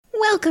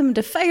Welcome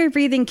to Fire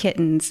Breathing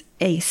Kittens,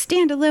 a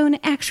standalone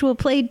actual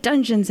play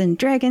Dungeons &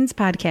 Dragons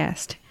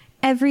podcast.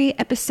 Every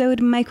episode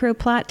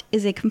microplot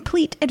is a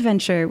complete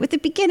adventure with a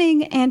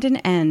beginning and an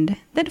end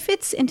that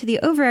fits into the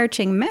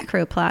overarching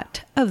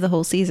macroplot of the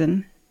whole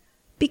season.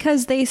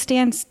 Because they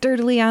stand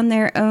sturdily on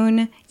their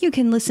own, you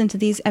can listen to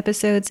these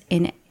episodes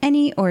in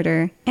any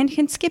order and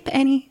can skip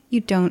any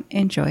you don't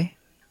enjoy.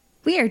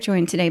 We are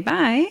joined today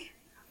by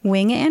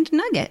Wing and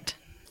Nugget.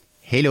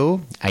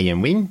 Hello, I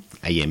am Wing.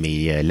 I am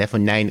a level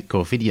 9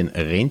 Corvidian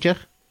Ranger.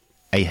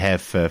 I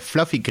have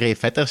fluffy grey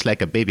feathers like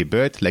a baby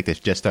bird, like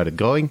they've just started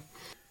growing.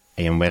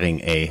 I am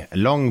wearing a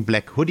long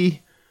black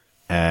hoodie,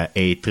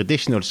 a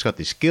traditional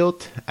Scottish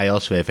kilt. I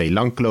also have a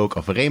long cloak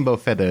of rainbow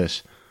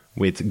feathers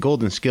with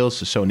golden scales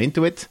sewn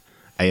into it.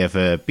 I have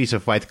a piece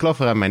of white cloth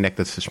around my neck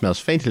that smells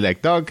faintly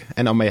like dog.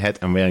 And on my head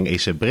I'm wearing a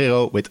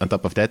sombrero with on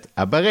top of that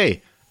a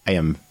beret. I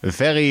am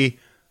very,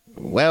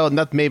 well,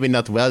 not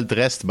well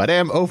dressed, but I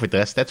am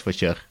overdressed, that's for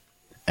sure.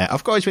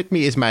 Of course, with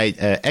me is my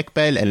egg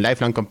pal and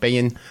lifelong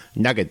companion,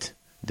 Nugget,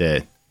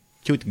 the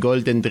cute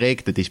golden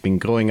drake that has been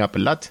growing up a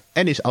lot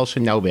and is also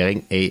now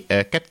wearing a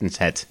captain's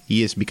hat.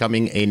 He is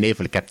becoming a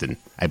naval captain,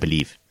 I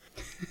believe.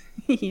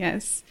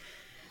 Yes.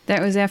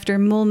 That was after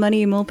Mole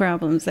Money, Mole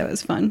Problems. That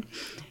was fun.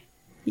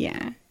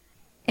 Yeah.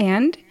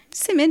 And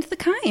Simond the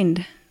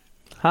Kind.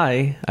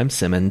 Hi, I'm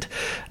Simond.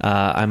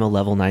 I'm a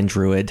level 9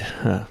 druid.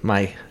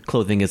 My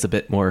clothing is a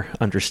bit more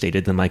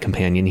understated than my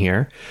companion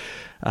here.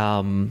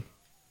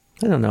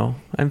 I don't know.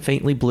 I'm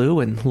faintly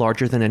blue and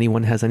larger than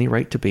anyone has any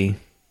right to be.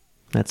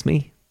 That's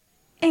me.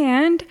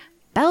 And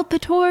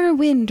Balpator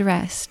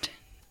Windrest.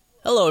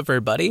 Hello,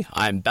 everybody.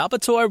 I'm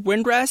Balpator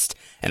Windrest,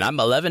 and I'm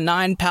a level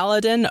 9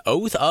 Paladin,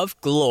 Oath of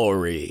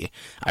Glory.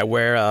 I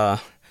wear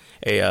a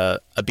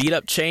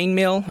beat-up scale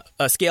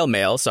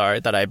mail,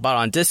 that I bought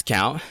on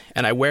discount,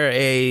 and I wear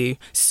a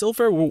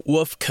silver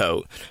wolf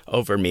coat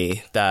over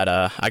me that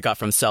I got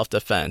from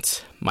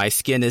self-defense. My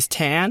skin is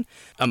tan,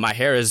 my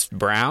hair is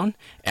brown,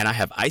 and I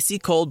have icy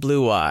cold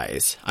blue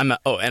eyes. I'm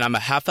a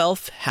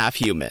half-elf,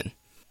 half-human.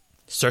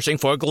 Searching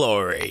for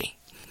glory.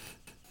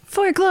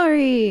 For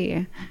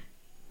glory!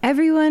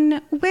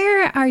 Everyone,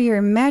 where are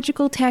your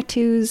magical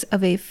tattoos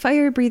of a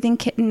fire-breathing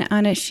kitten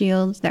on a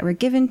shield that were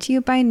given to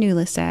you by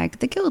Nulisag,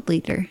 the guild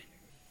leader?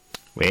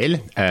 Well,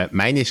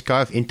 mine is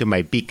carved into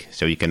my beak,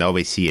 so you can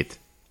always see it.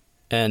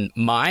 And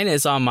mine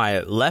is on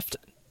my left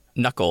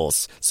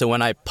knuckles, so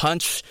when I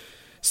punch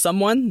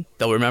someone,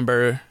 they'll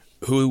remember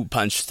who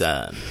punched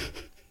them.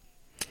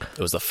 It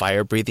was the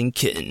fire-breathing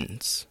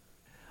kittens.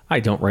 I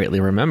don't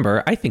rightly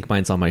remember. I think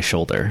mine's on my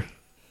shoulder.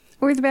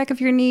 Or the back of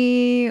your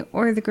knee,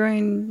 or the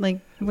groin,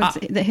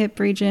 the hip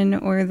region,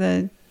 or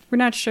we're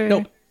not sure.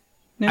 Nope.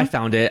 No? I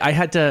found it. I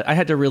had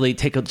to really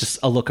take just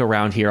a look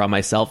around here on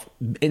myself.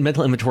 In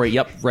mental inventory,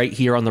 yep, right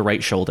here on the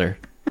right shoulder.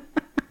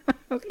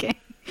 Okay.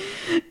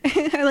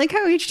 I like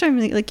how each time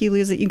you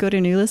lose it, you go to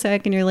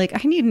Nulisag and you're like,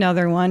 I need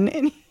another one.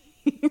 And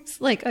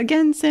he's like,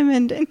 again,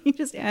 Simond, and he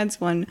just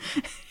adds one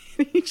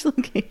at each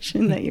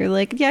location that you're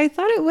like, yeah, I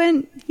thought it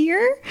went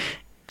here.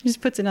 He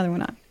just puts another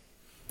one on.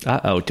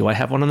 Uh-oh, do I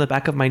have one on the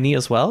back of my knee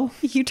as well?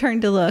 You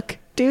turn to look.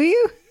 Do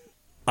you?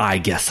 I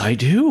guess I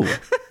do.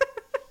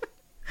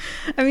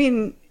 I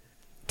mean,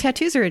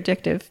 tattoos are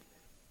addictive.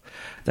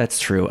 That's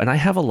true, and I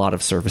have a lot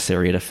of surface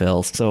area to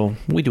fill, so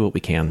we do what we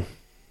can.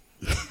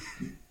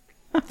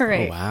 All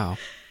right. Oh, wow.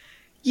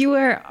 You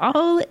are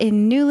all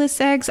in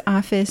Nulisag's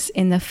office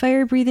in the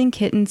Fire-Breathing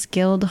Kittens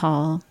Guild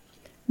Hall.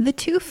 The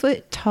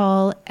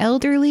 2-foot-tall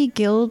elderly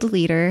guild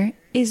leader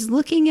is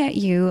looking at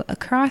you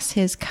across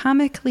his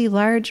comically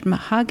large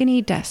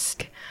mahogany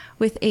desk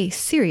with a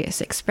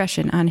serious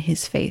expression on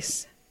his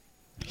face.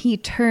 He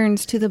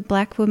turns to the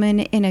black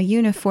woman in a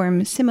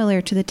uniform similar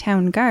to the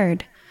town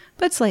guard,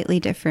 but slightly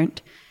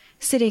different,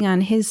 sitting on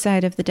his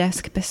side of the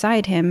desk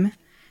beside him,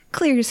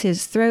 clears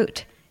his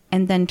throat,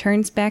 and then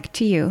turns back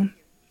to you.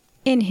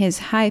 In his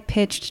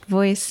high-pitched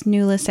voice,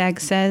 Nulisag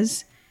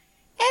says,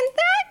 "And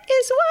that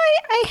is why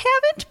I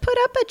haven't put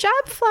up a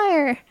job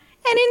flyer,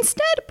 and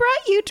instead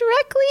brought you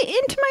directly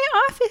into my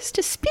office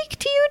to speak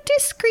to you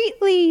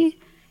discreetly.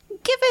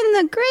 Given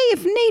the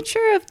grave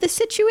nature of the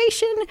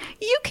situation,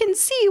 you can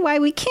see why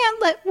we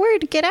can't let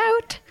word get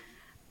out.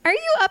 Are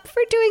you up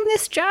for doing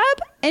this job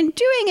and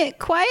doing it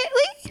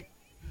quietly?"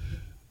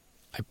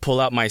 I pull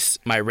out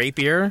my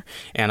rapier,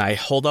 and I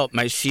hold up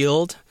my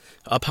shield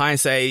up high and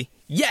say,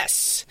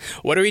 yes!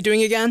 What are we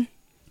doing again?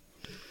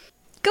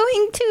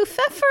 Going to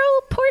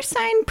Pfefferl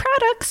Porcine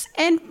Products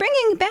and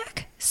bringing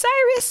back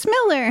Cyrus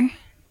Miller.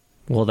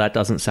 Well, that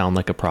doesn't sound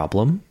like a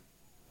problem.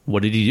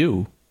 What did he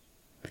do?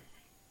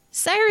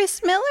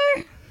 Cyrus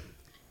Miller?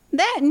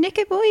 That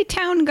Nickaboy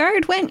town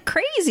guard went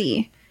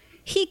crazy.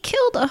 He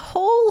killed a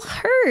whole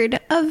herd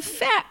of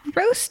fat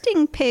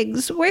roasting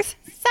pigs worth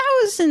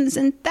thousands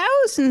and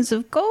thousands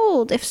of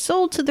gold if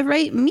sold to the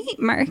right meat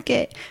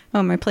market.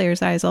 Oh, my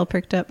player's eyes all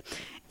perked up.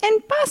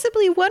 And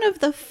possibly one of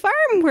the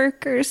farm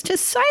workers to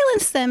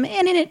silence them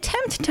in an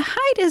attempt to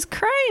hide his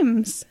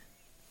crimes.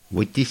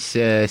 Would this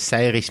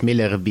Cyrus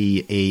Miller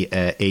be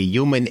a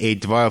human, a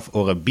dwarf,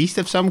 or a beast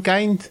of some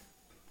kind?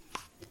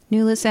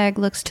 Nulasag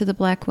looks to the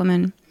black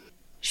woman.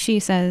 She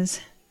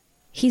says,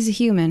 he's a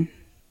human,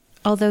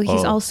 although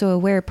he's also a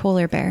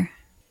were-polar bear.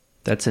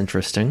 That's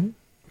interesting.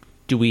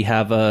 Do we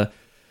have a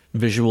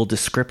visual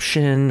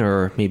description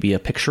or maybe a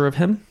picture of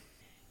him?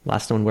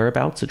 Last known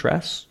whereabouts,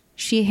 address?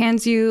 She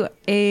hands you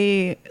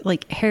a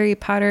Harry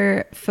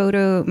Potter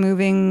photo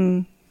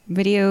moving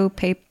video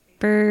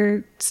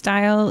paper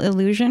style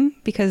illusion,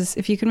 because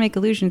if you can make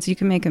illusions, you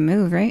can make a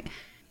move, right?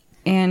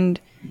 And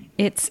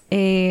it's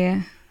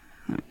let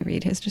me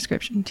read his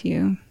description to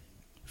you.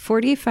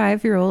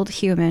 45-year-old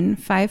human,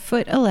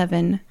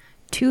 5'11",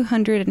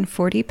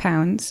 240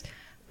 pounds,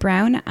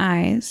 brown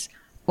eyes,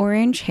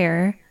 orange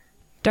hair,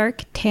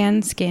 dark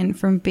tan skin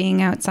from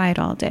being outside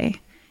all day.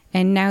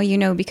 And now you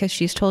know, because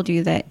she's told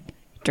you that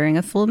during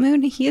a full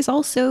moon, he is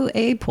also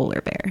a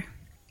polar bear.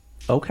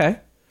 Okay.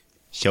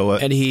 So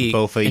And he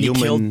both a and he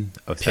human...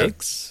 killed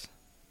pigs.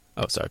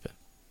 Oh, sorry.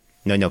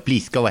 No,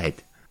 please, go ahead.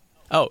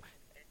 Oh,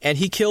 and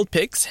he killed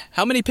pigs?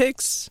 How many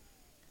pigs?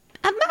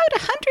 About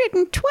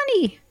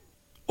 120.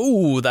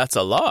 Ooh, that's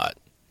a lot.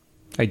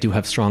 I do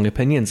have strong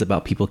opinions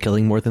about people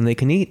killing more than they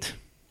can eat.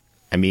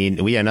 I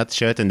mean, we are not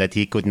certain that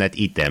he could not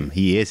eat them.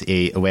 He is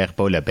a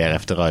were-polar bear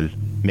after all.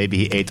 Maybe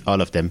he ate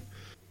all of them.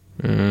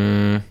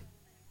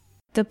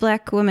 The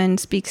black woman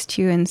speaks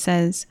to you and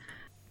says,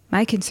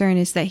 my concern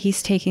is that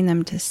he's taking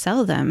them to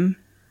sell them,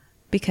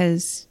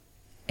 because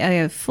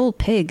a full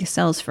pig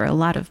sells for a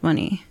lot of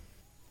money.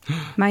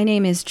 My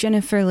name is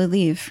Jennifer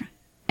Lelievre,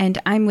 and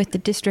I'm with the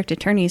district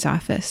attorney's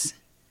office.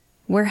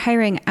 We're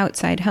hiring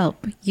outside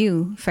help,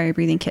 you,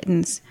 fire-breathing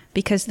kittens,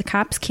 because the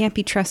cops can't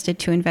be trusted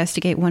to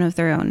investigate one of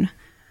their own.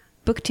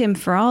 Booked him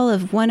for all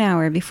of 1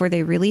 hour before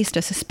they released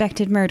a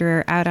suspected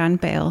murderer out on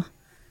bail.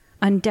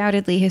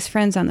 Undoubtedly, his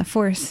friends on the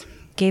force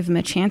gave him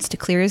a chance to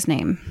clear his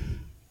name.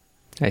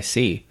 I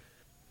see.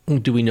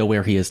 Do we know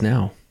where he is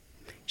now?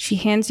 She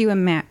hands you a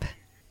map.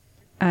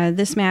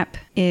 This map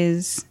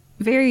is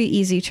very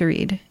easy to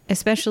read,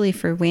 especially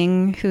for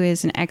Wing, who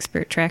is an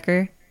expert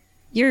tracker.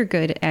 You're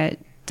good at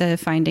the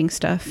finding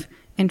stuff.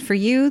 And for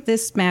you,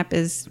 this map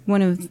is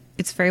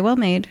it's very well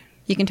made.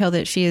 You can tell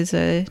that she is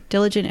a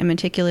diligent and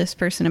meticulous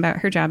person about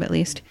her job, at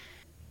least.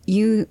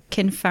 You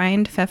can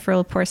find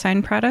Feferal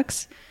porcine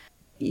products.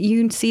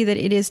 You see that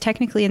it is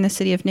technically in the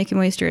city of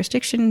Nicomoy's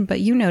jurisdiction, but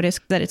you notice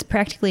that it's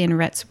practically in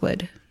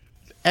Retswood.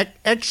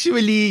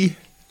 Actually,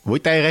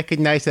 would I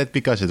recognize that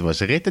because it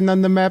was written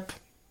on the map?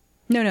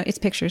 No, it's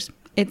pictures.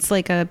 It's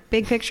like a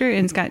big picture,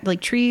 and it's got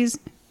like trees.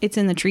 It's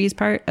in the trees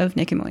part of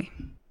Nicomoy.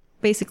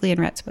 Basically in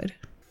Retswood.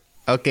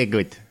 Okay,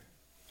 good.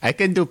 I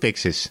can do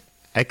pictures.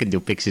 I can do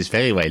pictures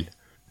very well.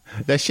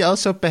 Does she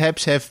also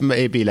perhaps have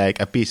maybe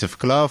like a piece of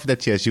cloth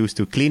that she has used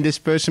to clean this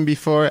person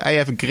before? I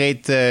have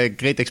great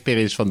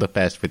experience from the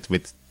past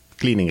with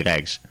cleaning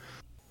rags.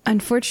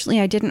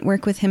 Unfortunately, I didn't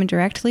work with him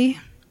directly.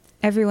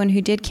 Everyone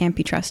who did can't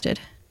be trusted.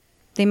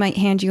 They might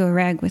hand you a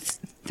rag with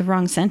the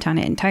wrong scent on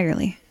it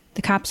entirely.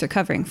 The cops are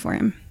covering for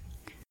him.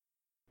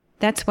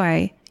 That's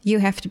why you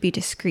have to be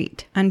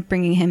discreet on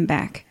bringing him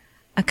back.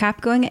 A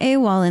cop going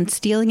AWOL and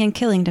stealing and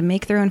killing to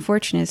make their own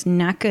fortune is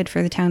not good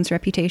for the town's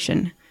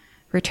reputation.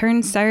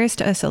 Return Cyrus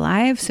to us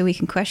alive so we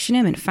can question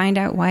him and find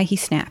out why he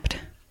snapped.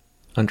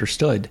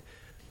 Understood.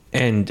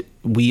 And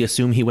we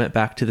assume he went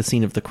back to the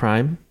scene of the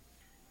crime?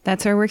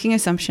 That's our working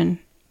assumption.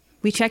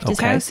 We checked his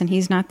house and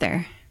he's not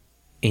there.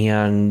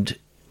 And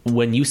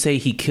when you say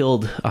he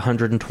killed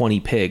 120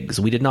 pigs,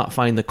 we did not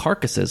find the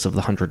carcasses of the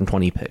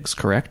 120 pigs,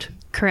 correct?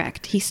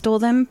 Correct. He stole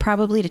them,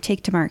 probably to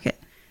take to market.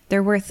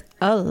 They're worth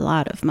a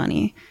lot of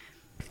money.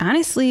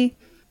 Honestly,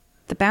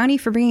 the bounty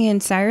for bringing in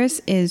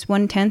Cyrus is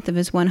 1/10 of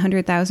his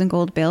 100,000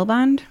 gold bail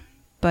bond.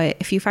 But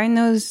if you find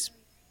those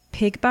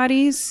pig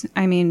bodies,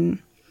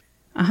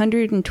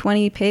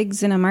 120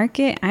 pigs in a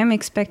market, I'm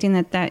expecting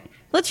that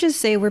let's just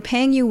say we're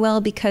paying you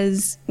well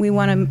because we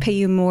want to pay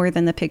you more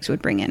than the pigs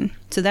would bring in.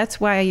 So that's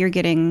why you're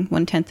getting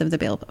 1/10 of the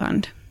bail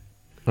bond.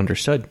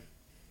 Understood.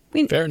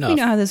 Fair enough. We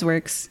know how this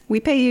works. We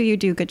pay you, you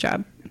do a good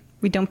job.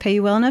 We don't pay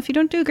you well enough, you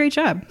don't do a great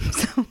job.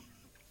 So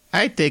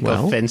I take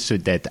offense to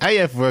that. I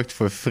have worked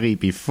for free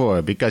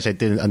before because I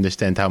didn't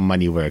understand how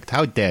money worked.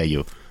 How dare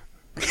you?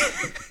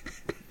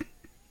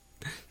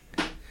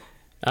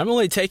 I'm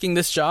only taking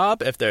this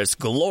job if there's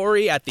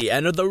glory at the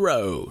end of the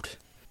road.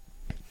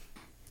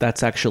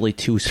 That's actually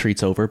 2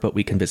 streets over, but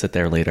we can visit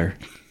there later.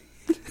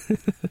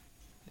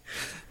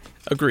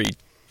 Agreed.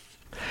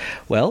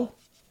 Well,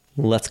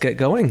 let's get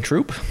going,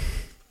 troop.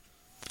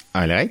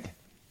 All right.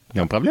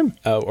 No problem.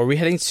 Are we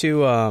heading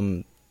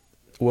to,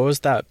 what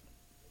was that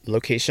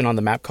location on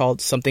the map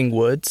called? Something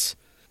Woods?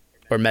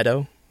 Or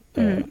Meadow?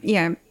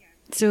 yeah.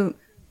 So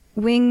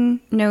Wing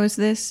knows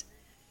this.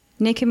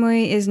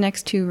 Nicomoy is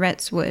next to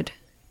Retswood.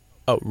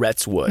 Oh,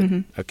 Retswood.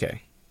 Mm-hmm.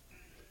 Okay.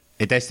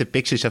 It has the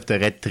pictures of the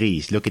red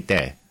trees. Look at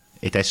that.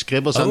 It has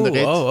scribbles under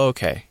it. Oh,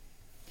 okay.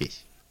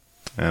 Yes.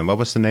 What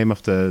was the name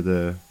of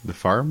the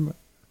farm?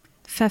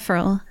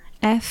 Feferal.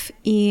 Feffefferle.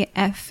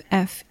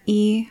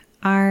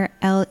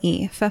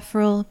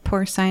 Feferal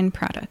porcine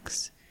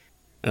products.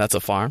 And that's a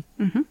farm?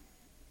 Mm-hmm.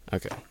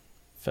 Okay.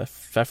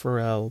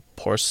 Pfefferell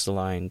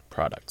Porcelain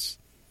Products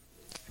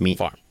I mean,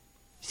 Farm.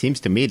 seems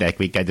to me like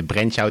we got to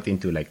branch out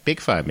into like pig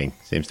farming.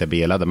 Seems to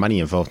be a lot of money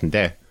involved in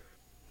there.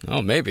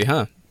 Oh, maybe,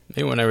 huh?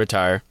 Maybe when I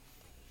retire.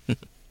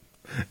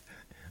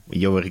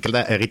 You will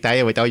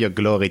retire with all your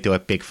glory to a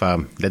pig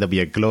farm. That'll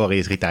be a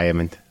glorious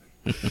retirement.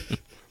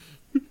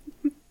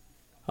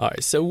 All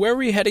right, so where are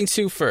we heading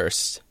to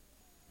first?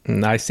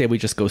 And I say we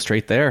just go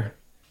straight there.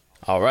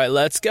 All right,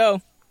 let's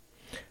go.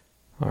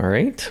 All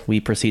right. We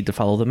proceed to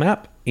follow the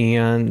map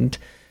and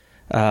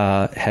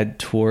head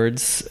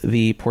towards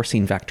the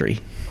porcine factory.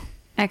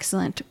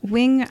 Excellent.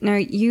 Wing, now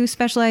you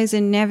specialize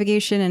in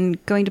navigation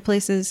and going to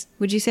places.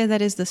 Would you say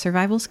that is the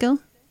survival skill?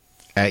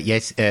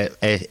 Yes,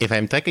 if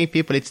I'm tracking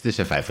people, it's the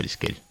survival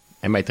skill.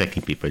 Am I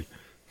tracking people?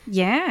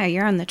 Yeah,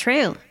 you're on the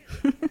trail.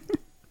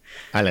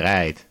 All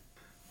right.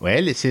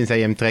 Well, since I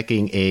am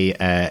tracking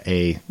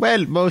a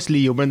mostly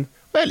human.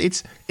 Well,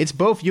 it's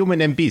both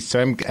human and beast,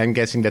 so I'm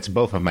guessing that's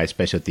both of my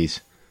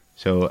specialties.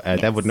 So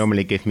that would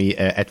normally give me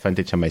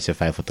advantage on my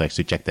survival tracks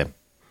to check them.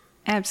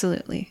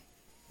 Absolutely.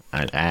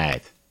 All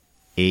right.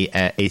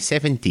 A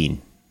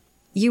 17.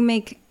 You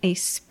make a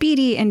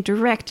speedy and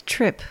direct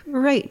trip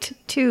right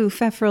to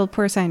Pfefferell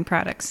Porcine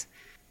Products.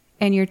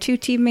 And your two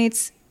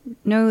teammates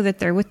know that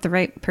they're with the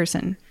right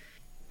person.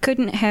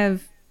 Couldn't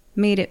have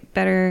made it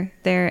better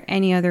there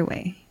any other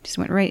way. Just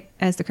went right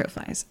as the crow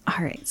flies.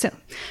 All right, so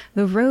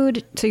the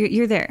road, so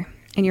you're there,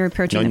 and you're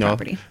approaching the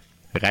property.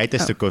 Right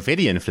as the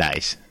Covidian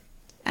flies.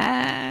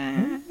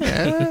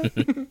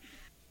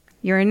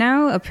 You are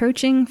now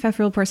approaching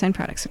Pfefferell Porcine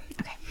Products.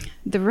 Okay.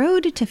 The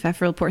road to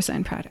Pfefferell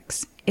Porcine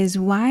Products is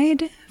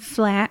wide,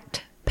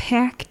 flat,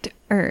 packed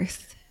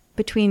earth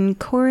between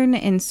corn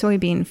and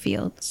soybean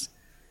fields.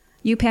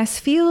 You pass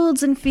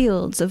fields and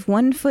fields of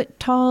 1 foot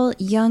tall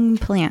young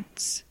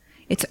plants.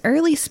 It's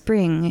early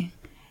spring,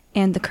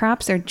 and the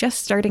crops are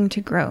just starting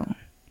to grow.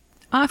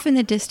 Off in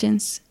the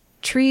distance,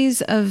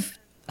 trees of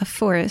a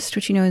forest,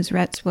 which you know is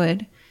Rhett's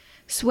Wood,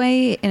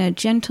 sway in a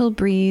gentle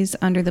breeze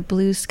under the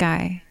blue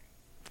sky.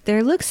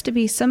 There looks to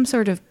be some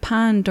sort of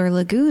pond or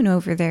lagoon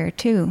over there,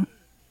 too.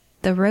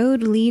 The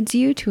road leads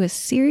you to a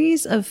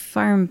series of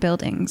farm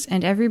buildings,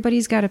 and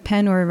everybody's got a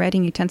pen or a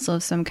writing utensil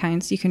of some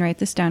kind, so you can write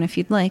this down if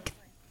you'd like.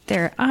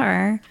 There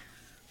are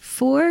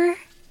 4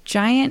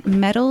 giant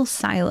metal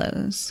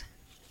silos.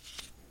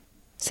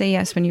 Say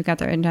yes when you've got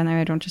that written down there.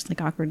 I don't just like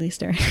awkwardly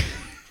stare.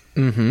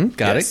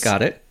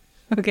 Got it.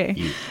 Okay.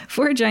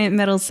 4 giant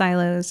metal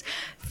silos.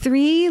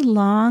 3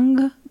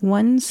 long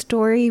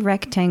 1-story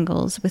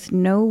rectangles with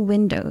no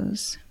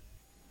windows.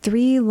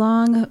 3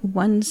 long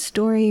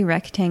 1-story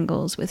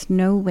rectangles with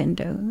no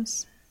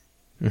windows.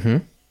 Mm-hmm.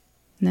 And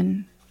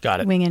then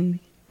Got it. Wing and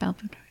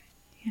Balboa.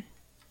 Yeah.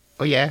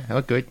 Oh, yeah.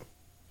 Oh, good.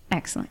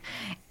 Excellent.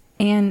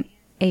 And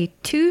a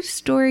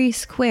 2-story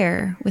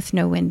square with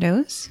no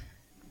windows.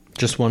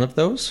 Just one of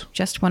those?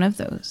 Just one of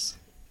those.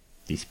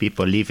 These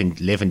people live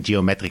in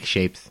geometric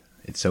shapes.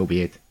 It's so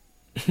weird.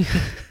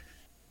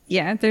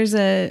 Yeah, there's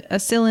a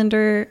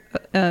cylinder,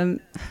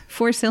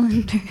 4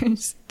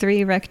 cylinders,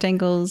 3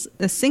 rectangles,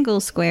 a single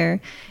square,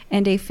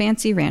 and a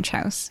fancy ranch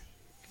house.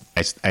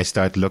 I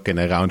start looking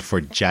around for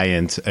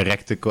giant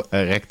rectangle,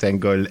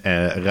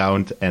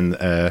 round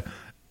and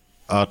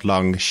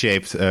odd-long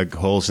shaped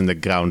holes in the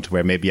ground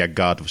where maybe a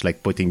god was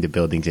like putting the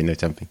buildings in or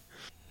something.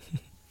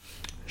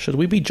 Should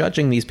we be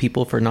judging these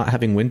people for not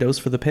having windows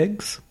for the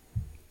pigs?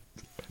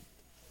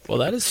 Well,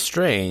 that is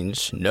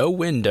strange. No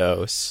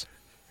windows.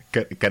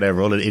 Can I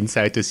roll an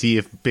insight to see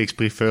if pigs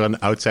prefer an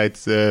outside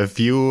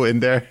view in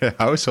their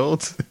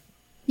household?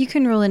 You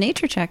can roll a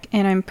nature check,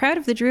 and I'm proud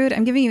of the druid.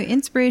 I'm giving you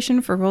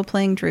inspiration for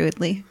role-playing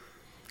druidly.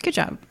 Good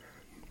job.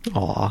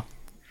 Aw.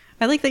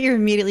 I like that you're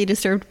immediately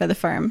disturbed by the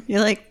farm.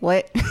 You're like,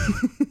 what?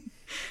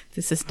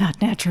 This is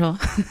not natural.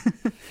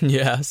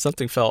 Yeah,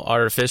 something felt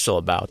artificial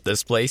about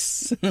this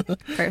place.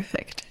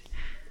 Perfect.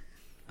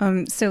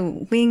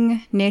 So,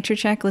 Wing, nature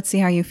check. Let's see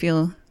how you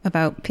feel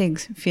about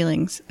pigs'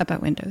 feelings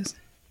about windows.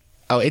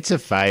 Oh, it's a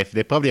 5.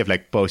 They probably have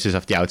like posters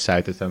of the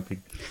outside or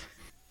something.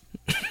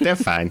 They're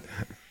fine.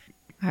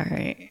 All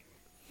right.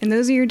 And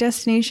those are your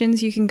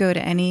destinations. You can go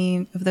to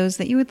any of those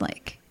that you would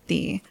like.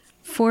 The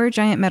 4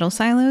 giant metal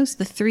silos,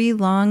 the 3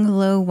 long,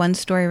 low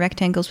 1-story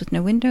rectangles with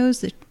no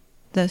windows,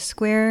 the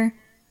square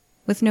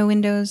with no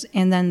windows,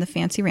 and then the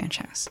fancy ranch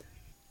house.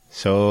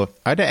 So,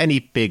 are there any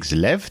pigs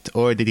left,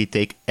 or did he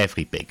take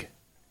every pig?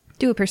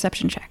 Do a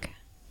perception check.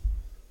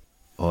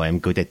 Oh, I'm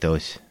good at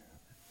those.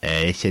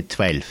 It's a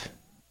 12.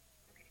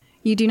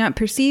 You do not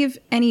perceive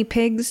any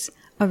pigs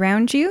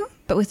around you,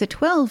 but with a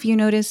 12, you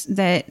notice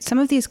that some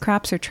of these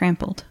crops are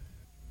trampled.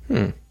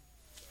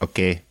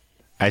 Okay.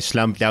 I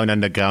slump down on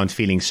the ground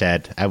feeling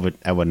sad. I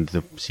wanted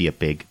to see a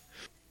pig.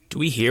 Do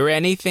we hear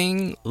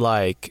anything,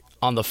 like,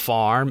 on the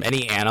farm?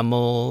 Any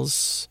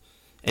animals?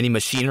 Any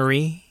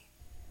machinery?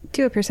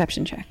 Do a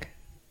perception check.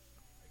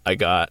 I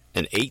got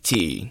an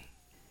 18.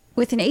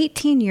 With an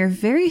 18, you're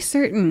very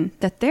certain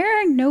that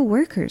there are no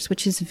workers,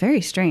 which is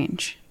very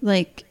strange.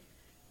 Like,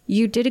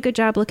 you did a good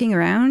job looking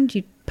around.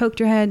 You poked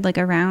your head, like,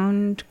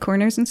 around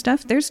corners and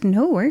stuff. There's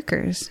no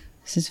workers.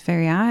 This is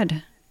very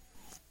odd.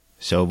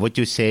 So would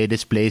you say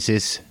this place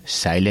is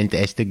silent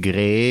as the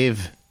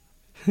grave?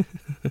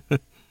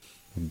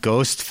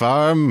 Ghost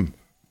farm?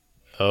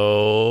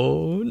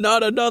 Oh,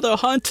 not another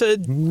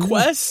haunted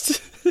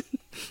quest.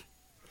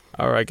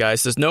 All right,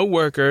 guys, there's no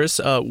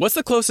workers. What's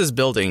the closest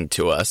building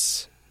to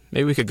us?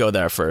 Maybe we could go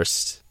there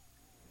first.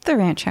 The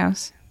ranch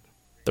house.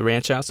 The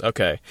ranch house?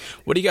 Okay.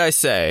 What do you guys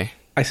say?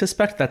 I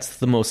suspect that's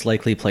the most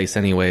likely place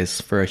anyways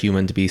for a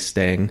human to be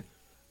staying.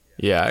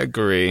 Yeah, I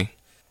agree.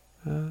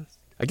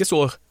 I guess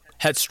we'll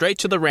head straight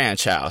to the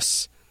ranch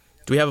house.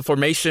 Do we have a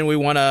formation we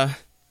want to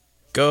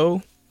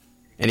go?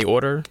 Any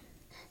order?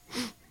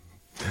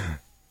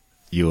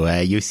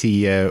 You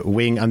see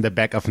Wing on the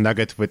back of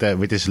Nugget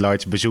with his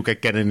large bazooka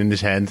cannon in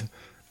his hand.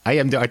 I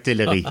am the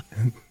artillery.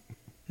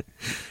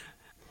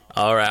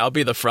 All right, I'll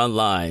be the front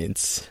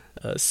lines.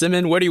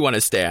 Simon, where do you want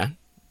to stand?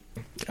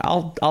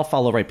 I'll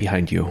follow right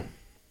behind you.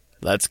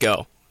 Let's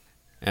go.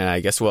 And I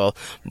guess we'll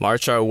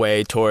march our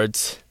way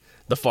towards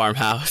the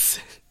farmhouse.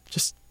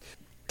 Just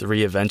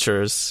 3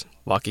 adventurers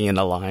walking in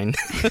a line.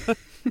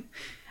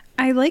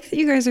 I like that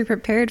you guys are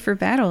prepared for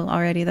battle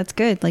already. That's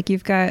good. Like,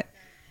 you've got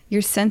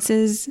your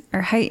senses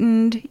are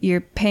heightened.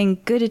 You're paying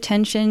good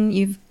attention.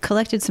 You've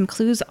collected some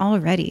clues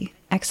already.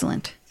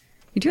 Excellent.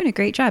 You're doing a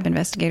great job,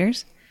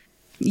 investigators.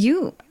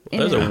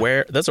 There's a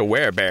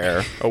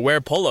werebear, a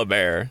were-polar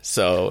bear.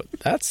 So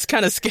that's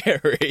kind of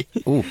scary.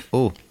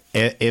 Ooh.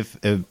 If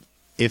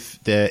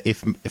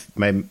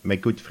my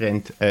good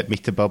friend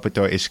Mr.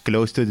 Balpator is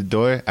close to the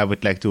door, I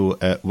would like to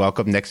walk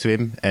up next to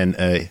him and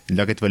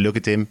Nugget will look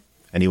at him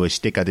and he will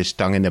stick out his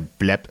tongue in a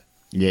blab.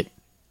 Yeah.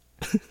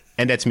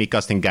 And that's me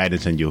casting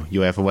guidance on you.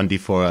 You have a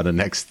 1d4 on the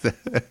next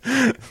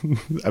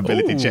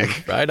ability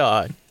check. Right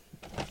on.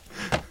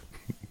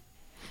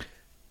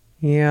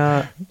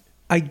 Yeah,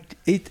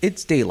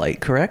 it's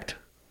daylight, correct?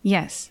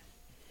 Yes.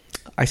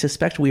 I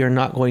suspect we are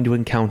not going to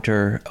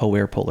encounter a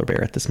were-polar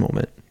bear at this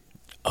moment.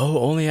 Oh,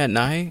 only at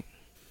night?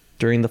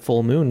 During the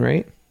full moon,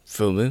 right?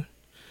 Full moon?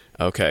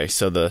 Okay,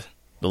 so the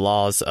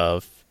laws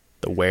of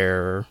the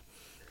were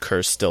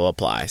curse still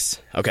applies.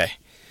 Okay,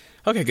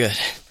 good.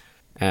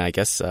 And I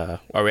guess, are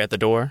we at the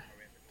door?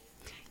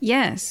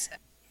 Yes.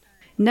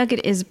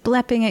 Nugget is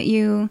blepping at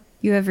you.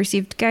 You have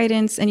received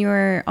guidance, and you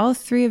are, all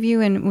 3 of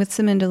you, and with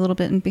Simond a little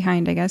bit in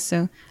behind, I guess,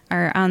 so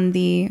are on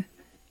the...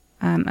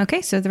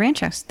 so the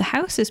ranch house. The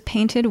house is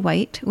painted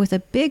white with a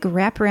big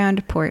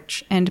wraparound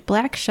porch and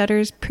black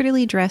shutters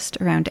prettily dressed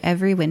around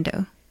every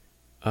window.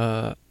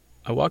 I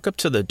walk up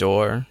to the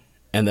door,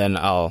 and then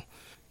I'll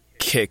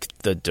kick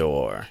the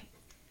door.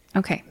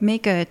 Okay,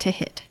 make a to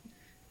hit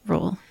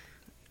roll.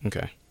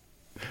 Okay.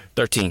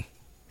 13.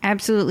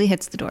 Absolutely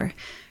hits the door.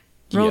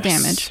 Roll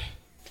Yes. damage.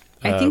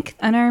 I think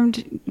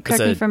unarmed,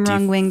 correct me if I'm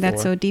wrong, Wing,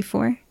 that's a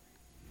D4?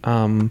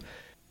 1d4?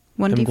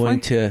 I'm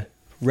going to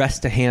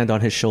rest a hand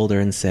on his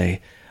shoulder and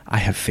say, I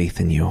have faith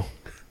in you.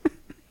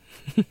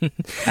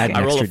 Add an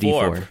I roll extra a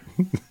 4.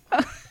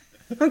 D4.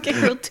 Okay,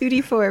 roll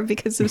 2d4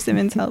 because of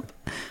Simmons' help.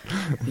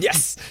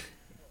 Yes!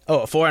 Oh,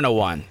 a 4 and a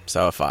 1,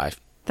 so a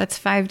 5. That's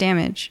 5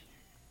 damage.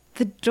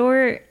 The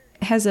door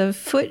has a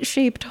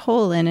foot-shaped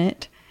hole in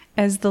it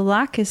as the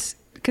lock is...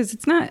 Because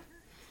it's not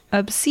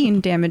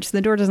obscene damage.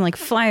 The door doesn't, like,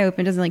 fly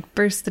open. It doesn't, like,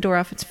 burst the door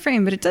off its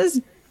frame. But it does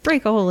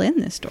break a hole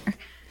in this door.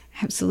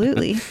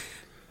 Absolutely.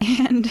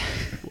 And...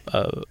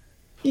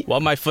 While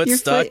my foot's your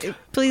stuck,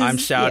 please, I'm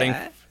shouting.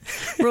 Yeah.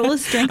 Roll a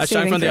strength I'm shouting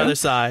saving from the throw. other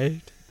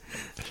side.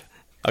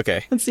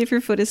 Okay. Let's see if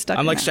your foot is stuck.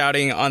 I'm or like not.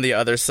 shouting on the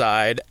other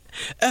side,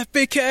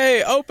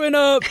 FBK, open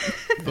up!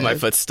 But my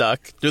foot's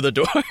stuck through the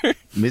door.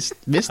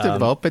 Mr.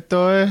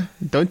 Balpator,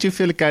 don't you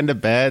feel kind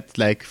of bad?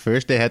 Like,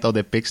 first they had all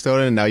their pig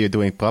stolen and now you're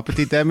doing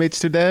property damage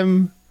to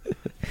them?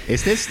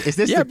 Is this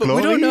Yeah, the but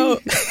glory? we don't know.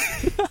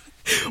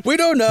 We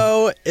don't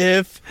know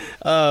if,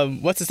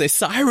 what's his name,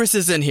 Cyrus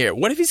is in here.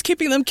 What if he's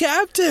keeping them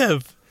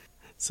captive?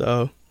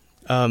 So,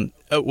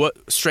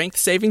 what, strength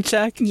saving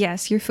check?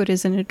 Yes, your foot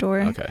is in a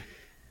door. Okay.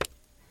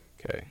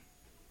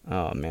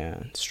 Oh,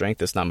 man.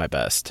 Strength is not my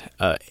best.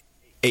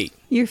 8.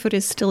 Your foot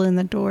is still in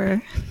the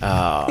door.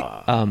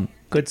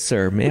 Good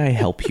sir, may I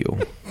help you?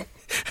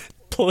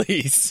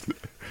 Please.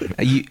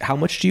 How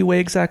much do you weigh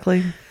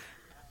exactly?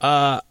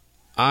 I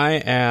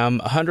am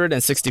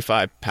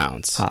 165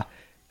 pounds.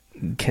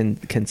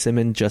 Can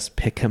Simon just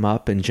pick him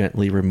up and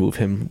gently remove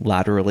him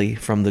laterally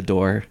from the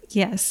door?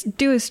 Yes,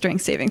 do a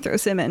strength saving throw,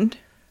 Simond.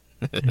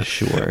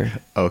 Sure.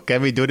 Oh,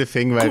 can we do the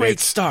thing where Great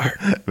start.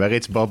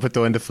 it's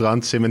Balpator in the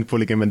front, Simon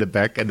pulling him in the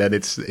back, and then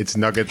it's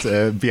Nugget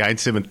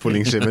behind Simon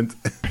pulling Simon?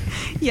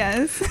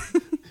 Yes.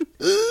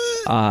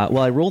 Well,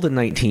 I rolled a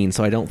 19,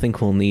 so I don't think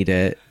we'll need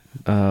it.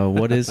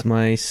 What is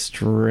my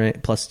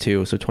strength?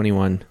 +2, so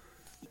 21.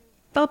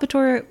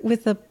 Balpator,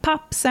 with a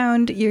pop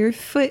sound, your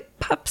foot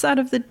pops out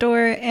of the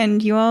door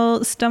and you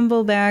all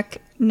stumble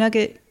back,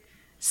 Nugget,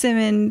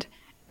 Simond,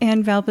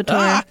 and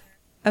Balpator,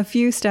 a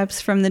few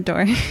steps from the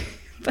door.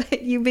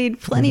 But you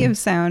made plenty of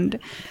sound.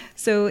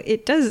 So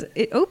it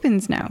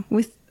opens now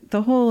with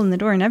the hole in the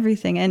door and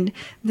everything. And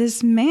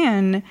this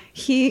man,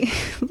 he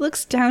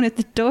looks down at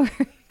the door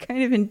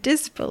kind of in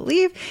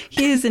disbelief.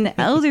 He is an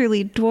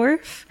elderly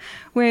dwarf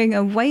wearing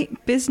a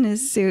white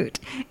business suit,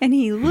 and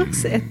he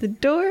looks at the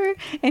door,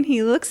 and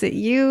he looks at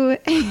you,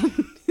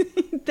 and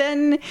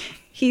then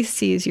he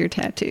sees your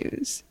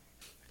tattoos.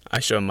 I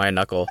show him my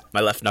knuckle,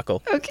 my left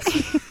knuckle.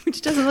 Okay,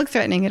 which doesn't look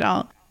threatening at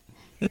all.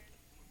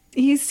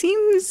 He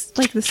seems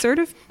like the sort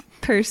of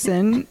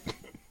person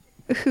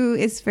who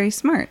is very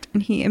smart,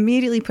 and he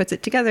immediately puts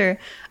it together.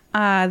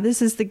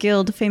 This is the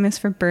guild famous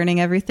for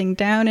burning everything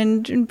down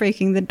and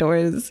breaking the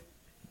doors.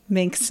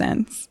 Makes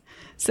sense.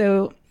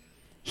 So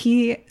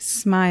he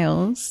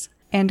smiles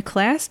and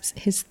clasps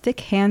his thick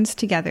hands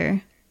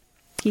together.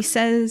 He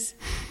says,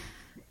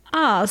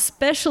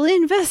 special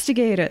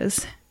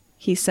investigators,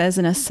 he says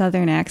in a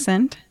southern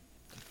accent.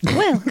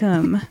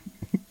 Welcome.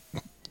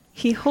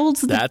 He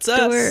holds the That's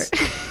door. us.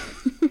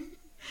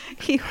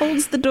 He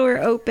holds the door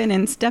open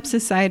and steps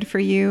aside for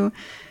you,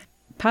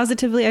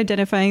 positively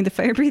identifying the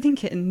fire-breathing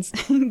kittens,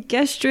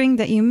 gesturing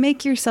that you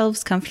make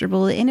yourselves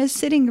comfortable in a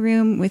sitting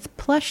room with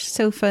plush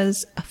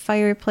sofas, a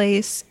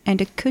fireplace, and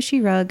a cushy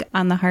rug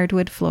on the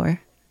hardwood floor.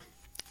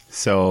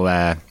 So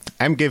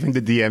I'm giving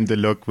the DM the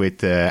look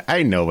with,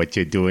 I know what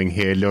you're doing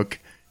here, look.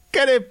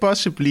 Can I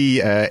possibly,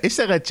 is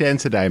there a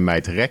chance that I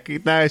might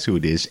recognize who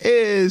this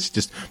is?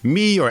 Just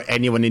me or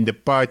anyone in the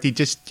party,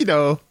 just,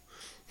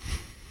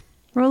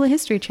 Roll a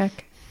history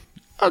check.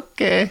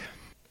 Okay.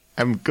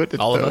 I'm good at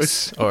All of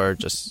those. us, or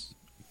just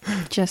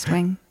Just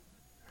wing.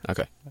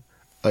 okay?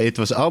 It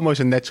was almost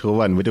a natural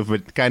one, which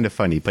was kind of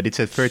funny, but it's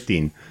at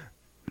 13.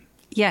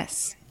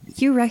 Yes,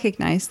 you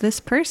recognize this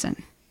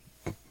person.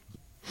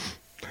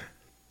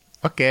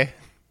 Okay.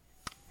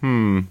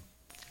 Oh,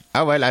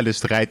 well, I'll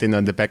just ride in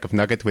on the back of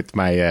Nugget with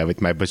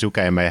my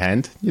bazooka in my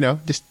hand.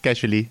 Just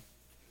casually.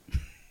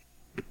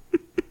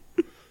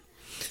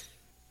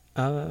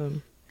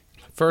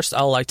 First,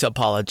 I'd like to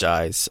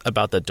apologize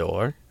about the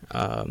door.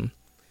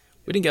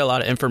 We didn't get a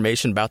lot of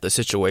information about the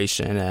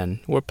situation, and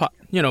we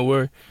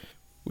were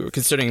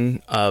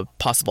considering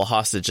possible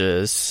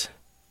hostages.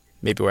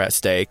 Maybe we're at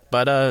stake,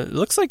 but it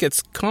looks like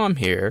it's calm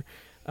here.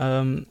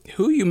 What's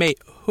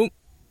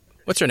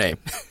your name?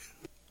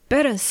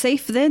 Better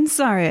safe than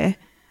sorry.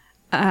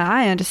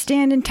 I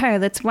understand entirely.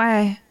 That's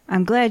why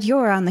I'm glad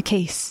you're on the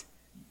case.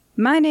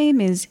 My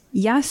name is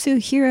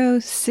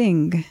Yasuhiro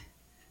Singh.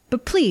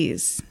 But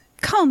please,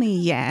 call me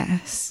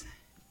Yas.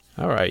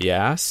 All right,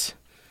 Yas.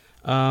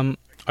 Are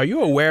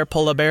you a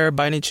were-polar bear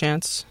by any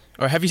chance?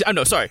 Or have you... Oh,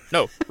 no, sorry.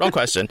 No, wrong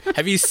question.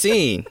 Have you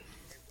seen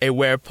a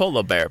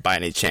were-polar bear by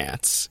any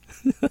chance?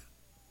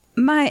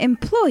 My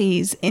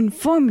employees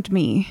informed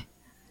me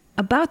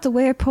about the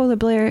were-polar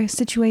bear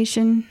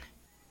situation,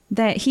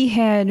 that he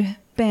had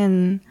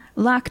been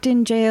locked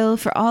in jail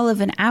for all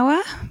of an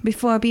hour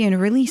before being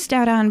released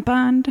out on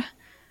bond.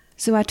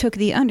 So I took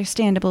the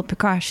understandable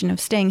precaution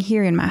of staying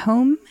here in my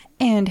home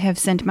and have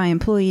sent my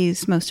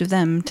employees, most of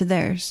them, to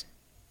theirs.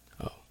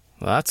 Well,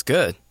 that's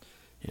good.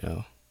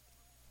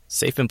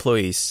 Safe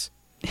employees.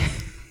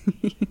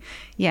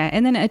 Yeah,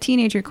 and then a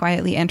teenager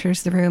quietly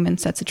enters the room and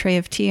sets a tray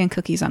of tea and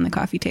cookies on the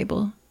coffee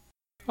table.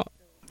 Oh.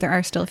 There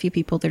are still a few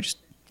people. They're just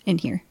in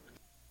here.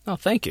 Oh,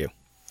 thank you.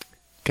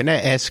 Can I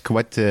ask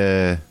what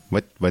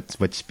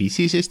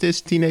species is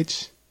this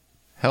teenage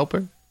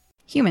helper?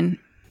 Human.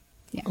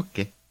 Yeah.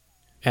 Okay.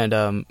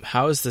 And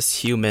how is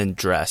this human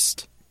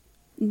dressed?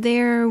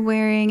 They're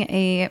wearing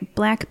a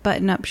black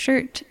button-up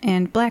shirt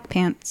and black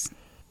pants.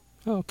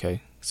 Oh,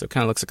 okay. So it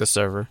kind of looks like a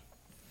server.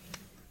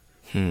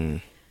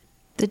 The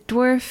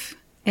dwarf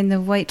in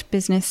the white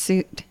business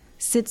suit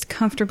sits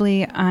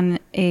comfortably on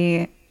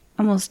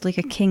almost like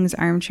a king's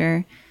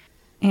armchair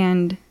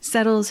and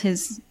settles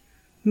his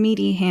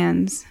meaty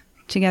hands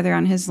together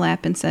on his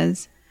lap and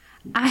says,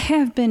 I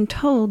have been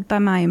told by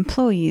my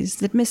employees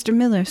that Mr.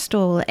 Miller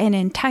stole an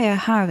entire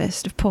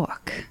harvest of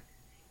pork.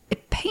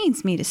 It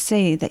pains me to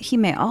say that he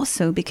may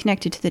also be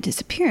connected to the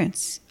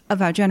disappearance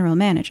of our general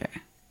manager.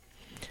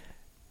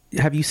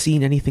 Have you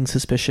seen anything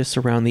suspicious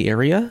around the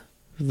area?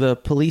 The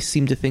police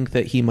seem to think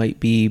that he might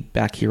be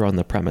back here on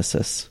the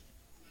premises.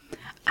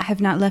 I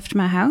have not left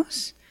my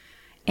house,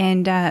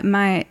 and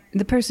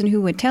the person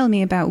who would tell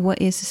me about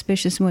what is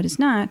suspicious and what is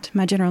not,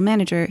 my general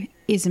manager,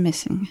 is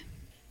missing.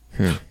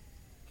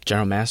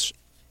 General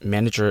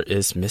manager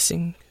is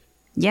missing?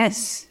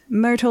 Yes,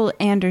 Myrtle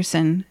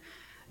Anderson.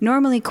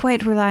 Normally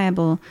quite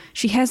reliable,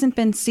 she hasn't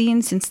been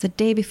seen since the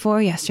day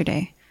before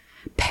yesterday.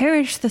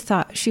 Perish the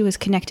thought she was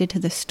connected to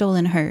the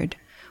stolen herd.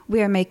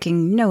 We are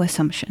making no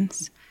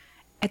assumptions.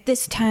 At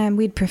this time,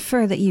 we'd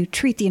prefer that you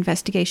treat the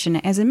investigation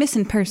as a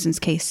missing persons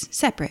case,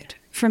 separate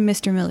from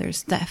Mr.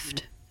 Miller's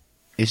theft.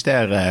 Is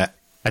there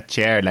a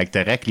chair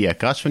directly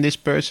across from this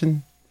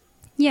person?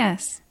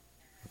 Yes.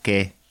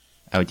 Okay,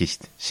 I'll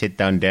just sit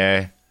down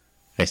there,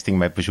 resting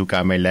my bazooka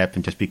on my lap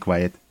and just be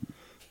quiet.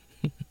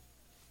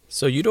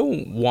 So you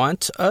don't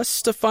want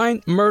us to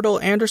find Myrtle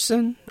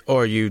Anderson?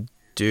 Or you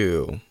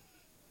do?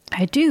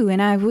 I do,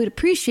 and I would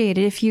appreciate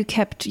it if you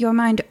kept your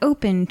mind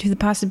open to the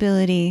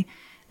possibility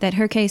that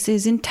her case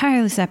is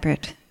entirely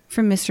separate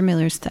from Mr.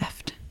 Miller's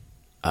theft.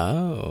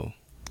 Oh.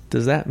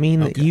 Does that mean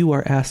that you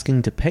are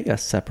asking to pay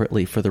us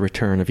separately for the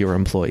return of your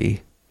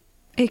employee?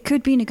 It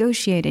could be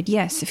negotiated,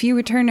 yes. If you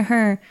return to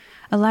her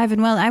alive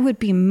and well, I would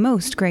be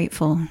most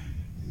grateful.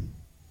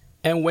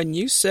 And when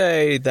you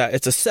say that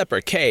it's a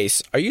separate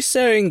case, are you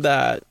saying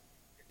that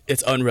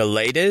it's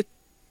unrelated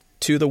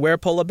to the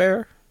werepolar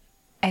bear?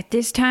 At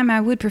this time,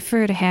 I would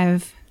prefer to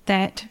have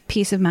that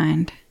peace of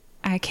mind.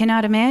 I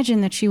cannot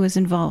imagine that she was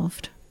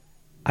involved.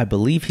 I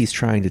believe he's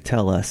trying to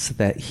tell us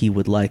that he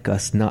would like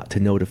us not to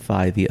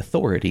notify the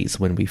authorities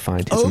when we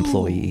find his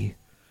employee.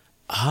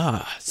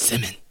 Ah,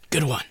 Simon,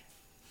 good one.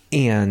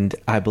 And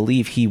I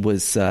believe he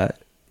was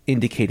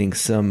indicating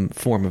some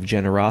form of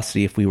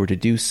generosity if we were to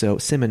do so.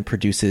 Simon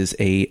produces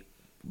a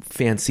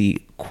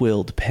fancy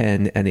quilled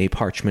pen and a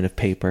parchment of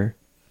paper.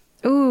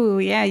 Ooh,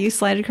 yeah, you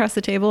slide across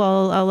the table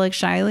all like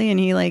shyly, and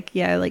he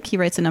he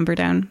writes a number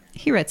down.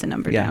 He writes a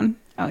number down.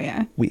 Oh,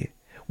 yeah.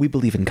 We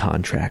believe in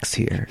contracts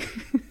here.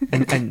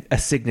 and a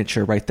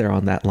signature right there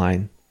on that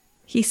line.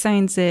 He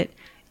signs it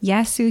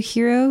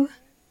Yasuhiro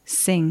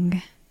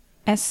Singh.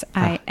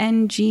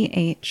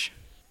 Singh.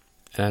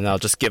 And I'll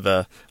just give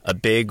a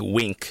big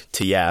wink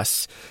to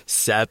Yes.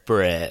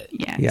 Separate.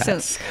 Yeah.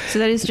 Yes. So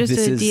that is just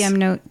DM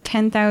note.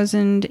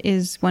 10,000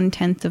 is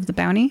 1/10 of the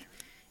bounty,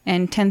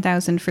 and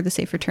 10,000 for the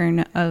safe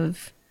return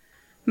of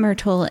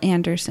Myrtle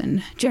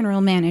Anderson,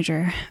 General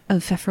Manager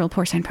of Pfefferl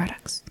Porcine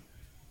Products.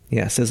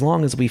 Yes, as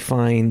long as we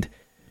find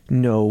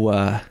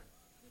no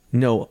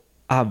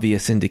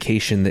obvious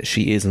indication that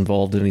she is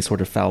involved in any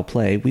sort of foul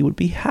play, we would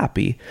be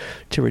happy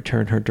to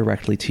return her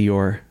directly to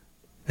your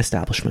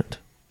establishment.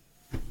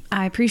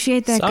 I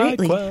appreciate that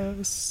greatly.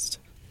 Quest.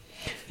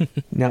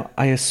 Now,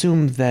 I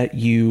assume that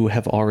you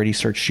have already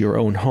searched your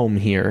own home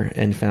here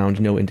and found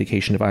no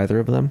indication of either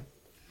of them?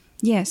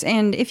 Yes,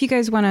 and if you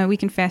guys want to, we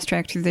can fast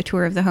track through the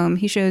tour of the home.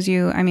 He shows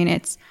you, I mean,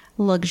 it's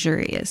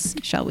luxurious,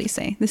 shall we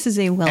say. This is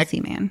a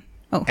wealthy man.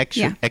 Oh,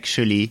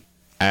 Actually,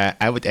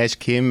 I would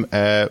ask him,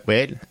 I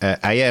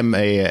am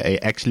a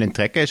excellent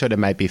tracker, so there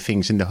might be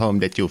things in the home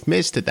that you've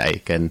missed that I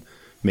can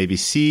maybe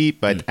see,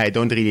 but I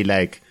don't really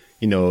like,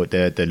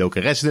 the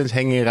local residents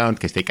hanging around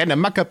because they kind of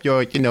muck up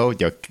your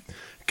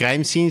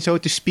crime scene, so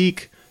to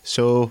speak.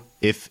 So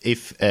if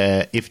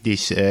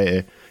this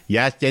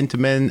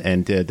gentleman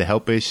and the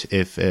helpers,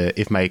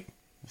 if my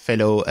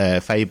fellow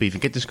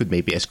fire-breathing kittens could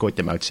maybe escort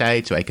them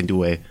outside so I can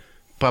do a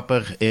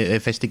proper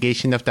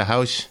investigation of the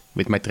house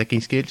with my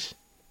tracking skills.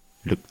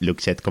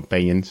 Looks at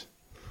companions.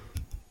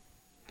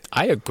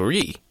 I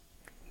agree.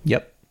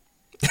 Yep.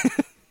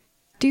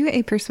 Do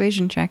a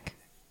persuasion check.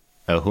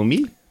 Who,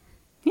 me?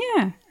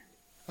 Yeah.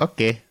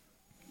 Okay.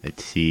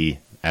 Let's see.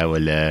 I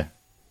will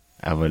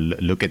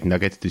look at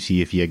Nugget to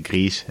see if he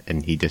agrees,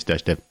 and he just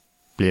does the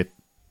blip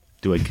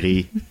to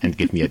agree and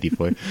give me a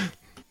D4.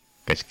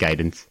 Because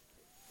guidance.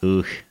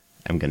 Ooh,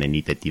 I'm gonna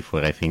need that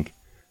D4, I think.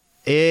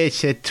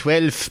 It's a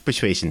 12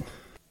 persuasion.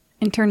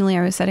 Internally,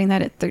 I was setting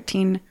that at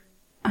 13.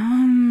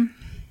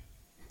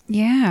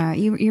 Yeah,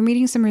 you're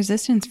meeting some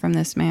resistance from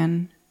this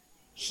man.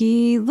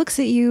 He looks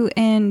at you,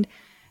 and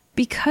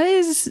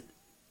because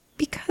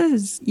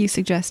you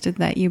suggested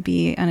that you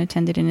be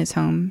unattended in his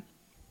home,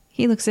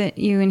 he looks at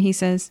you and he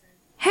says,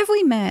 "Have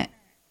we met?"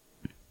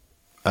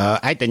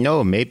 I don't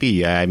know.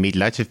 Maybe I meet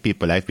lots of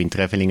people. I've been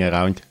traveling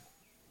around.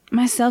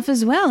 Myself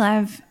as well.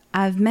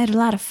 I've met a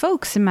lot of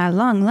folks in my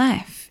long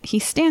life. He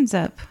stands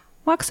up,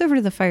 walks over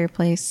to the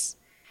fireplace,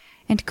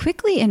 and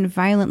quickly and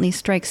violently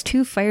strikes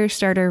 2 fire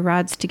starter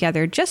rods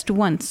together just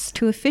once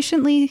to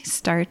efficiently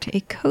start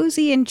a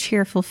cozy and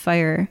cheerful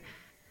fire.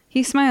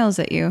 He smiles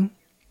at you.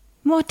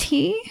 "More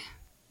tea?"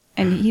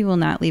 And he will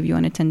not leave you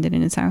unattended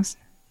in his house.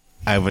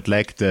 I would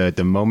like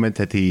the moment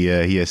that he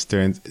has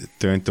turned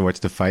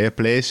towards the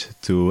fireplace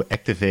to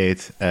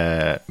activate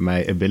my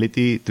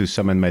ability to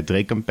summon my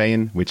Drake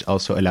companion, which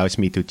also allows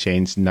me to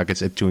change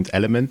Nugget's attuned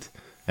element.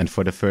 And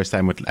for the first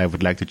time, I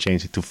would like to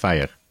change it to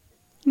fire.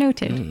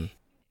 Noted.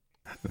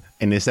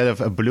 And instead of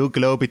a blue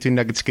glow between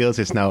Nugget's skills,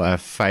 it's now a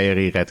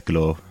fiery red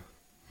glow.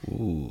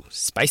 Ooh,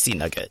 spicy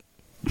Nugget.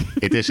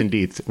 It is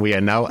indeed. We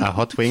are now a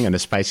hot wing and a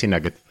spicy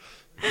Nugget.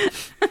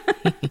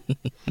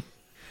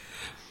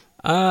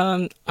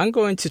 I'm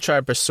going to try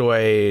to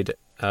persuade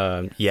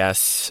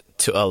Yes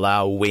to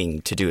allow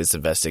Wing to do his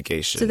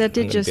investigation. So that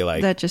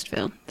just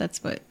failed.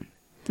 That's what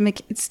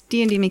it's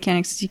D&D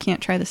mechanics. Is you can't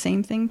try the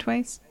same thing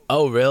twice.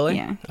 Oh, really?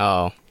 Yeah.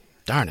 Oh,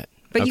 darn it.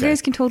 But you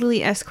guys can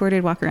totally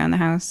escorted walk around the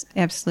house.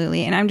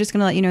 Absolutely. And I'm just going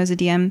to let you know as a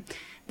DM,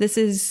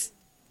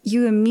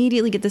 you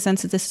immediately get the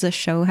sense that this is a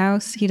show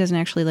house. He doesn't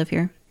actually live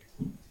here.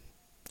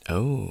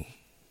 Oh,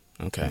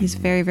 okay. He's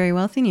very, very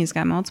wealthy and he's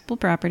got multiple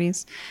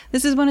properties.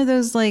 This is one of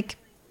those,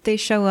 they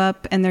show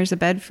up and there's a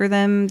bed for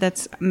them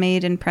that's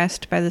made and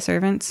pressed by the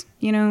servants,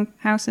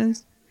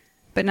 houses.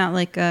 But not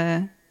like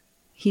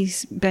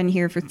he's been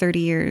here for 30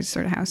 years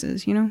sort of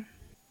houses,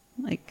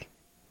 Like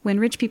when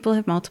rich people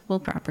have multiple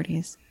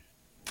properties.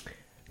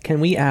 Can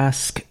we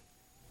ask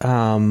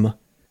the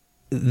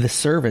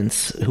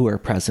servants who are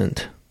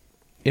present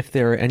if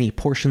there are any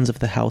portions of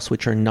the house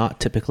which are not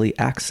typically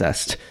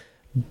accessed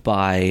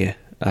by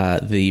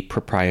the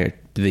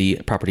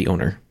property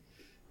owner?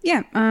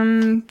 Yeah,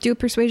 do a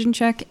persuasion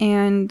check,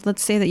 and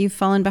let's say that you've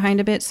fallen behind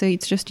a bit, so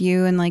it's just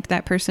you and like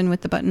that person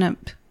with the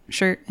button-up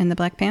shirt and the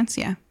black pants.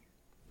 Yeah.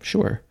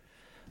 Sure.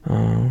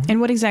 And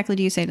what exactly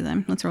do you say to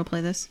them? Let's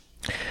roleplay this.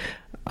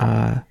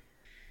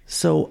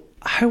 So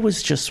I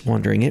was just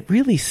wondering, it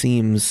really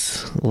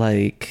seems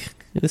like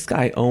this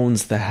guy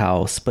owns the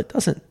house, but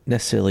doesn't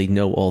necessarily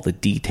know all the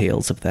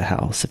details of the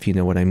house, if you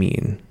know what I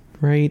mean,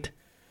 right?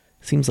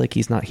 Seems like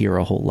he's not here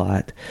a whole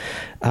lot.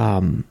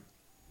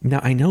 Now,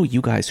 I know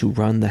you guys who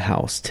run the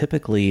house,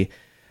 typically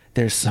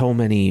there's so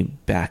many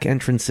back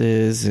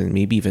entrances and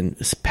maybe even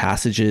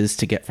passages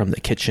to get from the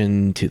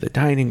kitchen to the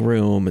dining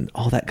room and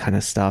all that kind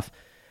of stuff.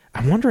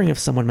 I'm wondering if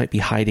someone might be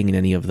hiding in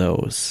any of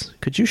those.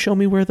 Could you show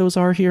me where those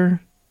are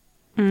here?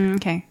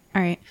 Okay.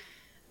 All right.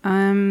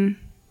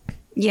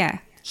 Yeah.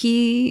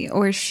 He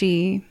or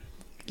she,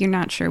 you're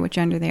not sure what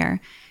gender they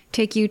are,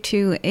 take you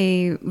to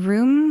a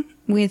room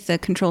with a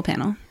control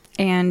panel.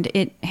 And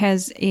it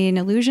has an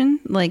illusion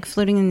like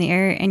floating in the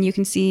air, and you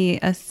can see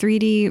a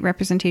 3D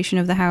representation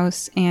of the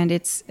house, and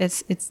it's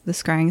the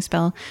scrying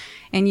spell,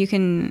 and you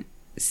can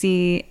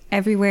see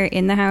everywhere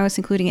in the house,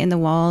 including in the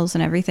walls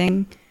and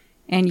everything.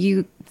 And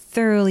you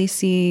thoroughly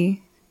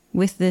see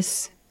with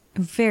this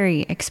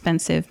very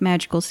expensive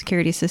magical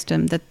security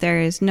system that there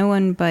is no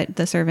one but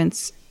the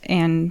servants,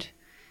 and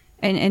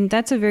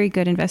that's a very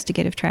good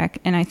investigative track.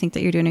 And I think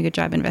that you're doing a good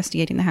job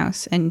investigating the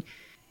house, and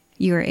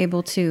you are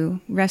able to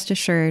rest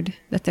assured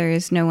that there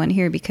is no one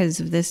here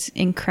because of this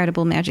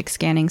incredible magic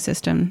scanning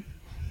system.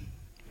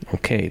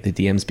 Okay, the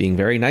DM's being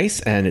very nice,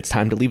 and it's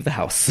time to leave the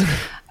house.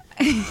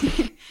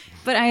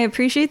 But I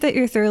appreciate that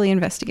you're thoroughly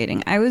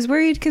investigating. I was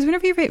worried because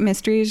whenever you write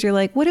mysteries, you're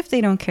like, what if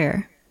they don't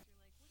care?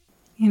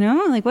 You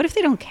know, like, what if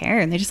they don't care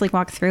and they just like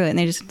walk through it and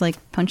they just like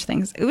punch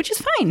things, which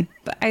is fine.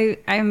 But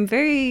I'm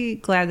very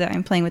glad that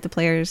I'm playing with the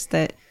players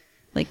that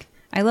like,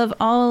 I love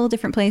all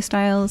different play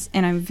styles,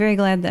 and I'm very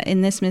glad that in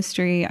this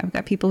mystery, I've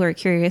got people who are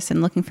curious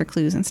and looking for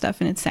clues and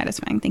stuff, and it's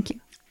satisfying. Thank you.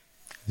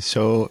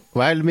 So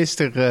while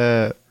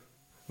Mr.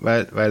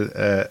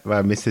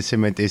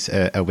 Simmond is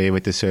away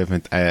with the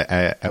servant,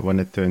 I want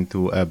to turn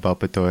to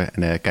Balpator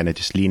and kind of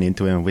just lean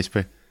into him and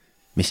whisper,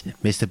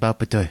 Mr.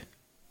 Balpator,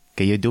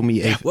 can you do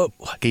me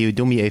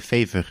a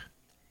favor?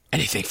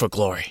 Anything for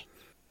glory.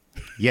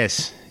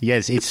 Yes,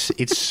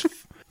 it's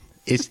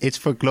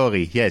for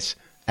glory. Yes.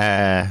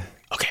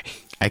 Okay.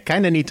 I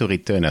kind of need to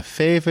return a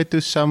favor to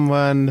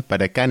someone,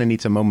 but I kind of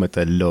need a moment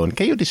alone.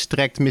 Can you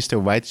distract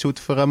Mr. Whitesuit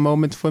for a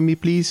moment for me,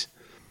 please?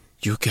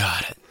 You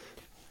got it.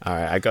 All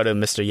right, I go to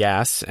Mr.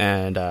 Yass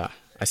and I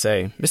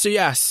say, Mr.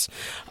 Yass,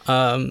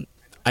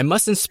 I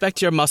must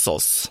inspect your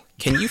muscles.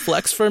 Can you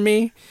flex for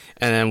me?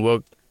 And then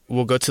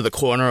we'll go to the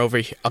corner over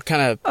here. I'll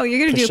kind of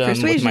you're gonna do a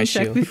persuasion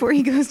check before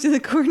he goes to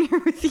the corner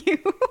with you.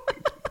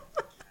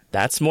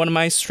 That's one of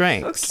my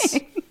strengths.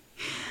 Okay.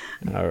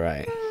 All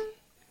right.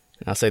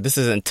 I'll say this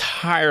is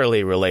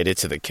entirely related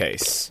to the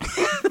case.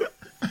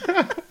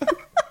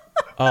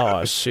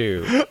 Oh,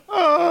 shoot.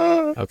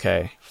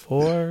 Okay.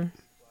 4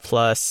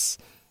 plus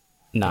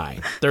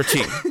 9.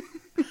 13.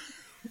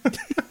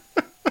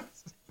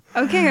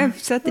 Okay, I've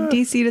set the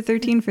DC to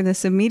 13 for this,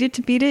 so meet it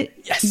to beat it.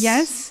 Yes.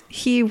 Yes,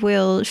 he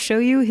will show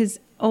you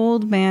his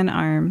old man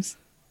arms.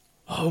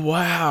 Oh,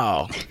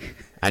 wow.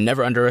 I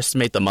never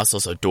underestimate the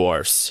muscles of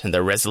dwarfs and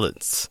their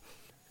resilience.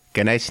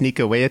 Can I sneak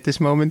away at this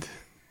moment?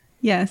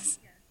 Yes.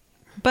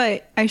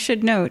 But I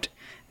should note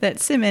that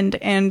Simmond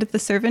and the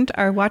servant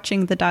are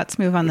watching the dots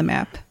move on the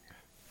map.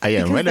 I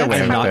am Because right that's aware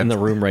I'm of not that. in the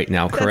room right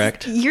now,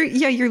 correct?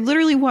 You're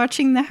literally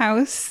watching the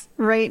house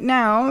right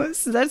now.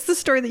 So that's the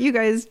story that you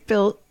guys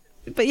built.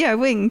 But yeah,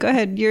 Wing, go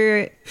ahead.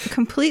 You're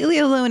completely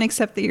alone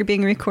except that you're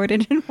being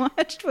recorded and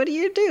watched. What do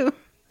you do?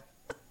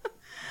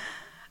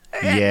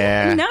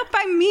 Yeah. Not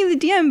by me, the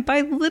DM,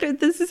 by literally,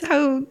 this is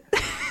how...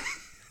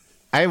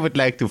 I would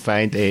like to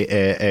find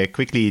a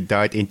quickly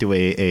dart into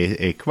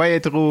a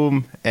quiet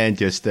room and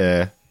just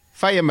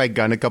fire my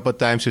gun a couple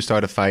times to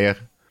start a fire.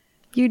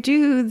 You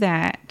do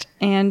that,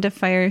 and a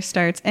fire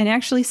starts. And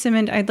actually,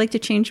 Simmond, I'd like to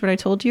change what I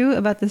told you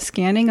about the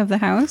scanning of the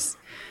house.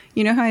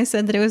 You know how I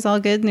said that it was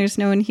all good and there's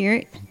no one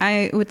here?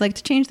 I would like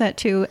to change that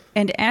too.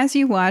 And as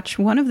you watch,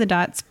 one of the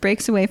dots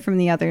breaks away from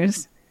the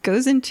others,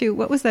 goes into,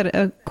 what was that,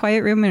 a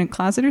quiet room in a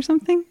closet or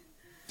something?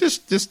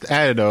 Just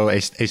I don't know, a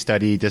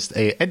study, just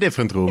a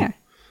different room. Yeah.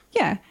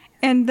 Yeah.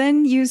 And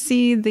then you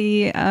see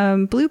the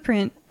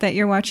blueprint that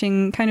you're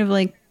watching kind of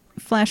like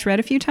flash red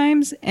a few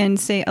times and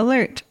say,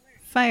 alert,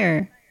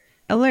 fire,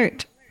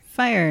 alert,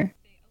 fire.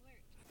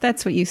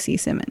 That's what you see,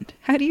 Simmond.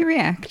 How do you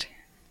react?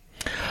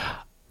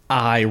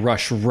 I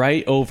rush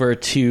right over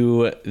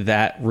to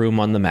that room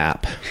on the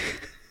map.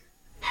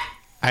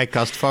 I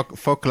cast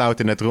fog cloud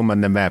in that room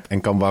on the map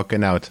and come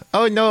walking out.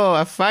 Oh no,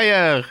 a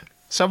fire!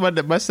 Someone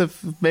that must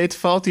have made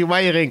faulty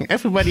wiring.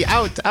 Everybody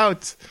out!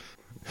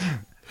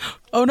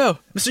 Oh no,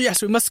 Mr.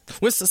 Yes, we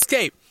must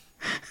escape.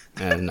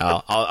 And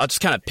I'll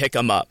just kind of pick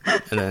him up,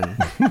 and then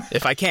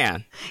if I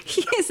can.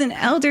 He is an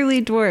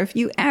elderly dwarf.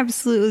 You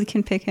absolutely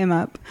can pick him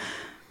up.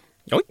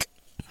 Yoink.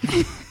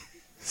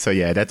 So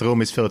yeah, that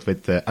room is filled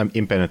with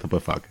impenetrable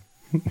fog.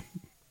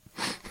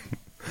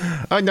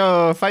 Oh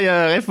no,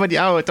 fire, everybody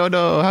out. Oh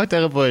no, how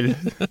terrible.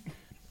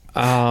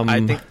 I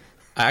think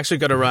I actually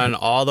got to run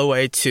all the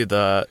way to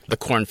the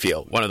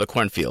cornfield, one of the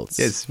cornfields.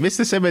 Yes,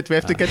 Mr. Simmons, we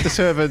have to get the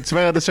servants.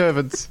 Where are the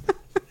servants?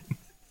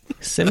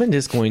 Simmond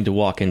is going to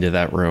walk into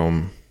that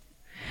room.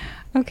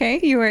 Okay,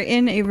 you are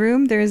in a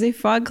room. There is a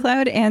fog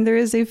cloud and there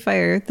is a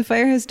fire. The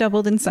fire has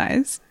doubled in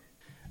size.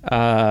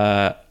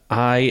 I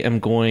am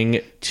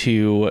going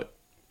to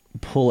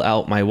pull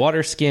out my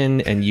water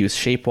skin and use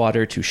shape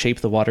water to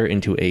shape the water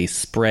into a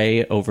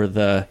spray over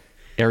the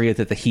area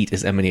that the heat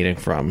is emanating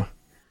from.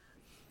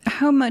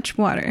 How much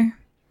water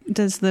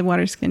does the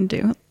water skin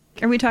do?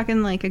 Are we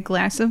talking like a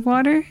glass of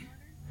water?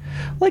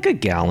 Like a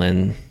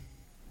gallon.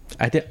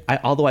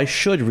 Although I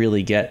should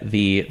really get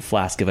the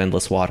flask of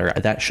endless water.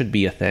 That should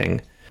be a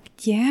thing.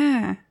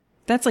 Yeah.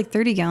 That's like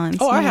 30 gallons.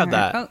 Oh, I have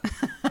more.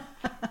 that.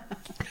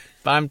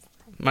 But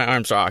my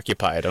arms are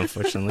occupied,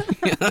 unfortunately.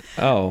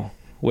 Oh,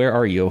 where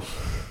are you?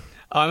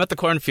 I'm at the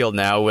cornfield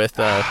now with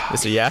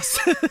Mr. Yes.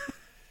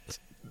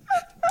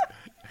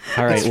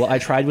 All right, well, I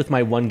tried with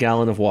my 1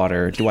 gallon of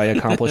water. Do I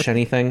accomplish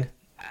anything?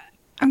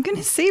 I'm going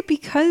to say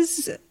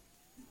because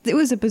it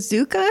was a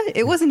bazooka,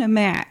 it wasn't a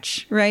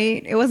match,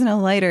 right? It wasn't a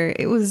lighter.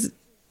 It was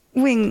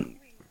wing.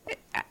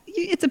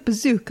 It's a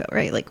bazooka,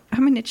 right? Like, how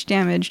much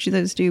damage do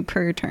those do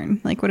per turn?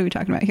 Like, what are we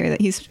talking about here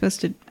that he's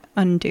supposed to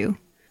undo?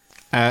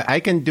 I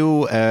can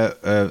do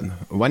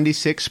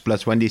 1d6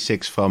 plus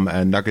 1d6 from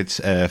Nugget's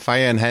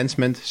fire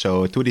enhancement.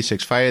 So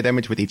 2d6 fire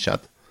damage with each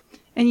shot.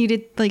 And you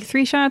did like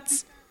 3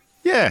 shots?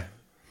 Yeah.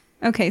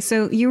 Okay,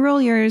 so you roll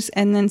yours,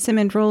 and then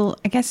Simon roll,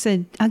 I guess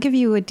I'll give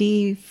you a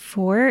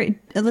D4.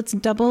 Let's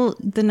double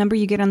the number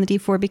you get on the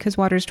D4 because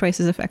water is twice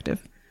as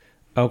effective.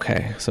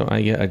 Okay, so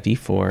I get a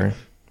D4.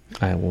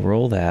 I will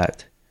roll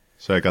that.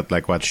 So I got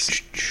like what?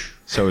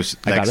 So it's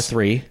I got a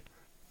 3.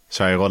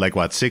 So I roll like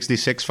what?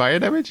 66 fire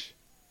damage?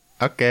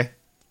 Okay.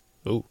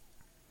 Ooh.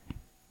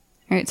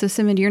 All right, so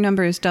Simon, your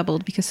number is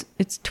doubled because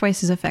it's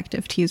twice as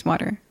effective to use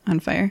water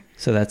on fire.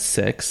 So that's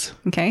 6.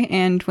 Okay,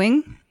 and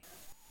Wing?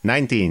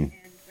 19.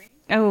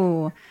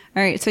 Oh, all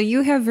right. So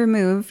you have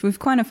removed, we've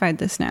quantified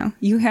this now.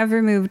 You have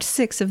removed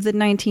 6 of the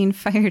 19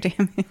 fire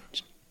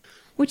damage,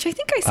 which I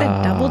think I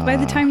said doubled by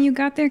the time you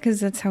got there because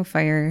that's how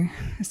fire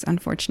is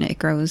unfortunate. It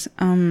grows.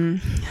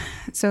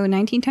 So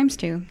 19 times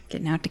 2,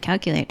 getting out the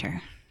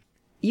calculator.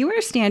 You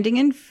are standing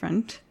in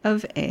front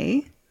of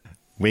a...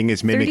 Wing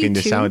is mimicking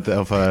 32. the sound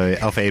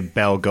of a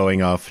bell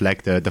going off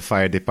like the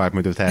fire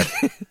department would have.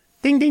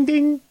 Ding, ding,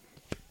 ding.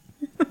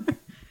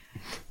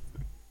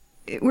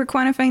 We're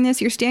quantifying this.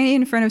 You're standing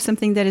in front of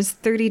something that is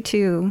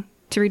 32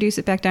 to reduce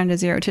it back down to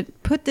 0. To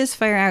put this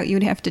fire out, you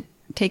would have to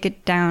take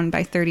it down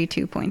by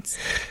 32 points.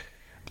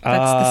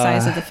 That's the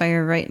size of the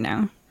fire right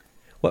now.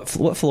 What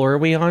floor are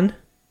we on?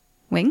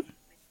 Wing?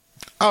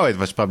 Oh, it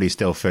was probably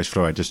still first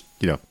floor. Just,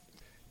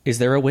 Is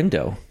there a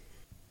window?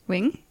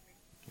 Wing?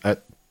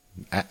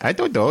 I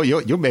don't know.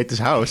 You made this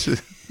house.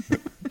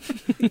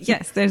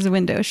 Yes, there's a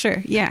window.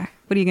 Sure. Yeah.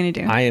 What are you going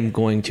to do? I am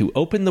going to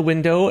open the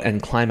window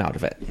and climb out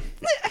of it.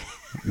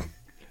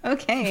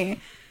 Okay.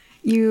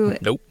 You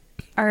Nope.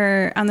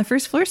 are on the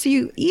first floor, so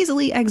you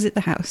easily exit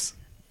the house.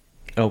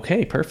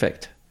 Okay,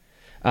 perfect.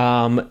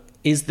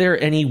 Is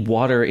there any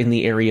water in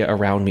the area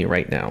around me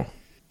right now?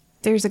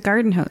 There's a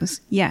garden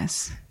hose.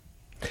 Yes.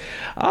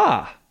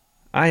 I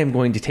am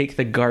going to take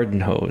the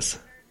garden hose.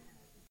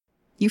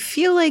 You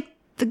feel like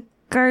the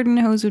garden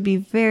hose would be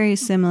very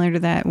similar to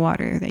that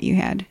water that you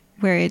had,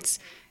 where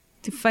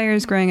the fire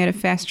is growing at a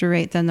faster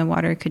rate than the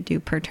water could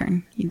do per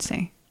turn, you'd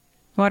say.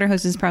 Water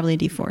hose is probably a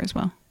D4 as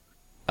well.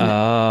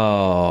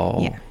 Oh.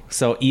 Yeah.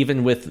 So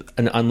even with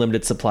an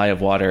unlimited supply of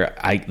water,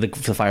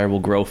 the fire will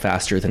grow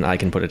faster than I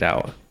can put it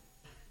out.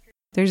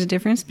 There's a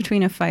difference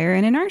between a fire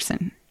and an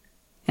arson.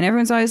 And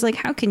everyone's always like,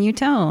 how can you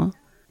tell?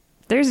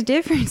 There's a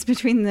difference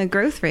between the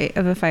growth rate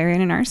of a fire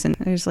and an arson.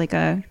 There's like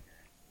what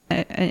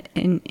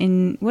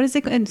is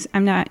it?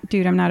 I'm not a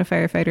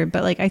firefighter,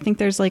 but like, I think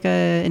there's like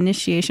a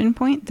initiation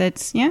point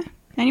that's, yeah.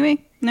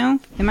 Anyway, no,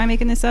 am I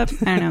making this up?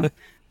 I don't know.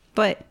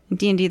 But in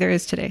D&D there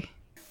is today.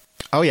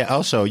 Oh, yeah.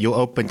 Also, you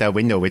opened that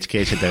window, which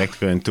creates a direct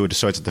current to the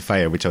source of the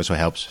fire, which also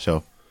helps.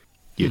 So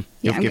you've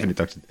given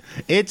it oxygen.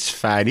 It's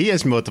fine. He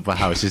has multiple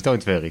houses.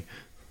 Don't worry.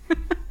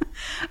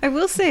 I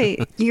will say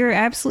you're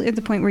absolutely at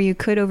the point where you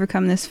could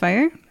overcome this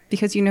fire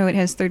because you know it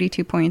has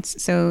 32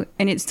 points. So,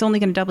 and it's only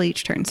going to double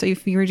each turn. So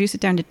if you reduce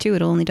it down to 2,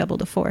 it'll only double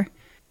to 4.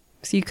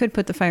 So you could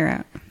put the fire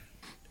out.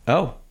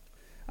 Oh,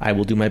 I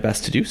will do my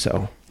best to do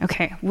so.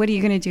 Okay. What are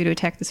you going to do to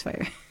attack this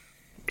fire?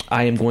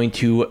 I am going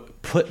to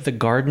put the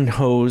garden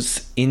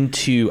hose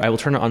I will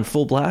turn it on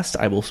full blast.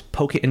 I will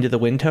poke it into the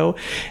window,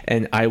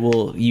 and I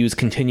will use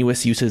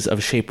continuous uses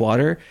of shape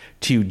water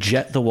to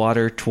jet the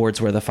water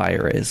towards where the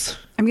fire is.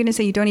 I'm going to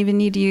say you don't even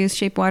need to use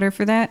shape water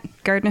for that.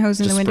 Garden hose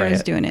in Just the window spray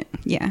is it. doing it.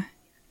 Yeah.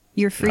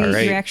 You're free. All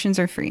right. Your actions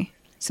are free.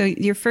 So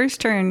your first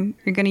turn,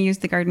 you're going to use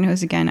the garden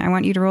hose again. I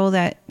want you to roll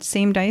that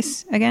same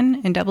dice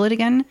again and double it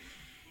again.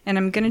 And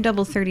I'm going to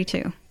double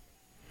 32.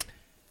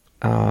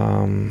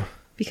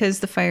 Because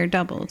the fire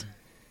doubled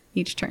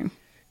each turn.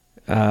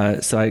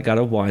 So I got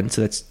a 1,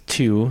 so that's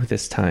 2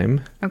 this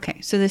time. Okay,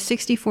 so the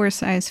 64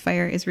 size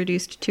fire is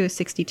reduced to a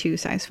 62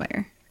 size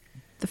fire.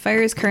 The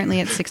fire is currently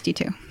at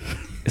 62.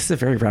 This is a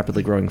very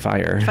rapidly growing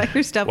fire.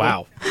 Fire's double.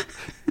 Wow.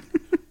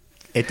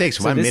 It takes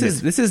So 1 minute.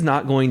 this is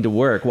not going to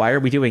work. Why are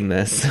we doing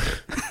this?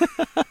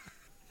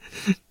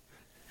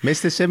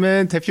 Mr.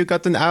 Simmons, have you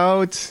gotten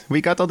out?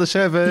 We got all the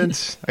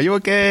servants. Are you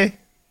okay?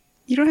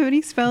 You don't have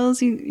any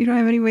spells. You don't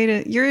have any way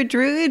to... You're a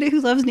druid who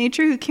loves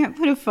nature who can't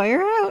put a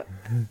fire out?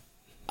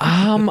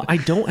 I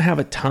don't have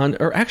a ton.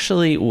 Or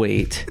actually,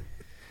 wait.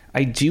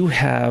 I do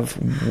have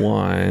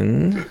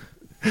 1.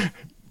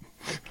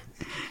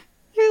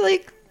 You're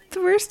like the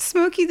worst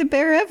Smokey the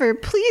Bear ever.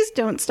 Please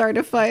don't start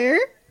a fire.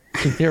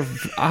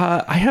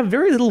 I have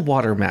very little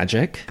water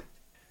magic.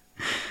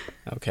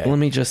 Okay. Let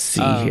me just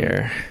see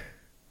here.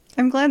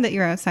 I'm glad that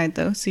you're outside,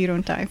 though, so you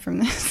don't die from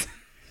this.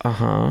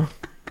 Uh-huh.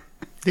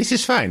 This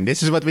is fine.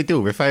 This is what we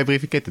do. We're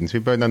fire-breathing kittens. We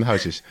burn down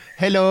houses.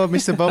 Hello,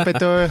 Mr.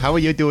 Bulbator. How are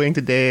you doing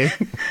today?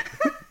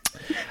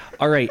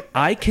 All right,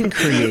 I can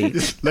create...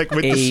 Just like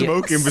with the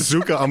smoking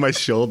bazooka on my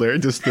shoulder,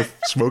 just the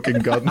smoking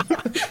gun.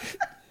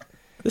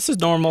 This is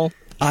normal.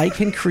 I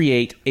can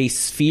create a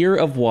sphere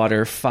of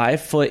water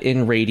 5 foot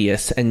in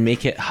radius and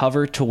make it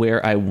hover to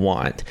where I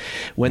want.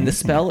 When the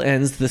spell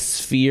ends, the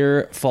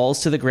sphere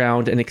falls to the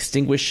ground and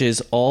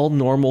extinguishes all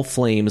normal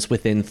flames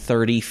within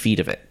 30 feet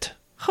of it.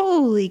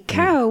 Holy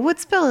cow, what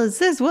spell is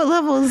this? What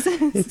level is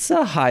this? It's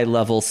a high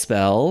level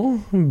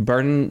spell.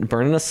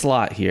 Burning a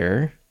slot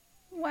here.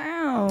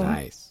 Wow.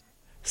 Nice.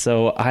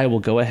 So I will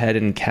go ahead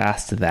and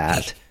cast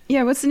that.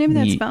 Yeah, what's the name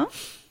of that spell?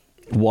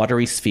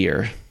 Watery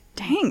sphere.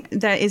 Dang,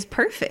 that is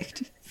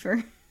perfect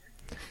for...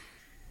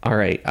 All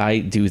right, I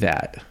do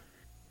that.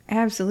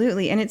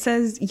 Absolutely. And it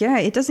says, yeah,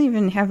 it doesn't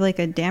even have like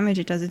a damage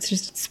it does. It's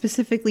just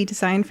specifically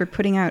designed for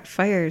putting out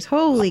fires.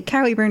 Holy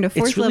cow, we burned a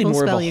 4th It's really level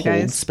more spell, of a you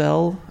hold guys.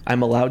 spell.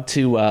 I'm allowed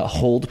to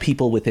hold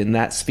people within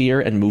that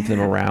sphere and move them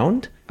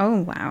around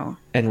Oh, wow.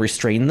 and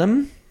restrain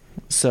them.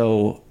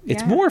 So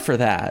it's Yeah. more for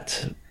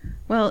that.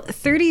 Well,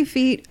 30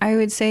 feet, I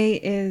would say,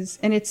 is,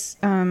 and it's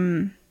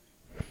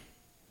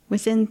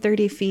within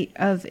 30 feet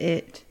of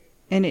it.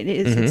 And it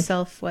is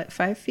itself, what,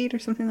 5 feet or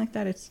something like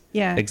that? It's,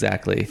 yeah.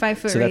 Exactly. 5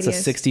 foot so that's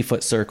radius. a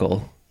 60-foot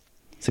circle,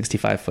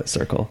 65-foot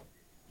circle.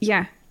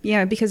 Yeah.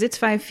 Yeah, because it's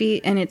 5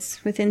 feet and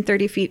it's within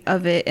 30 feet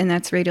of it, and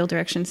that's radial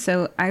direction.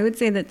 So I would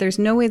say that there's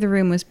no way the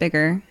room was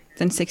bigger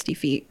than 60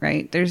 feet,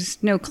 right?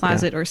 There's no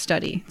closet or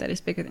study that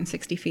is bigger than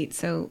 60 feet.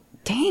 So,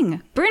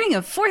 dang, burning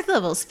a 4th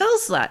level spell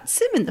slot.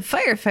 Simon the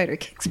firefighter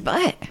kicks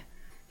butt.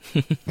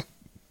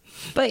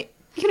 But,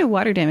 you know,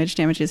 water damage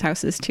damages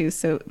houses too,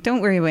 so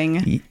don't worry,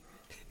 Wing.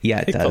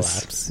 Yeah, it It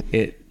does.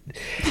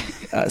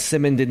 collapse.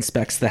 Simmond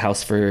inspects the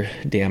house for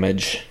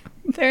damage.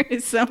 There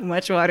is so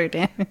much water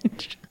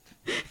damage.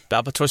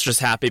 Balbator's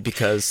just happy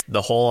because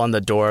the hole on the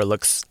door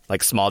looks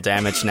like small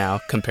damage now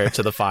compared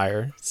to the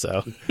fire.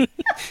 So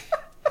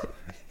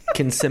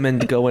Can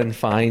Simmond go and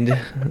find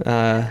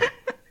I'm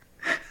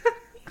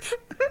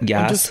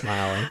Yas? just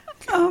smiling.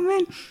 Oh,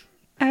 man.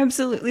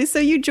 Absolutely. So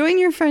you join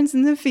your friends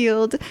in the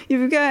field.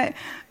 You've got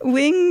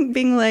Wing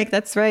being like,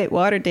 that's right,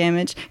 water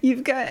damage.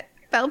 You've got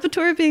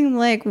Balbator being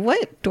like,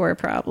 what door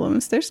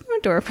problems? There's no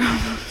door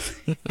problems.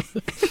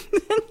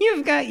 Then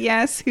you've got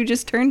Yas, who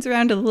just turns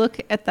around to look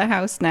at the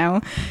house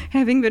now,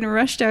 having been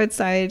rushed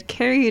outside,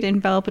 carried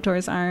in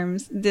Balbator's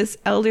arms. This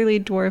elderly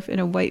dwarf in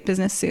a white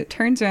business suit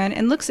turns around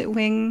and looks at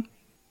Wing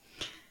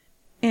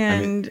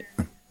and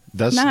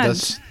Does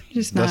nods.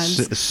 Just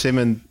nods.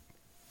 Simon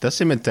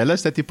tell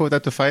us that he put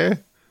out the fire?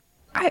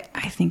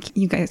 I think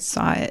you guys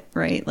saw it,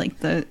 right? Like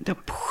the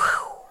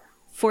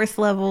 4th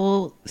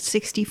level,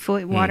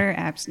 60-foot water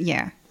apps.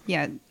 Yeah.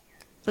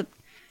 But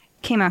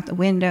came out the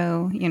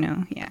window,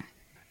 yeah.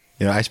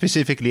 You know, I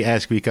specifically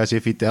ask because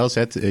if he tells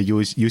that,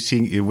 you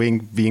see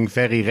Wing being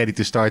very ready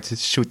to start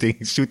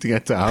shooting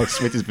at the house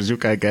with his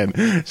bazooka again.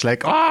 It's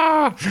like,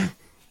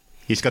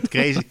 he's got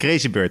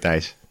crazy bird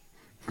eyes.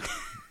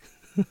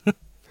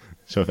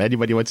 So if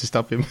anybody wants to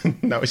stop him,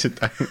 now is the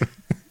time.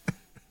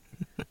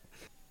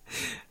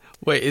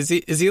 Wait, is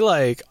he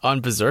like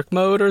on berserk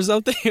mode or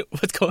something?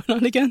 What's going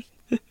on again?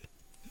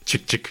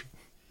 Chick chick.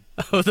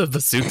 Oh, the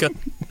bazooka.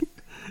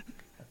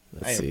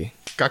 Let's see.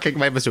 Cocking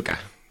my bazooka.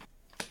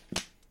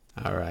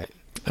 All right.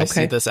 I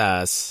see Okay. this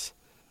as...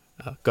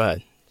 go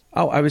ahead.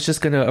 Oh, I was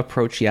just going to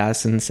approach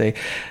Yas and say,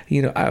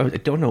 I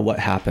don't know what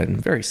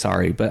happened. Very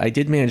sorry, but I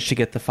did manage to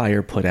get the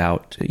fire put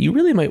out. You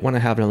really might want to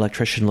have an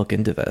electrician look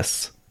into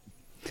this.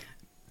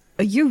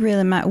 You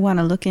really might want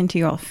to look into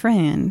your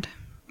friend.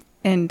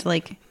 And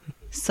like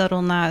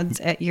subtle nods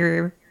at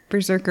your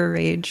berserker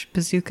rage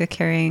bazooka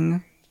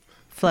carrying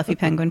fluffy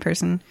penguin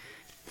person.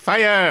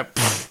 Fire!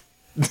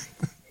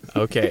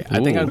 Okay, I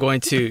think Ooh. I'm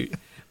going to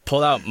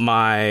pull out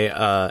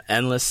my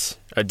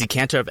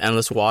decanter of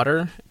endless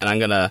water, and I'm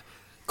gonna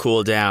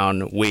cool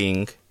down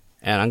Wing,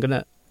 and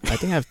I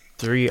think I have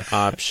 3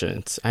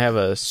 options. I have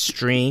a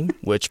stream,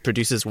 which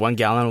produces 1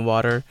 gallon of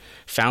water,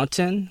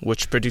 fountain,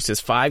 which produces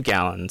 5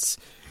 gallons,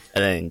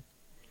 and then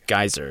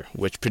geyser,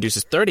 which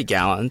produces 30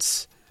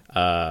 gallons.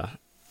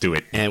 Do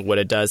it. And what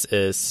it does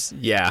is,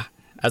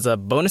 as a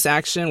bonus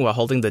action while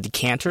holding the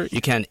decanter,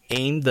 you can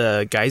aim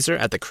the geyser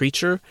at the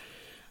creature,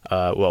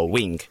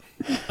 wing,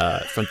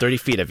 from 30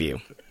 feet of you.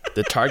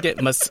 The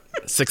target must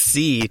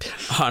succeed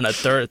on a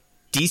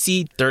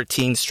DC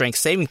 13 strength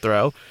saving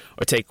throw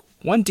or take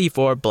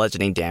 1d4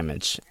 bludgeoning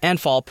damage and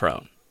fall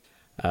prone.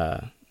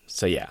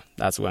 So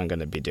that's what I'm going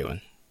to be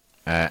doing.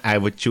 I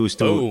would choose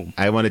to. Boom.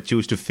 I want to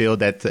choose to fail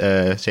that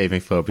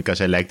saving throw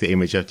because I like the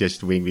image of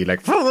just wing being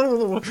like.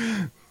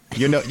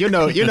 You know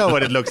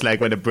what it looks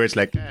like when the bird's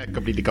like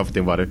completely covered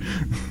in water.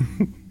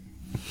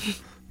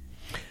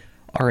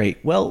 All right.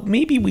 Well,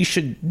 maybe we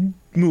should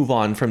move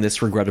on from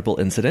this regrettable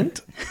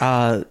incident.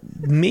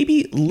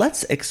 Maybe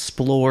let's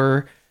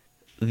explore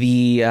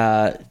the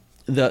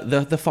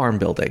farm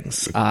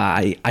buildings.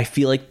 I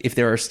feel like if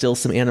there are still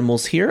some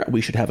animals here,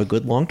 we should have a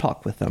good long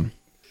talk with them.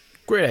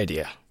 Great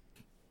idea.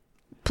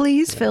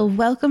 Please feel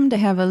welcome to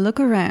have a look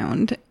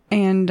around.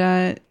 And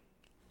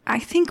I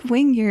think,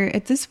 Wing, you're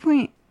at this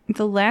point,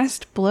 the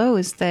last blow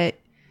is that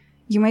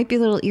you might be a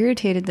little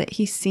irritated that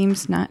he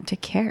seems not to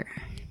care.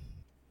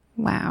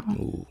 Wow.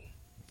 Ooh,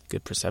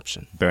 good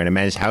perception. Burn a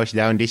man's house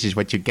down, this is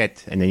what you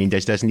get. And then he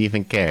just doesn't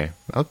even care.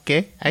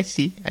 Okay, I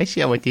see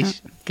how it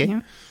is.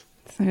 Okay.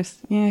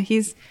 Yeah.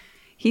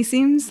 He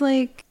seems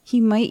like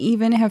he might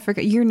even have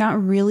forgot. You're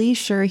not really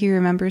sure he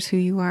remembers who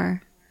you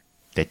are.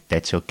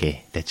 That's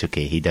okay. That's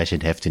okay. He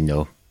doesn't have to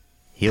know.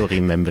 He'll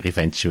remember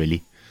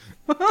eventually.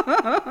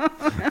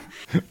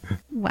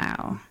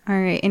 Wow. All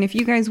right. And if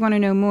you guys want to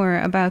know more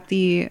about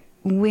the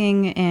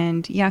Wing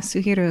and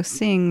Yasuhiro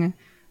Singh,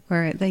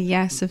 or the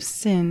Yas of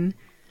Sin,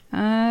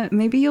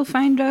 maybe you'll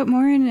find out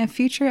more in a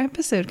future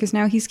episode, because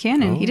now he's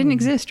canon. He didn't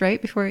exist,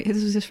 right? Before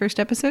this was his first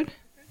episode?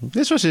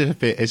 This was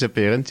his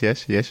appearance,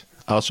 yes.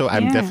 Also,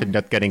 I'm definitely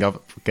not getting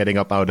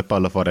up out of the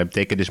puddle of water. I'm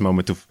taking this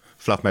moment to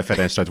fluff my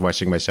feather and start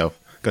washing myself.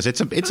 Because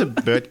it's a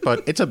bird,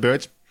 but it's a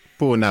bird's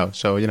poo now,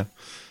 so, you know.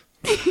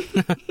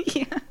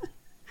 Yeah.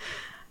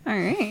 All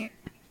right.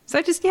 So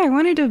I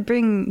wanted to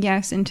bring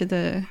Yas into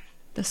the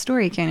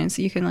story canon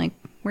so you can, like,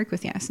 work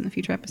with Yas in the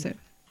future episode.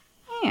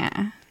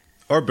 Yeah.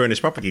 Or burn his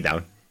property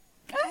down.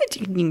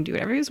 You can do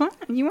whatever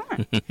you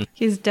want.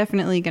 He's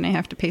definitely going to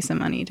have to pay some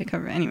money to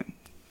cover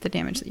the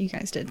damage that you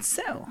guys did.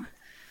 So,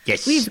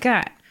 Yes. we've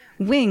got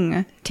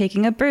Wing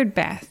taking a bird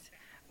bath.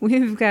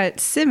 We've got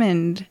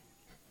Simmond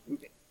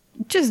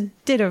just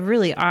did a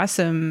really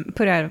awesome,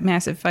 put out a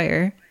massive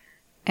fire.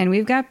 And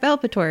we've got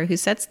Belpator, who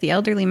sets the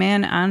elderly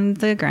man on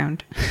the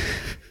ground.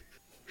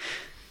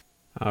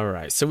 All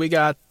right, so we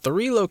got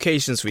 3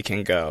 locations we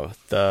can go.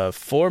 The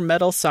 4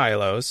 metal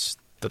silos,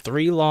 the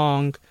 3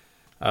 long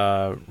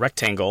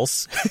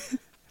rectangles,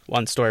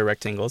 1-story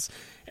rectangles,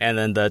 and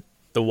then the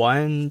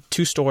 1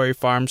 2-story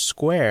farm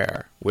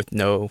square with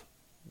no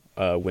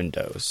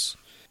windows.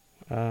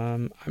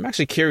 I'm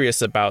actually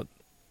curious about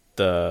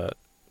the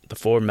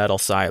 4 metal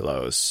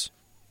silos,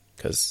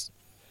 because,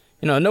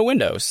 no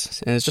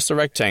windows, and it's just a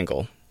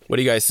rectangle. What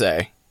do you guys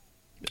say?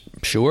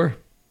 Sure.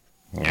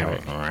 All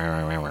right,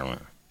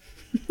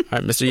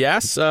 Mr.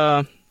 Yas,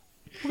 we're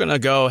gonna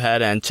go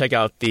ahead and check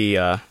out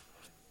the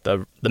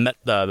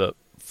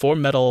 4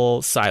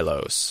 metal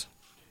silos,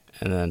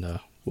 and then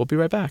we'll be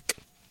right back.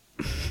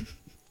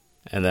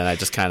 And then I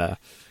just kind of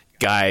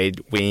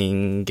guide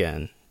Wing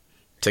and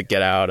to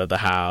get out of the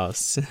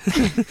house.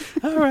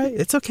 All right,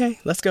 it's okay.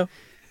 Let's go.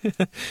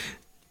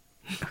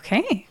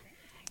 Okay.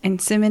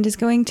 And Simmond is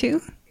going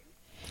too?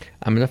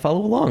 I'm going to follow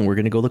along. We're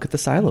going to go look at the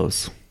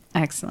silos.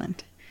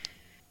 Excellent.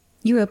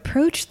 You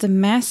approach the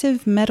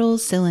massive metal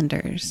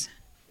cylinders.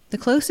 The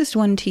closest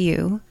one to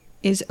you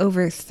is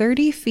over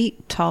 30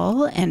 feet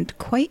tall and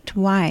quite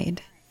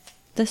wide.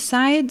 The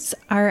sides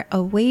are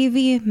a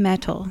wavy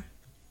metal.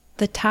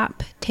 The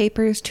top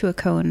tapers to a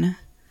cone.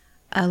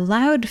 A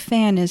loud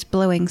fan is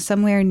blowing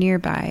somewhere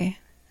nearby.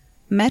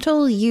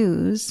 Metal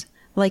U's,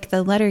 like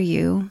the letter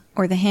U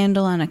or the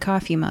handle on a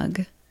coffee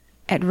mug,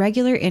 at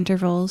regular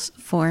intervals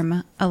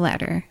form a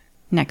ladder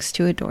next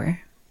to a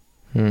door.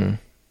 I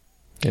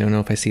don't know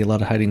if I see a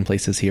lot of hiding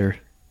places here.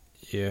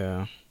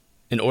 Yeah.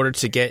 In order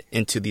to get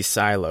into these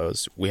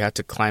silos, we had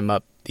to climb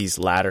up these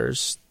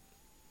ladders,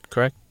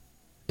 correct?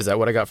 Is that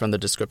what I got from the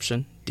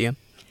description, DM?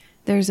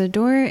 There's a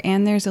door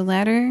and there's a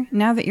ladder.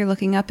 Now that you're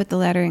looking up at the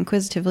ladder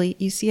inquisitively,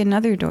 you see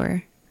another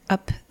door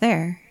up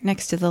there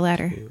next to the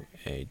ladder.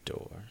 A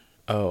door.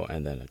 Oh,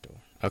 and then a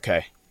door.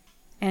 Okay.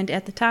 And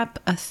at the top,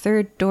 a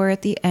third door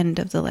at the end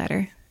of the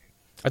ladder.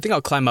 I think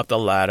I'll climb up the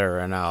ladder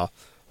and I'll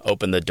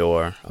open the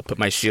door. I'll put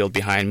my shield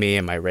behind me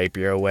and my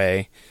rapier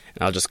away,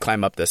 and I'll just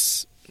climb up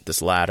this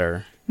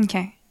ladder.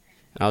 Okay.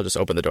 I'll just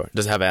open the door.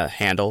 Does it have a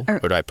handle, or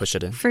do I push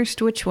it in?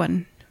 First, which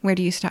one? Where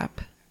do you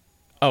stop?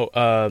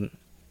 Oh,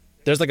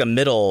 there's like a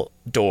middle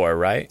door,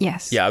 right?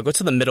 Yes. Yeah, I'll go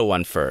to the middle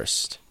one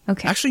first.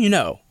 Okay. Actually,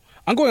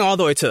 I'm going all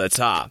the way to the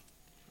top.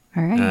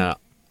 All right.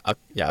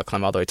 I'll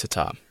climb all the way to the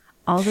top.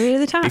 All the way to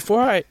the top. Before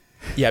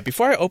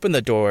I open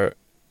the door,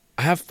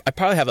 I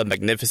probably have a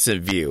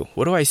magnificent view.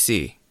 What do I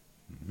see?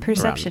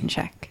 Perception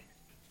check.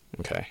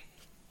 Okay.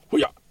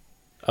 Hoo-yah.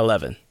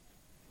 11.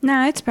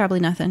 Nah, it's probably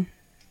nothing.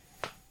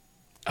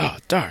 Oh,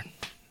 darn.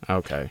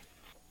 Okay.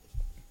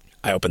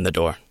 I open the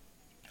door.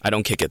 I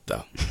don't kick it,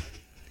 though.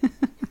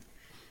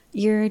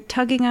 You're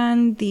tugging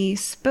on the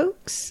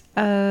spokes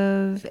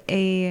of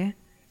a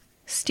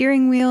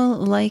steering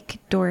wheel-like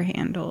door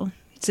handle.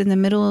 It's in the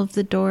middle of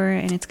the door,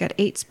 and it's got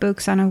 8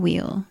 spokes on a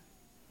wheel.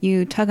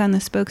 You tug on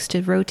the spokes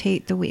to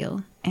rotate the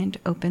wheel and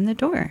open the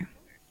door.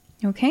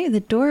 Okay, the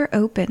door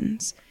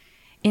opens.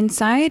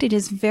 Inside, it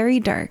is very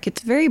dark.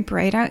 It's very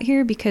bright out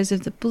here because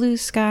of the blue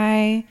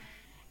sky,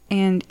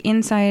 and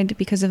inside,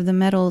 because of the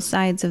metal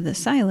sides of the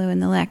silo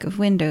and the lack of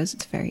windows,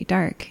 it's very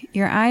dark.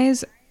 Your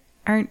eyes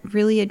aren't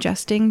really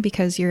adjusting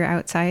because you're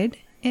outside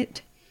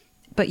it,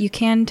 but you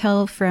can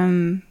tell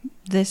from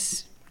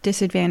this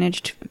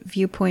disadvantaged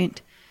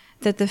viewpoint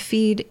that the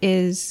feed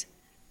is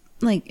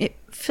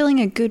filling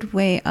a good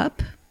way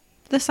up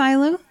the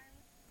silo.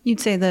 You'd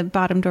say the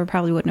bottom door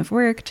probably wouldn't have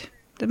worked.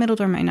 The middle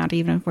door might not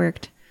even have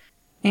worked.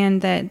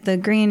 And that the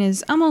grain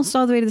is almost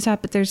all the way to the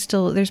top, but there's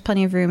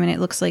plenty of room, and it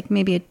looks like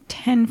maybe a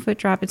 10-foot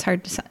drop. It's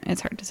hard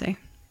to say.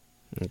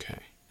 Okay.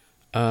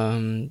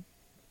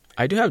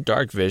 I do have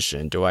dark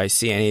vision. Do I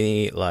see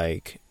any,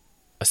 like,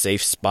 a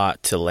safe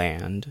spot to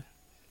land?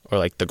 Or,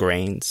 like, the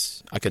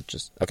grains? I could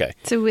just... Okay.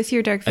 So with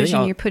your dark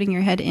vision, you're putting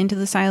your head into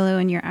the silo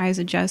and your eyes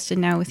adjust,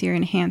 and now with your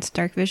enhanced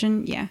dark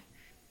vision, yeah.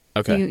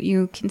 Okay.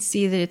 You can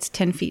see that it's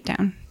 10 feet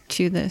down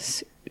to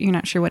this. You're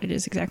not sure what it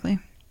is exactly.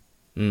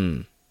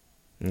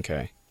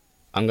 Okay.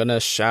 I'm gonna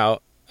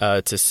shout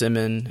to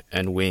Simon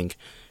and Wink.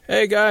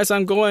 Hey guys,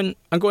 I'm going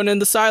in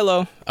the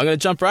silo. I'm gonna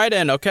jump right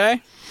in,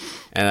 okay?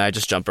 And I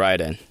just jump right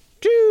in.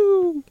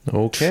 Choo!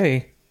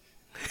 Okay.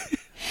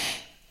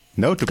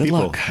 Note to Good people,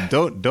 luck.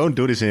 don't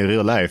do this in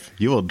real life.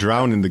 You will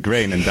drown in the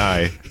grain and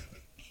die.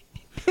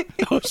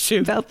 Oh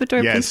shoot.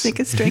 Balpator, Yes. please make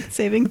a strength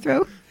saving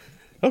throw.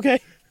 Okay.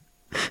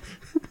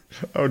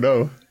 Oh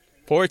no.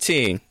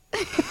 14.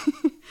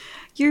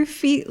 Your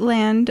feet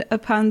land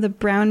upon the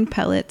brown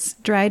pellets,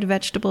 dried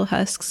vegetable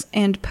husks,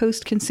 and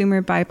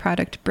post-consumer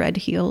byproduct bread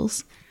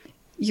heels.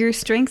 Your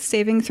strength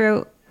saving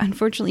throw,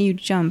 unfortunately you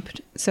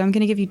jumped, so I'm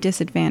going to give you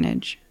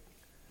disadvantage.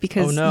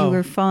 Because Oh, no. you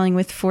were falling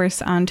with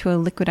force onto a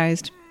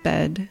liquidized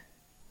bed.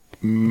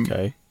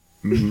 Okay.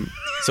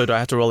 So do I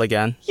have to roll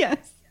again?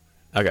 Yes.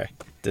 Okay.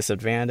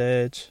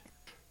 Disadvantage.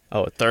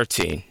 Oh,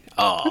 13.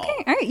 Oh.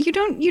 Okay, all right. You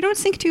don't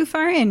sink too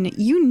far in.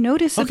 You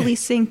noticeably Okay.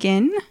 sink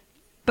in,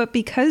 but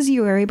because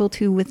you are able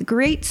to, with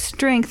great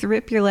strength,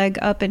 rip your leg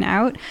up and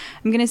out,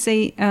 I'm going to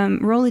say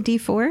roll a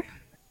d4.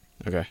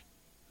 Okay.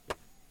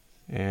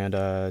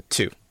 And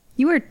 2.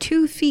 You are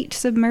 2 feet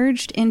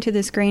submerged into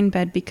this grain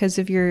bed because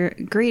of your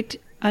great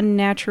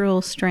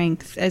unnatural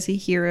strength as a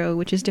hero,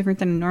 which is different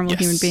than a normal Yes.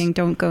 human being.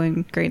 Don't go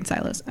in grain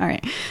silos. All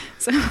right.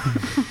 So,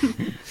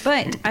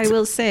 but I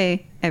will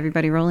say,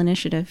 everybody roll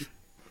initiative.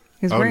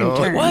 Because Oh, we're no.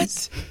 in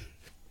turns.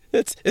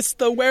 What? It's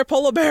the were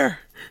polar bear.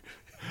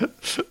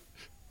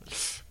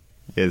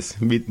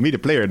 Yes, me the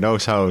player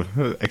knows how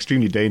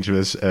extremely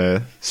dangerous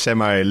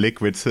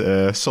semi-liquid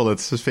solid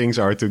things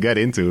are to get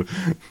into.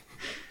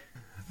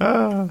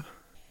 I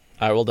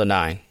rolled a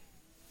 9.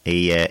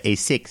 A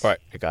 6. All right,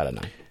 I got a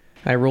 9.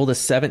 I rolled a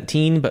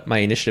 17, but my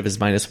initiative is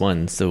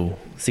 -1, so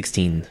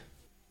 16.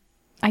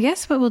 I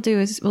guess what we'll do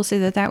is we'll say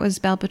that was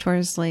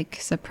Balpator's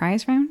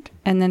surprise round,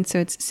 and then so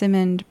it's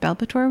Simond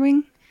Balpator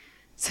wing.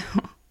 So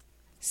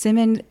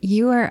Simond,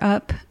 you are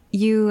up.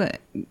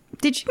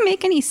 Did you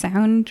make any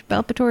sound,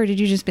 Balpator, or did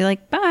you just be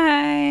like,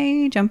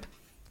 bye, jump?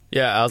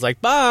 Yeah, I was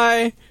like,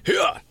 bye.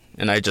 Hyah!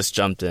 And I just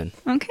jumped in.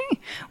 Okay.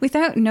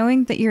 Without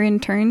knowing that you're in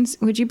turns,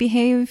 would you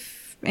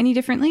behave any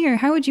differently, or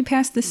how would you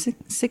pass the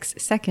 6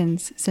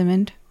 seconds,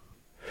 Simond?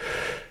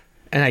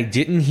 And I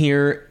didn't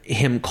hear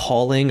him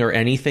calling or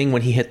anything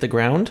when he hit the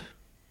ground?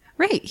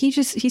 Right. He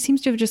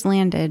seems to have just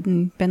landed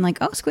and been like,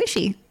 oh,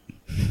 squishy.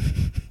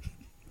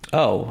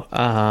 Oh,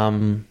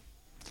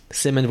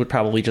 Simon would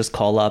probably just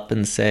call up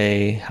and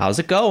say, how's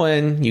it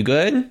going? You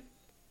good?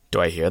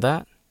 Do I hear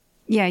that?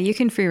 Yeah, you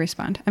can free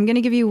respond. I'm going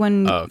to give you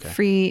one Oh, okay.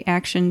 free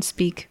action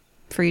speak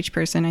for each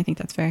person. I think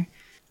that's fair.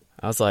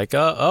 I was like,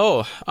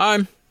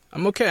 I'm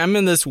okay. I'm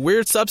in this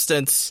weird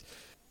substance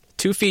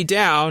 2 feet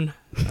down.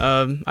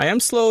 I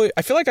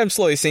feel like I'm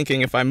slowly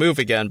sinking if I move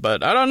again,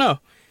 but I don't know.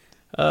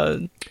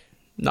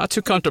 Not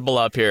too comfortable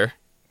up here.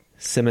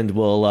 Simon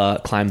will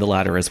climb the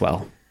ladder as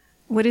well.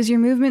 What is your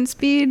movement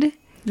speed?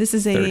 This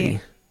is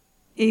 30.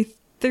 a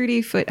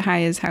 30-foot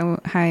high is how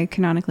high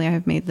canonically I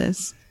have made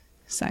this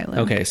silo.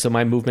 Okay, so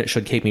my movement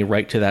should take me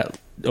right to that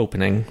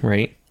opening,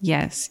 right?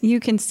 Yes, you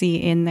can see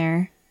in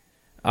there.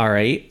 All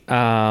right.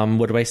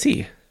 What do I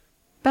see?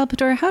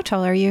 Balpator, how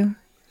tall are you?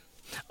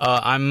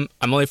 I'm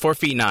only 4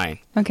 feet 9.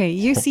 Okay,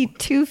 you see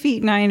 2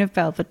 feet 9 of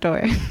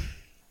Balpator.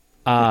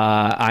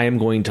 I am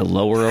going to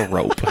lower a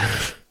rope.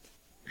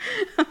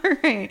 All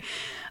right.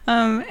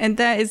 And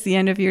that is the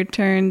end of your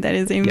turn. That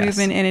is a Yes.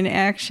 movement and an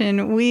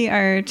action. We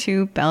are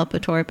to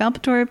Balpator.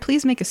 Balpator,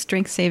 please make a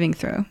strength saving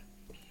throw.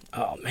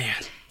 Oh, man.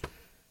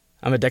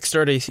 I'm a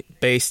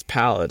dexterity-based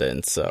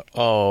paladin, so...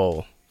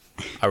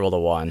 I rolled a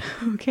 1.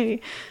 Okay.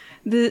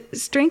 The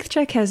strength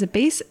check has a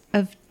base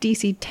of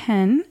DC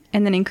 10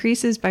 and then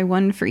increases by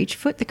 1 for each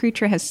foot the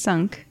creature has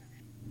sunk.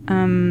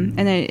 And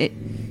then it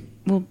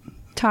will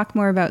talk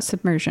more about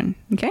submersion.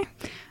 Okay?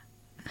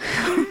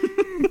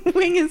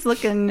 Wing is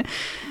looking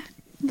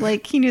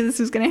like he knew this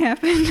was going to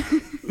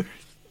happen.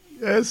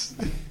 Yes.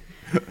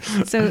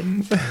 So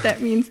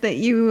that means that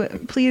you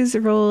please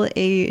roll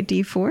a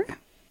d4.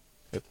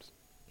 Oops.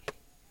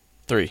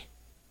 3.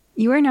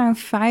 You are now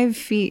 5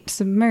 feet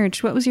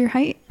submerged. What was your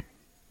height?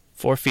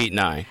 4 feet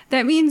 9.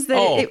 That means that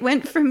Oh. it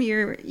went from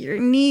your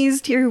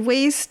knees to your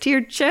waist to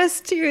your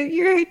chest to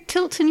your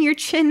tilting your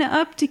chin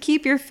up to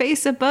keep your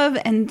face above,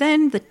 and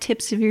then the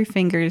tips of your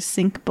fingers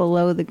sink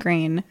below the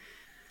grain.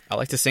 I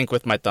like to sink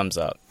with my thumbs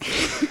up.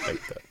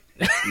 Like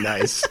that.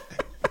 Nice.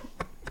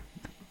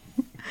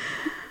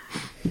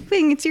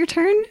 Wing, it's your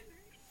turn.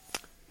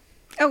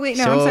 Oh wait,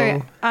 no, I'm So-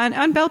 sorry.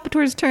 On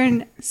Balpator's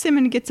turn,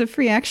 Simon gets a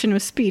free action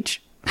with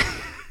speech.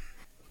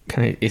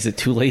 Is it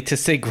too late to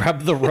say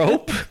grab the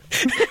rope?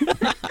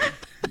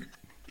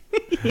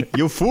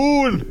 You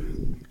fool!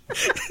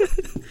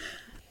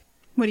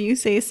 What do you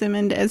say,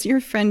 Simon, as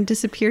your friend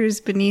disappears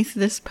beneath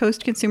this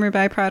post-consumer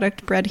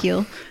byproduct bread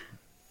heel?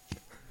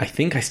 I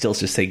think I still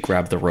just say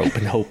grab the rope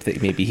and hope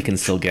that maybe he can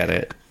still get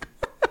it.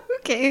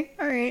 Okay,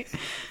 all right.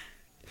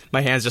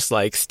 My hand's just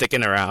like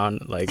sticking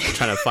around, like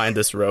trying to find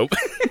this rope.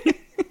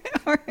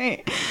 All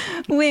right.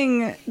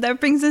 Wing, that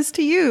brings us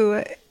to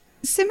you.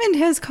 Simond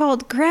has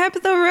called grab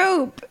the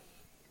rope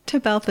to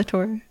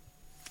Balpator.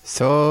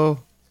 So,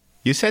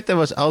 you said there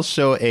was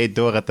also a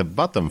door at the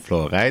bottom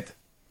floor, right?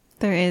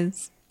 There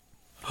is.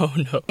 Oh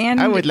no. And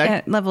I would like-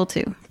 at level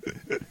 2.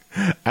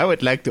 I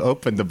would like to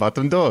open the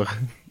bottom door.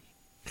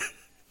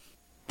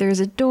 There's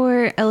a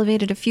door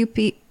elevated a few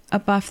feet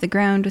up off the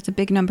ground with a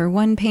big number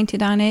 1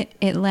 painted on it.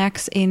 It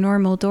lacks a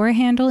normal door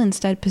handle,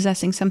 instead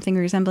possessing something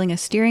resembling a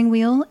steering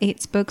wheel,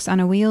 8 spokes on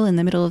a wheel in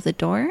the middle of the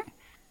door.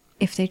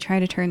 If they try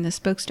to turn the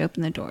spokes to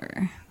open the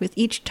door, with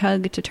each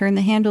tug to turn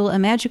the handle, a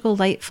magical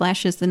light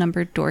flashes the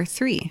number door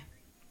 3.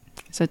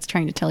 So it's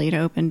trying to tell you to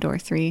open door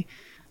 3.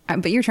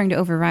 But you're trying to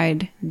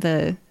override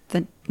the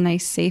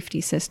nice safety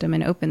system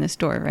and open this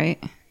door,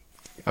 right?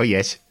 Oh,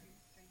 yes.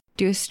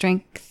 Do a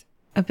strength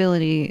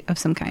ability of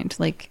some kind,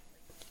 like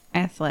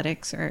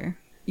athletics or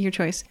your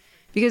choice.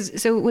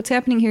 Because so what's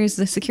happening here is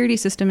the security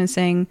system is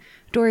saying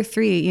door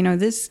 3, you know,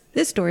 this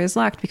door is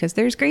locked because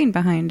there's grain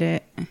behind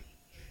it.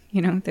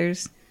 You know,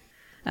 there's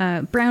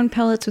brown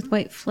pellets with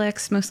white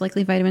flecks, most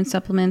likely vitamin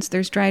supplements.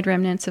 There's dried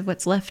remnants of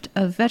what's left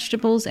of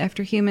vegetables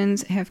after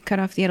humans have cut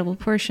off the edible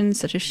portions,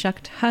 such as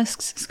shucked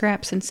husks,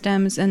 scraps, and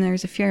stems. And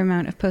there's a fair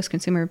amount of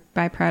post-consumer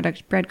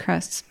byproduct, bread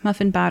crusts,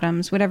 muffin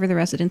bottoms, whatever the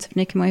residents of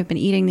Nicomoy have been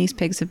eating, these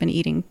pigs have been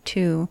eating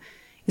too,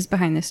 is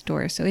behind this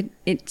door. So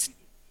it's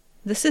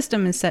the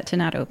system is set to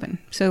not open.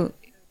 So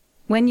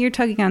when you're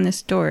tugging on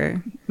this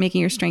door,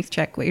 making your strength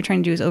check, what you're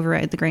trying to do is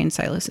override the grain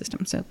silo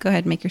system. So go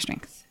ahead and make your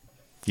strength.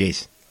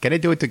 Yes. Can I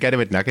do it together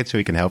with Nugget so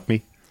he can help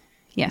me?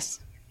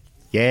 Yes.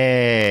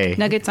 Yay!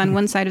 Nuggets on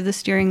one side of the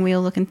steering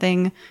wheel looking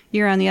thing.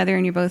 You're on the other,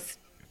 and you're both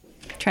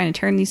trying to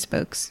turn these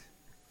spokes.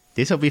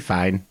 This'll be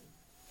fine.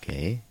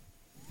 Okay.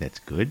 That's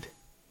good.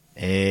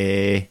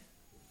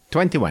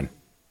 21.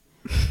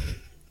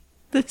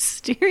 The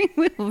steering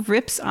wheel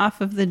rips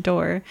off of the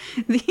door.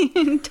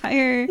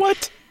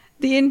 What?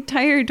 The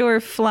entire door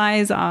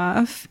flies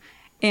off,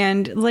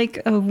 and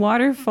like a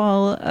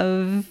waterfall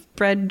of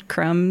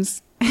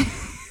breadcrumbs,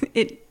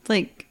 it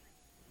like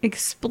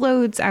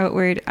explodes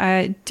outward.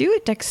 Do a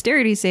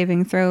dexterity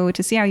saving throw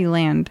to see how you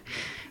land,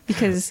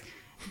 because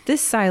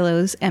this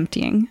silo's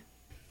emptying.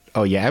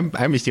 Oh, yeah,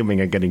 I'm assuming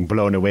I'm getting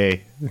blown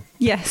away.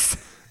 Yes.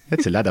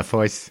 That's a lot of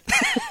force.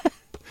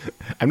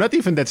 I'm not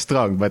even that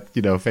strong, but,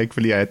 you know,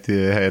 thankfully I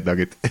had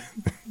Nugget.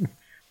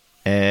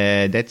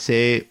 That's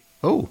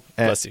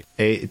Bless you.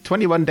 a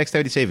 21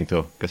 dexterity saving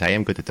throw, because I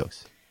am good at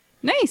those.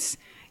 Nice.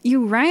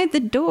 You ride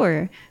the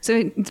door.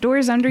 So the door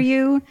is under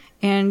you,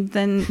 and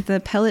then the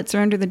pellets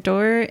are under the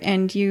door,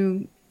 and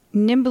you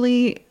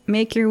nimbly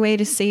make your way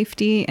to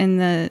safety in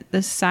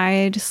the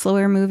side,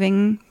 slower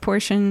moving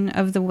portion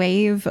of the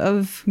wave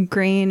of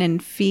grain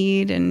and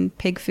feed and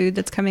pig food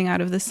that's coming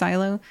out of the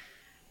silo.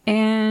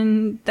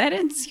 And that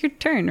ends your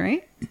turn,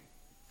 right?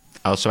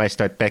 Also, I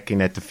start pecking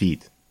at the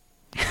feet.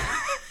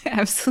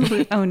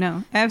 Absolutely. Oh,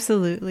 no.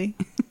 Absolutely.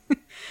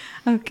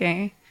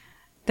 Okay.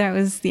 That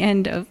was the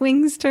end of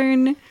Wing's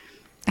turn.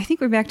 I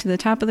think we're back to the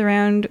top of the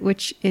round,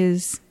 which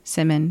is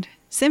Simond.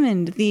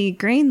 Simond, the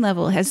grain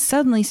level has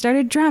suddenly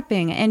started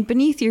dropping, and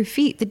beneath your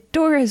feet, the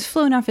door has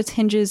flown off its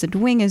hinges, and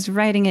Wing is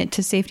riding it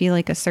to safety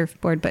like a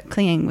surfboard, but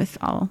clinging with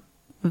all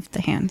of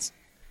the hands.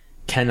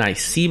 Can I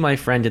see my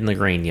friend in the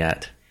grain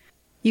yet?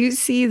 You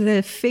see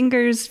the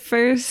fingers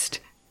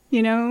first,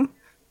 you know,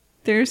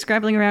 they're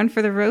scrabbling around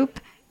for the rope,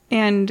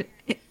 and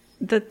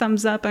the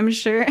thumbs up, I'm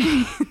sure.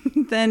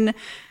 Then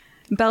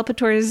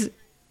Balpator's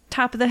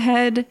top of the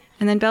head,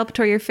 and then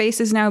Balpator, your face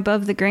is now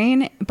above the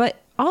grain,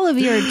 but all of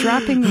you are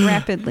dropping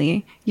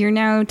rapidly. You're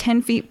now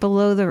 10 feet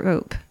below the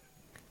rope.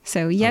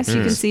 So yes,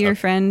 you can see your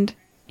friend,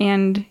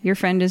 and your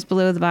friend is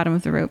below the bottom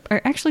of the rope.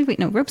 Or actually, wait,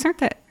 no, ropes are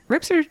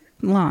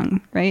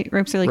long, right?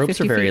 Ropes are like Ropes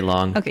 50 are very feet.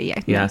 long. Okay,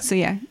 yeah. Yeah. No, so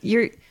yeah,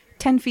 you're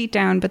 10 feet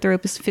down, but the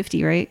rope is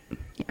 50, right?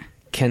 Yeah.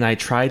 Can I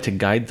try to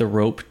guide the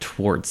rope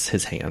towards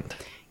his hand?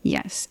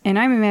 Yes. And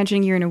I'm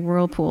imagining you're in a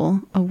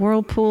whirlpool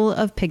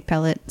of pig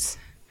pellets.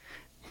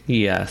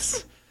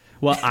 Yes.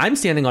 Well, I'm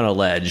standing on a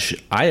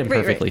ledge. I am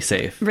perfectly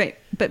safe. Right.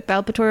 But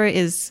Balpator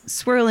is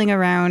swirling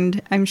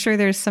around. I'm sure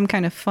there's some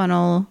kind of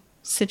funnel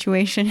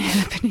situation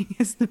happening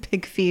as the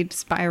pig feed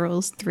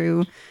spirals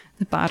through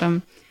the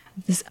bottom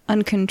of this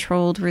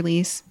uncontrolled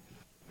release.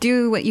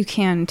 Do what you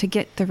can to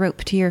get the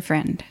rope to your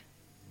friend.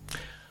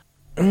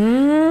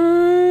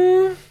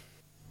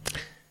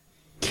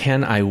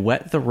 Can I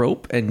wet the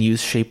rope and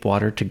use shape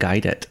water to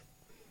guide it?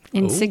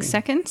 In 6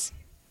 seconds?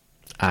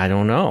 I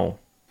don't know.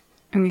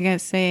 I'm going to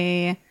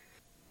say,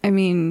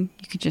 you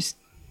could just,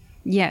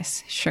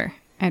 yes, sure.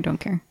 I don't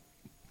care.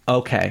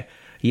 Okay.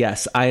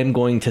 Yes, I am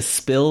going to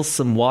spill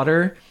some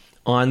water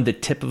on the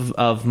tip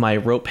of my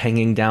rope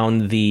hanging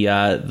down the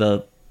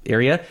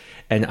area,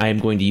 and I am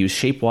going to use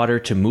shape water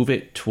to move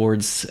it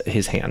towards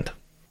his hand.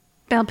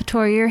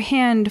 Balpator, your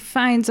hand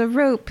finds a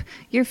rope.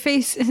 Your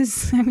face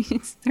is,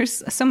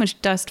 there's so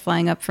much dust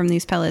flying up from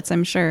these pellets,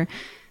 I'm sure,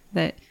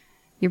 that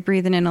you're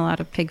breathing in a lot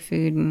of pig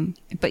food,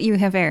 but you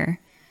have air.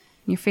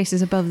 Your face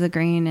is above the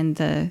grain,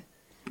 and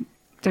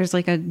there's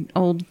like an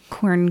old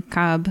corn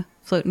cob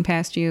floating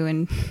past you,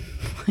 and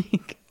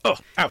like, Oh,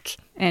 ouch.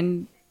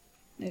 and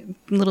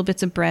little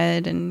bits of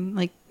bread, and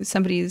like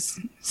somebody's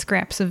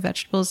scraps of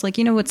vegetables. Like,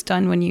 you know what's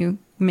done when you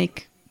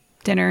make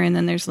dinner, and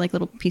then there's like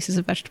little pieces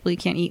of vegetable you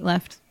can't eat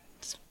left.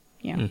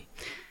 Yeah. And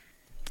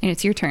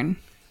it's your turn.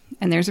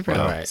 And there's a rope.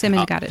 All right.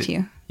 Simon got it to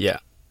you. Yeah.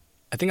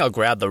 I think I'll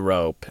grab the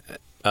rope.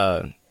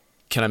 Can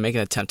I make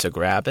an attempt to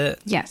grab it?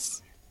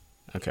 Yes.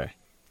 Okay.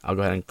 I'll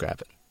go ahead and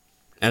grab it.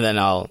 And then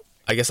I'll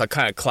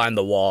kind of climb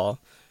the wall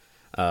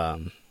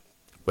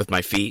with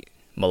my feet,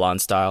 Milan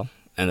style,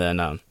 and then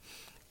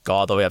go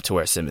all the way up to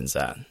where Simon's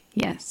at.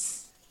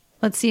 Yes.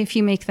 Let's see if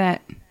you make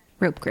that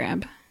rope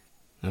grab.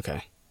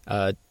 Okay.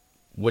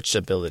 Which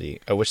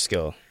ability? Or which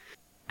skill?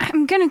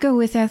 I'm going to go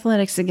with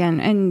athletics again.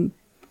 And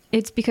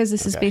it's because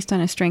this is Okay. based on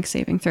a strength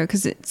saving throw.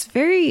 Because it's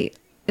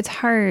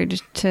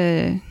hard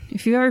to,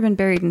 if you've ever been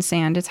buried in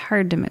sand, it's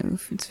hard to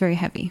move. It's very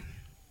heavy.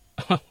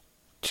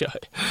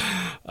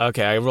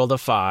 Okay, I rolled a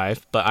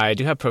 5, but I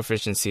do have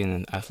proficiency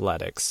in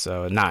athletics,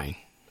 so 9.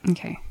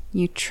 Okay.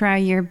 You try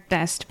your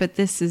best, but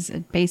this is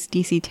a base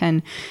DC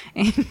 10.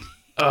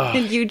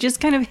 And you just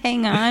kind of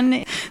hang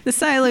on. The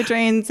silo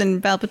drains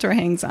and Balpator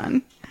hangs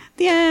on.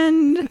 The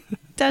end.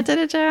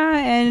 Da-da-da-da.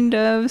 End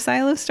of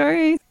Silo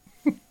story.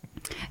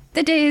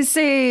 The day is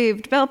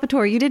saved.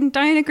 Balpator, you didn't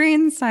die in a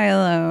grain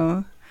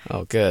silo.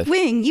 Oh, good.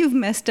 Wing, you've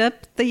messed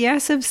up the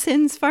Yass of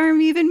Sins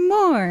farm even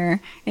more.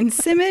 And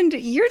Simond,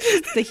 you're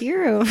just the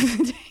hero of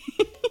the day.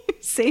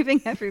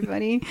 Saving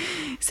everybody.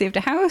 Saved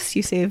a house.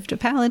 You saved a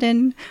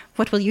paladin.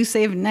 What will you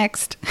save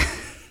next?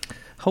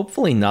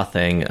 Hopefully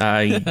nothing.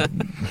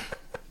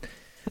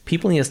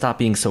 People need to stop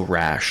being so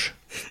rash.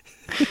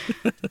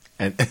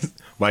 And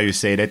while you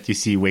say that, you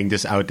see Wing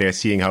just out there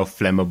seeing how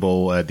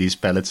flammable these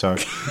pellets are.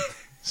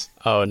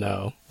 Oh,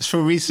 no. It's for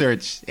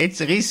research.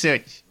 It's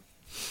research.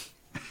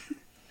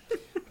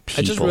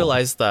 I just People.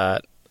 realized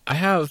that I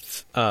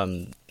have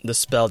the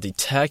spell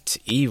Detect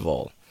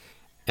Evil,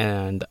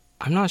 and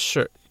I'm not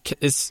sure.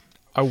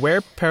 Are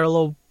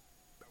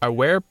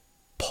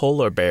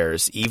polar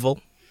bears evil?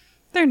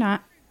 They're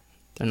not.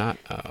 They're not?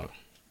 Oh.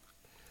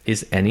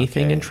 Is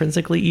anything Okay.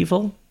 intrinsically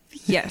evil?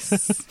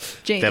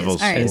 Yes. Jade Devil's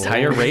is. All right. soul.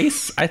 Entire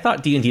race? I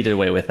thought D&D did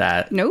away with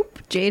that. Nope.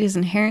 Jade is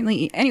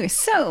inherently... Anyway,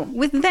 so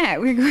with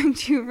that, we're going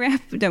to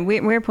wrap... No,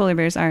 where polar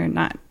bears are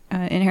not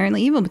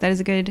inherently evil, but that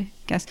is a good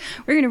guess.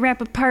 We're going to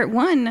wrap up part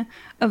 1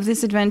 of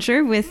this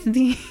adventure with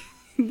the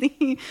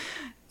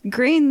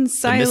grain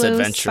silo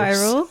misadventures.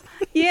 spiral.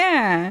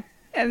 Yeah.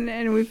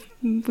 And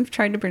we've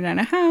tried to burn down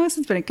a house.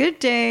 It's been a good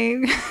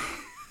day.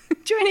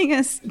 Joining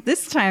us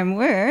this time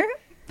were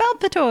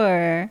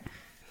Balpator.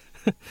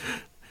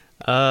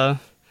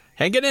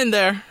 Hanging in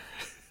there.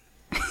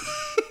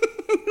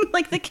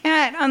 Like the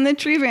cat on the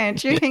tree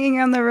branch. You're hanging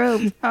on the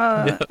rope.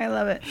 Oh, I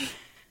love it.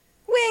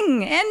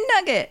 Wing and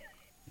Nugget.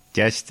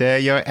 Just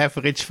your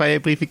average fire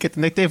breathing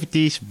kitten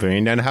activities,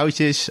 burning down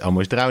houses,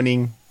 almost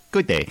drowning.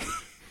 Good day.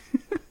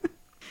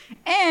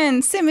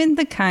 And Simon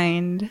the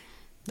Kind.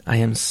 I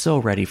am so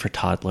ready for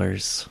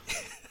toddlers.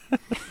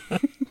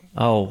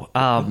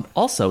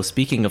 Also,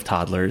 speaking of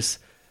toddlers,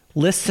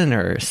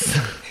 listeners.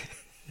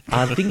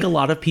 I think a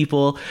lot of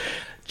people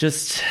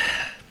just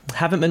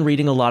haven't been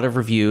reading a lot of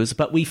reviews,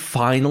 but we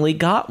finally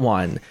got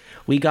one.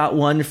 We got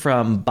one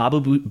from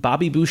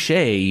Bobby Boucher,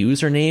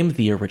 username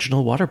The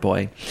Original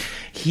Waterboy.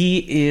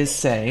 He is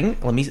saying,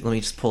 let me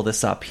just pull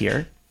this up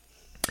here.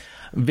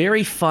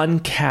 Very fun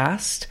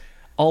cast.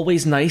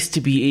 Always nice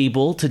to be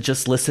able to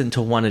just listen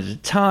to one at a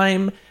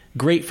time.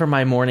 Great for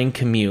my morning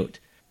commute.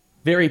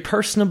 Very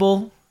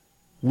personable.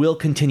 Will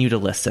continue to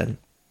listen.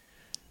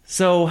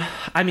 So,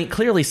 I mean,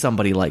 clearly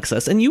somebody likes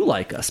us, and you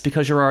like us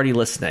because you're already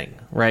listening,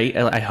 right?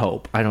 I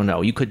hope. I don't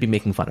know. You could be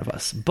making fun of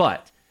us.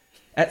 But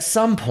at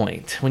some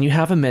point, when you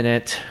have a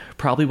minute,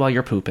 probably while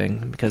you're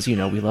pooping, because, we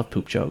love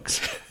poop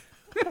jokes,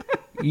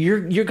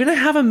 you're going to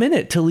have a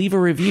minute to leave a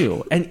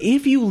review. And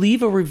if you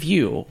leave a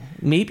review,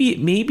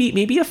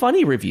 maybe a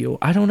funny review,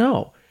 I don't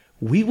know,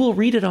 we will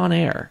read it on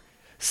air.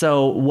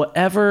 So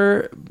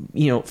whatever,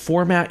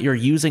 format you're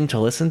using to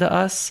listen to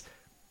us,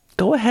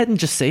 go ahead and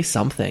just say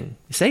something.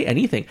 Say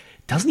anything.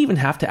 It doesn't even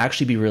have to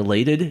actually be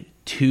related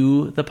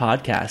to the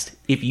podcast.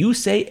 If you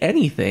say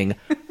anything,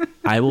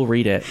 I will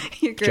read it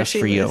just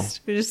for you.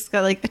 We just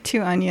got like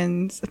 2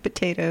 onions, a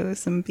potato,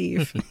 some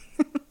beef.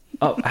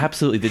 Oh,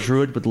 absolutely. The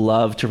druid would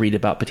love to read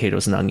about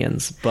potatoes and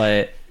onions.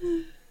 But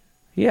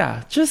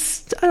yeah,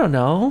 just, I don't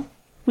know.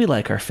 We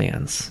like our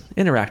fans.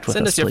 Interact with us,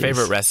 Send us your please.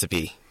 favorite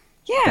recipe.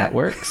 Yeah. That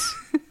works.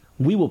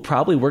 We will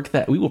probably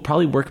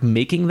work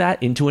making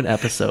that into an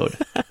episode.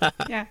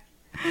 Yeah.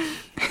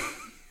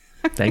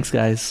 Thanks,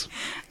 guys.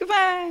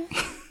 Goodbye.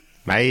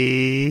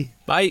 Bye.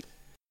 Bye.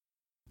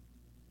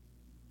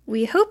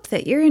 We hope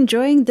that you're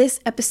enjoying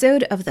this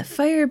episode of the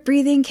Fire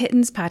Breathing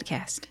Kittens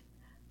podcast.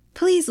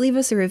 Please leave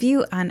us a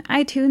review on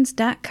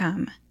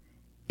iTunes.com.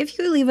 If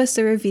you leave us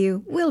a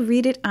review, we'll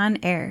read it on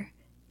air.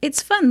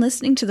 It's fun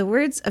listening to the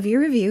words of your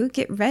review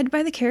get read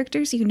by the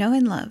characters you know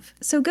and love.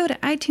 So go to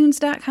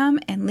iTunes.com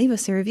and leave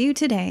us a review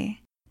today.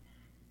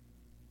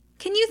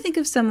 Can you think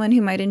of someone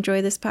who might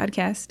enjoy this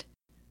podcast?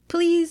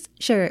 Please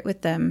share it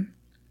with them.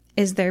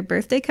 Is their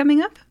birthday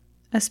coming up?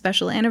 A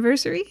special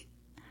anniversary?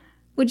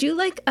 Would you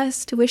like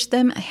us to wish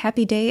them a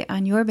happy day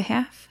on your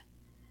behalf?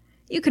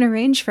 You can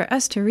arrange for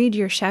us to read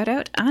your shout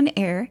out on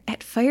air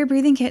at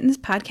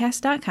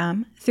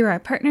firebreathingkittenspodcast.com through our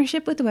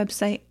partnership with the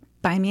website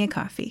Buy Me a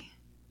Coffee.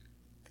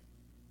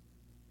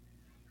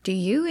 Do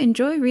you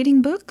enjoy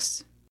reading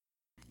books?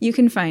 You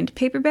can find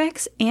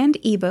paperbacks and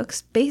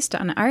ebooks based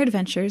on our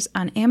adventures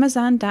on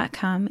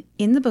Amazon.com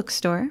in the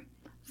bookstore,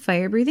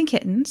 Fire Breathing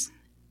Kittens,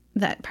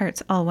 that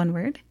part's all one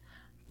word,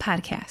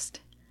 podcast.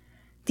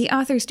 The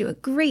authors do a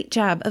great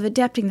job of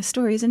adapting the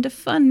stories into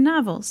fun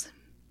novels.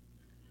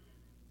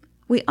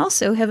 We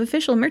also have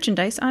official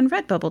merchandise on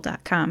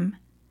Redbubble.com.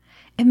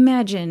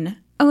 Imagine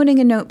owning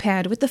a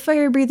notepad with the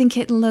Fire Breathing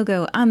Kitten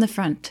logo on the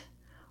front,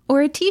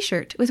 or a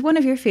t-shirt with one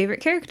of your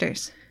favorite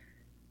characters.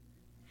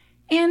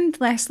 And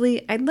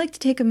lastly, I'd like to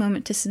take a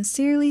moment to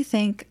sincerely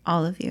thank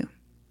all of you.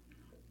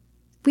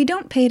 We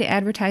don't pay to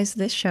advertise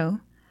this show,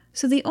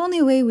 so the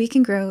only way we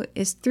can grow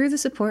is through the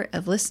support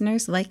of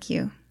listeners like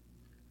you.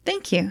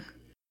 Thank you.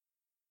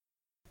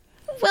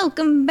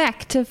 Welcome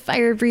back to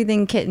Fire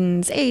Breathing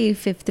Kittens, a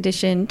 5th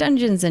edition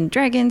Dungeons &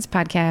 Dragons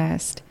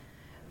podcast.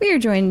 We are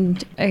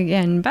joined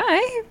again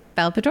by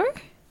Balpator,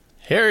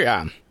 Here I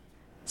am.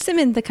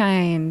 Simon the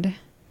Kind,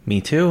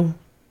 Me too.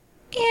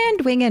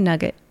 and Wing and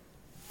Nugget.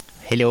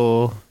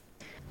 Hello.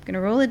 I'm going to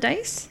roll a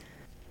dice,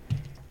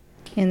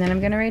 and then I'm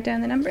going to write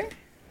down the number.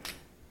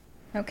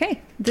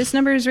 Okay, this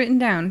number is written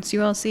down, so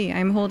you all see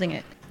I'm holding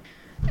it.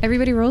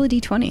 Everybody roll a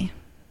d20.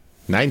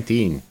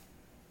 19.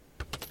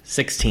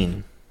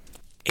 16.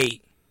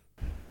 8.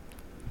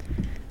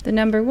 The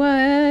number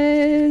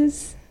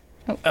was...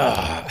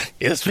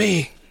 It's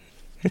me.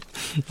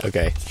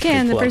 Okay.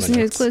 Can the Pull out my person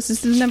who's notes.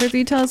 closest to the number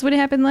 3 tell us what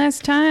happened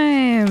last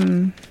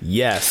time?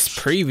 Yes,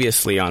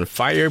 previously on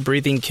Fire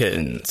Breathing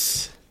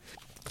Kittens.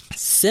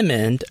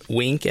 Simond,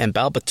 Wink, and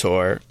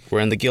Balbator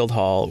were in the guild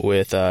hall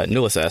with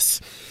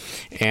Nulises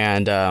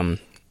and a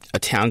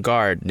town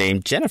guard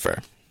named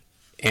Jennifer.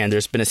 And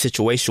there's been a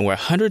situation where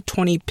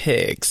 120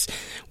 pigs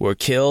were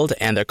killed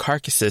and their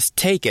carcasses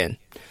taken,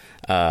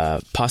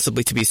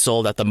 possibly to be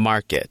sold at the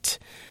market.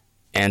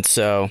 And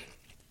so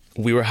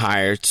we were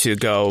hired to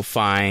go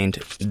find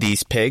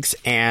these pigs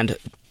and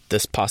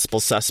this possible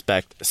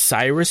suspect,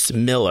 Cyrus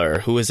Miller,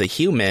 who is a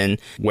human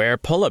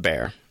were-polar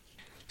bear.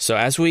 So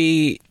as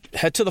we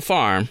head to the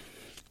farm,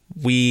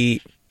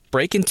 we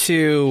break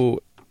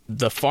into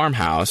the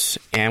farmhouse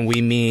and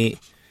we meet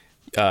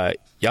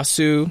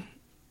Yasuhiro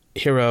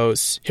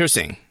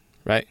Singh,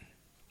 right?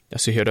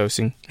 Yasuhiro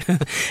Singh,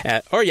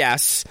 or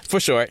Yas for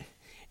short.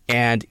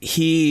 And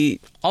he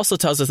also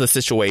tells us the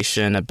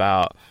situation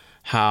about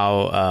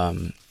how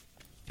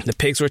the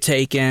pigs were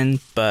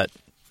taken,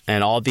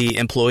 and all the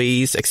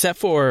employees except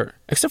for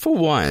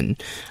one,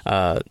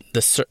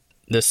 this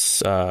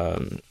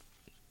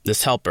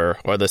helper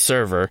or the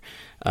server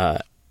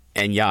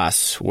and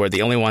Yas were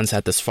the only ones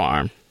at this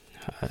farm,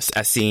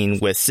 as seen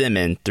with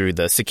Simon through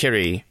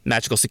the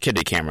magical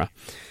security camera.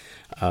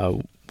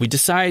 We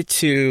decide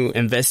to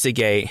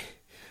investigate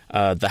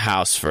the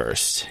house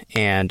first,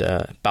 and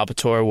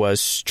Balbator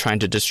was trying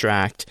to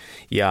distract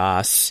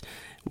Yas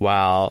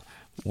while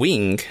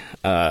Wing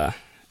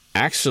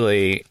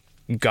actually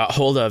got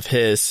hold of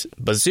his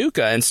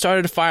bazooka and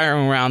started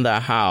firing around the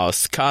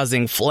house,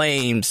 causing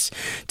flames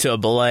to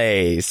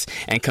ablaze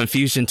and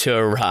confusion to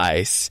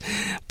arise,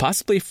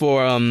 possibly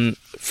from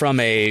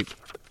a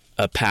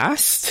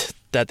past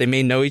that they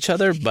may know each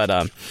other.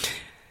 But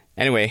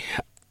anyway,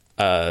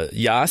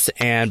 Yas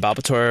and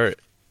Balbator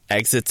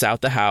exits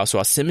out the house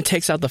while Simon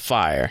takes out the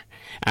fire.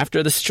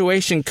 After the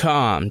situation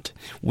calmed,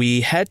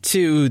 we head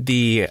to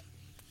the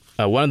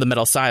one of the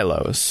metal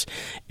silos.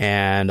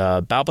 And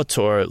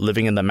Balbator,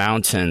 living in the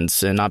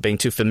mountains and not being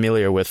too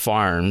familiar with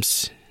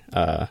farms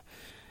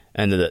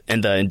in the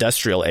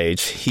industrial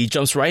age, he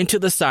jumps right into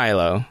the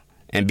silo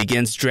and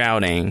begins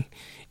drowning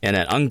in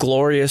an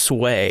unglorious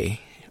way.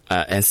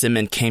 And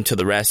Simon came to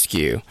the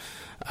rescue,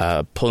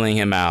 pulling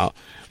him out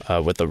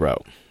with the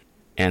rope.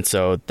 And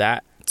so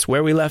that's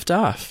where we left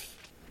off.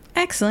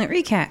 Excellent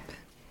recap.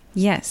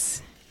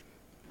 Yes.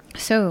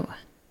 So,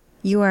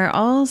 you are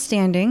all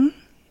standing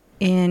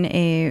in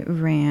a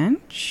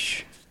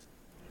ranch.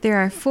 There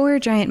are 4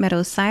 giant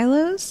metal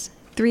silos,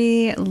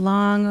 3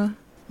 long,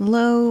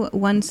 low,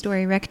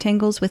 1-story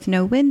rectangles with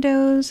no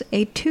windows,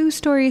 a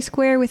 2-story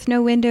square with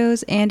no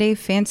windows, and a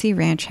fancy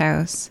ranch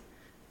house.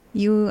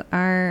 You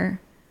are,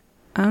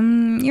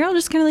 you're all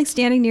just kind of like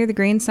standing near the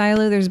grain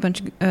silo. There's a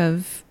bunch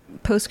of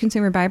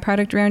post-consumer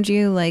byproduct around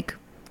you, like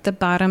the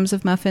bottoms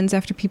of muffins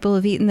after people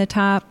have eaten the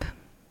top.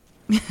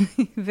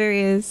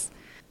 Various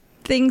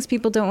things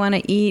people don't want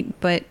to eat,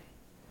 but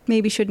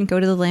maybe shouldn't go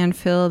to the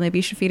landfill. Maybe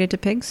you should feed it to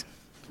pigs.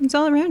 It's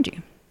all around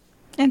you.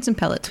 And some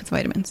pellets with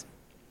vitamins.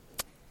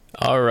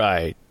 All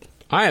right.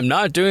 I am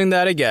not doing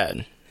that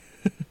again.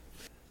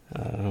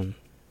 And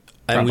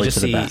Probably we just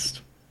for the see,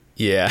 best.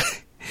 yeah.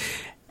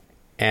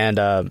 And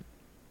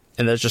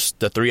there's just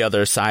the 3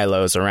 other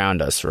silos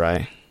around us,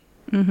 right?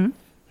 Mm-hmm.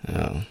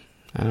 Oh,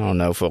 I don't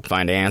know if we'll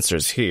find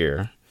answers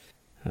here.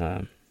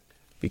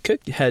 We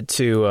could head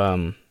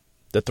to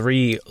the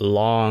 3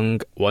 long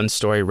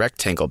 1-story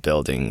rectangle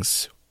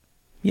buildings.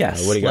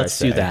 Yes, what do you guys let's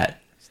do say?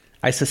 that.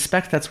 I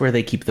suspect that's where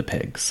they keep the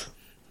pigs.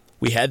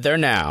 We head there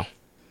now.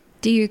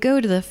 Do you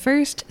go to the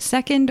first,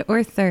 second,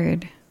 or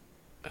third?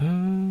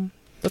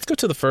 Let's go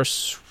to the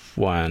first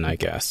one, I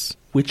guess.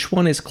 Which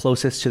one is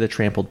closest to the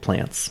trampled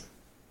plants?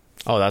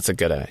 Oh, that's a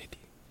good idea.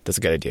 That's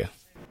a good idea.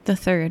 The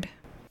third.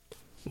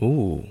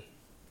 Ooh,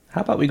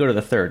 How about we go to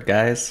the third,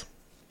 guys?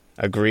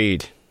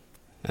 agreed.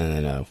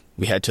 And then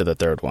we head to the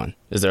third one.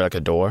 Is there like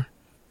a door?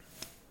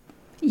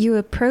 You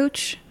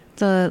approach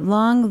the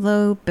long,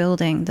 low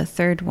building, the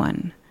third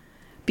one.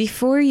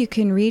 Before you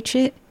can reach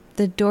it,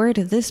 the door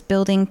to this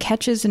building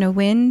catches in a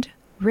wind,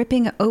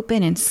 ripping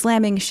open and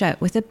slamming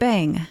shut with a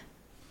bang.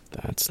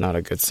 That's not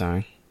a good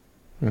sign.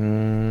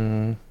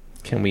 Can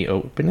we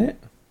open it?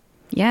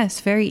 Yes,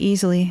 very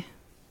easily.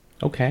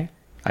 Okay,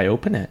 I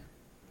open it.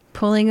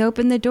 Pulling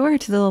open the door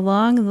to the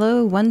long,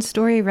 low,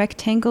 1-story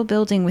rectangle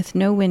building with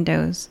no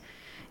windows.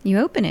 You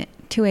open it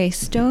to a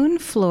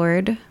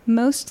stone-floored,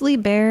 mostly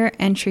bare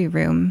entry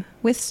room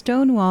with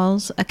stone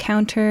walls, a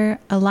counter,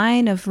 a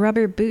line of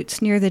rubber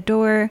boots near the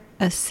door,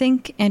 a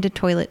sink, and a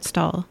toilet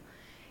stall.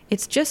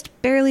 It's just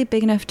barely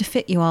big enough to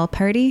fit you all,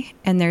 party,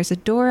 and there's a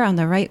door on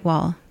the right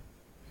wall.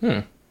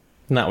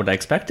 Not what I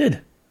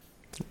expected.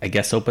 I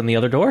guess open the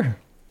other door.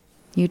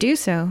 You do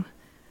so.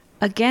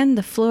 Again,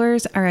 the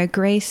floors are a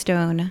gray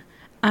stone.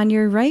 On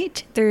your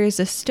right, there is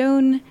a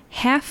stone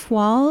half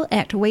wall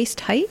at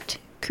waist height,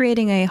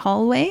 creating a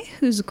hallway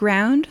whose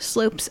ground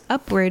slopes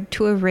upward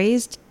to a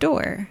raised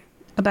door,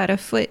 about a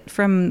foot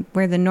from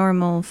where the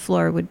normal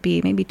floor would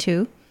be, maybe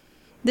 2.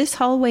 This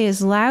hallway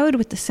is loud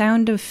with the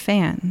sound of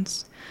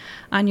fans.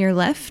 On your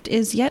left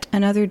is yet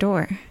another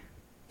door.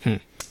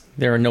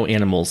 There are no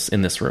animals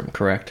in this room,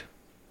 correct?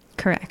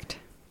 Correct.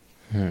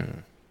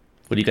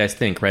 What do you guys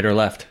think, right or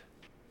left?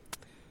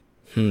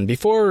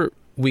 Before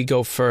we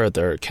go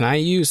further, can I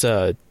use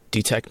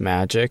detect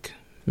magic,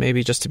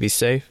 maybe just to be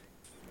safe?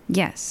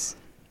 Yes.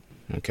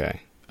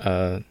 Okay.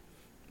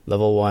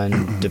 Level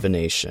 1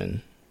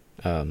 divination.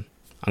 I'm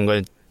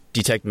going to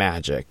detect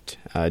magic.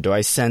 Do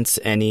I sense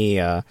any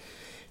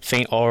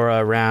faint aura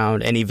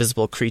around, any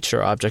visible creature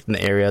or object in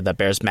the area that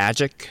bears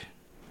magic?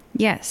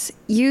 Yes,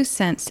 you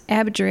sense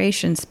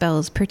abjuration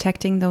spells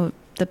protecting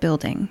the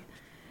building.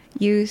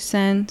 You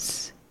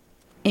sense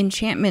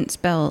enchantment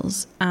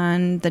spells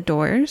on the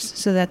doors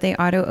so that they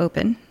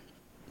auto-open.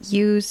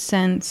 You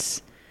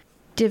sense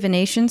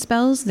divination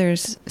spells.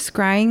 There's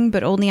scrying,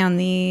 but only on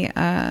the,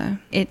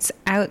 it's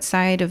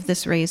outside of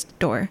this raised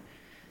door.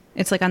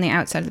 It's like on the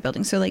outside of the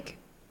building. So like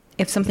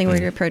if something were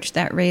to approach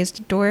that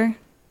raised door,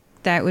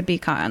 that would be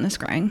caught on the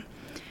scrying.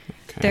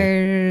 Okay.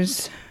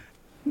 There's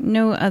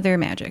no other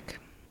magic.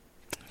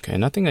 Okay,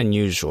 nothing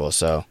unusual,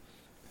 so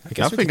I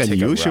guess we Nothing could take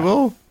a route.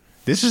 unusual.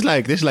 This is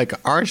like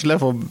arch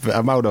level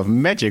amount of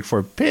magic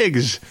for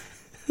pigs.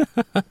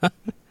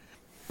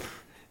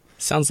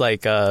 Sounds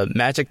like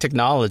magic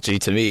technology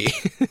to me.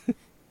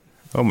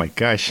 Oh my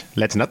gosh,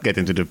 let's not get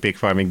into the pig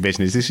farming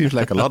business. This seems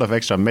like a lot of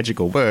extra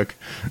magical work.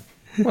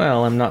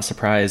 Well, I'm not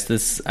surprised.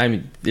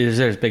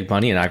 There's big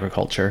money in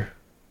agriculture.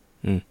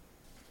 I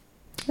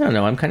don't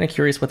know. I'm kind of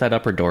curious what that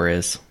upper door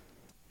is.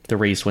 The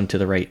raised one to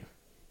the right.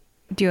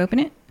 Do you open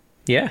it?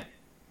 Yeah.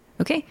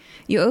 Okay.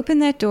 You open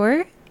that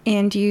door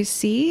and you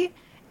see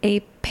a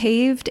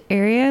paved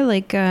area,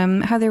 like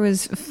how there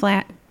was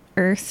flat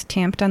earth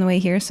tamped on the way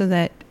here so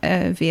that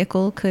a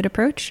vehicle could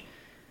approach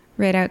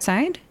right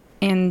outside.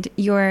 And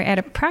you're at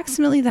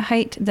approximately the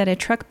height that a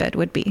truck bed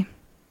would be.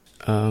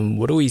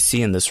 What do we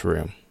see in this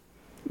room?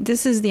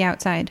 This is the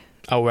outside.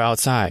 Oh, we're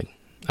outside.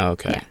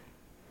 Okay. Yeah.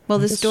 Well,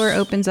 this door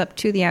opens up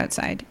to the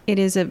outside. It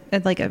is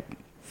like a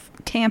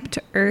tamped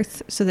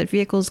earth so that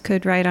vehicles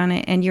could ride on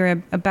it, and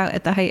you're about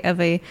at the height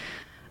of a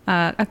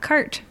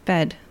cart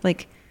bed.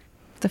 Like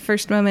the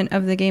first moment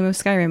of the game of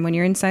Skyrim, when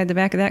you're inside the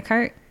back of that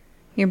cart,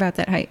 you're about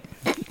that height.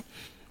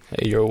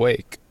 Hey, you're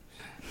awake.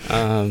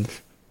 Can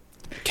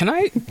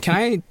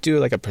I do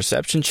like a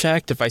perception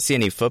check if I see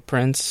any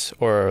footprints,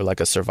 or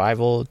like a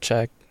survival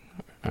check?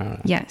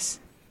 Yes.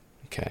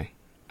 Okay.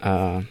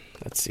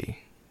 Let's see.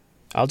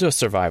 I'll do a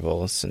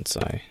survival since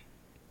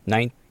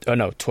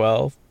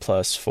 12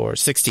 plus 4,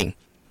 16.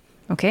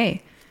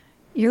 Okay.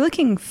 You're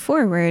looking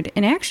forward,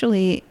 and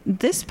actually,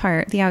 this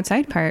part, the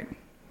outside part,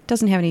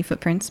 doesn't have any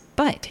footprints,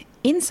 but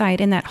inside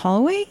in that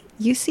hallway,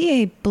 you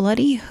see a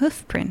bloody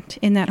hoof print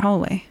in that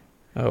hallway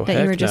Oh, that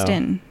heck you were just no.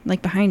 in,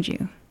 like behind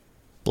you.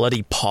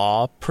 Bloody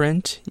paw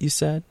print, you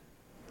said?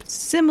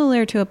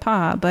 Similar to a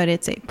paw, but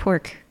it's a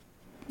pork.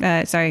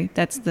 Sorry,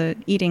 that's the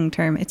eating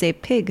term. It's a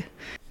pig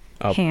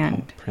Oh,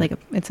 hand. paw print.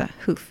 It's a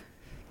hoof.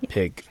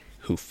 Pig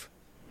hoof.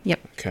 Yep,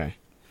 Okay.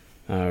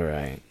 All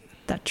right.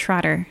 the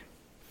trotter.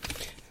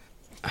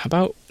 How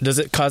about does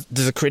it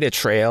create a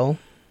trail?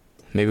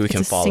 Maybe we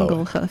can It's a follow.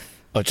 single it.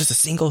 hoof. Oh, just a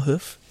single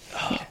hoof?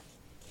 Oh, Yeah.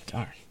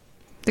 darn.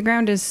 The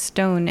ground is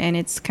stone, and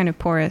it's kind of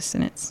porous,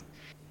 and it's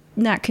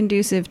not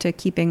conducive to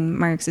keeping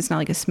marks. It's not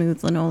like a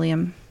smooth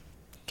linoleum.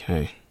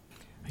 Okay.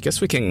 I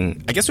guess we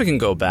can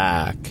go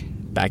back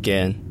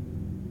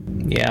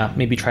in. Yeah,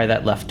 maybe try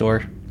that left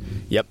door.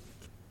 Yep.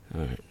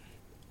 All right.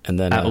 And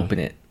then Open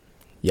it.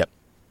 Yep.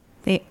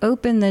 They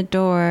open the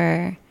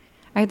door.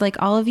 I'd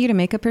like all of you to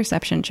make a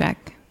perception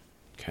check.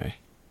 Okay.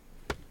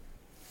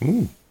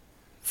 Ooh.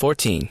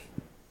 14.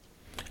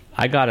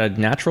 I got a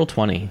natural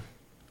 20.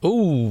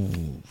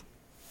 Ooh.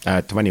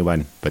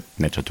 21, but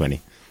natural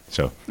 20.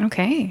 So,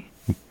 Okay.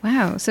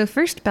 Wow. So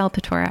first,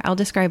 Balpatora, I'll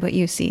describe what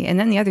you see, and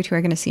then the other two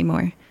are going to see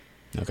more.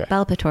 Okay.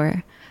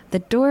 Balpatora. The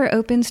door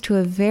opens to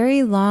a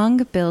very long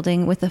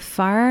building with a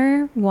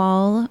far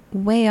wall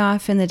way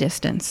off in the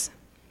distance.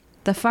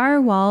 The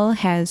far wall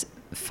has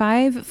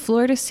 5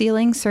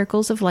 floor-to-ceiling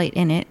circles of light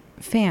in it,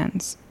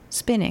 fans,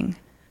 spinning.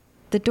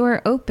 The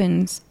door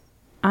opens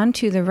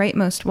onto the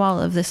rightmost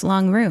wall of this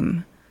long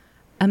room.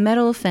 A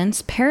metal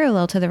fence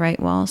parallel to the right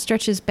wall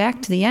stretches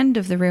back to the end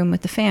of the room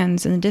with the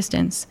fans in the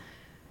distance,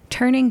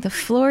 turning the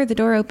floor the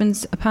door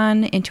opens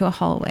upon into a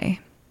hallway.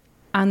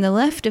 On the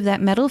left of that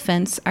metal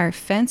fence are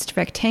fenced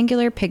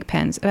rectangular pig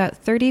pens about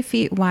 30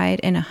 feet wide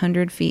and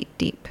 100 feet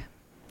deep.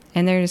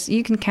 And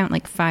you can count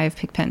like 5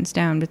 pig pens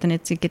down, but then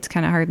it gets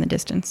kind of hard in the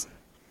distance.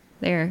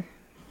 They're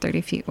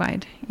 30 feet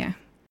wide, yeah.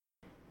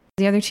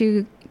 The other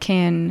two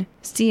can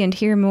see and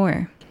hear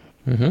more.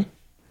 Mm-hmm.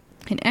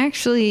 And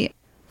actually,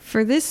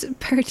 for this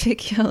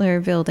particular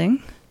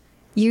building,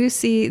 you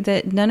see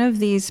that none of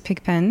these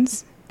pig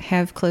pens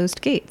have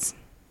closed gates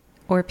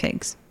or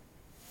pigs.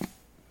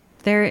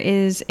 There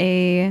is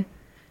a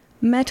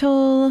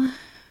metal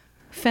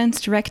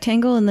fenced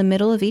rectangle in the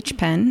middle of each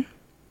pen.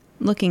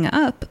 Looking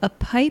up, a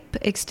pipe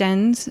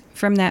extends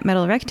from that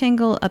metal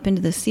rectangle up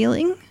into the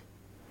ceiling,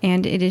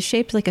 and it is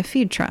shaped like a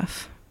feed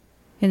trough.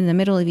 In the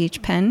middle of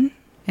each pen,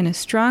 and a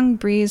strong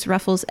breeze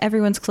ruffles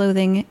everyone's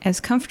clothing as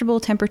comfortable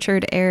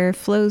temperatured air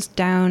flows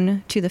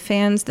down to the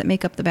fans that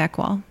make up the back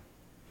wall.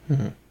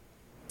 Mm-hmm.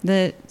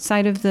 The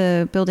side of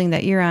the building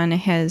that you're on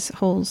has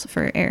holes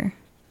for air.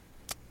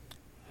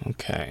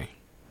 Okay.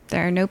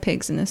 There are no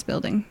pigs in this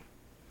building.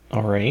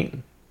 All right.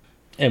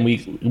 And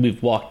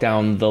we've walked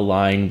down the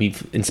line.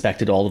 We've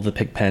inspected all of the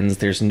pig pens.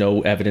 There's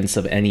no evidence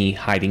of any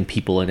hiding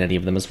people in any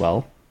of them as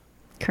well.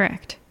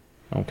 Correct.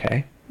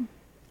 Okay.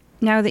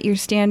 Now that you're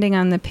standing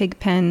on the pig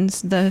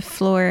pens, the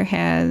floor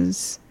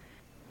has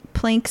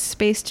planks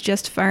spaced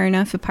just far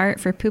enough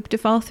apart for poop to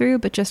fall through,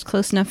 but just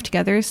close enough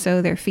together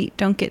so their feet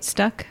don't get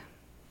stuck.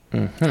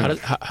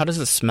 Mm-hmm. How does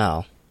it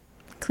smell?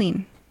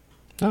 Clean.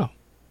 Oh.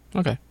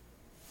 Okay.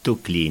 too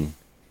clean.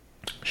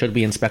 Should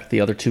we inspect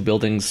the other two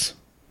buildings?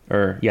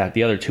 Or, yeah,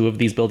 the other two of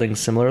these buildings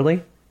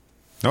similarly?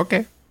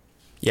 Okay.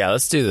 Yeah,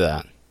 let's do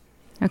that.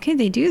 Okay,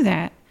 they do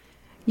that.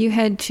 You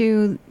head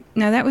to...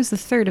 Now, that was the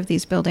third of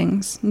these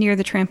buildings, near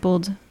the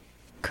trampled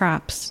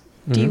crops.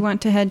 Do you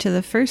want to head to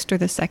the first or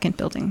the second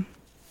building?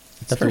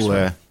 The first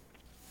one.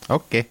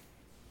 Okay.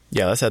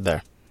 Yeah, let's head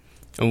there.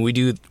 And we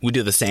do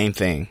the same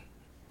thing.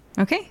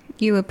 Okay,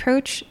 you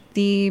approach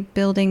the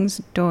building's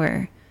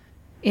door.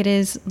 It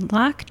is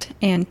locked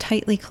and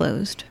tightly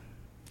closed.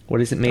 What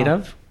is it made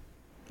of?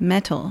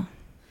 Metal.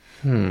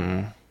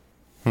 And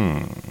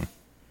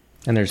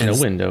there's no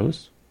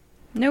windows.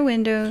 No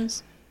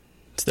windows.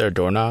 Is there a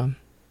doorknob?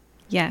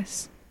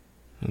 Yes.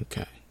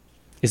 Okay.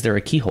 Is there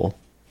a keyhole?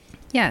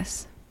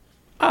 Yes.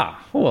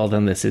 Ah, well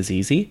then this is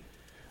easy.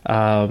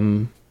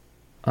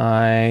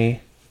 I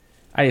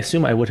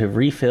assume I would have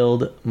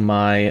refilled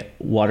my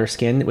water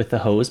skin with the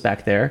hose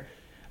back there.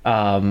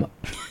 There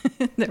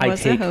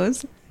was a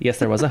hose. Yes,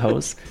 there was a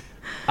hose.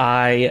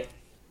 I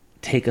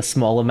take a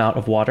small amount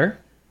of water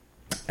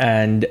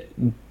and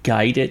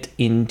guide it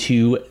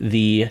into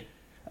the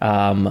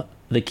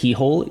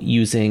keyhole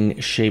using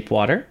shape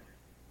water,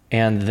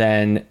 and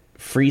then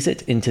freeze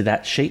it into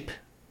that shape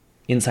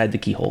inside the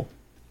keyhole.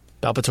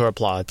 Balbator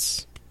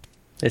applauds.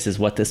 This is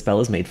what this spell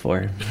is made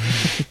for.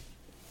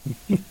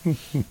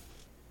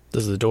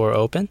 Does the door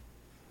open?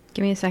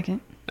 Give me a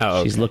second. Oh,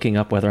 okay. She's looking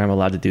up whether I'm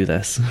allowed to do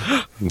this.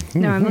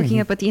 No, I'm looking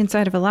up what the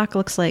inside of a lock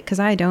looks like because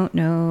I don't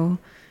know.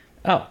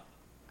 Oh.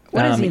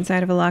 What does the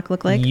inside of a lock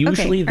look like?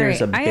 Usually okay,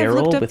 there's all right. a I have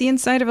barrel looked up with- the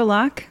inside of a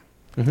lock.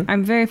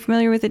 I'm very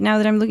familiar with it now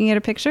that I'm looking at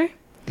a picture.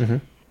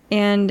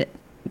 And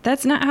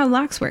that's not how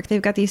locks work.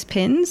 They've got these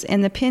pins,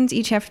 and the pins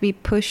each have to be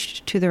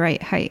pushed to the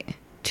right height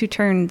to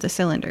turn the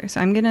cylinder. So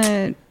I'm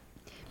gonna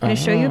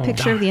show you a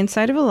picture of the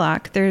inside of a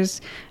lock.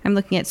 I'm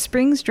looking at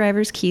springs,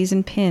 drivers, keys,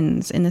 and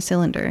pins in the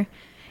cylinder.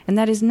 And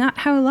that is not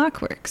how a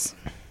lock works.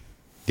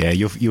 Yeah,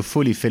 you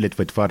fully fill it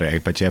with water,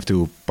 but you have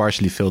to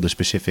partially fill the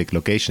specific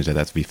locations that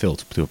have to be filled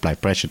to apply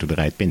pressure to the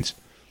right pins.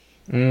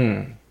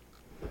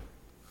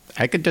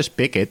 I could just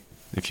pick it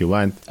if you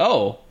want.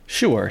 Oh,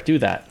 sure, do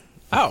that.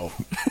 Oh.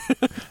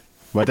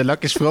 But the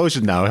lock is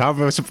frozen now. How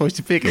am I supposed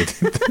to pick it?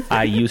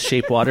 I use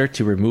shape water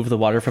to remove the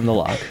water from the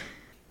lock.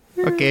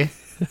 Okay.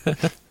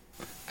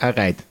 All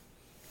right.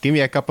 Give me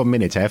a couple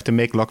minutes. I have to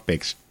make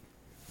lockpicks.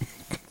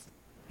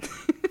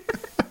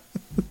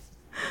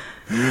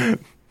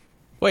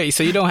 Wait,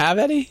 so you don't have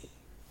any?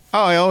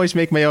 Oh, I always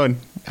make my own.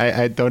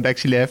 I don't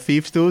actually have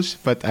thieves' tools,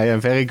 but I am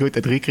very good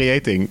at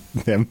recreating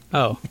them.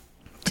 Oh.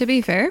 To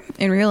be fair,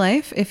 in real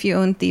life, if you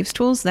own thieves'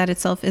 tools, that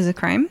itself is a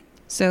crime.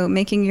 So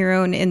making your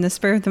own in the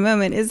spur of the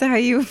moment is how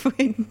you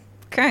avoid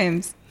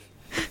crimes.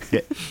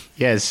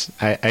 Yes,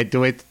 I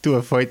do it to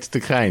avoid the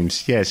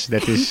crimes. Yes,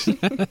 that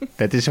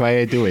is why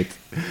I do it.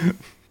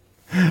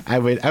 I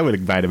will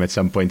buy them at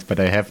some point, but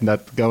I have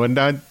not gone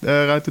down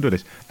around to do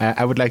this.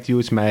 I would like to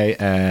use my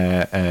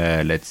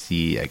let's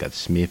see, I got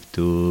smith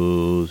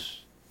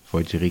tools,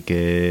 forgery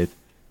kit.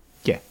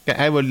 Yeah,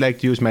 I would like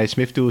to use my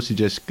smith tools to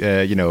just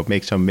try and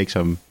make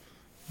some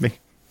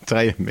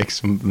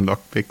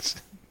lockpicks.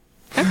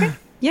 Okay,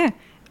 yeah.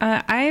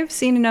 I've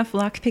seen enough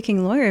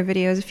lock-picking lawyer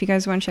videos if you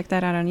guys want to check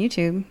that out on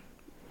YouTube.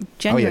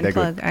 Genuine they're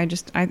plug.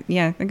 good.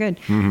 Yeah, they're good.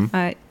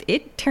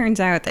 It turns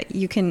out that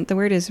you can, the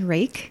word is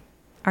rake,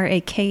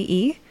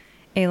 R-A-K-E,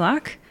 a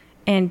lock,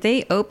 and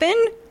they open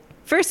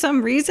for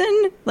some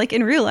reason, like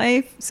in real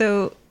life.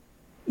 So,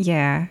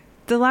 yeah,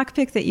 the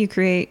lockpick that you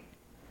create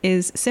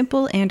is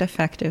simple and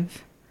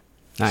effective.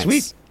 Nice.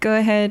 Sweet. Go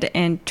ahead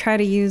and try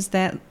to use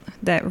that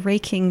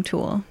raking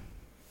tool.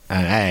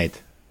 All right.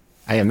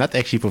 I am not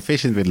actually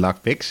proficient with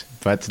lockpicks,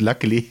 but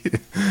luckily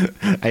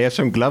I have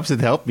some gloves that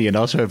help me and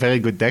also a very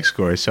good dex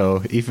score.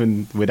 So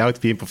even without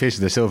being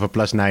proficient, I still have a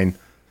 +9.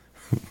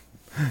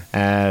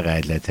 All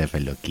right, let's have a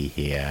looky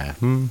here.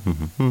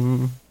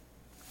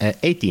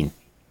 18.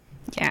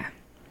 Yeah.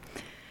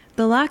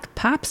 The lock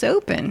pops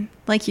open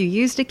like you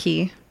used a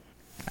key.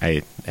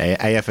 I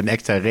have an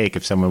extra rake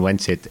if someone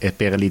wants it.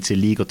 Apparently it's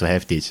illegal to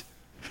have this.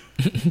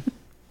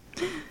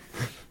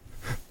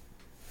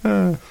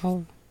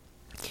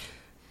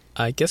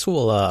 I guess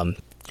we'll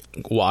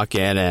walk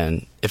in,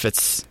 and if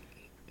it's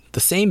the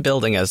same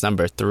building as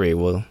number 3,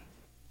 we'll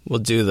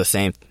do the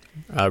same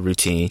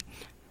routine.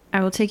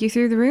 I will take you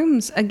through the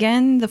rooms.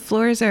 Again, the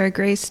floors are a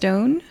gray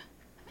stone.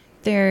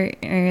 There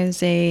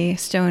is a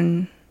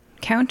stone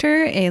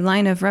counter, a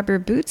line of rubber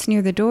boots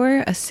near the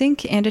door, a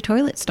sink, and a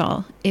toilet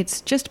stall.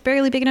 It's just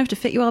barely big enough to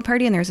fit you all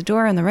party, and there's a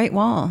door on the right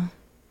wall.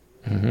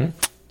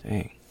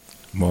 Dang.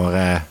 More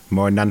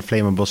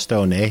non-flammable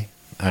stone, eh?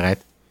 All right.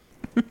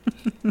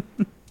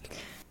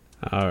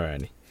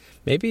 Alrighty.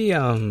 Maybe,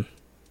 I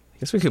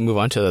guess we could move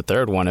on to the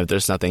third one if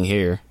there's nothing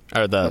here.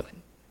 Or the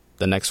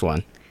next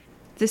one.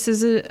 This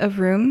is a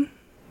room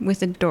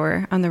with a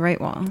door on the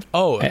right wall.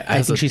 Oh,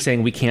 I think she's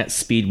saying we can't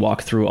speed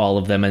walk through all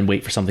of them and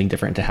wait for something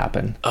different to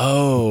happen.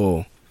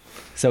 Oh.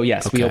 So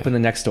yes, we Okay. open the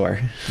next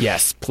door.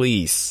 Yes,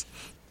 please.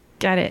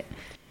 Got it.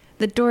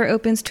 The door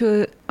opens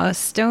to a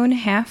stone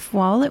half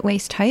wall at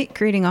waist height,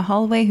 creating a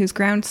hallway whose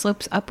ground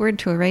slopes upward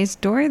to a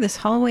raised door. This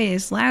hallway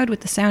is loud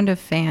with the sound of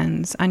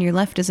fans. On your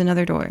left is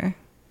another door.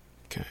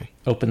 Okay.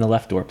 Open the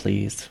left door,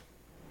 please.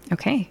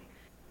 Okay.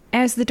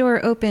 As the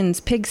door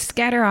opens, pigs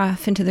scatter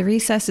off into the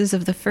recesses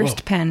of the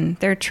first pen,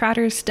 their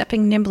trotters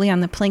stepping nimbly on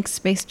the plank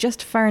spaced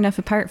just far enough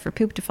apart for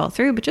poop to fall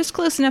through, but just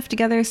close enough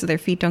together so their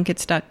feet don't get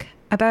stuck.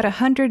 About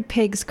 100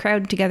 pigs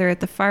crowd together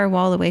at the far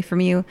wall away from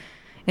you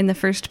in the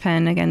first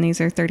pen. Again,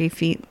 these are 30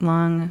 feet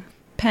long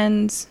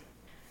pens.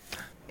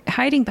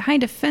 Hiding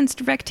behind a fenced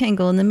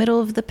rectangle in the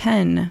middle of the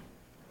pen.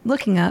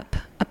 Looking up,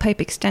 a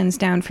pipe extends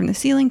down from the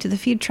ceiling to the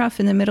feed trough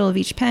in the middle of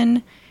each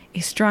pen. A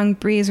strong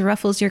breeze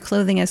ruffles your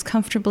clothing as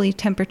comfortably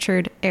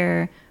temperatured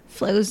air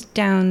flows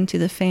down to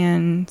the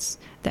fans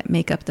that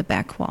make up the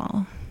back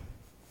wall.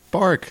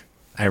 Pork!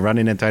 I run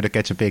in and try to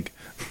catch a pig.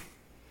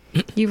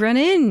 You run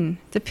in.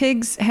 The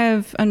pigs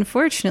have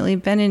unfortunately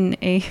been in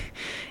a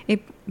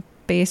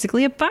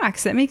basically a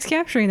box that makes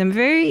capturing them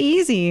very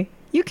easy.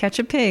 You catch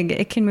a pig.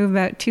 It can move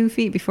about 2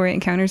 feet before it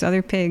encounters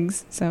other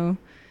pigs. So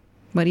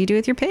what do you do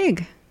with your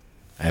pig?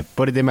 I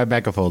put it in my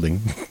bag of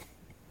holding.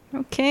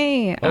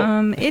 Okay,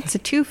 it's a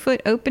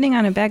 2-foot opening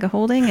on a bag of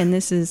holding, and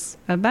this is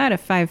about a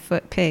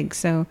 5-foot pig.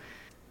 So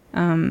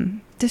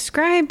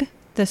Describe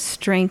the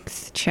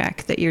strength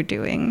check that you're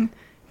doing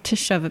to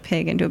shove a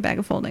pig into a bag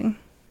of holding.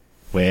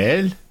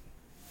 Well,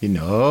 you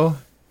know,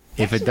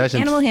 if it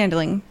doesn't... Animal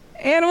handling.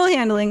 Animal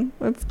handling.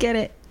 Let's get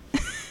it.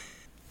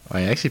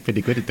 I'm actually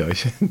pretty good at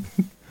those.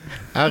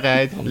 All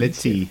right, let's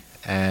see.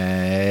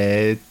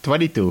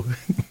 22.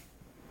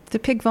 The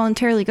pig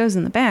voluntarily goes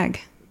in the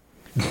bag.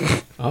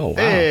 Oh, wow.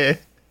 Hey,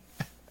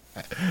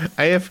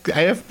 I have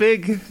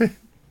pig.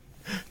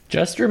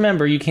 Just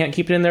remember, you can't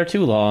keep it in there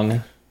too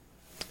long.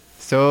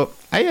 So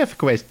I have a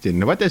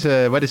question. What is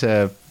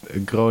a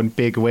grown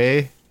pig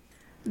weigh?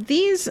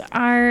 These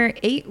are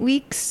 8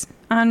 weeks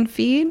on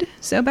feed,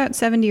 so about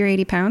 70 or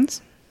 80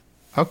 pounds.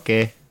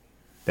 Okay,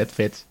 that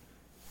fits.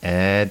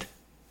 Add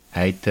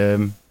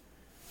item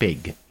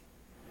pig.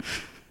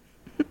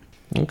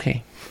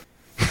 Okay.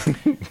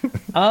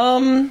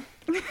 The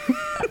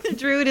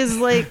druid is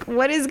like,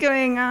 what is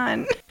going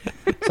on?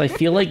 So I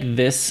feel like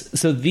this.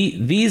 So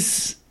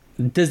these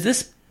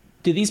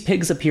do these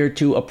pigs appear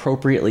to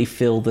appropriately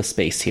fill the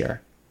space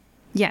here?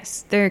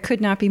 Yes, there could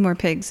not be more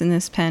pigs in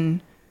this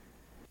pen.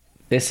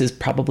 This is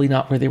probably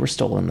not where they were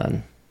stolen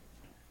then.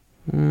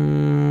 I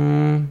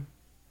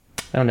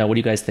don't know. What do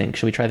you guys think?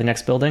 Should we try the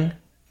next building?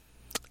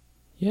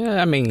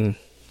 Yeah, I mean,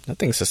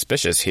 nothing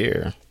suspicious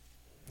here.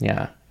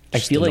 Yeah.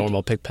 Just I feel a like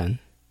normal pig pen.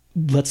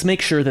 let's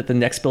make sure that the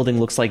next building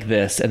looks like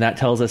this, and that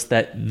tells us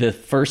that the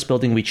first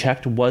building we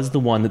checked was the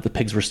one that the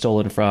pigs were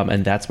stolen from,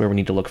 and that's where we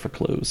need to look for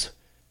clues.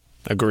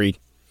 Agreed.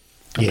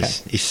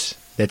 Yes,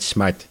 that's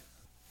smart.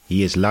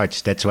 He is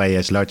large. That's why he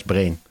has large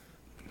brain.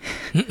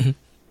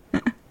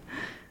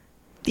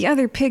 The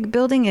other pig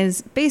building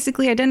is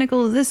basically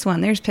identical to this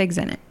one. There's pigs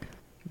in it.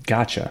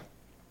 Gotcha.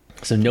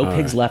 So no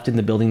pigs left in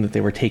the building that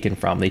they were taken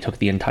from. They took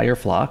the entire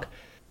flock.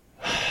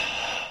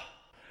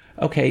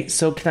 Okay,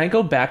 so can I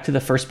go back to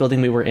the first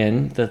building we were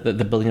in,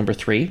 the building number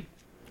 3?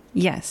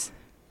 Yes.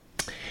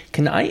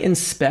 Can I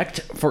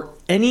inspect for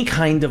any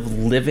kind of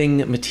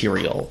living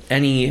material?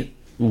 Any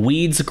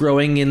weeds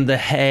growing in the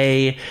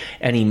hay,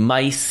 any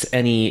mice,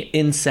 any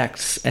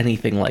insects,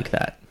 anything like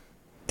that?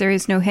 There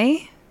is no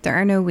hay. There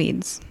are no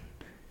weeds.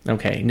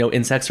 Okay, no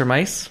insects or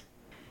mice?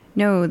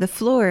 No, the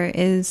floor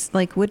is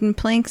like wooden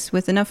planks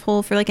with enough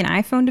hole for like an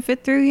iPhone to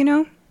fit through, you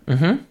know?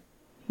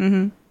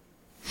 Mm-hmm.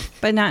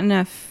 But not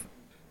enough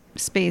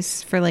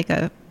space for like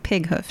a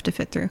pig hoof to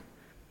fit through.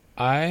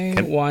 I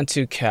want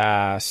to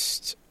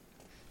cast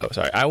my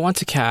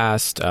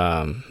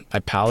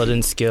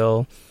paladin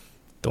skill,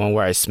 the one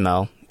where I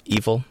smell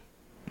evil.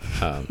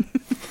 I'm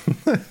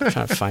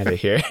trying to find it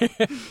here.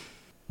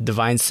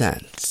 Divine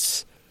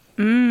Sense.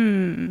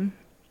 Read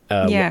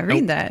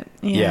that.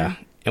 Yeah.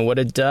 And what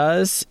it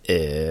does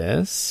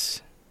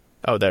is...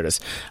 Oh, there it is.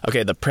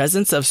 Okay, the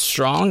presence of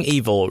strong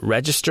evil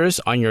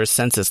registers on your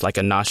senses like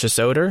a nauseous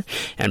odor,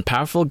 and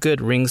powerful good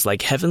rings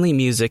like heavenly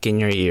music in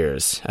your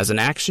ears. As an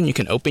action, you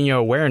can open your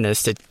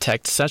awareness to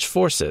detect such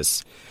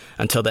forces.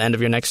 Until the end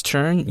of your next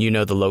turn, you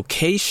know the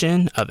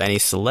location of any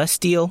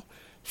celestial,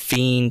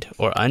 fiend,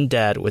 or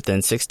undead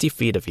within 60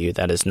 feet of you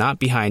that is not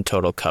behind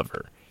total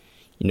cover.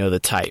 You know the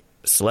type,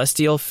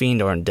 celestial,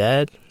 fiend, or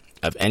undead,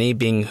 of any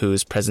being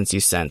whose presence you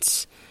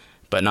sense,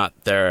 but not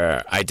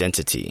their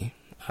identity.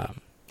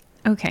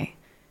 Okay.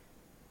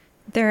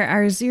 There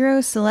are 0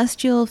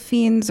 celestial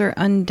fiends or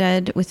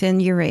undead within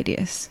your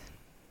radius.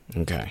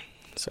 Okay.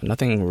 So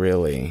nothing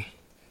really...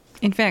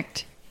 In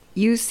fact,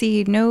 you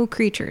see no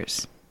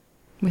creatures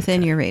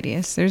within your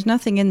radius. There's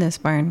nothing in this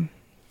barn.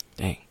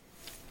 Dang.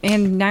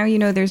 And now you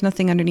know there's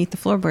nothing underneath the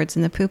floorboards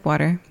in the poop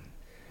water.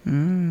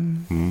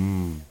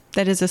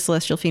 That is a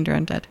celestial fiend or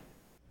undead.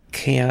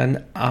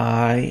 Can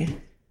I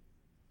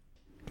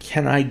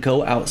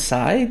go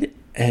outside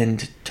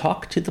and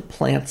talk to the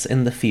plants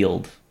in the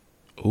field?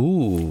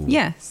 Ooh.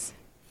 Yes.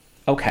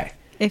 Okay.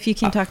 If you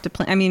can talk to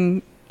plants. I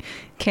mean,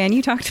 can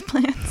you talk to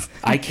plants?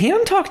 I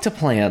can talk to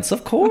plants,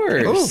 of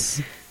course.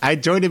 Oh, I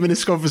joined him in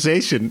this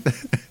conversation.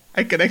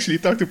 I can actually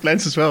talk to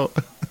plants as well.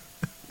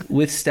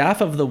 With Staff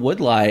of the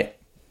Woodlight,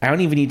 I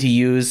don't even need to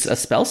use a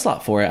spell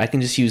slot for it. I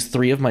can just use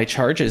 3 of my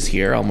charges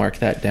here. I'll mark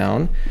that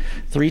down.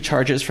 3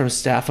 charges from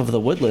Staff of the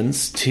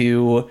Woodlands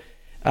to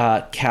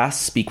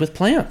cast Speak with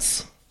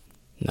Plants.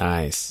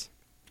 Nice.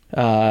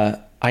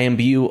 I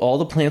imbue all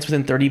the plants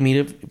within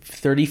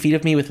 30 feet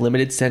of me with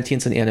limited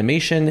sentience and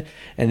animation,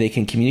 and they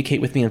can communicate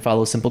with me and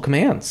follow simple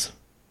commands.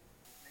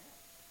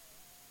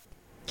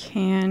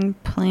 Can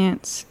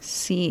plants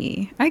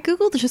see? I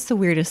googled just the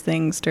weirdest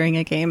things during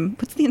a game.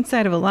 What's the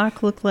inside of a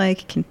lock look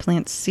like? Can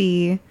plants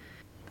see?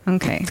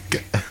 Okay.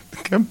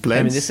 Can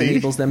plants this see?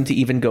 enables them to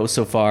even go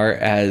so far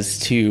as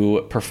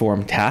to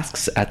perform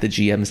tasks at the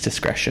GM's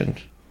discretion.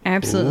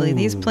 Absolutely. Ooh.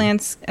 These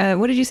plants,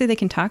 what did you say? They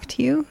can talk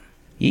to you?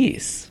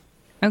 Yes.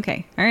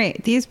 Okay. All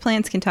right. These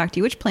plants can talk to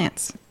you. Which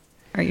plants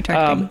are you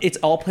targeting? It's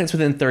all plants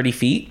within 30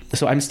 feet.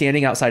 So I'm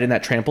standing outside in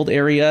that trampled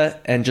area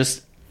and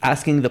just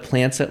asking the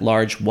plants at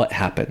large what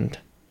happened.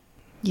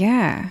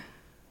 Yeah.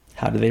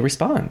 How do they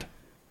respond?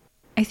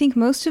 I think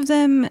most of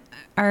them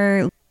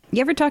are...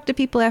 You ever talk to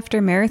people after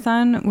a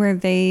marathon where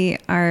they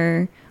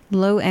are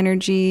low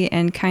energy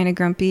and kind of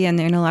grumpy and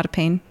they're in a lot of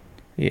pain?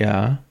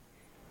 Yeah.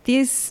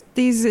 This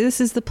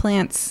is the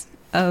plants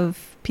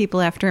of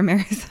people after a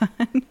marathon.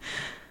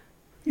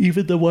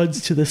 Even the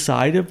ones to the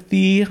side of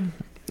the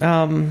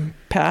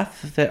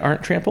path that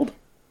aren't trampled?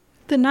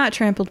 The not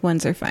trampled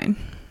ones are fine.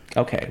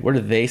 Okay, what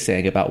are they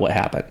saying about what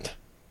happened?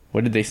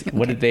 What did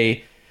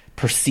they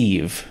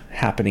perceive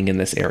happening in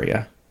this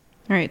area?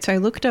 All right, so I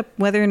looked up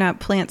whether or not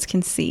plants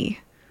can see.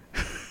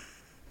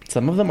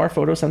 Some of them are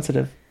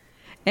photosensitive.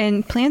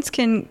 And plants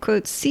can,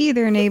 quote, see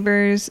their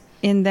neighbors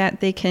in that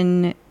they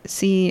can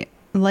see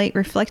light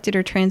reflected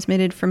or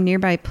transmitted from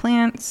nearby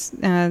plants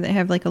that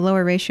have like a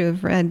lower ratio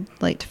of red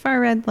light to far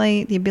red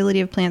light. The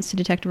ability of plants to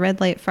detect red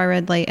light, far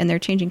red light, and their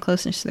changing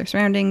closeness to their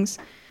surroundings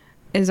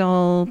is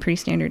all pretty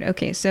standard.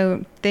 Okay,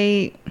 so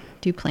do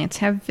plants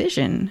have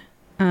vision?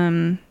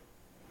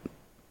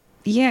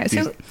 Yeah,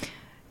 so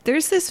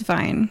there's this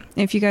vine.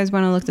 If you guys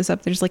want to look this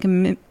up, there's like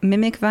a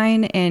mimic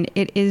vine, and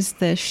it is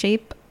the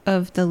shape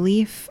of the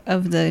leaf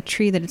of the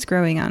tree that it's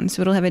growing on.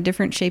 So it'll have a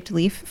different shaped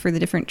leaf for the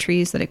different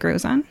trees that it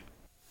grows on.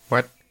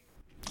 What?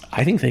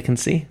 I think they can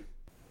see.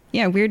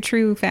 Yeah, weird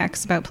true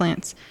facts about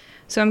plants.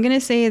 So I'm going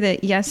to say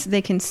that yes,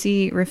 they can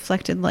see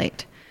reflected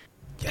light.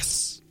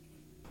 Yes.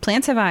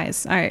 Plants have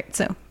eyes. All right,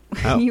 so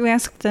Oh. you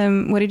asked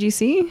them, what did you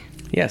see?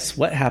 Yes,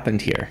 what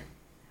happened here?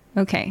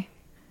 Okay.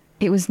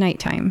 It was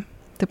nighttime,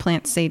 the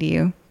plants say to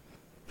you.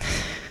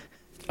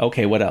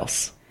 Okay, what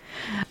else?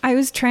 I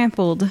was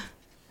trampled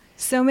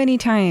so many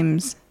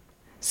times.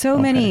 So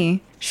Okay.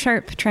 many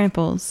sharp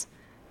tramples.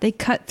 They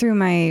cut through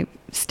my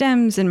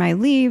stems and my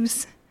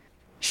leaves.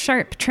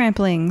 Sharp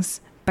tramplings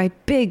by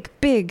big,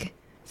 big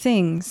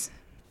things.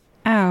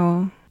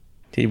 Ow.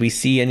 Did we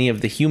see any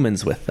of the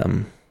humans with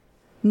them?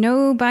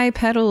 No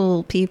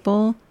bipedal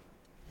people.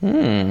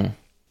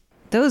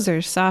 Those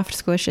are soft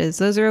squishes.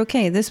 Those are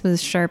okay. This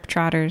was sharp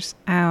trotters.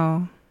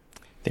 Ow.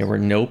 There were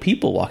no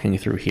people walking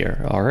through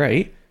here. All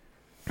right.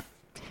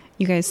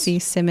 You guys see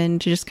Simon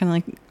just kind of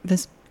like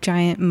this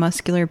giant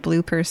muscular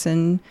blue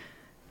person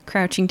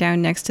crouching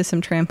down next to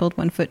some trampled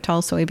 1 foot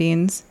tall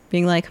soybeans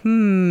being like,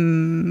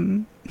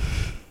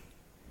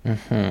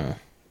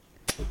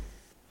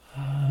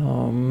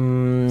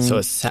 So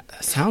it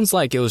sounds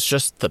like it was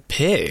just the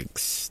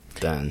pigs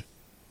then.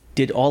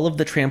 Did all of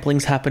the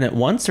tramplings happen at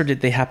once, or did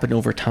they happen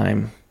over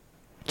time?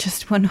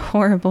 just one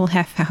horrible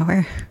half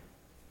hour.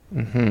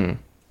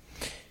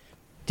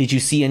 Did you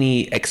see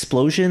any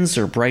explosions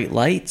or bright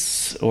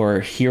lights or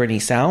hear any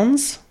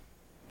sounds?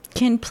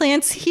 Can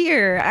plants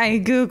hear? I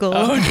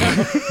Googled.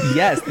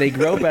 Yes, they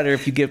grow better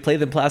if you play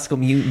them classical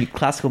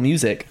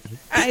music.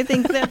 I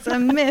think that's a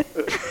myth.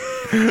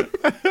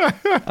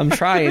 I'm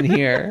trying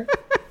here.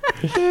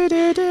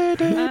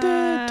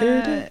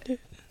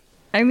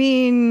 I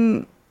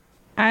mean,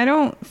 I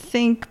don't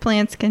think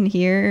plants can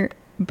hear,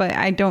 but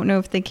I don't know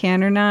if they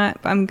can or not.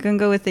 I'm going to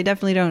go with they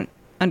definitely don't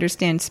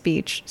understand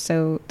speech,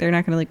 so they're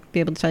not going to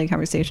be able to tell you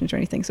conversations or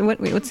anything. So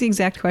what's the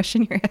exact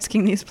question you're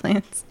asking these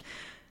plants?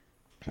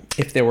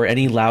 If there were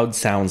any loud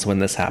sounds when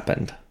this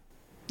happened.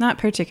 Not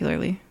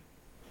particularly.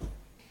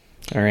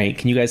 All right.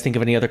 Can you guys think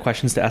of any other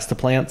questions to ask the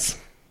plants?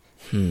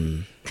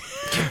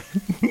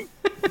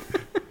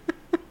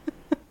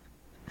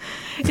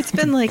 It's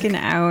been like an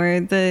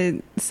hour.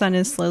 The sun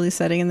is slowly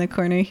setting in the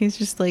corner. He's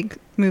just like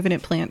moving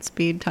at plant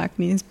speed,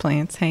 talking to his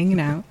plants, hanging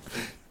out.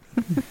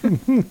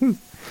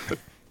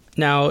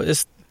 Now,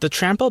 is the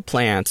trampled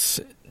plants,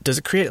 does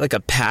it create like a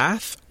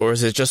path, or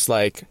is it just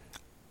like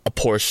a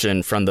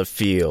portion from the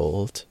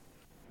field?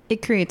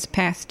 It creates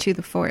path to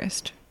the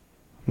forest.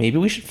 Maybe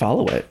we should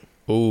follow it.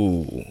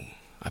 Ooh,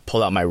 I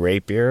pulled out my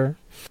rapier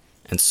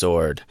and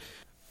sword.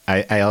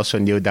 I also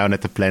kneel down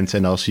at the plants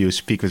and also use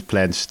speak with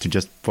plants to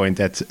just point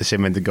at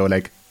Simon to go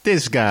like,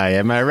 this guy,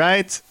 am I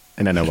right?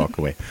 And then I walk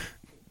away.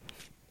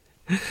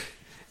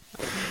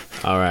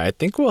 All right, I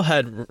think we'll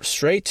head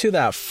straight to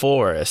that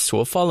forest.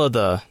 We'll follow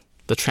the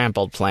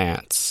trampled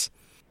plants.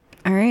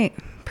 All right.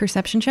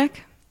 Perception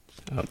check.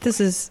 Oh. This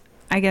is,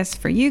 I guess,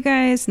 for you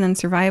guys, and then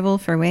survival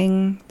for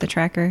Wing, the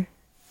tracker.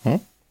 Huh?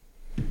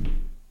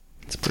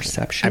 It's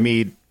perception. I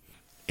mean,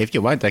 if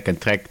you want, I can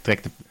track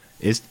the...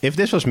 If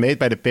this was made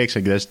by the pigs,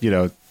 I guess,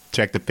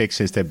 track the pigs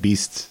since they're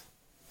beasts.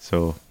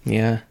 So,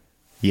 yeah.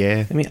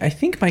 yeah. I mean, I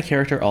think my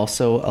character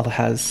also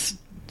has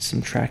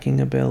some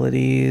tracking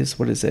abilities.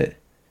 What is it?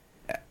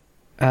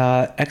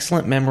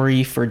 Excellent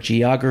memory for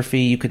geography.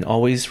 You can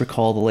always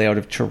recall the layout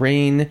of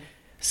terrain,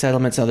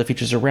 settlements, and other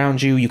features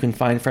around you. You can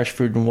find fresh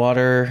food and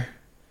water.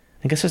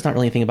 I guess there's not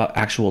really anything about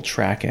actual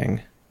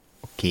tracking.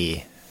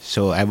 Okay.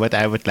 So what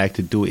I would like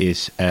to do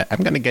is,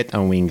 I'm going to get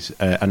on Wings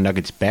on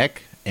Nugget's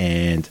back.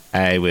 And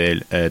I will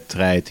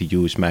try to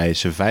use my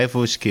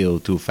survival skill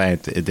to find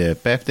the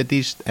path that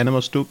these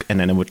animals took.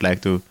 And then I would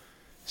like to,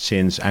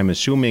 since I'm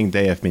assuming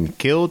they have been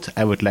killed,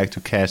 I would like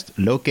to cast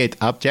Locate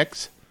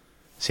Objects.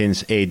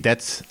 Since a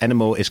dead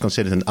animal is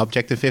considered an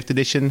object in 5th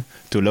edition,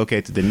 to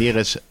locate the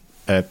nearest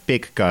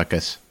pig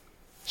carcass.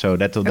 So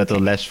that'll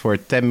last for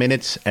 10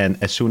 minutes.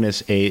 And as soon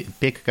as a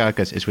pig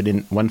carcass is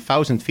within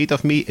 1,000 feet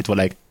of me, it will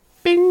like,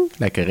 ping,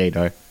 like a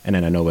radar. And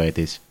then I know where it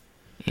is.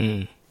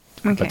 Okay.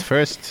 But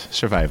first,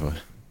 survival.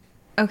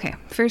 Okay,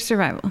 first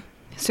survival.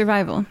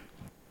 Survival.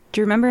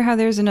 Do you remember how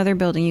there's another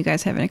building you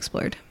guys haven't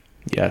explored?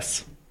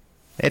 Yes.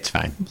 It's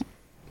fine.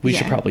 We Yeah.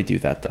 should probably do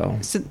that, though.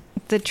 So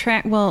the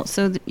track,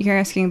 you're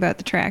asking about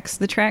the tracks.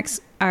 The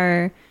tracks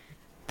are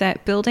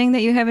that building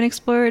that you haven't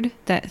explored,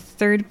 that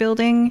third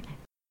building.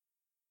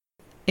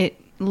 It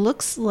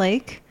looks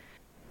like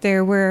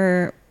there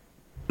were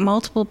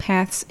multiple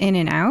paths in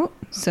and out.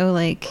 So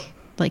like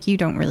you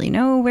don't really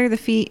know where the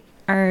feet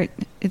are.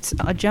 It's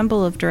a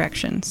jumble of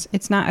directions.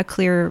 It's not a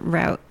clear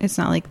route. It's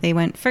not like they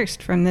went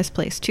first from this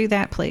place to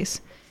that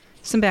place.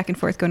 Some back and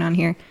forth going on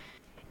here.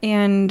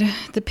 And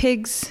the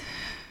pigs'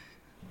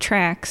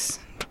 tracks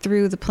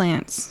through the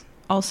plants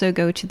also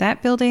go to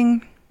that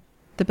building,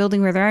 the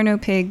building where there are no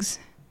pigs,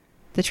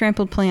 the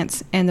trampled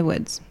plants, and the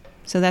woods.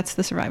 So that's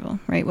the survival,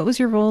 right? What was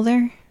your roll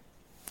there?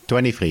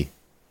 23.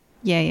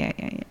 Yeah.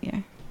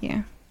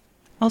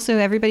 Also,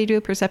 everybody do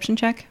a perception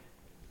check.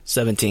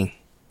 17.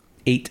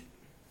 8.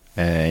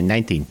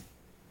 19.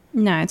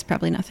 Nah, it's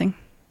probably nothing.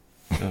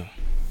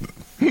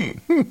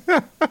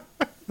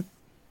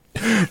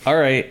 All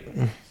right.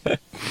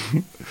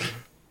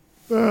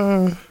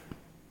 So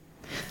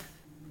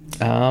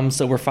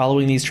we're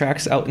following these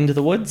tracks out into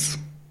the woods?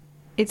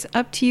 It's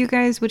up to you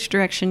guys which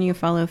direction you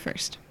follow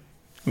first.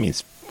 I mean,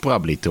 it's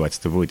probably towards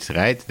the woods,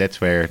 right? That's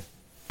where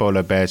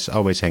polar bears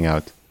always hang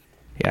out.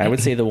 Yeah, I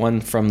would say the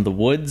one from the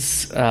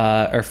woods,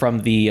 or from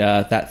the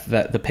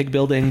the pig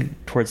building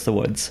towards the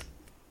woods.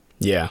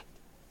 Yeah.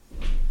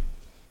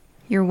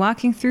 You're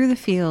walking through the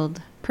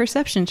field.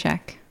 Perception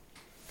check.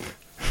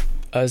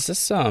 Is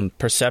this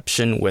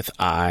perception with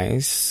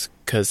eyes?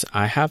 Because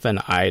I have an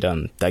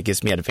item that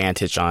gives me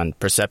advantage on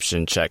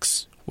perception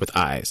checks with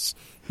eyes.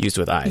 Used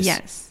with eyes.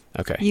 Yes.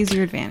 Okay. Use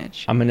your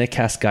advantage. I'm going to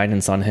cast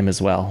guidance on him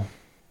as well.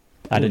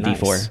 Add Ooh, a nice.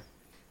 D4.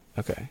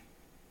 Okay. I'm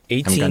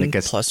 18 gonna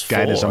get plus 4.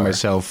 guidance on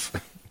myself.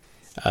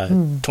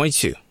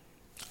 22.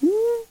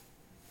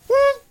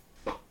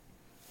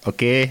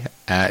 Okay,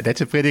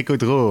 that's a pretty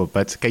good roll,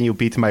 but can you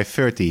beat my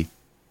 30?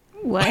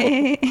 What?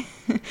 Wait,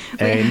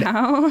 And-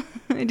 how?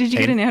 Did you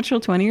get a and- natural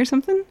 20 or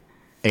something?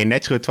 A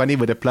natural 20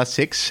 with a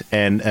 +6,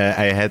 and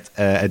I had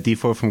a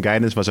D4 from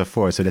guidance was a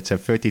 4, so that's a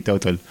 30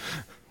 total.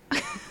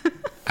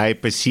 I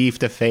perceive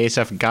the face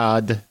of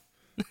God.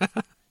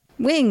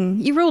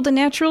 Wing, you rolled a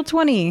natural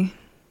 20.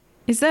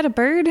 Is that a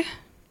bird?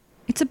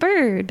 It's a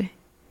bird.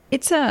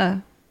 It's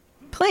a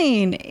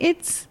plane.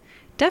 It's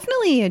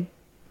definitely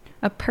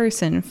a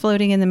person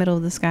floating in the middle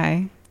of the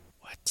sky.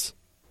 What?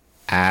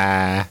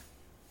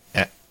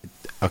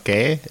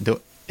 Okay.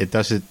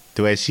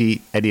 Do I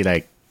see any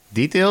like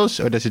details,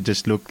 or does it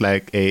just look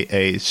like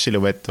a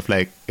silhouette of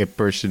like a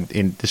person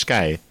in the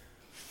sky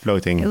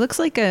floating? It looks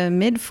like a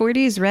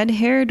mid-40s,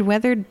 red-haired,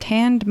 weathered,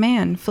 tanned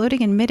man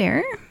floating in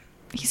midair.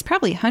 He's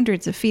probably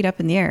hundreds of feet up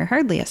in the air,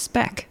 hardly a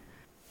speck.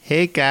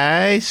 Hey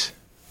guys,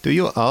 do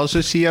you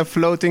also see a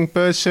floating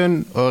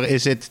person, or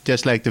is it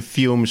just like the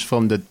fumes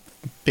from the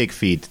pig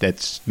feed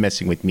that's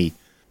messing with me?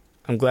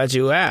 I'm glad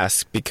you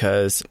asked,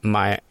 because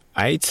my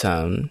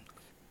item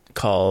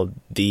called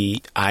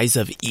the Eyes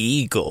of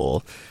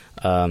Eagle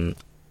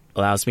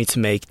allows me to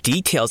make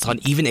details on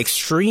even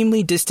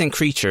extremely distant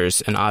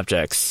creatures and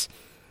objects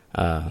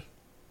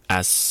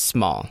as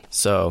small.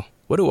 So,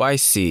 what do I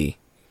see,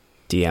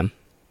 DM?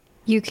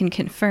 You can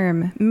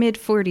confirm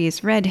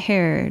mid-40s,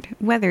 red-haired,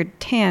 weathered,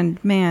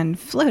 tanned man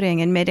floating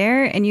in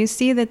midair, and you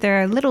see that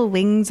there are little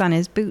wings on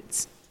his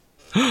boots.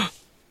 I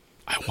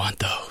want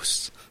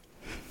those.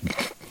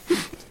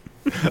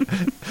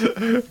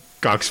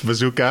 Cox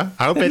Bazooka,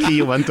 how badly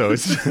you want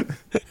those?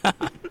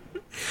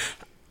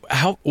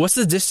 What's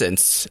the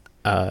distance?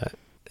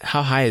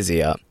 How high is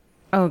he up?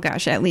 Oh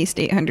gosh, at least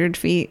 800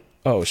 feet.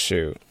 Oh,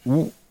 shoot.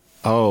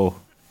 Oh,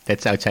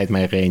 that's outside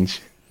my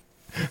range.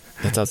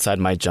 That's outside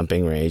my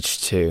jumping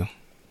range, too.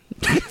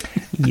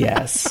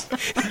 Yes.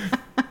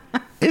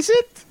 Is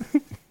it?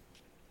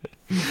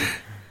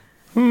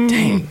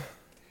 Dang.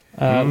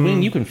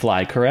 Wing, you can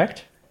fly,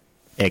 correct?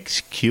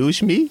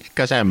 Excuse me?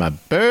 Because I'm a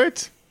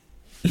bird?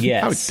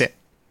 Yes.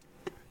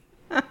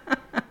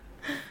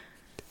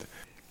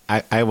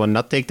 I will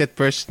not take that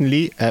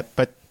personally,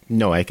 but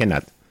no, I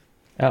cannot.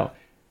 Oh.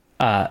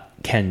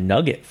 Can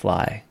Nugget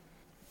fly?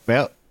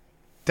 Well,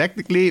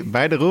 technically,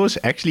 by the rules,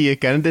 actually you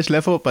can at this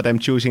level, but I'm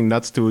choosing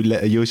not to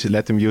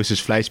let him use his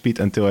fly speed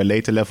until a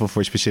later level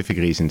for specific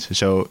reasons.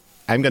 So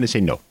I'm going to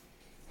say no.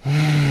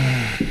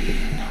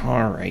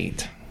 All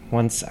right.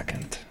 1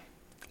 second.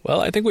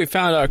 Well, I think we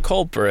found our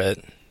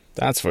culprit.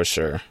 That's for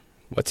sure.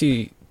 What's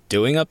he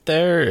doing up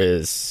there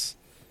is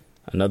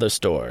another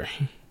story.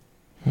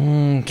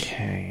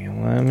 Okay,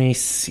 let me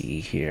see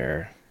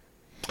here.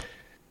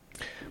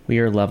 We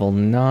are level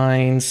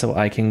 9, so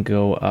I can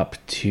go up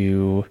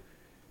to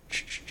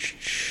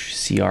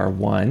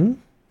CR1.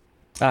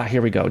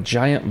 Here we go.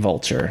 Giant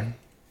vulture.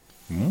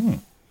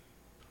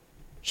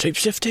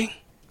 Shape-shifting?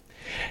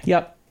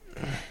 Yep.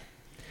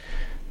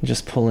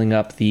 Just pulling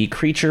up the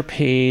creature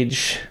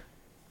page.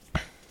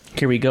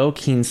 Here we go.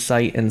 Keen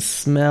sight and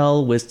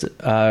smell with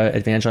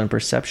advantage on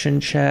perception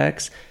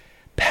checks.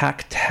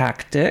 Pack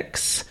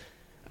tactics.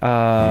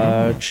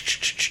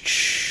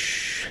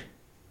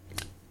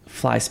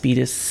 Fly speed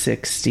is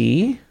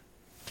 60.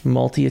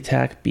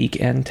 Multi-attack,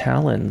 beak, and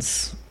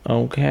talons.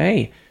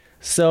 Okay.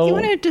 So You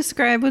want to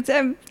describe what's...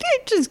 I'm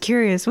just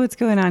curious what's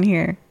going on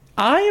here.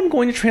 I am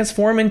going to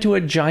transform into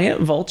a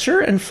giant vulture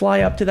and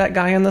fly up to that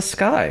guy in the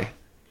sky.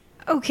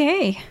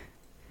 Okay.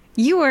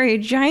 You are a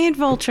giant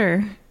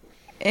vulture,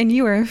 and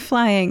you are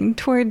flying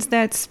towards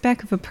that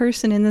speck of a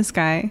person in the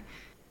sky.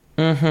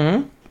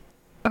 Mm-hmm.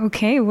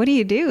 Okay, what are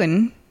you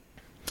doing?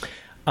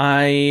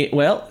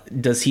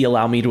 Does he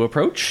allow me to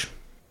approach?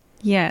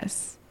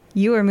 Yes.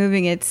 You are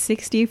moving at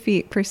 60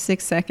 feet per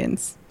 6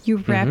 seconds. You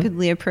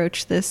rapidly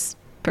approach this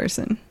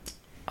person.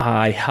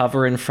 I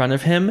hover in front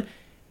of him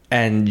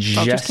and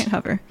Vultures can't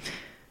hover.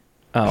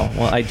 Oh,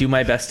 well, I do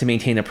my best to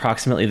maintain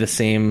approximately the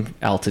same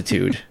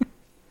altitude.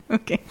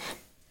 Okay.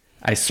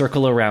 I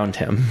circle around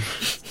him.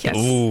 Yes.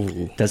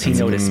 Ooh. Does he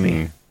notice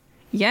me?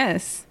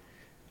 Yes.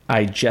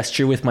 I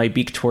gesture with my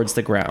beak towards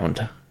the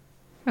ground.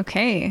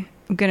 Okay.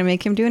 I'm going to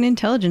make him do an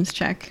intelligence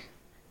check.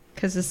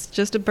 Because it's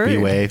just a bird. We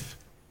wave.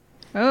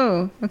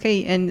 Oh,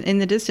 okay. And in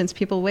the distance,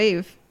 people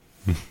wave.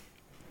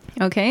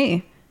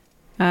 Okay.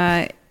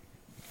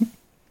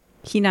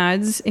 He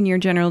nods in your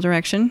general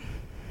direction.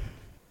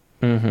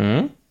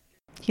 Mm-hmm.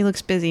 He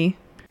looks busy.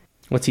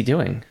 What's he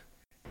doing?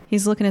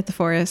 He's looking at the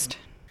forest.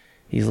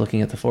 He's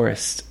looking at the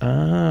forest.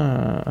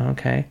 Ah,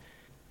 okay.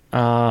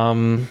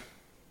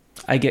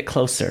 I get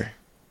closer.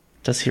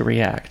 Does he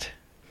react?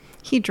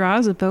 He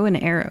draws a bow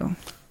and arrow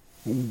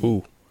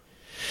Ooh.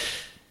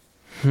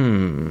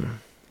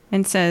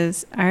 and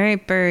says, "All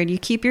right, bird, you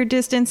keep your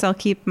distance, I'll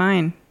keep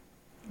mine.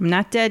 I'm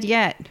not dead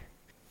yet."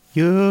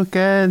 You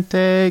can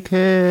take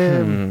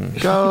him.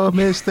 Go,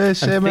 Mr. I'm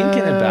Simmons.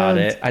 thinking about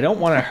it. I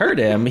don't want to hurt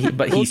him,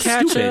 but We'll he's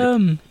catch stupid.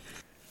 him.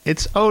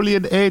 It's only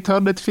an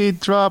 800 feet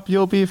drop.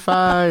 You'll be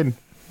fine.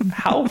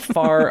 How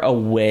far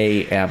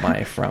away am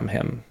I from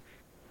him?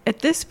 At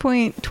this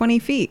point, 20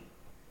 feet.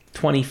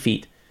 20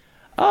 feet.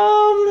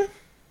 I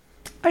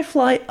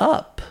fly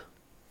up.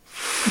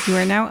 You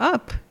are now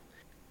up.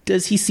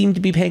 Does he seem to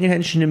be paying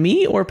attention to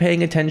me or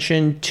paying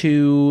attention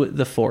to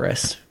the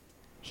forest?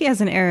 He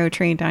has an arrow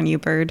trained on you,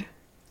 bird.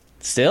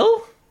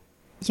 Still?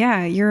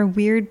 Yeah, you're a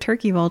weird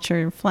turkey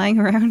vulture flying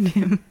around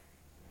him.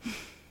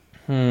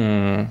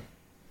 And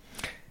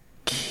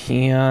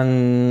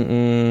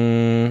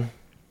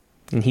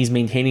he's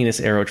maintaining this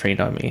arrow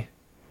trained on me.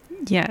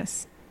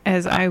 Yes,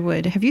 as I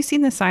would. Have you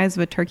seen the size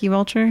of a turkey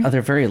vulture? Oh,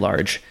 they're very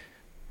large.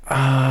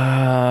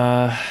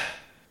 And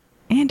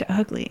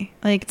ugly.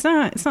 Like it's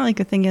not like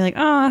a thing you're like,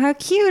 "Oh, how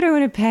cute, I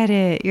want to pet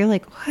it." You're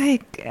like,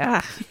 "What?"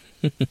 Ugh.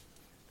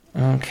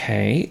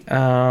 Okay.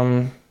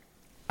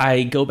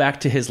 I go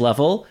back to his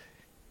level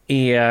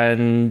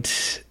and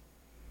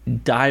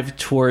dive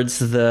towards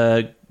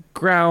the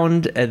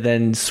ground and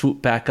then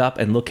swoop back up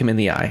and look him in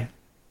the eye.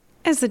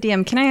 As the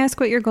DM, can I ask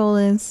what your goal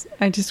is?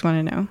 I just want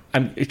to know.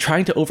 I'm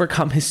trying to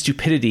overcome his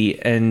stupidity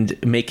and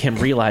make him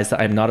realize that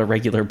I'm not a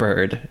regular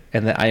bird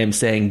and that I am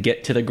saying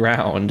get to the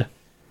ground.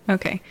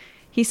 Okay.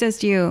 He says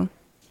to you,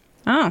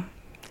 "Oh,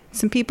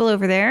 some people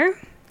over there.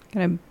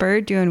 Got a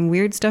bird doing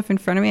weird stuff in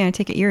front of me. I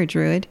take it you're a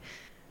druid.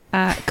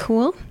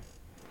 Cool.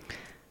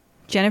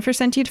 Jennifer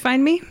sent you to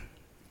find me?"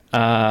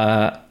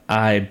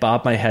 I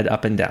bob my head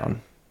up and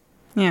down.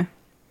 Yeah.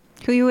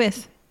 Who you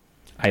with?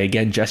 I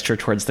again gesture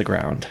towards the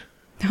ground.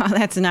 Oh,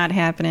 that's not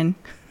happening.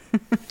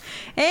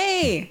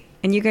 Hey!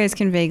 And you guys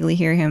can vaguely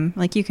hear him.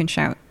 Like, you can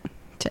shout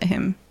to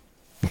him.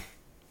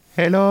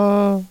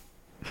 Hello.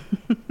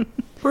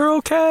 We're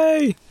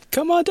okay.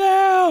 Come on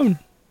down.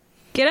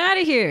 Get out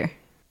of here!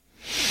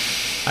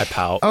 I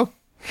pout. Oh,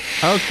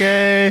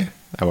 okay.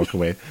 I walk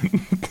away.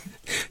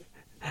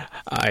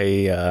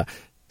 I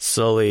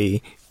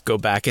slowly go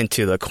back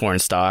into the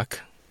cornstalk,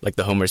 like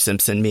the Homer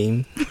Simpson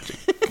meme.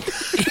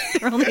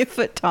 You're only a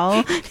foot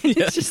tall.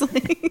 It's just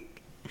like...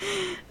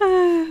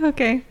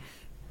 okay.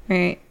 All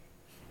right.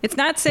 It's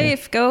not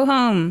safe. Go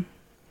home.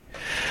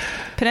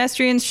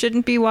 Pedestrians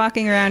shouldn't be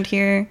walking around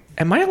here.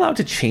 Am I allowed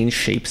to change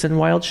shapes in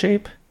Wild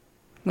Shape?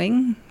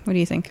 Wing, what do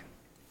you think?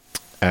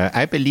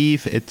 I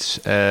believe it's...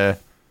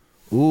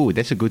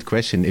 that's a good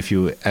question. If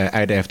you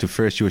either have to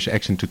first use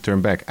action to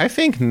turn back. I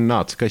think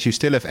not, because you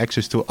still have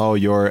access to all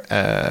your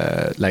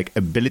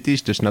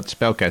abilities, just not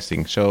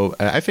spellcasting. So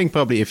I think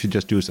probably if you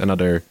just use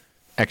another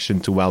action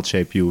to wild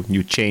shape,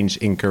 you change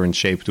in current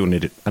shape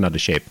to another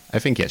shape. I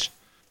think yes.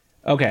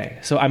 Okay,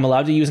 so I'm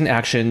allowed to use an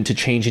action to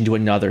change into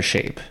another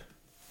shape.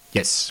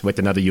 Yes, with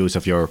another use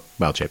of your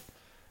wild shape.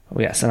 Oh,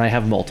 yes, and I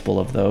have multiple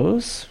of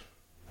those.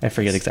 I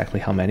forget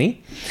exactly how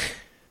many.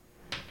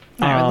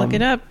 I would look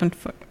it up and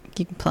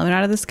you can plummet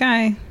out of the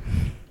sky.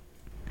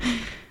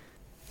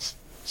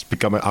 Just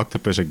become an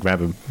octopus and grab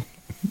him.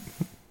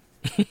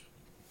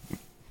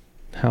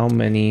 How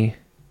many?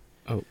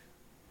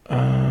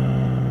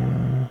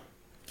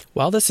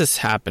 While this is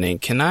happening,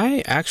 can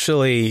I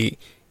actually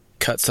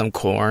cut some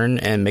corn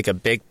and make a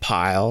big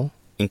pile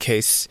in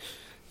case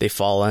they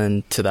fall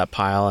into that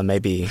pile and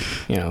maybe,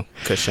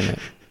 cushion it?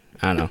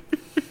 I don't know.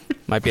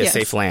 Might be a Yes.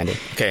 safe landing.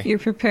 Okay. You're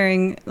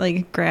preparing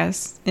like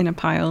grass in a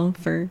pile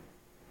for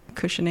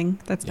cushioning.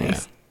 That's Yeah.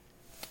 nice.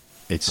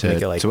 It's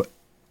Make it like-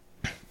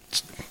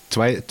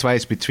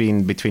 twice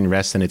between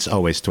rests, and it's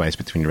always twice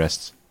between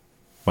rests.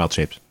 Wild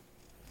shapes.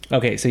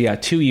 Okay, so yeah,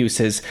 2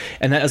 uses,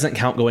 and that doesn't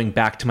count going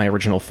back to my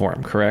original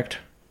form, correct?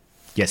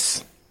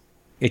 Yes.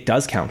 It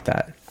does count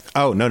that.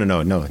 Oh no.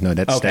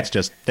 That's Okay. that's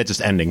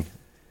just ending.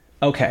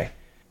 Okay.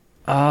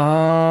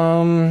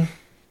 Getting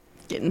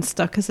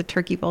stuck as a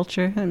turkey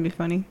vulture. That'd be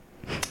funny.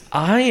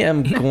 I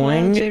am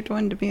going Shaped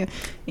one to be.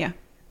 Yeah.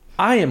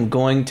 I am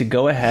going to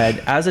go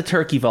ahead as a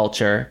turkey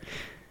vulture.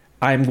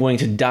 I'm going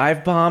to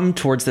dive bomb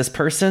towards this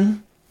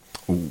person.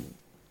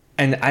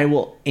 And I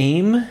will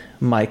aim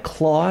my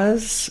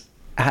claws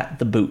at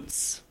the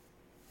boots.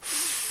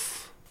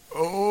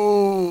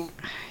 Oh.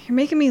 You're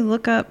making me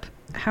look up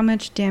how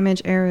much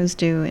damage arrows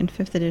do in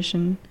 5th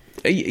edition.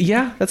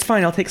 Yeah, that's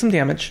fine. I'll take some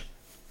damage.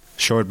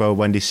 Short bow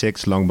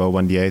 1d6, long bow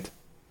 1d8.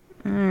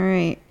 All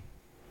right.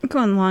 I'm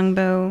going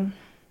longbow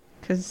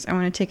because I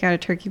want to take out a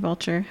turkey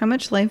vulture. How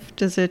much life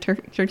does a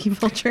turkey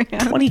vulture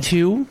have?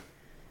 22.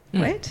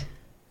 What?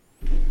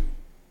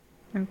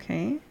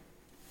 Okay.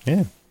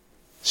 Yeah.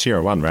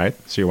 CR1, right?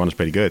 CR1 is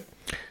pretty good.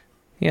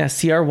 Yeah,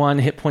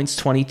 CR1, hit points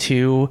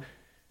 22.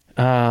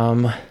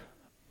 Armor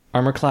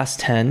class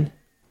 10.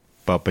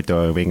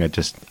 Palpatine Winger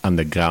just on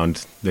the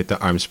ground with the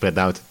arms spread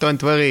out.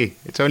 Don't worry,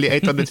 it's only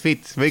 800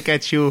 feet. We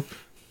catch you.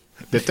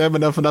 The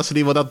terminal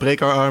velocity will not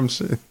break our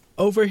arms.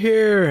 Over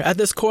here at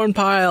this corn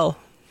pile.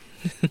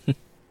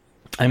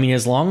 I mean,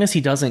 as long as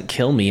he doesn't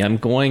kill me, I'm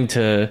going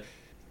to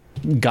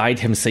guide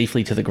him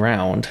safely to the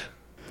ground.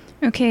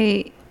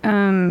 Okay.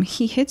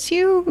 He hits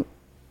you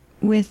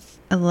with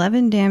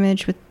 11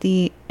 damage with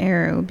the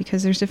arrow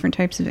because there's different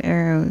types of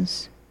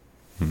arrows.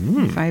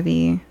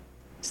 5e.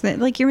 So that,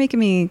 like, you're making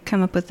me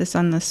come up with this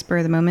on the spur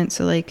of the moment.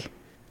 So, like,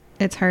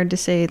 it's hard to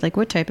say, like,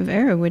 what type of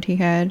arrow would he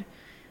had?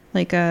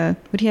 Like,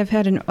 would he have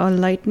had a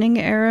lightning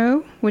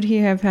arrow? Would he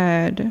have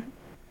had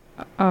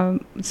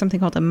something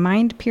called a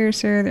mind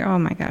piercer? Oh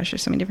my gosh,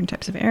 there's so many different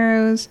types of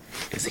arrows.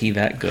 Is he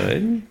that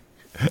good?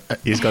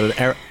 He's got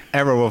an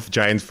arrow of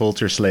giant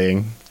vulture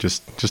slaying.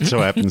 Just so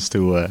happens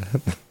to...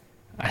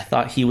 I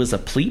thought he was a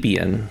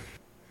plebeian.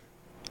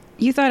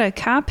 You thought a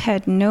cop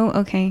had no...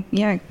 Okay,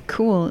 yeah,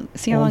 cool.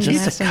 See how Well, long you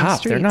just last a on the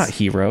cop. They're not streets.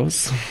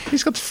 heroes.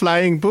 He's got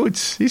flying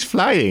boots. He's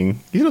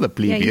flying. He's not a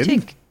Yeah, plebeian. you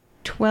take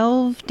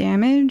 12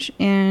 damage,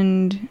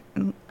 and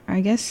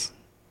I guess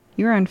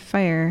you're on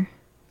fire.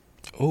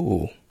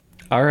 Ooh.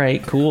 All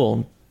right,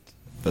 cool.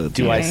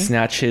 Do I Okay.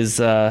 snatch his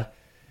That's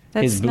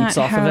boots not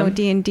off of how him?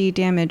 D&D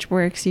damage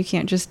works. You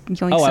can't just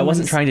yoink Oh, I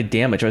wasn't someone's trying to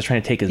damage. I was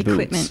trying to take his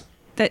equipment. boots.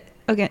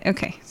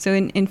 Okay. So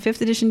in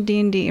 5th edition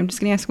D&D, I'm just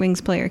going to ask Wings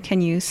player,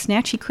 can you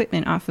snatch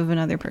equipment off of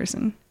another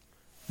person?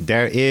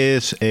 There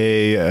is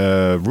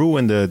a rule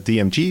in the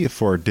DMG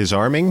for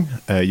disarming.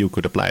 You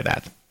could apply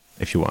that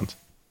if you want.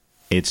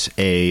 It's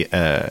a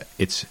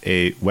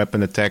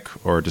weapon attack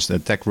or just an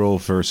attack roll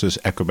versus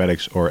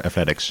acrobatics or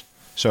athletics.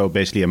 So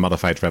basically a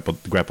modified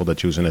grapple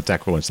that uses an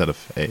attack roll instead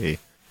of a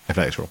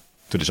athletics roll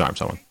to disarm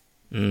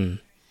someone.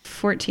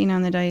 14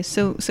 on the dice.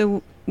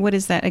 So what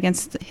is that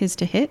against his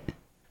to hit?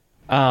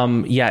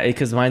 Yeah,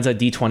 because mine's a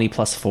D20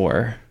 plus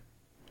 4.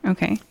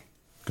 Okay.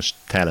 Because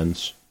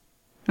talents.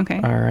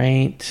 Okay. All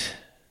right.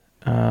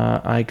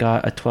 I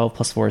got a 12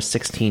 plus 4 is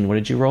 16. What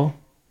did you roll?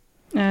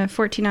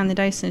 14 on the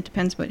dice, and it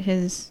depends what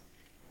his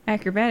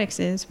acrobatics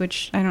is,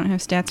 which I don't have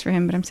stats for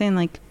him, but I'm saying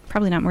like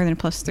probably not more than a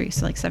 +3,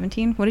 so like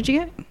 17. What did you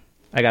get?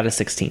 I got a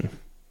 16.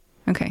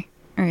 Okay.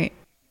 All right.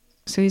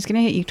 So he's going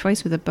to hit you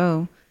twice with a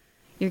bow.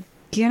 You're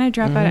going to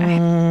drop out.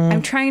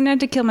 I'm trying not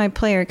to kill my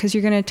player because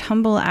you're going to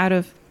tumble out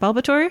of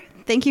Bulbator.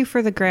 Thank you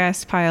for the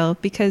grass pile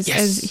because Yes.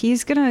 as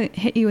he's going to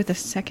hit you with a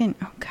second.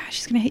 Oh gosh,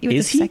 he's going to hit you with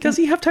Is the he? second. Does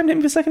he have time to hit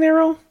me with a second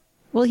arrow?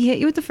 Well, he hit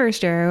you with the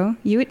first arrow.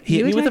 He hit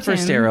me with the attacked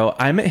first him. arrow.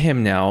 I'm at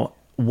him now.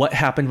 What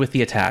happened with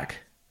the attack?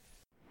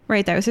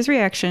 Right, that was his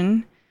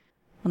reaction.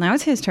 Well, now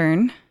it's his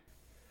turn.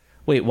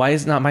 Wait, why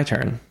is it not my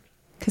turn?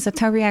 Because that's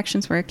how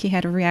reactions work. He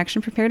had a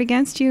reaction prepared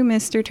against you,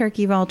 Mr.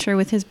 Turkey Vulture,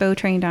 with his bow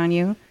trained on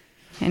you.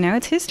 And now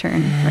it's his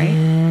turn,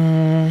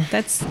 right?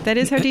 That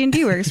is how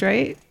D&D works,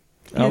 right? His-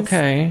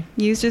 Okay.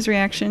 Used his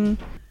reaction.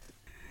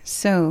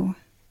 So,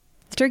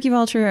 the Turkey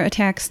Vulture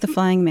attacks the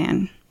flying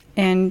man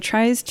and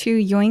tries to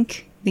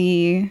yoink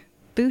the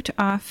boot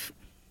off.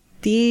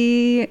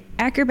 The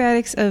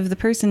acrobatics of the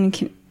person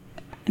can...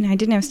 And I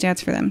didn't have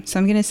stats for them, so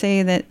I'm going to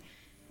say that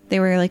they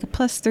were like a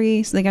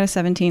 +3, so they got a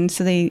 17.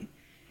 So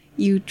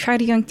you try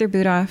to yank their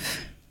boot off.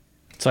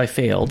 So I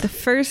failed. The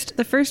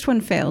first one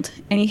failed,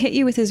 and he hit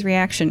you with his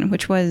reaction,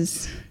 which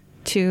was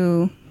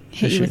to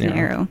hit you shoot with an an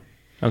arrow.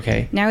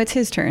 Okay. Now it's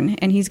his turn,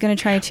 and he's going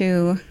to try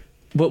to...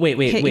 But wait.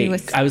 hit you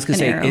with I was going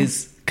to an say, arrow.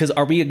 because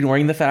are we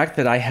ignoring the fact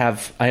that I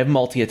have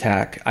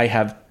multi-attack, I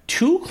have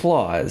 2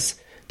 claws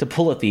to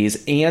pull at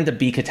these, and a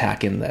beak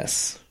attack in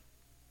this.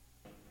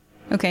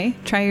 Okay,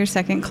 try your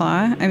second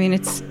claw. I mean,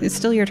 it's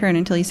still your turn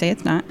until you say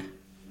it's not.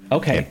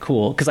 Okay,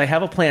 cool. Because I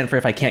have a plan for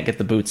if I can't get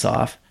the boots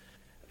off.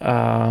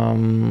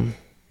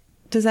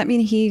 Does that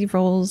mean he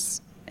rolls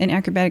in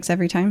acrobatics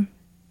every time?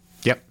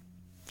 Yep.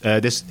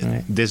 This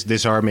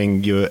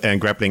disarming you and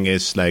grappling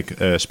is like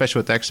special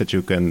attacks that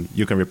you can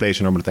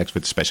replace normal attacks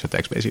with special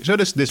attacks basically. So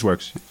this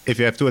works. If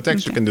you have 2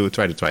 attacks, you can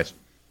try it twice.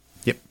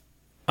 Yep.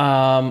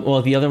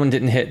 Well, the other one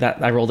didn't hit.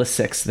 That I rolled a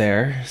 6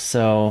 there,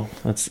 so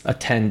that's a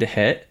 10 to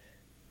hit.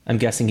 I'm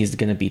guessing he's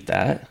going to beat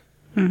that.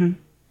 Mm-hmm.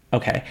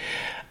 Okay.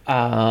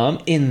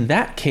 In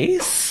that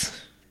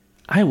case,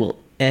 I will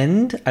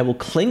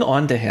cling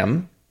on to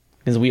him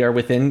because we are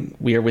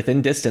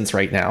within distance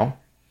right now.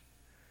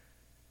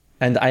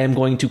 And I am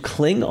going to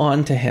cling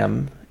on to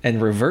him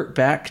and revert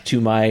back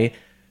to my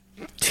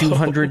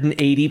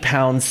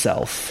 280-pound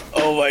self.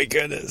 Oh my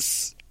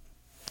goodness.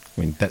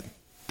 I mean,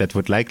 that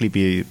would likely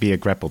be a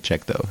grapple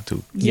check, though,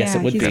 too. Yes,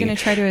 it would be. He's going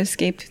to try to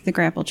escape the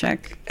grapple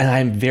check. And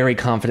I'm very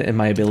confident in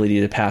my ability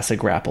to pass a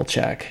grapple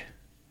check.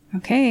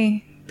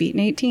 Okay, beat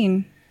an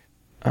 18.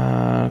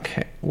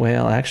 Okay.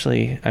 Well,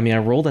 actually, I mean, I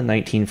rolled a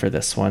 19 for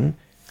this one.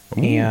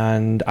 Ooh.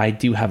 And I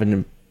do have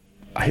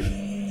I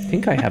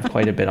think I have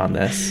quite a bit on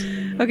this.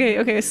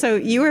 Okay, so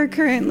you are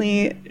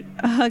currently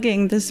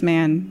hugging this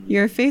man.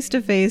 You're face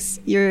to face.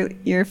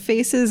 Your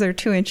faces are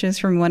 2 inches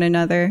from one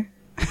another.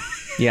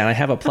 Yeah, and I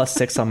have a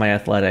 +6 on my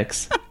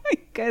athletics. You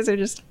guys are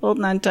just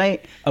holding on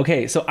tight.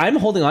 Okay, so I'm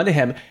holding on to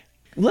him.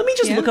 Let me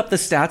just look up the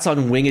stats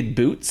on winged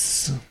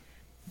boots.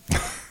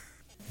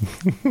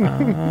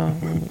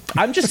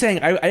 I'm just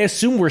saying, I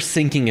assume we're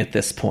sinking at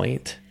this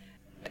point.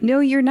 No,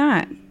 you're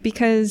not,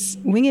 because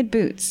winged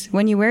boots.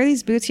 When you wear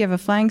these boots, you have a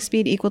flying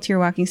speed equal to your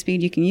walking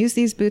speed. You can use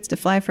these boots to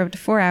fly for up to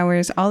 4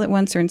 hours, all at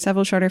once or in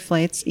several shorter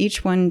flights.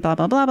 Each one, blah,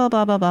 blah, blah, blah,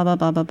 blah, blah, blah, blah,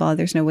 blah, blah, blah.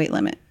 There's no weight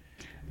limit.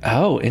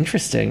 Oh,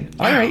 interesting.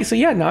 All right, so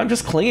yeah, now I'm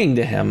just clinging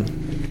to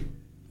him.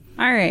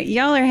 All right,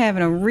 y'all are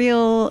having a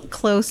real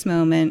close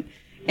moment.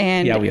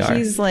 And yeah, we are.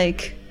 He's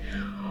like,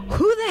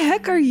 who the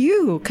heck are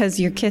you? Because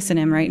you're kissing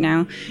him right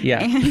now. Yeah.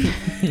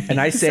 And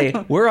I say,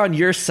 we're on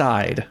your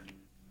side.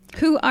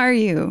 Who are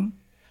you?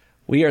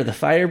 We are the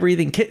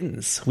fire-breathing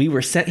kittens. We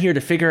were sent here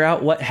to figure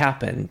out what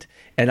happened.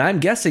 And I'm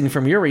guessing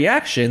from your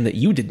reaction that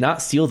you did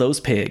not steal those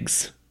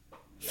pigs.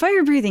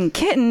 Fire-breathing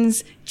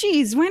kittens?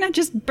 Geez, why not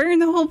just burn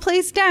the whole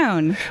place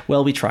down?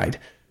 Well, we tried.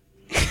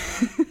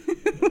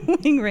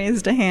 Wing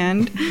raised a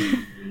hand.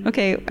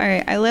 Okay, all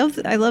right. I love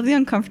the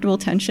uncomfortable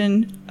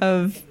tension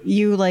of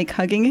you like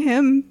hugging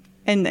him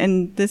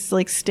and this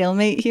like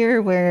stalemate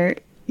here where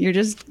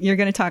you're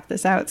gonna talk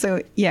this out.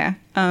 So yeah,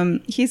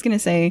 he's gonna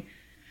say,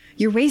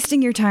 "You're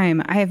wasting your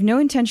time. I have no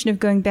intention of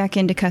going back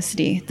into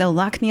custody. They'll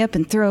lock me up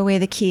and throw away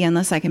the key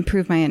unless I can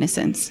prove my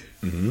innocence."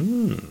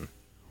 Mm.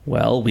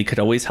 Well, we could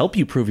always help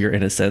you prove your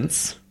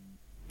innocence.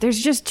 There's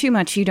just too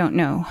much you don't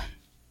know.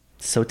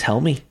 So tell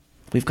me.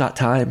 We've got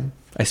time.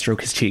 I stroke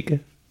his cheek.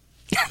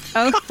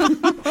 Oh,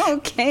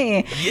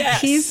 okay.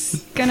 Yes.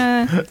 He's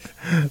gonna...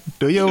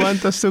 Do you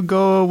want us to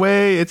go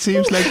away? It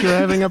seems like you're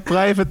having a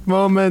private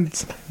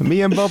moment.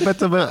 Me and Bob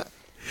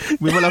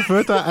we will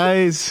avert our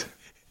eyes.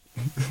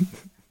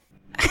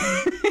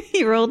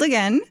 He rolled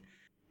again.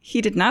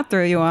 He did not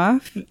throw you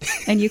off.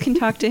 And you can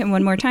talk to him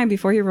one more time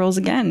before he rolls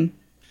again.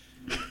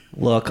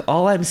 Look,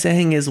 all I'm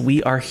saying is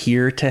we are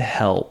here to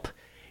help.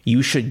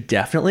 You should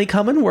definitely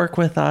come and work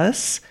with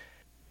us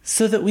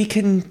so that we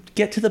can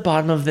get to the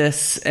bottom of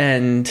this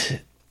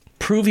and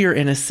prove your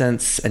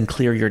innocence and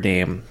clear your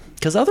name.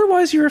 Because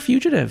otherwise you're a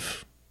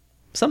fugitive.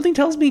 Something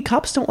tells me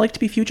cops don't like to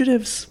be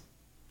fugitives.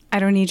 I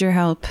don't need your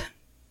help.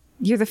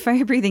 You're the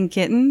fire-breathing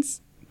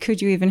kittens?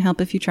 Could you even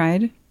help if you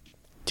tried?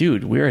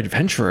 Dude, we're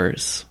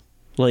adventurers.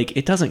 Like,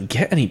 it doesn't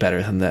get any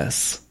better than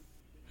this.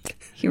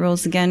 He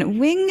rolls again.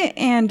 Wing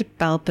and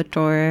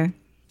Balpator.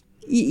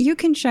 You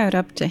can shout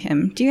up to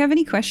him. Do you have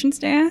any questions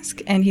to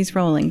ask? And he's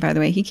rolling, by the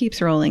way. He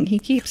keeps rolling. He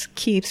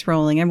keeps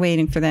rolling. I'm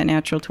waiting for that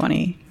natural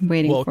 20. I'm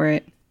waiting for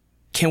it.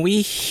 Can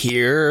we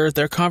hear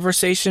their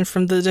conversation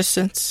from the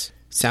distance?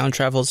 Sound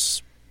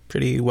travels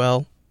pretty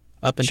well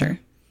up and Sure.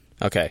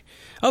 Okay.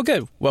 Oh,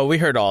 good. Well, we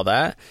heard all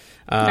that.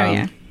 Oh,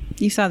 yeah.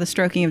 You saw the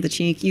stroking of the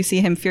cheek. You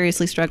see him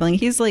furiously struggling.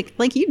 He's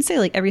like you'd say,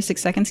 like every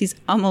 6 seconds, he's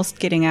almost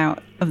getting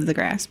out of the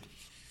grasp.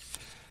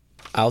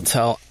 I'm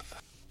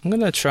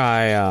going to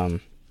try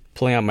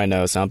pulling out my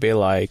notes, and I'll be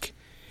like,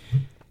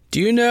 do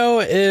you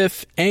know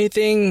if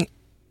anything,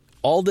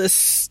 all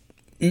this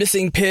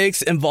missing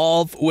pigs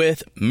involved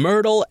with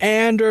Myrtle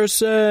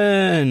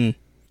Anderson?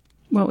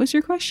 What was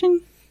your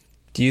question?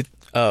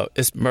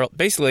 Is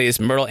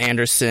Myrtle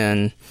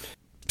Anderson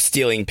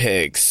stealing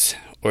pigs,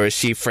 or is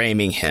she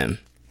framing him?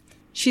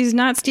 She's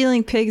not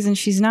stealing pigs and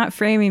she's not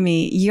framing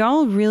me.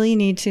 Y'all really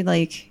need to,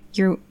 like,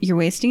 you're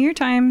wasting your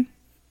time.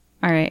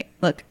 All right,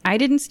 look, I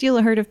didn't steal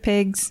a herd of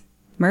pigs.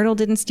 Myrtle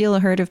didn't steal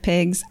a herd of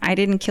pigs. I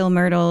didn't kill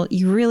Myrtle.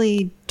 You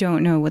really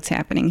don't know what's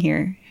happening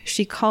here.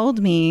 She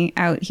called me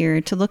out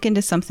here to look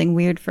into something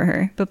weird for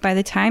her. But by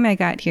the time I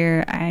got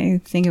here, I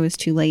think it was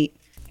too late.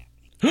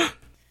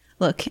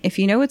 Look, if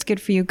you know what's good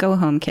for you, go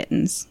home,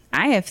 kittens.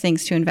 I have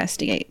things to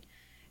investigate.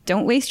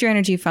 Don't waste your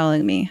energy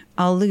following me.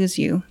 I'll lose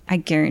you. I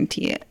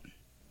guarantee it.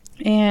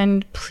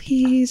 And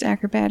please,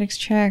 acrobatics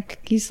check.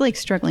 He's like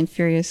struggling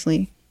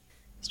furiously.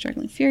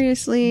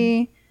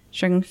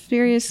 Struggling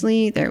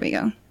furiously. There we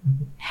go.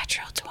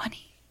 Natural 20.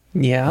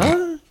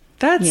 Yeah?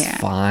 That's Yeah.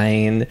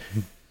 fine.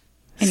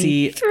 And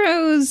See, he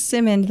throws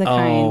Simon the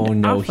kind. Oh,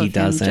 no, off he of him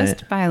doesn't.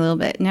 just by a little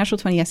bit. Natural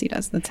 20, yes, he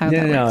does. That's how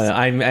that no, works.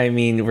 I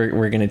mean,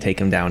 we're going to take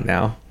him down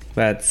now.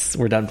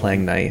 We're done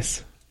playing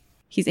nice.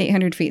 He's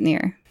 800 feet in the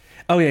air.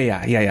 Oh,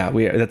 yeah.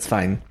 That's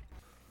fine.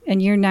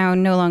 And you're now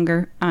no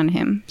longer on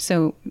him.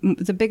 So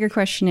the bigger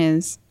question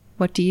is,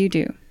 what do you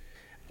do?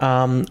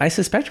 I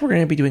suspect we're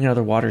going to be doing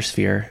another water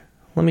sphere.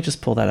 Let me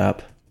just pull that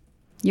up.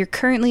 You're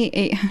currently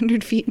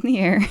 800 feet in the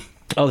air.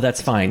 Oh,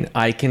 that's fine.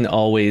 I can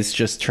always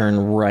just turn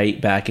right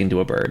back into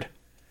a bird.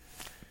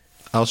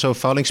 Also,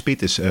 falling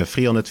speed is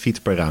 300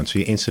 feet per round, so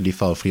you instantly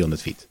fall 300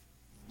 feet.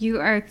 You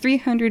are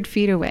 300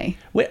 feet away.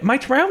 Wait, my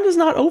round is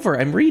not over.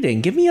 I'm reading.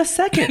 Give me a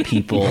second,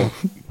 people.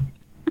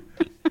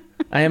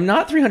 I am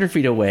not 300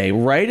 feet away.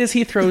 Right as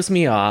he throws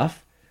me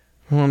off.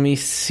 Let me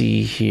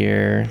see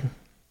here.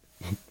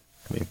 I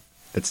mean,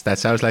 that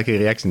sounds like a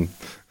reaction.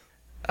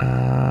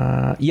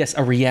 Yes,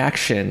 a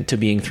reaction to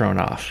being thrown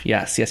off.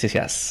 Yes.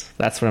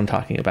 That's what I'm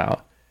talking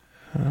about.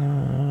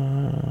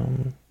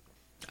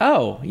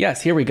 Oh,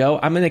 yes, here we go.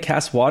 I'm going to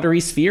cast Watery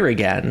Sphere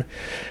again.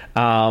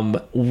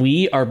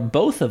 We are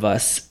both of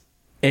us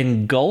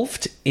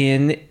engulfed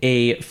in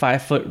a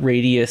 5-foot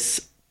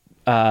radius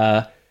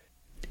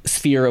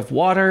sphere of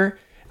water.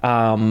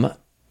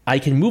 I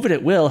can move it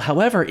at will.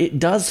 However, it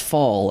does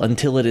fall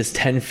until it is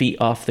 10 feet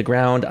off the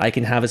ground. I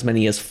can have as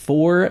many as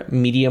 4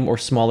 medium or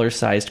smaller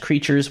sized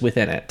creatures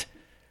within it.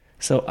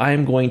 So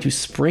I'm going to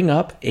spring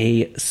up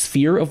a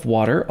sphere of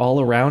water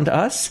all around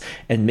us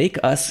and make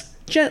us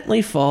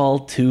gently fall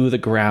to the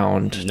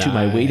ground to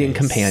my waiting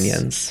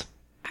companions.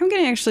 I'm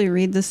going to actually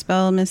read the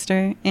spell,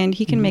 mister, and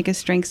he can make a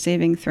strength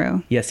saving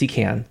throw. Yes, he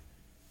can.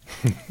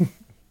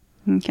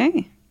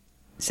 Okay.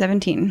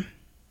 17.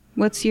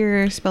 What's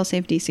your spell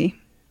save DC?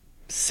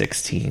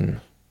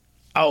 16.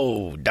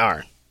 Oh,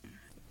 darn.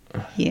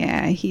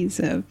 Yeah, he's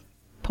a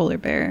polar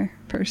bear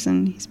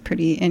person. He's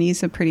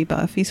a pretty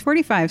buff. He's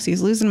 45, so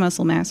he's losing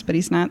muscle mass, but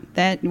he's not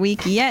that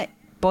weak yet.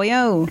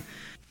 Boyo.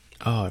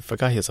 Oh, I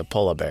forgot he was a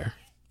polar bear.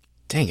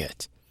 Dang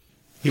it.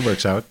 He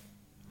works out.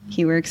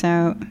 He works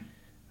out.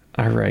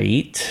 All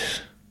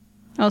right.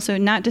 Also,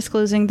 not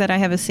disclosing that I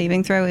have a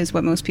saving throw is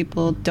what most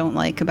people don't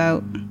like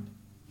about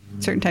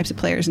certain types of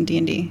players in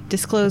D&D.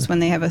 Disclose when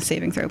they have a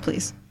saving throw,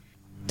 please.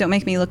 Don't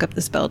make me look up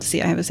the spell to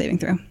see I have a saving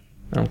throw.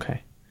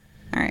 Okay.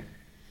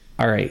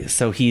 All right.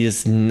 So he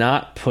is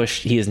not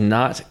pushed. He is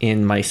not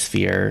in my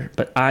sphere,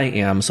 but I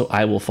am, so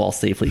I will fall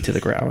safely to the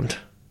ground.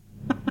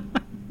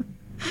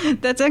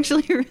 That's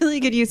actually a really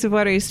good use of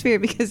Watery Sphere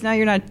because now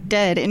you're not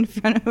dead in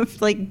front of,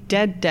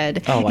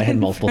 dead. Oh, I had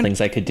multiple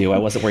things I could do. I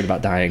wasn't worried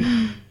about dying.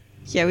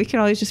 Yeah, we could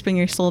always just bring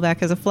your soul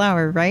back as a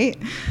flower, right?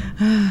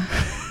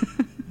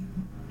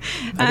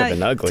 I've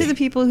been ugly. To the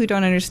people who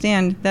don't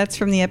understand, that's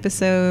from the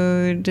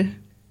episode...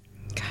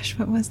 Gosh,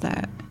 what was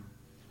that?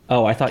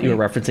 Oh, I thought you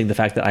were referencing the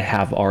fact that I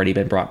have already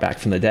been brought back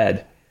from the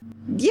dead.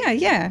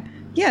 Yeah,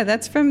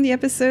 that's from the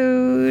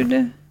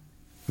episode...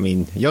 I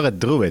mean, you're a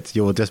druid.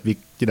 You will just be,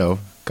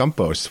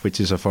 compost, which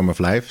is a form of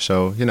life.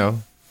 So,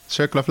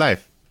 circle of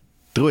life.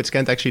 Druids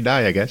can't actually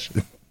die, I guess.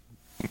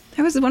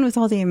 That was the one with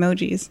all the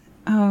emojis.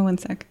 Oh, one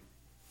sec.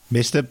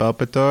 Mr.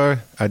 Palpator,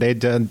 are they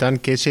done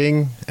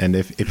kissing? And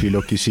if you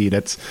look, you see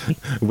that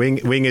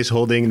Wing is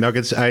holding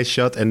Nugget's eyes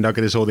shut and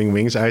Nugget is holding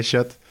Wing's eyes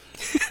shut.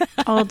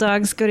 All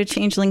dogs go to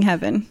changeling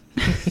heaven.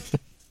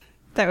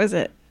 That was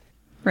it,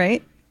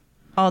 right?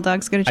 All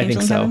dogs go to I think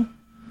changeling so. heaven?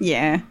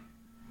 Yeah.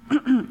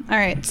 All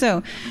right,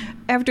 so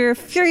after a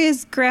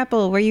furious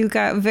grapple where you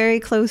got very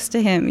close to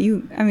him,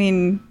 you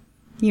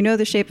know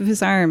the shape of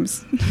his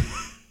arms.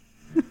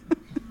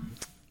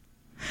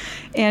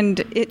 And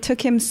it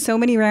took him so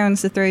many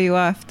rounds to throw you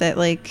off that,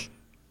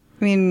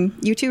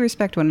 you two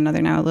respect one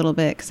another now a little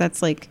bit, because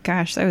that's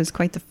gosh, that was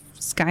quite the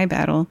sky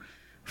battle.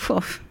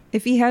 Whew.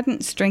 If he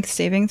hadn't strength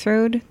saving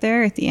throwed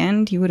there at the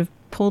end, you would have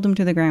pulled him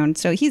to the ground.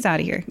 So he's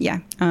out of here. Yeah.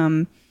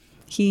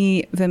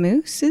 He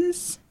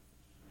vamooses.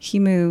 He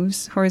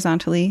moves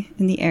horizontally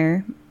in the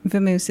air.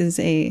 Vamoose is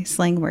a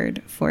slang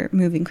word for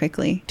moving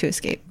quickly to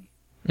escape.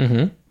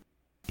 Mm-hmm.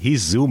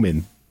 He's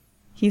zooming.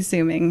 He's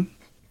zooming.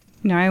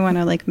 Now I want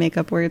to make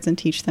up words and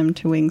teach them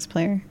to Wings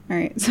player. All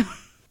right. So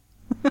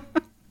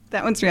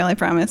that one's real, I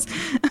promise.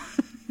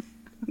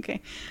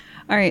 Okay.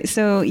 All right.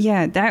 So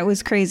yeah, that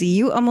was crazy.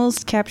 You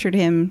almost captured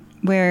him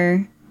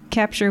where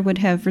capture would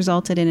have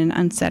resulted in an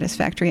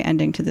unsatisfactory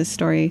ending to this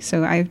story.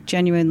 So I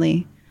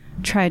genuinely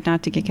tried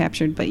not to get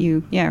captured, but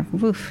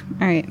woof.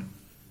 All right.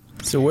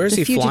 So where's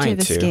he flying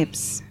to?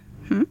 Escapes.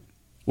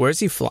 Where's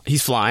he flying?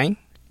 He's flying?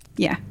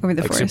 Yeah, over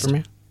the forest.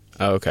 Superman?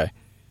 Oh, okay.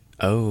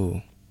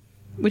 Oh.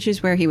 Which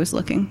is where he was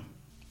looking.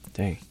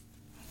 Dang.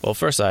 Well,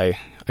 first I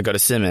go to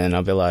Simon and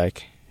I'll be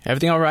like,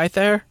 everything all right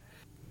there?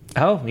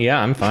 Oh, yeah,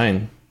 I'm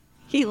fine.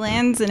 He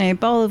lands in a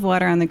ball of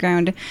water on the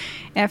ground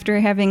after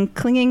having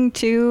clinging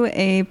to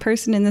a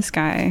person in the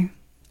sky.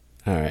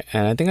 All right.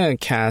 And I think I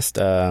cast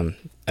a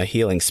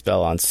healing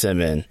spell on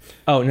Simon.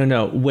 Oh,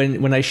 no.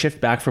 When I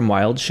shift back from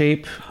wild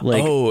shape,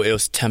 Oh, it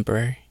was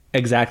temporary?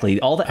 Exactly.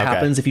 All that Okay.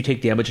 happens if you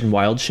take damage in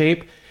wild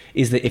shape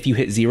is that if you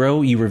hit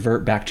 0, you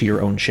revert back to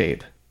your own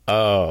shape.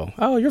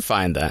 Oh, you're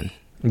fine then.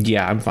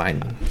 Yeah, I'm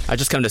fine. I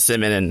just come to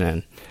Simon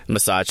and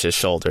massage his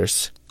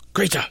shoulders.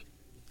 Great job.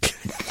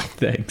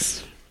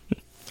 Thanks.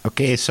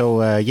 Okay, so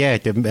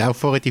the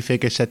authority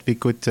figure said we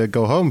could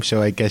go home,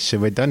 so I guess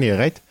we're done here,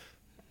 right?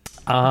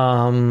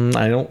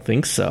 I don't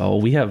think so.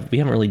 We haven't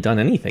really done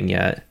anything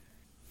yet.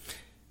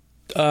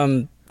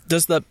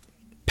 Does the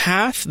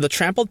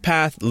trampled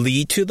path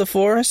lead to the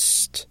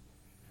forest?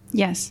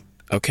 Yes.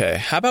 Okay,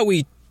 how about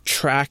we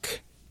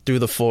track through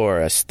the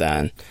forest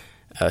then?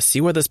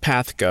 See where this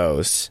path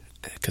goes,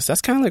 because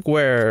that's kind of like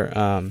where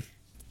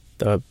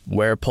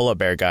polar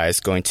bear guy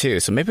is going too.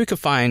 So maybe we could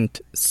find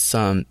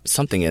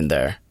something in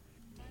there.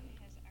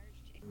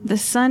 The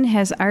sun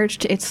has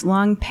arched its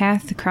long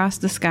path across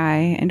the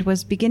sky and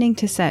was beginning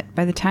to set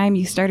by the time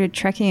you started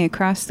trekking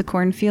across the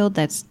cornfield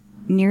that's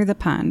near the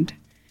pond.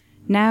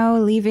 Now,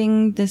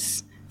 leaving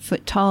this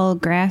foot-tall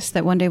grass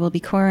that one day will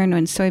be corn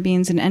and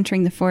soybeans and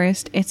entering the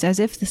forest, it's as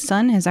if the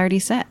sun has already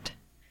set.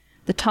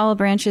 The tall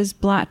branches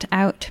blot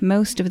out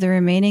most of the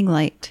remaining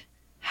light.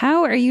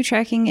 How are you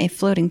tracking a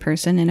floating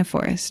person in a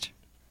forest?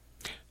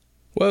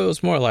 Well, it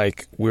was more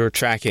like we were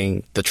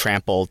tracking the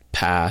trampled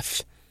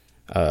path,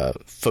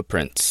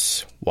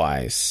 footprints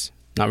wise,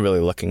 not really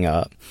looking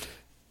up.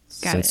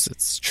 Got since it.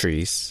 it's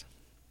trees.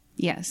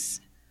 Yes.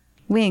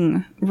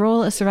 Wing,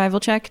 roll a survival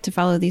check to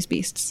follow these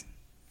beasts.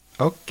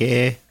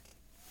 Okay.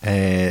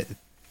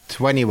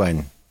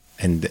 21.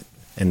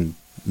 And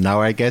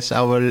now I guess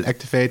I will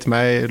activate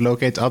my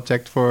locate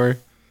object for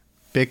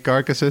big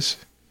carcasses.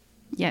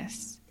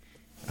 Yes.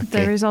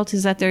 Okay. The result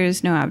is that there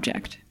is no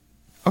object.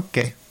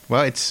 Okay.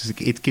 Well,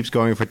 it keeps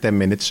going for 10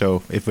 minutes,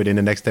 so if within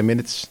the next 10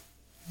 minutes,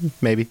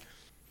 maybe.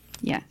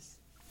 Yes.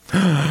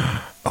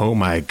 Oh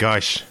my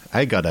gosh,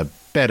 I got a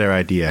better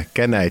idea.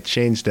 Can I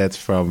change that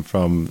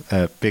from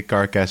big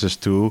carcasses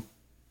to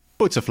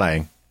boots are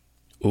flying?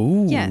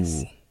 Ooh.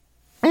 Yes.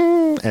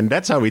 And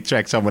that's how we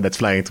track someone that's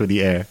flying through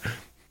the air.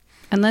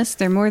 Unless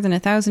they're more than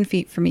 1,000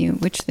 feet from you,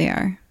 which they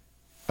are.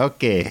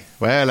 Okay,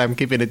 well, I'm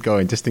keeping it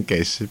going just in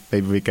case.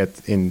 Maybe we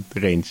get in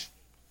range.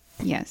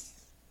 Yes.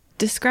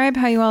 Describe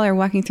how you all are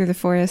walking through the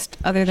forest,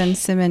 other than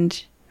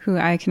Simond, who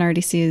I can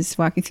already see is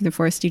walking through the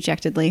forest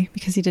dejectedly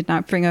because he did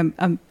not bring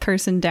a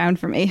person down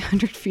from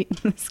 800 feet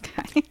in the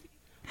sky.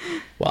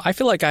 Well, I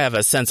feel like I have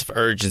a sense of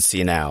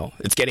urgency now.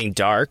 It's getting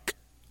dark.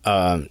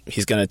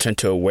 He's going to turn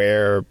to a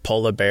were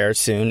polar bear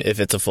soon if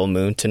it's a full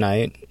moon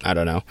tonight. I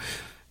don't know.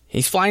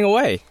 He's flying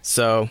away.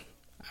 So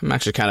I'm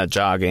actually kind of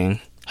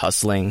jogging,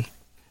 hustling.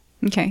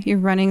 Okay, you're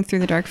running through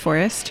the dark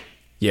forest.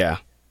 Yeah.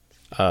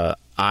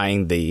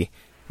 Eyeing the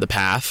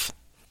path.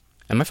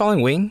 Am I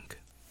following Wing?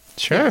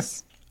 Sure.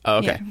 Yes. Oh,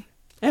 okay. Yeah.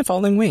 And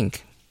following Wing.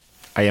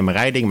 I am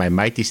riding my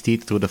mighty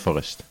steed through the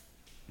forest.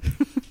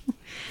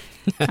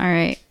 All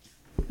right.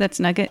 That's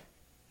Nugget.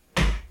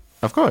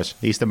 Of course,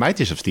 he's the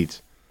mightiest of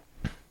steeds.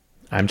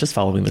 I'm just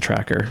following the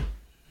tracker.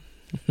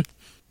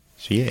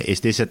 So yeah,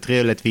 is this a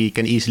trail that we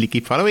can easily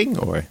keep following?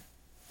 Or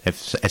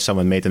has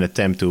someone made an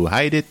attempt to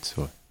hide it?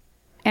 Or?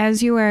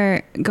 As you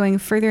are going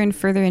further and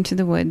further into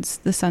the woods,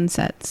 the sun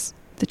sets.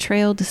 The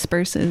trail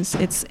disperses.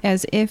 It's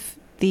as if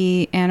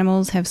the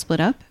animals have split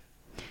up.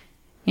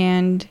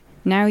 And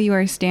now you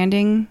are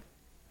standing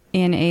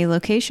in a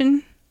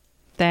location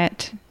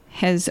that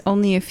has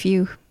only a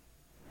few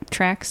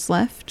tracks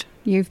left.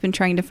 You've been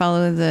trying to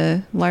follow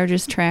the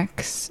largest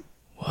tracks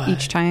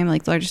each time,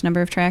 like the largest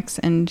number of tracks,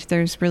 and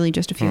there's really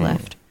just a few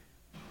left.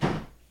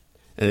 And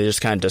they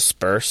just kind of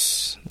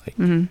disperse. Like,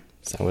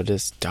 Is that what it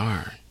is?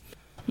 Darn.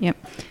 Yep.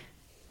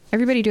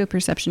 Everybody do a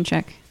perception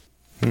check.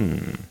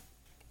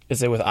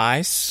 Is it with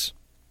eyes?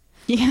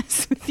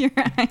 Yes, with your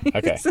eyes.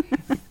 Okay.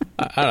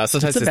 I don't know.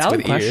 Sometimes It's a it's valid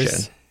with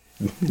question.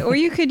 ears. Or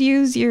you could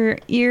use your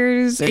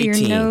ears or your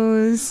 18.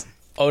 nose.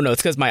 Oh, no.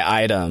 It's because my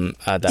item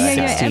that I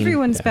Yeah, have. 16.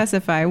 everyone Yeah.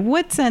 specify.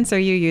 What sense are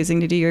you using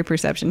to do your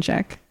perception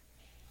check?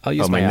 I'll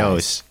use Oh, my eyes.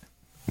 nose.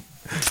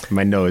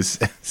 My nose.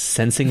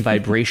 Sensing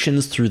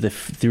vibrations through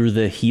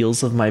the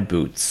heels of my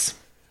boots.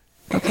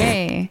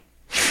 Okay.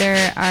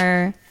 There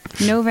are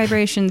no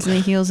vibrations in the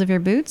heels of your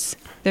boots.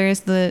 There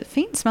is the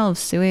faint smell of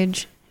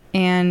sewage,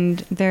 and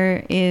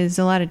there is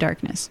a lot of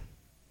darkness.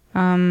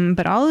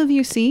 But all of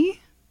you see...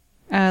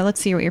 let's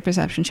see what your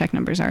perception check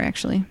numbers are,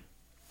 actually.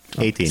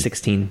 18.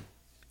 16.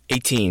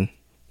 18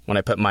 when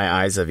I put my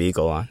eyes of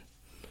eagle on.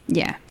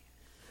 Yeah.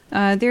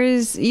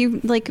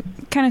 You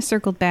kind of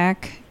circled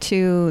back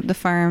to the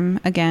farm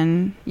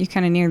again. You're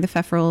kind of near the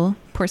Fefferel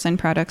Porcine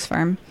Products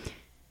farm.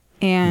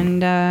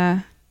 And,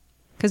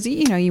 because,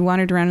 you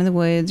wandered around in the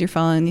woods, you're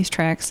following these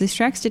tracks. These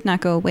tracks did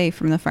not go away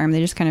from the farm. They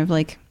just kind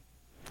of,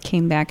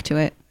 came back to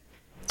it.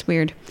 It's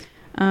weird.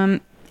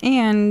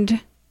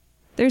 And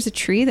there's a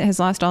tree that has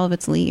lost all of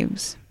its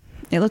leaves.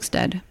 It looks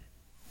dead.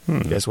 You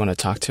guys want to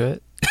talk to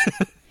it?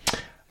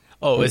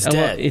 Oh, it's Well,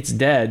 dead. it's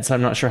dead, so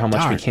I'm not sure how much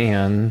Darn. we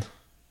can.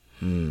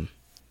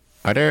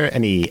 Are there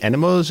any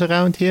animals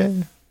around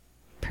here?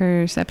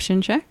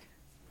 Perception check.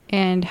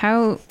 And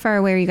how far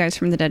away are you guys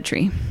from the dead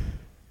tree?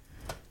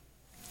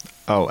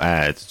 Oh,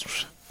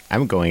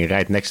 I'm going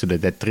right next to the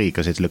dead tree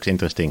because it looks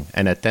interesting.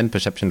 And a 10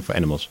 perception for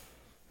animals.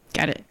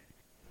 Got it.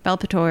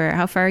 Balpator,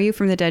 how far are you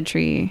from the dead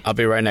tree? I'll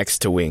be right next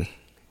to Wing.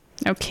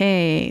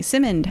 Okay.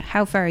 Simond,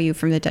 how far are you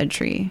from the dead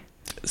tree?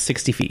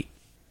 60 feet.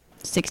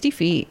 60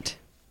 feet.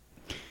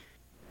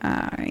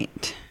 All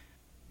right.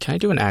 Can I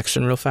do an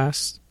action real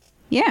fast?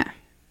 Yeah.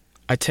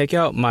 I take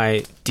out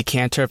my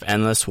decanter of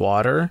endless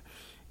water,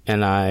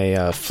 and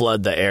I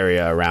flood the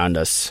area around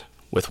us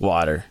with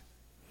water.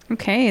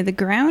 Okay, the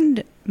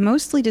ground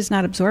mostly does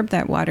not absorb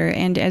that water,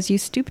 and as you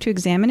stoop to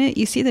examine it,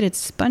 you see that it's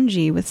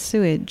spongy with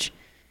sewage.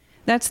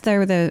 That's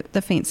where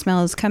the faint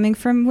smell is coming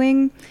from,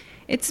 Wing.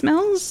 It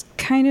smells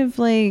kind of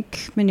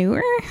like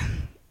manure.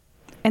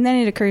 And then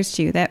it occurs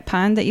to you, that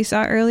pond that you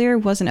saw earlier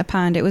wasn't a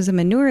pond, it was a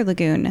manure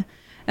lagoon.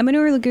 A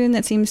manure lagoon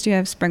that seems to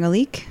have sprung a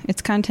leak,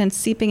 its contents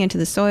seeping into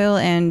the soil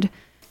and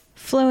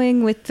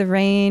flowing with the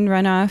rain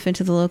runoff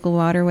into the local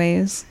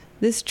waterways.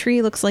 This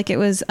tree looks like it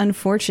was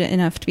unfortunate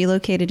enough to be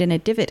located in a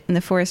divot in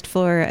the forest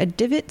floor, a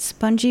divot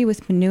spongy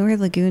with manure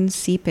lagoon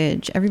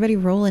seepage. Everybody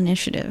roll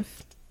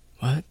initiative.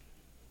 What?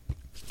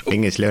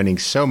 Wing is learning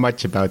so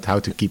much about how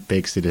to keep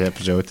pigs to this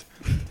episode.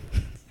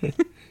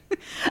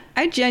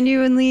 I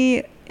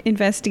genuinely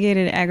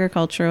investigated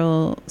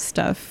agricultural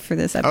stuff for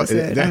this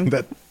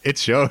episode. It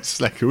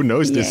shows. Like, who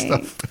knows this Yay.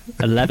 stuff?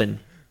 11.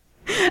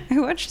 I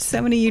watched so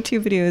many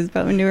YouTube videos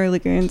about manure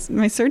lagoons.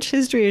 My search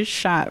history is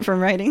shot from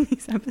writing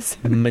these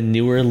episodes.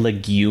 Manure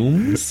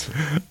legumes?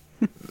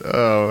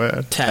 Oh,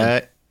 man.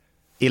 10.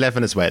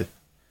 11 as well,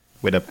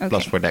 with a plus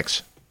Okay. 4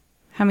 dex.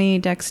 How many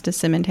decks does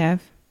Simond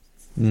have?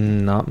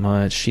 Not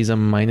much. She's a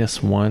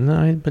 -1,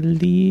 I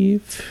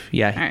believe.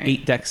 Yeah, All right.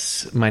 8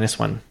 dex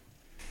 -1.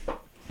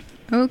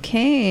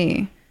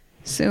 Okay.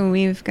 So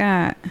we've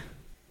got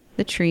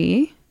the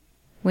tree,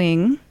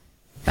 Wing,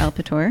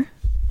 Balpator,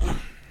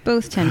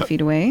 both 10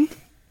 feet away.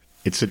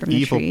 It's an From the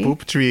evil tree.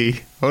 poop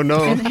tree. Oh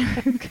no. And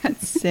then we've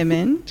got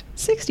Simond,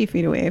 60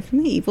 feet away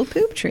from the evil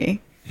poop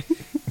tree.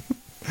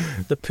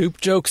 The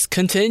poop jokes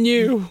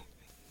continue.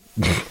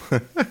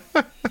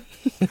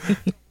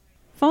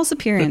 False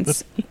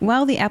appearance.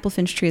 While the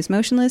applefinch tree is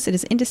motionless, it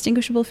is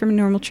indistinguishable from a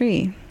normal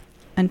tree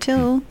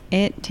until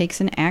it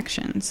takes an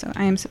action. So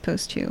I am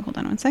supposed to... Hold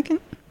on one second.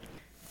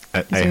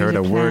 I there heard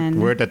a a plan?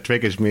 word that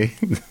triggers me.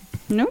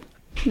 Nope.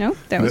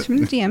 That was from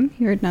the DM.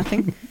 You heard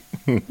nothing.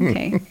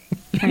 Okay.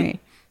 All right.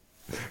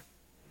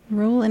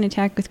 Roll an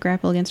attack with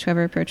grapple against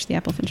whoever approached the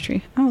applefinch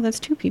tree. Oh, that's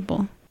 2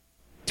 people.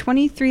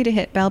 23 to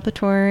hit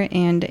Balpator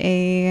and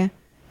a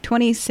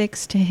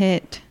 26 to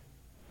hit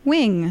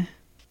Wing.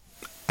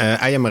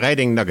 I am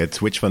riding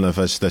Nugget. Which one of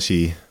us does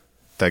he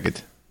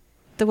target?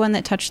 The one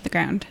that touched the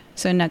ground.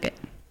 So Nugget.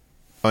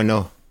 Oh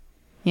no.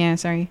 Yeah,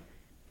 sorry.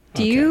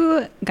 Do Okay.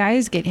 you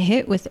guys get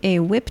hit with a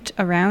whipped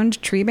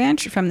around tree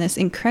branch from this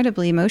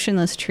incredibly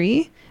motionless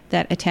tree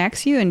that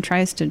attacks you and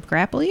tries to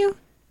grapple you?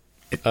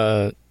 Is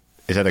that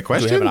a Do we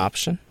question? have an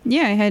option?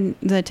 Yeah, I had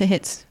the to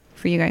hits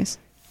for you guys.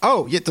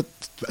 Oh, yeah,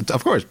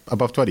 of course.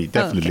 Above 20,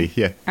 definitely.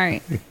 okay. Yeah. All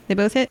right. They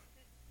both hit?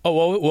 Oh,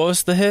 what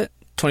was the hit?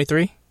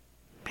 23?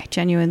 I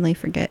genuinely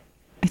forget.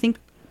 I think,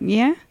 yeah?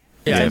 Yeah, I Is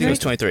think that it was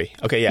right? 23.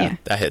 Okay, yeah, Yeah.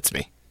 that hits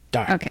me.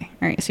 Darn. Okay.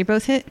 All right. So you're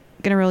both hit.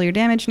 Gonna roll your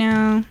damage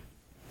now.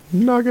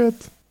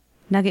 Nugget.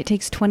 Nugget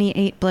takes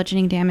 28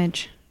 bludgeoning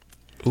damage.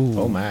 Ooh.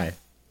 Oh my.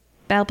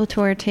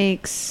 Balpator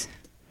takes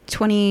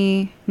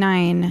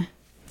 29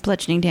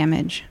 bludgeoning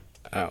damage.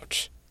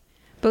 Ouch.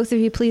 Both of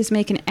you please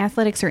make an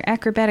athletics or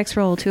acrobatics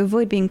roll to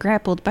avoid being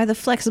grappled by the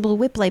flexible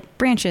whip-like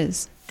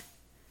branches.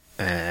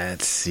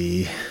 Let's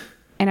see.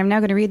 And I'm now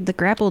going to read the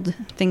grappled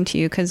thing to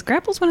you, because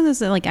grapple's one of those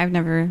that, like, I've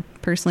never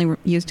personally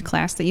used a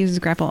class that uses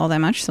grapple all that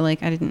much, so,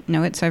 like, I didn't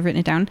know it, so I've written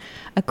it down.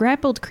 A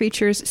grappled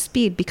creature's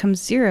speed becomes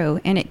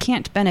 0, and it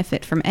can't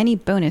benefit from any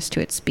bonus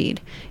to its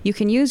speed. You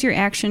can use your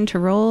action to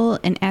roll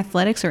an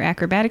athletics or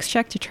acrobatics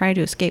check to try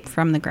to escape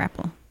from the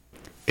grapple.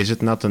 Is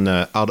it not an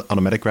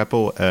automatic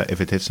grapple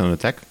if it hits an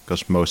attack?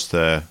 Because most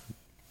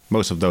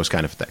of those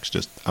kind of attacks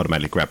just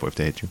automatically grapple if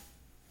they hit you.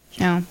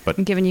 No, But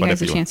I'm giving you guys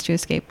whatever a you chance to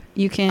escape.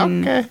 You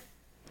can... Okay.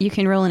 You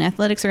can roll in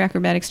athletics or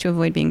acrobatics to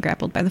avoid being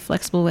grappled by the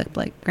flexible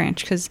whip-like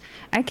branch, because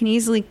I can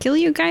easily kill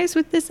you guys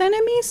with this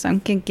enemy, so I'm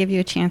going to give you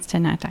a chance to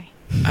not die.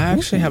 I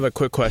actually have a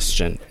quick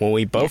question. When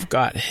we both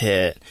got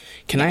hit,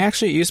 can I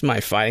actually use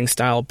my fighting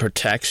style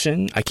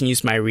protection? I can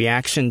use my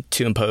reaction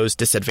to impose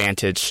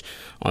disadvantage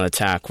on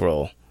attack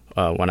roll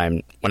when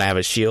I have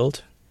a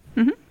shield.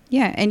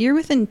 Yeah, and you're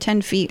within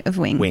 10 feet of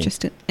Wing.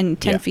 Just in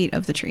 10 Yeah. feet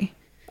of the tree.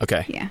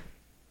 Okay. Yeah.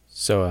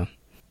 So,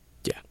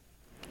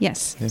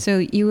 Yes. So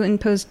you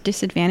impose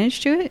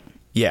disadvantage to it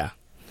yeah,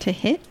 to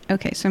hit?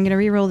 Okay, so I'm going to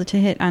re-roll the to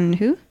hit on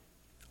who?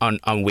 on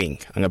Wing.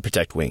 I'm gonna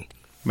protect Wing.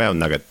 Well,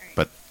 Nugget,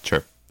 but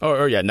sure.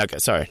 Or yeah,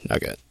 Nugget. Sorry,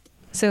 Nugget.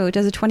 So it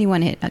does a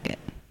 21 hit Nugget.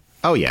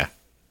 Oh, yeah.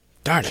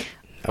 Darn it.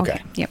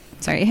 Okay. Yep.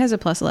 Sorry, it has a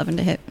plus 11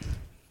 to hit.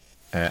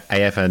 I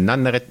have a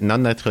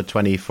non-natural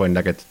 20 for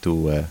Nugget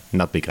to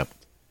not be grappled.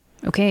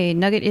 Okay,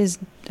 Nugget is,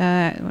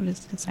 what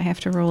is this? I have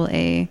to roll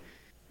a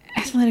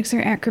athletics or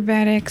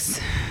acrobatics.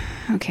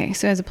 Okay,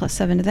 so it has a plus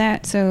 7 to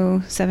that,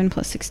 so 7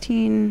 plus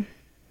 16,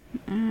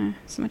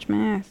 So much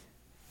math.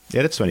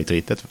 Yeah, that's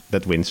 23.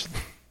 That wins.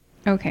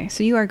 Okay,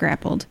 so you are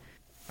grappled.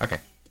 Okay.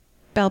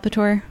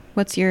 Balpator,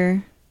 what's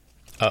your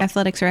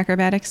athletics or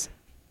acrobatics?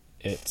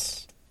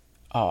 It's...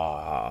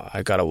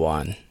 I got a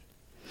 1.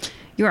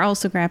 You are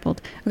also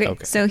grappled.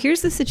 Okay, so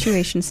here's the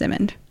situation,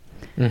 Simond.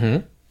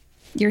 Mm-hmm.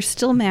 You're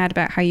still mad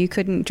about how you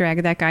couldn't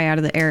drag that guy out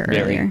of the air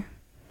earlier.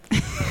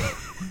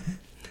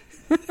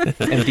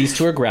 And these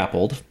two are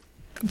grappled.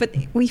 But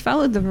we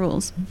followed the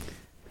rules.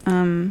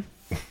 That's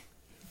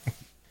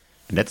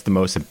the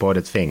most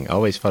important thing.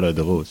 Always follow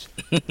the rules.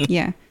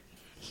 Yeah.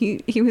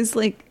 He was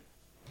like,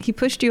 he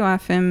pushed you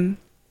off him.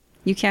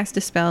 You cast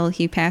a spell.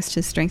 He passed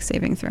his strength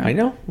saving throw. I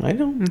know.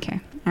 Okay.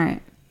 All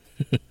right.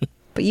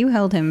 But you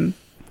held him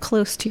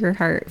close to your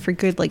heart for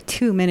good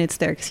 2 minutes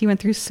there because he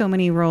went through so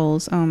many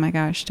rolls. Oh my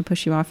gosh, to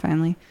push you off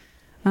finally.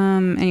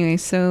 Anyway,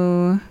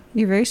 so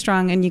you're very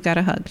strong and you got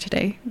a hug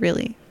today.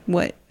 Really.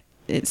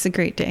 It's a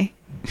great day.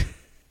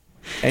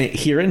 And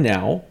here and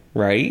now,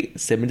 right?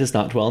 Simon does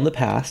not dwell in the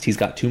past. He's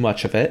got too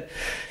much of it.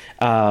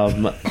 Oh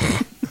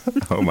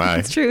my.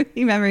 It's true.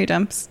 He memory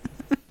dumps.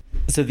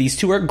 So these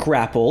two are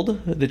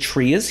grappled. The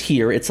tree is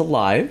here. It's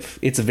alive.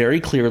 It's very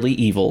clearly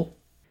evil.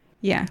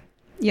 Yeah.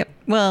 Yep.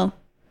 Well,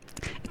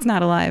 it's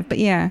not alive, but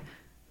yeah.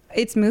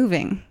 It's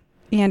moving.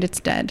 And it's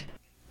dead.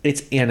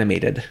 It's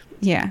animated.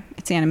 Yeah,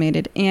 it's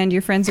animated. And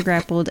your friends are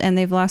grappled, and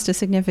they've lost a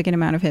significant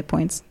amount of hit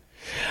points.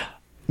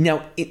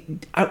 Now,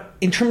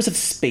 in terms of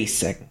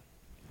spacing,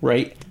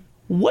 right?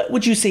 What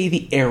would you say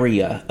the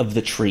area of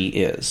the tree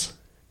is?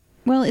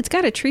 Well, it's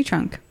got a tree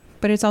trunk,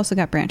 but it's also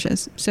got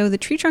branches. So the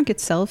tree trunk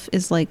itself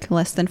is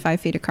less than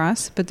 5 feet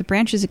across, but the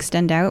branches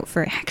extend out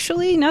for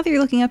actually, now that you're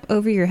looking up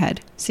over your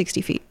head,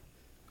 60 feet.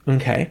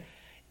 Okay.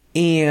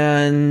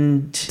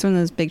 And It's one of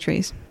those big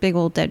trees, big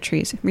old dead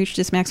trees. Reached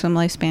its maximum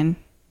lifespan.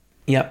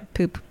 Yep.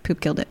 Poop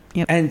killed it.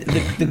 Yep. And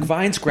the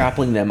vines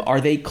grappling them, are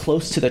they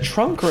close to the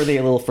trunk or are they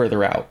a little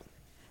further out?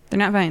 They're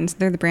not vines.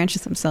 They're the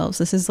branches themselves.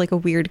 This is like a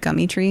weird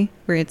gummy tree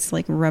where it's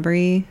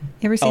rubbery.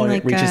 You ever seen and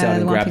it reaches out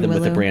the and grab Whomping them with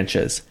the Willow?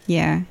 branches.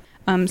 Yeah.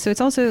 So it's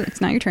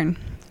not your turn.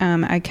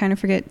 I kind of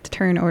forget the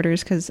turn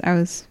orders because I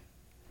was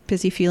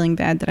busy feeling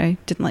bad that I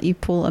didn't let you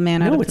pull a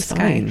man out of the sky.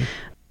 Fine.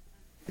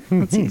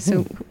 Let's see.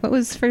 So what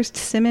was first?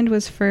 Simond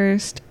was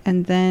first,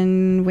 and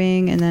then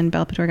Wing, and then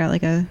Balpator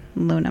got a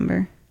low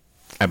number.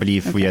 I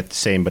believe we had the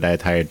same, but I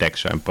had higher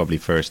dex, so I'm probably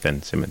first,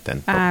 then Simon,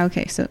 then.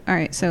 Okay. So, all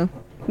right. So,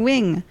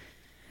 Wing,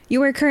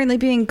 you are currently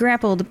being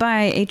grappled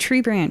by a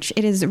tree branch.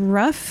 It is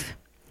rough.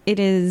 It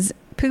is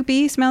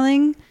poopy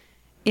smelling.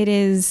 It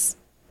is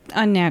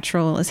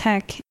unnatural as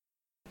heck.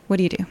 What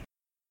do you do?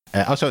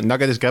 Also,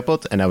 Nugget is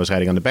grappled, and I was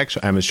riding on the back, so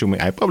I'm assuming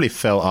I probably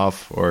fell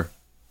off or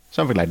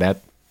something like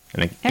that.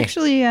 And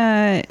Actually,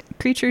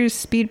 creature's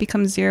speed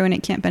becomes 0, and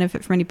it can't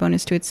benefit from any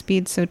bonus to its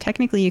speed, so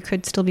technically you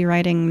could still be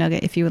riding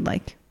Nugget if you would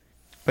like.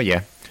 But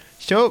yeah.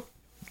 So,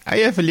 I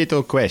have a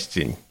little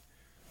question.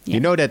 Yeah. You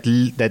know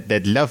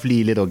that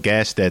lovely little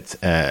gas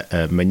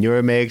that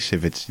manure makes,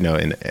 if it's, in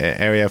an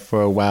area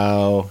for a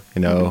while,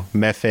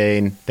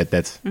 methane,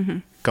 that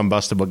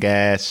combustible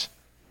gas.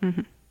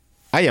 Mm-hmm.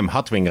 I am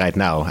Hot Wing right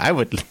now. I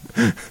would,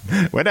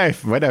 when I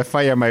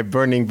fire my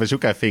burning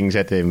bazooka things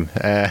at him,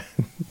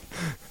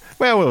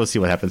 well, we'll see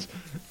what happens.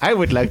 I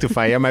would like to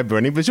fire my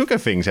burning bazooka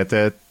things at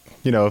the,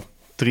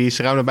 tree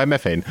surrounded by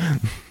methane.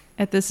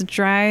 At this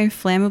dry,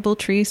 flammable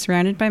tree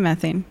surrounded by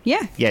methane.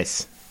 Yeah.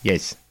 Yes.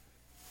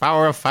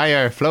 Power of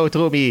fire, flow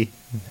through me.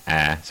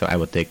 So I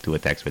will take 2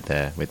 attacks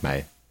with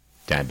my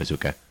giant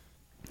bazooka.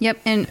 Yep,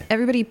 and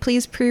everybody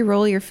please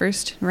pre-roll your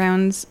first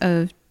rounds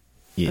of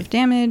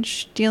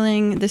damage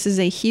dealing. This is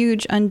a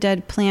huge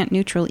undead plant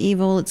neutral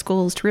evil. Its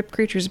goal is to rip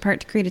creatures apart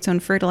to create its own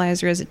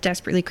fertilizer as it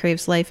desperately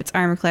craves life. Its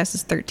armor class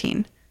is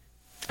 13.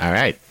 All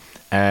right.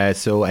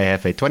 So I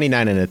have a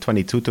 29 and a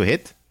 22 to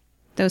hit.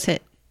 Those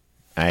hit.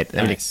 All right.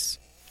 Nice.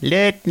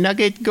 Let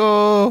Nugget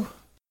go.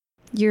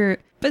 Your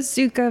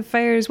bazooka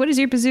fires. What does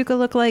your bazooka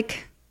look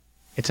like?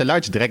 It's a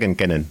large dragon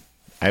cannon.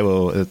 I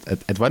will,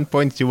 at one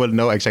point, you will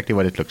know exactly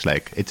what it looks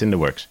like. It's in the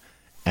works.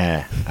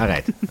 All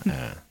right.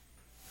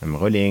 I'm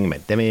rolling my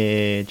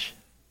damage.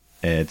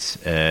 It's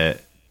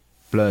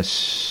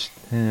plus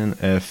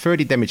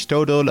 30 damage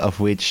total, of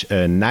which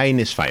 9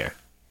 is fire.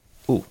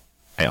 Ooh,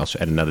 I also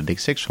add another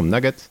D6 from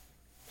Nugget.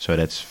 So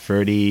that's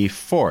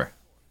 34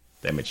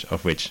 damage,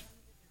 of which...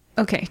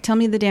 Okay, tell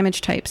me the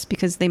damage types,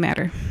 because they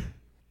matter.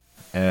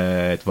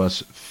 It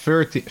was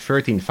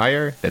 13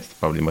 fire, that's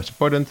probably most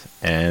important,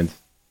 and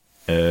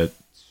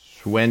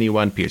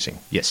 21 piercing.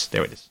 Yes,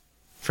 there it is.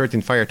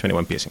 13 fire,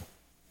 21 piercing.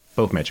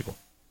 Both magical.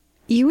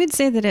 You would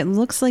say that it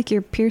looks like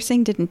your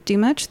piercing didn't do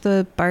much.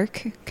 The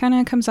bark kind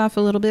of comes off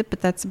a little bit,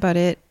 but that's about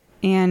it.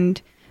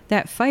 And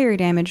that fire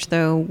damage,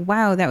 though,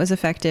 wow, that was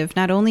effective.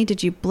 Not only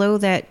did you blow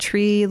that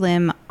tree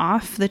limb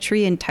off the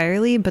tree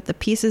entirely, but the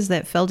pieces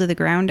that fell to the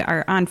ground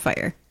are on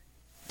fire.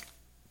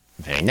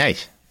 Very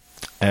nice.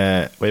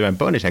 With my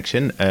bonus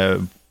action,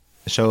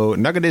 so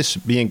Nugget is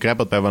being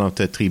grappled by one of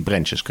the tree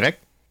branches,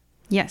 correct?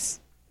 Yes.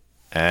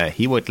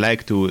 He would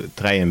like to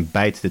try and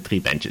bite the tree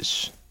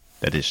branches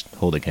that is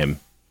holding him.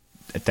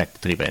 Attack the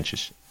tree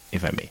branches.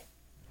 if I may.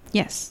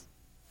 Yes.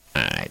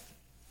 All right.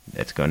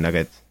 Let's go,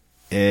 Nugget.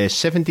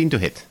 17 to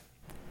hit.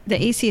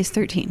 The AC is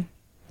 13.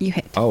 You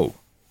hit. Oh,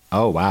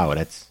 wow.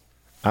 That's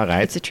all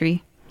right. It's a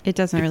tree. It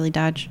doesn't really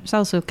dodge. It's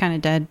also kind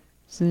of dead.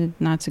 So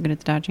not so good at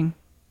the dodging.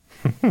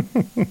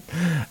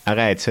 All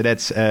right. So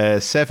that's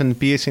 7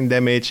 piercing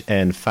damage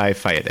and 5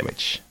 fire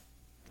damage.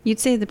 You'd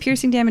say the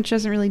piercing damage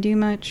doesn't really do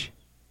much,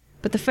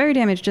 but the fire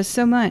damage does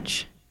so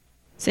much.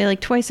 Say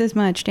like twice as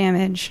much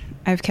damage.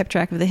 I've kept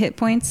track of the hit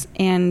points,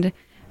 and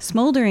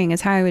smoldering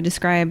is how I would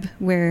describe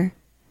where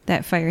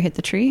that fire hit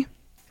the tree.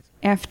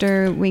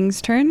 After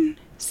Wing's turn,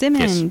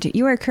 Simmond,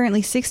 you are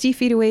currently 60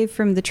 feet away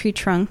from the tree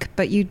trunk,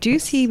 but you do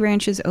see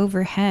branches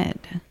overhead.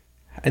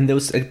 And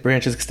those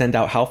branches extend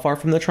out how far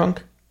from the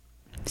trunk?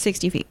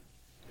 60 feet.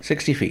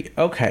 60 feet.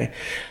 Okay.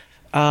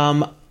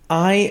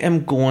 I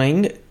am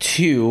going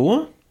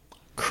to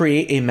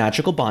create a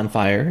magical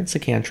bonfire. It's a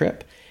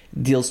cantrip.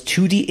 Deals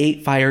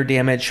 2d8 fire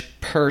damage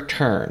per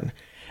turn.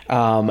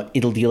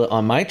 It'll deal it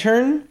on my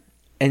turn,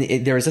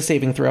 and there is a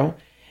saving throw.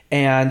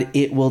 And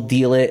it will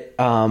deal it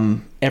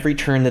every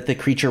turn that the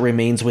creature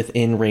remains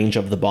within range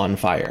of the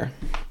bonfire.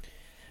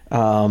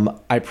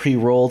 I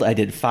pre-rolled. I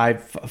did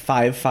five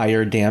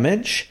fire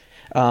damage,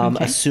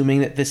 Okay.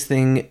 assuming that this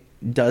thing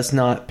does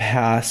not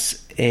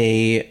pass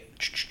a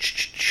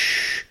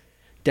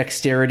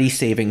dexterity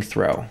saving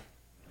throw.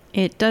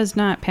 It does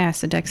not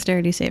pass a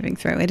dexterity saving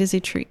throw. It is a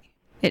tree.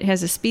 It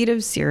has a speed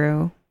of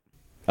 0.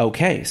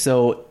 Okay,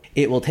 so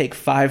it will take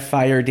 5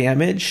 fire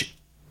damage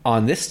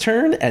on this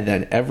turn, and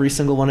then every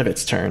single one of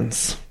its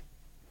turns.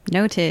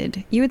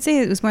 Noted. You would say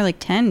it was more like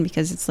 10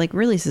 because it's like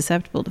really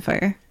susceptible to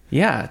fire.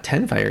 Yeah,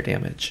 10 fire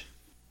damage.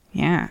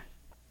 Yeah.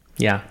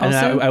 Yeah, and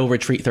Also- I will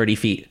retreat 30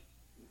 feet.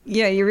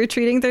 Yeah, you're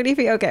retreating 30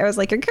 feet. Okay, I was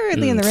like, you're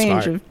currently in the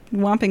range smart. of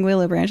whomping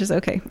willow branches.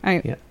 Okay. All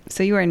right. Yeah.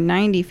 So you are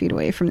 90 feet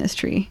away from this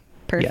tree.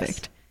 Perfect.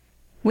 Yes.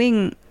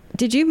 Wing,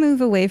 did you move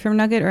away from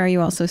Nugget, or are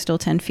you also still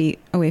 10 feet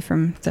away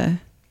from the...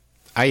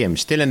 I am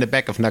still in the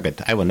back of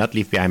Nugget. I will not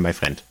leave behind my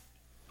friend.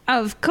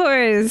 Of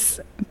course,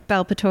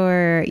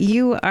 Balpator,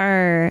 you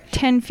are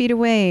 10 feet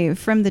away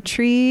from the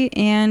tree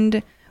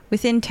and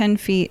within 10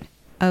 feet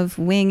of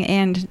Wing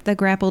and the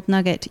grappled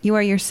Nugget. You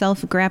are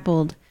yourself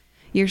grappled.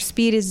 Your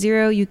speed is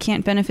 0. You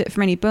can't benefit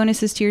from any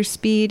bonuses to your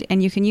speed,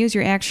 and you can use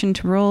your action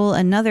to roll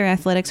another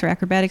athletics or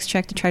acrobatics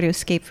check to try to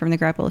escape from the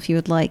grapple if you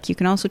would like. You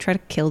can also try to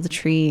kill the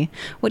tree.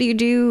 What do you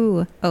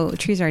do? Oh, the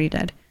tree's already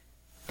dead.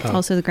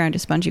 Also, the ground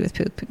is spongy with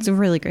poop. It's a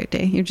really great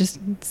day.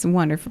 It's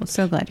wonderful.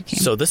 So glad you came.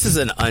 So this is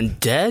an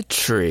undead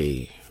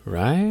tree,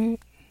 right?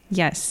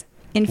 Yes.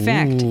 In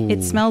fact,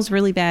 it smells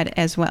really bad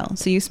as well.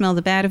 So you smell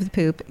the bad of the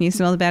poop, and you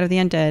smell the bad of the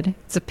undead.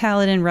 It's a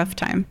paladin rough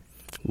time.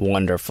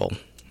 Wonderful.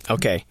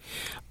 Okay,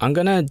 I'm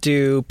gonna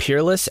do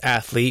Peerless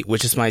Athlete,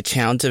 which is my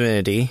channel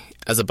divinity.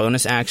 As a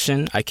bonus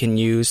action, I can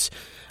use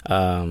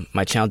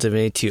my channel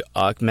divinity to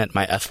augment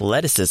my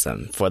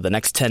athleticism. For the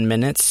next 10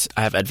 minutes,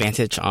 I have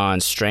advantage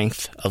on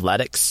strength,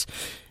 athletics,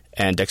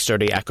 and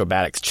dexterity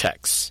acrobatics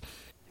checks.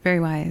 Very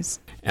wise.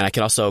 And I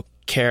can also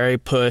carry,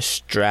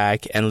 push,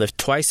 drag, and lift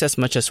twice as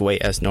much as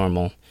weight as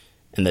normal.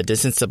 And the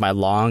distance of my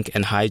long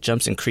and high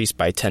jumps increase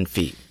by 10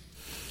 feet.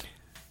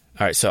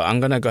 All right, so I'm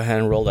going to go ahead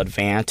and roll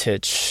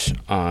advantage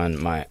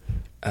on my...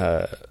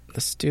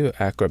 let's do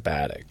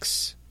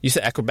acrobatics. You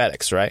said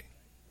acrobatics, right?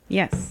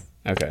 Yes.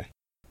 Okay.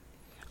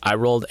 I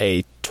rolled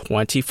a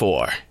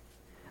 24.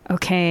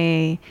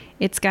 Okay.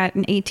 It's got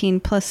an 18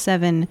 plus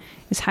 7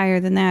 is higher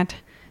than that.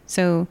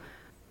 So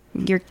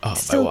you're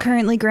still what?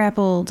 currently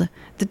grappled.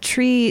 The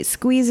tree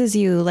squeezes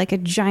you like a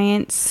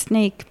giant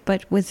snake,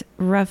 but with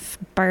rough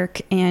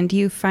bark, and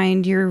you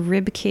find your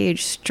rib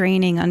cage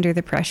straining under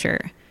the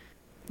pressure.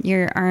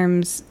 Your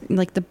arms,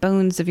 like the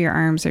bones of your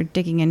arms, are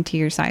digging into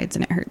your sides,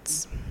 and it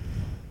hurts.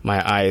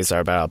 My eyes are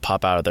about to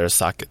pop out of their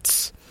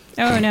sockets.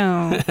 Oh,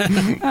 no.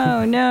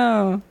 Oh,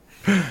 no.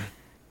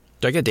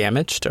 Do I get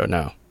damaged or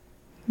no?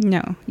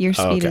 No, your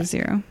speed okay. is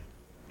 0.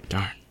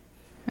 Darn.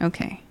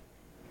 Okay.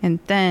 And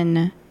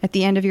then at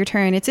the end of your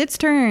turn, it's its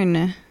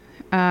turn.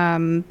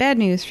 Bad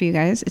news for you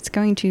guys. It's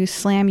going to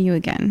slam you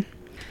again.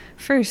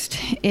 First,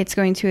 it's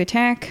going to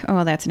attack. Oh,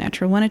 well, that's a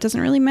natural one. It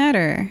doesn't really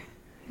matter.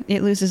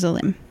 It loses a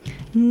limb.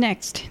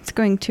 Next, it's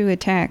going to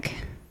attack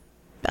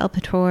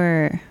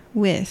Balpator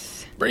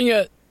with... Bring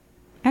it.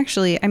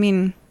 Actually, I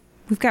mean,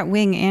 we've got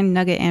Wing and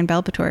Nugget and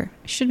Balpator.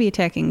 Should be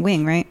attacking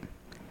Wing, right?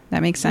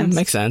 That makes sense.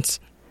 Makes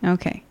sense.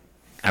 Okay.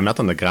 I'm not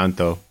on the ground,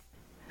 though.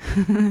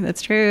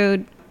 That's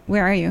true.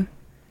 Where are you?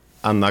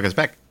 On Nugget's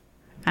back.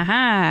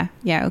 Aha!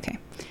 Yeah, okay.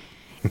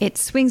 It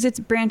swings its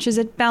branches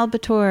at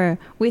Balbator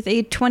with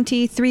a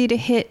 23 to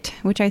hit,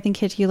 which I think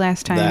hit you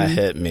last time. That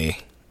hit me.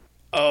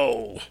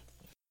 Oh.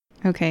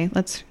 Okay,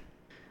 let's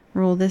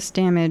roll this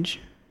damage.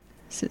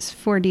 This is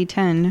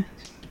 4d10.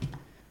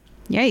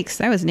 Yikes,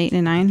 that was an 8 and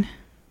a 9.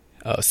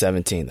 Oh,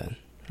 17 then,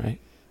 right?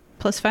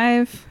 Plus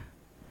 5,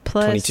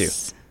 plus 22.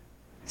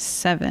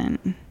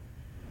 7.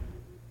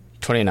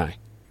 29.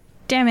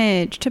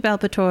 Damage to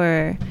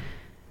Balbator.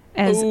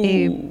 As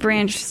a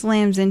branch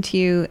slams into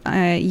you,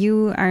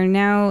 you are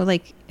now,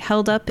 like,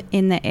 held up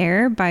in the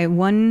air by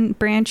one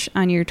branch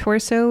on your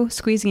torso,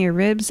 squeezing your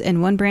ribs,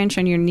 and one branch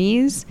on your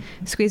knees,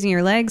 squeezing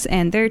your legs,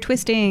 and they're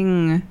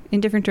twisting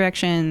in different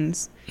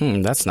directions.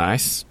 That's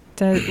nice.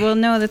 Well,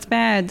 no, that's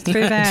bad. It's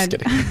very bad.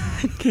 Just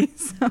kidding. Okay,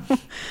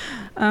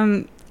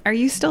 so, are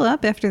you still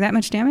up after that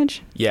much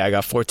damage? Yeah, I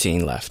got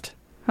 14 left.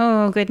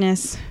 Oh,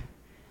 goodness.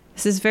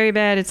 This is very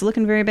bad. It's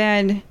looking very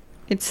bad.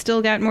 It's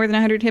still got more than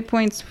 100 hit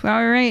points.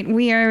 All right,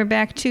 we are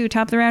back to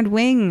top of the round.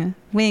 Wing.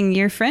 Wing,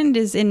 your friend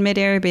is in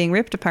midair being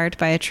ripped apart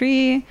by a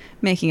tree,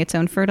 making its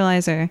own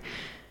fertilizer.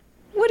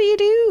 What do you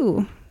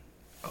do?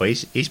 Oh,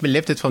 he's been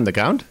lifted from the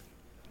ground?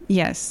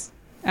 Yes.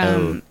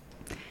 5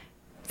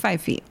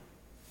 feet.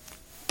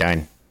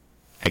 Darn.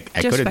 I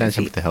could have done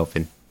something to help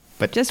him.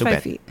 But Just too 5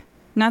 bad. feet.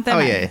 Not that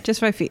high. Yeah. Just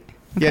 5 feet.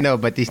 Okay. Yeah, no,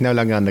 but he's no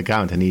longer on the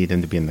ground. I need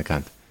him to be on the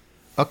ground.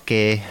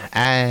 Okay.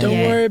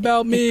 Don't worry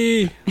about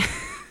me.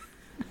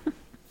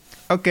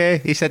 Okay,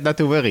 he said not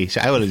to worry.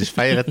 So I will just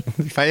fire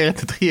at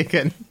the tree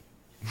again.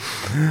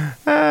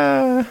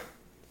 Yeah,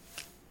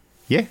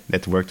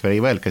 that worked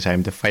very well because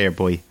I'm the fire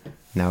boy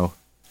now.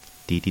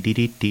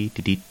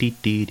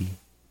 Dee-dee-dee-dee-dee-dee-dee-dee.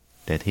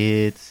 That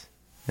hits,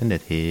 and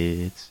that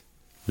hits.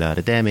 Lot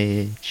of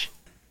damage.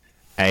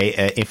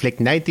 I inflict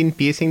 19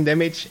 piercing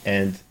damage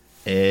and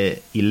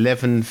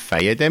 11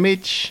 fire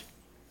damage.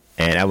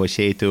 And I will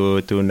say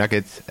to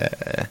Nugget,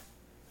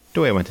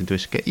 do I want him to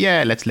escape?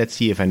 Yeah, let's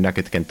see if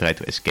Nugget can try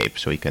to escape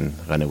so he can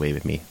run away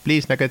with me.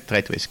 Please, Nugget,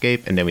 try to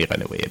escape, and then we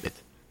run away a bit.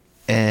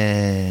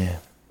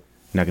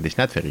 Nugget is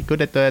not very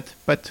good at that,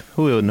 but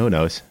who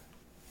knows?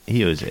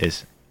 He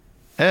is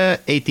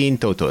 18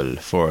 total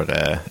for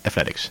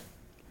athletics.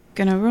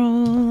 Gonna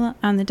roll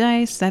on the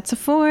dice. That's a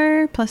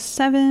 4 plus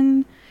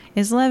 7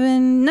 is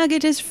 11.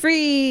 Nugget is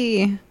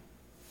free.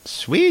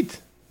 Sweet.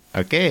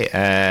 Okay,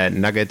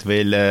 Nugget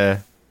will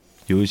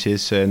use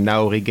his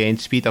now regained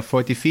speed of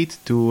 40 feet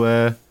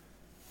to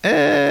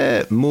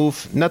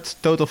move not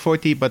total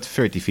 40 but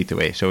 30 feet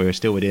away. So we're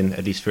still within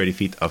at least 30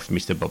 feet of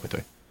Mr.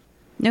 Bobator.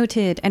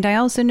 Noted. And I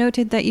also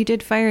noted that you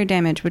did fire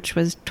damage, which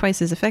was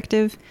twice as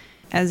effective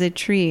as a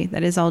tree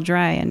that is all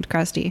dry and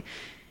crusty.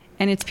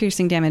 And its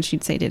piercing damage,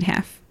 you'd say, did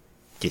half.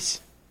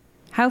 Yes.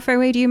 How far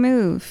away do you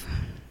move?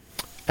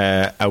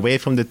 Away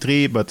from the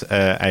tree, but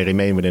I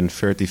remain within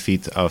 30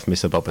 feet of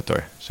Mr.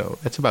 Bobator. So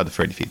that's about a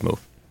 30 feet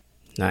move.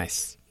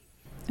 Nice.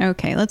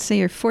 Okay, let's say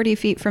you're 40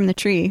 feet from the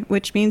tree,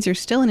 which means you're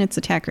still in its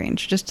attack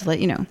range, just to let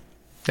you know.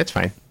 That's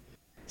fine.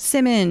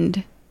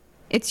 Simond,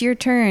 it's your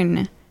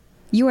turn.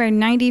 You are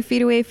 90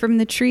 feet away from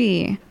the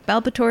tree.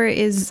 Balbator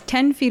is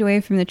 10 feet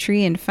away from the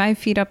tree and 5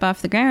 feet up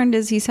off the ground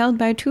as he's held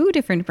by 2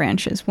 different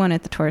branches, one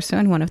at the torso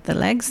and one at the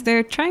legs.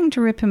 They're trying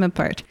to rip him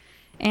apart.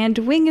 And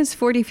Wing is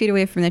 40 feet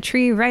away from the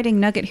tree, riding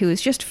Nugget, who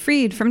is just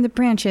freed from the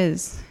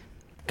branches.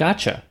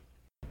 Gotcha.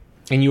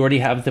 And you already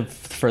have the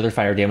further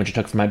fire damage you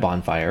took from my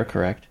bonfire,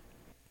 correct?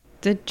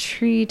 The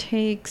tree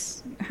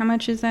takes... How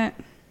much is that?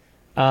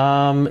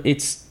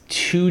 It's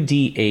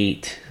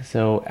 2d8,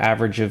 so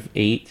average of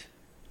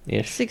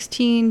 8-ish.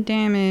 16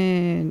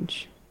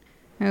 damage.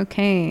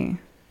 Okay. It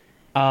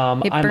I'm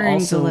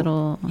burns also, a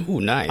little.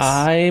 Ooh, nice.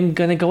 I'm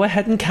going to go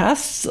ahead and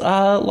cast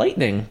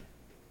lightning.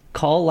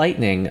 Call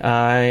lightning.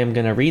 I'm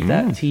going to read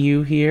that to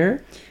you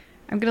here.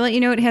 I'm going to let you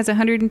know it has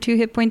 102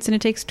 hit points and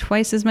it takes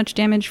twice as much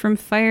damage from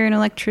fire and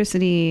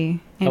electricity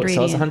and So it's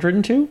radiant.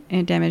 102?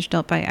 And damage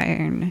dealt by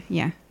iron.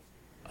 Yeah.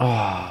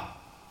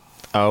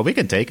 Oh, we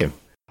can take him.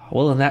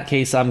 Well, in that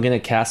case, I'm going to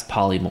cast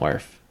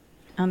polymorph.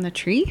 On the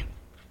tree?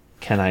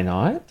 Can I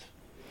not?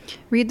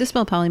 Read the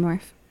spell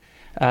polymorph.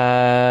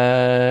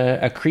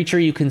 A creature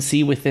you can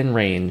see within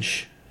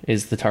range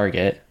is the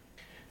target.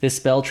 This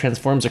spell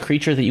transforms a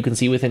creature that you can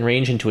see within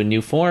range into a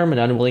new form. An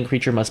unwilling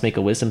creature must make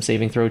a wisdom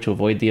saving throw to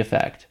avoid the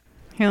effect.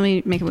 Here, let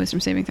me make a wisdom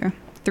saving throw.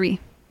 3.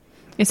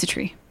 It's a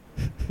tree.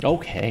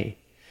 Okay.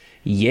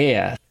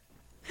 Yeah.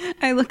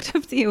 I looked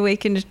up the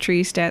awakened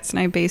tree stats and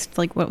I based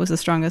like what was the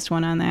strongest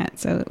one on that.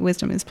 So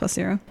wisdom is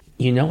 +0.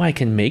 You know I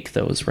can make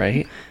those,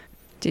 right?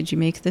 Did you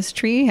make this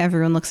tree?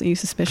 Everyone looks at you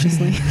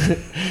suspiciously.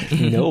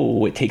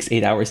 No, it takes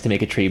 8 hours to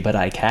make a tree, but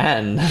I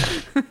can.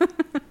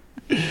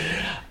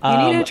 You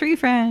need a tree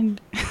friend.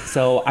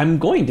 So I'm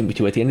going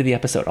to at the end of the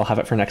episode. I'll have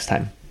it for next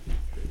time.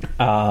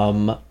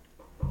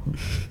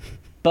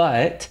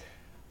 But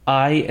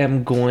I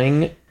am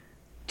going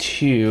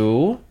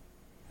to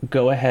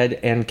go ahead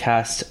and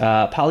cast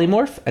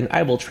polymorph, and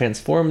I will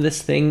transform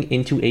this thing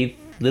into a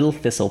little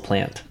thistle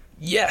plant.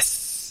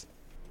 Yes.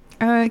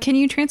 Can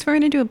you transform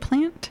it into a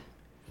plant?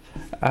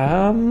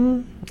 I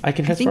can I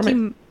think transform it.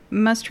 you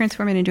must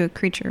transform it into a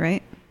creature,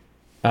 right?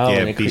 Oh, yeah,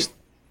 and a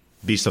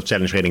beast of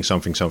challenge rating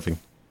something.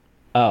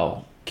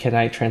 Oh, can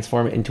I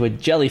transform it into a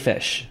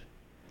jellyfish?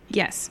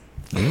 Yes.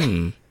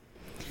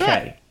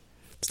 Okay.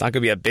 It's not going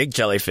to be a big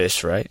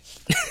jellyfish, right?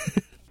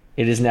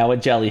 It is now a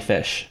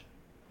jellyfish,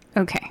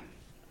 Okay.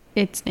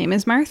 Its name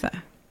is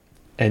Martha.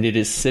 and it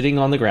is sitting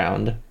on the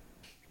ground.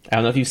 I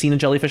don't know if you've seen a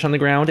jellyfish on the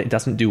ground. It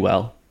doesn't do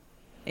well.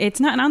 It's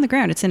not on the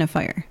ground. It's in a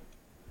fire.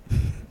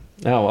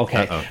 Oh,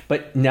 okay. Uh-oh.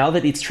 But now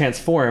that it's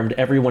transformed,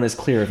 everyone is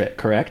clear of it,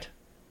 correct?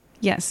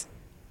 Yes.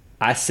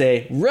 I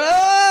say,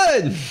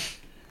 run!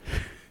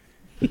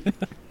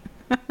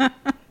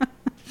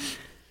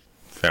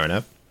 Fair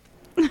enough.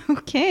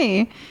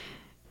 Okay.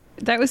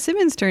 That was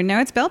Simmons' turn.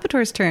 Now it's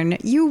Balpator's turn.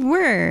 You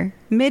were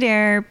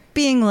midair,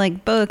 being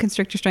like boa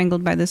constrictor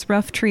strangled by this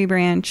rough tree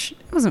branch.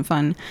 It wasn't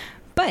fun.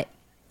 But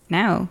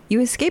now you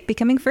escape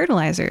becoming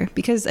fertilizer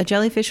because a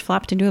jellyfish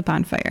flopped into a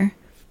bonfire.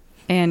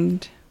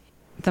 And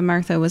the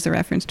Martha was a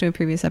reference to a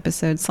previous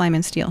episode, Slime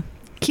and Steel.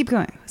 Keep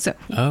going. So,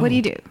 what do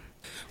you do?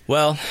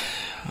 Well,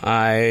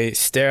 I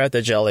stare at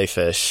the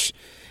jellyfish,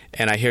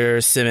 and I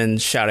hear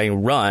Simmons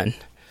shouting, run.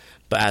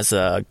 But as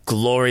a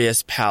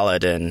glorious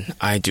paladin,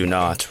 I do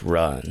not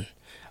run.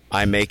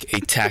 I make a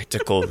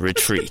tactical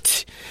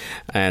retreat.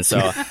 And so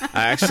I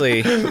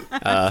actually,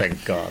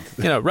 Thank God.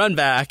 run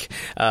back.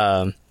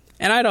 And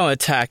I don't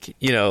attack,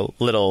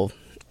 little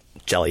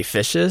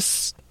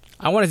jellyfishes.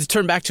 I wanted to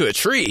turn back to a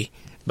tree.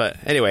 But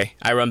anyway,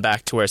 I run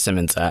back to where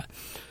Simmons at.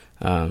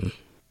 I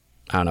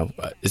don't know.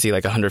 Is he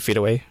like 100 feet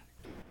away?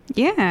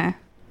 Yeah.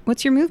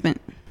 What's your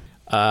movement?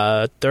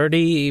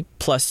 30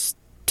 plus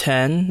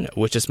 10,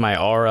 which is my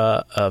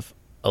aura of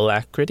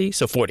alacrity,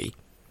 so 40.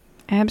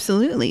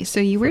 Absolutely. So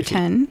you were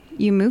 10,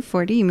 you move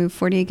 40, you move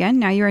 40 again.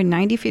 Now you are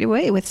 90 feet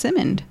away with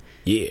Simmond.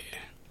 Yeah.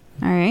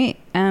 All right.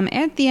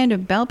 At the end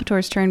of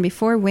Balpator's turn,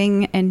 before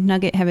Wing and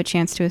Nugget have a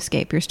chance to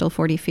escape, you're still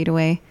 40 feet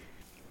away.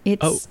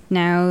 It's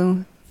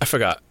now... I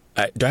forgot.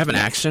 Do I have an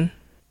action?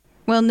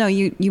 Well, no,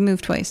 you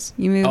moved twice.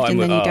 You moved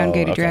and then you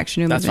downgraded your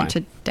action to movement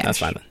to dash. That's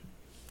fine then.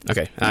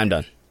 Okay, I'm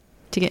done.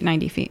 To get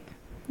 90 feet.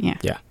 Yeah.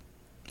 Yeah.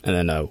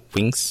 And then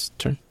Wing's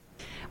turn.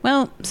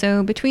 Well,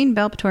 so between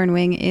Balpator and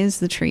Wing is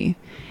the tree.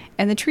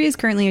 And the tree is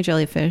currently a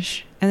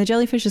jellyfish. And the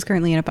jellyfish is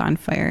currently in a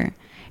bonfire.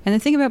 And the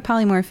thing about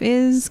polymorph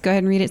is, go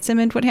ahead and read it,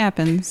 Simmond, what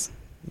happens?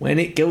 When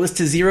it goes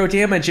to 0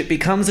 damage, it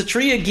becomes a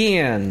tree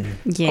again.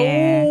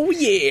 Yeah. Oh,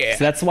 yeah.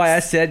 So that's why I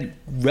said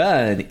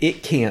run.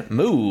 It can't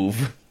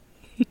move.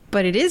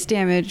 But it is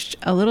damaged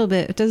a little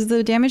bit. Does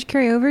the damage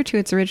carry over to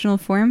its original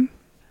form?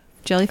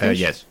 Jellyfish?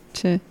 Yes.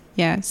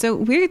 Yeah. So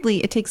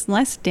weirdly, it takes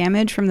less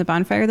damage from the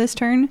bonfire this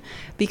turn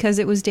because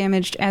it was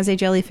damaged as a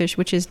jellyfish,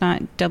 which is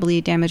not doubly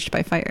damaged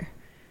by fire.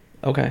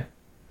 Okay.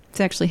 It's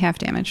actually half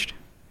damaged.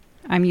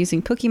 I'm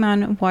using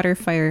Pokemon Water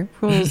Fire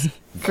rules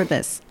for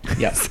this.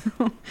 Yep.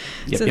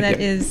 So that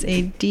is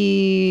a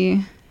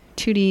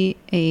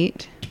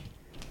 2d8.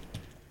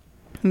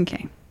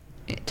 Okay.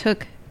 It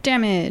took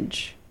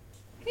damage.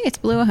 It's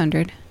below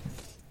 100.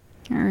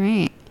 All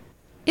right.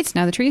 It's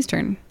now the tree's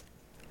turn.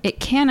 It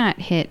cannot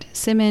hit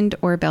Simmond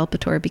or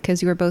Balpator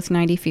because you are both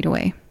 90 feet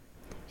away.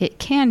 It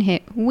can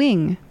hit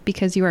Wing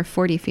because you are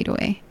 40 feet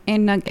away,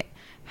 and Nugget.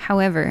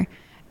 However,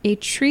 a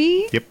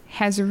tree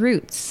has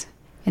roots,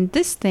 and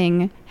this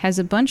thing has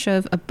a bunch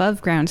of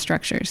above ground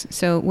structures.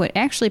 So what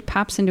actually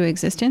pops into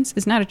existence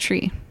is not a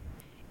tree.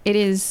 It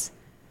is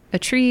a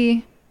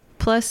tree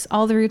plus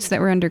all the roots that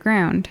were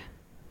underground,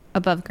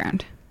 above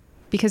ground,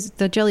 because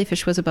the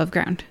jellyfish was above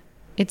ground.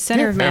 Its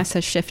center of mass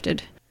has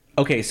shifted.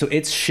 Okay, so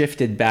it's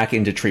shifted back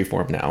into tree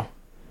form now.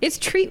 It's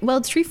tree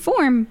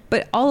form,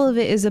 but all of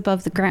it is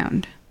above the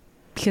ground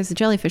because the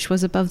jellyfish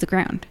was above the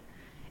ground.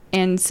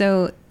 And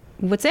so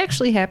what's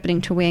actually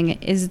happening to Wing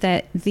is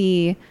that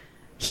the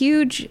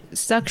huge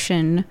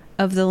suction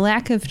of the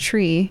lack of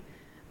tree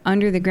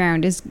under the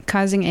ground is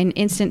causing an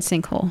instant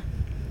sinkhole.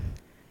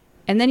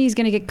 And then he's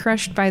going to get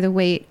crushed by the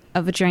weight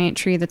of a giant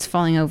tree that's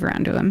falling over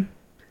onto him.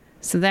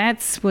 So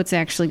that's what's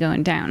actually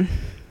going down.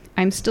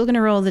 I'm still going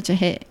to roll the to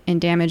hit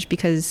and damage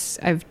because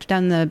I've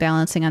done the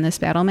balancing on this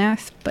battle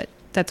math, but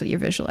that's what you're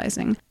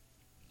visualizing.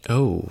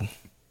 Oh.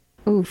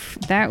 Oof,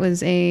 that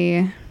was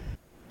a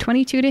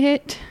 22 to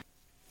hit.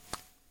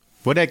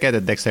 Would I get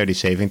a dexterity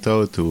saving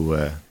throw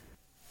to,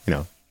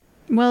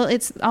 Well,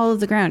 it's all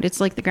of the ground.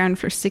 It's like the ground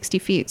for 60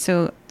 feet,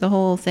 so the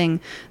whole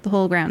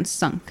ground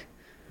sunk.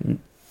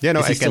 Yeah,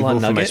 no, Is he I still can on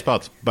move from my Nugget?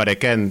 spot, but I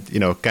can,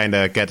 kind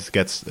of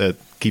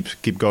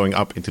keep going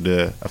up into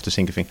the after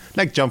sinking thing,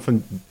 like jump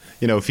from,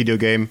 video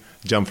game,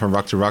 jump from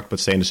rock to rock, but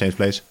stay in the same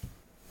place,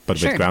 but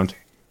Sure. with ground.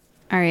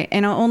 All right,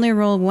 and I'll only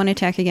roll one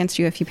attack against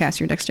you if you pass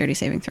your dexterity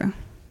saving throw.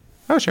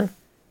 Oh, sure.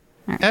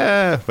 All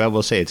right. Well,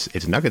 we'll say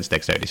it's Nugget's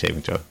dexterity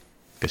saving throw,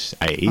 because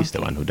he's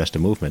the one who does the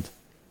movement.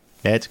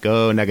 Let's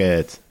go,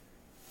 Nugget.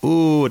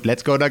 Ooh,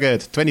 let's go,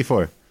 Nugget.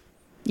 24.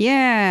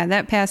 Yeah,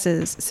 that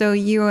passes. So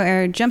you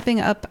are jumping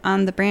up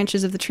on the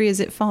branches of the tree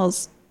as it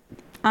falls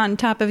on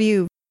top of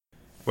you.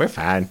 We're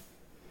fine.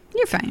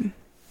 You're fine.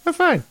 We're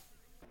fine.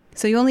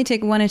 So you only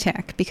take one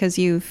attack because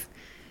you've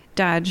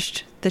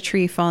dodged the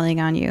tree falling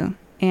on you.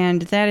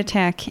 And that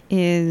attack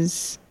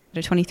is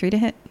a 23 to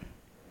hit.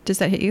 Does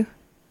that hit you?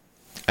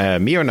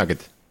 Me or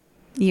Nugget?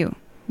 You.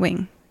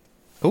 Wing.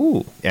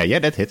 Ooh, yeah,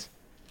 that hits.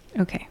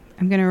 Okay.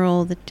 I'm going to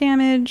roll the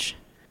damage.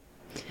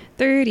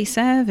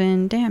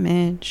 37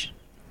 damage.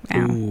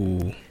 Wow.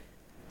 Ooh.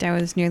 That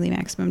was nearly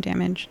maximum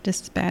damage.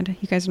 This is bad.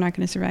 You guys are not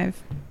going to survive.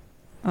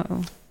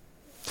 Uh-oh.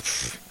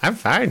 I'm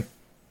fine.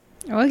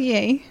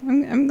 Okay.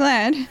 I'm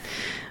glad.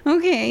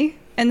 Okay.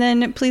 And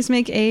then please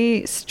make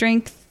a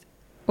strength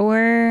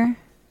or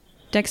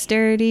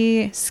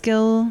dexterity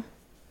skill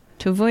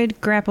To avoid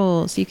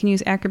grapples, you can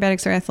use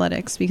acrobatics or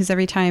athletics because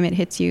every time it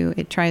hits you,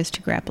 it tries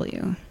to grapple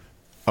you.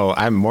 Oh,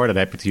 I'm more than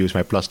happy to use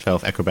my plus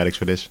 12 acrobatics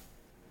for this.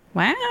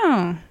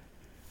 Wow.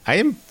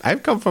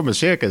 I've come from a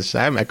circus.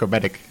 I'm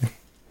acrobatic.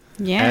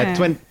 Yeah.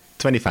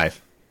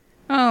 25.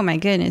 Oh my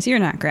goodness, you're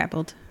not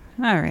grappled.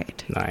 All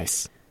right.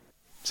 Nice.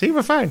 See,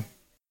 we're fine.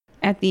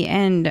 At the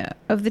end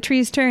of the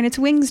tree's turn, it's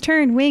Wing's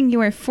turn. Wing,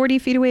 you are 40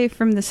 feet away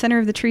from the center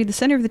of the tree. The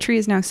center of the tree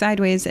is now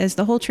sideways as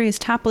the whole tree is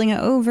toppling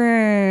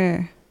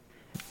over.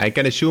 I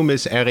can assume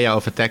his area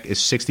of attack is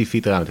 60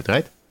 feet around it,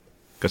 right?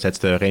 Because that's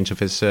the range of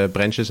his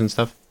branches and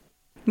stuff.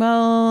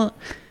 Well,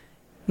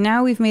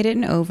 now we've made it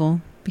an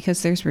oval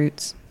because there's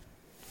roots.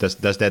 Does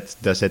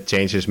that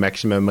change his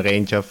maximum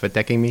range of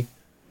attacking me?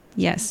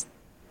 Yes.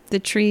 The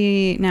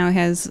tree now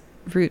has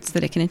roots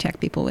that it can attack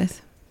people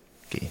with.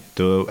 Okay.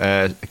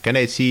 Can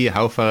I see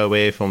how far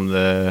away from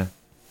the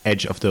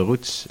edge of the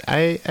roots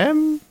I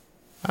am?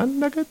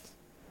 Nugget?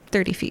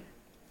 30 feet.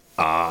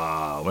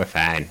 Oh, we're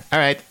fine. All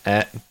right.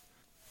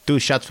 2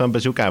 shots from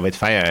bazooka with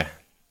fire.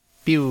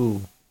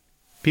 Pew.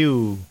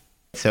 Pew.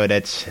 So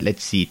that's,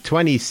 let's see,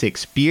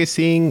 26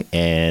 piercing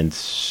and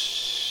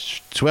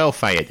 12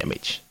 fire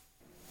damage.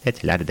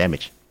 That's a lot of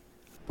damage.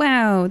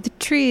 Wow, the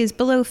tree is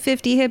below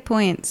 50 hit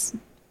points.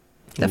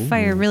 The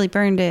fire really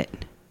burned it.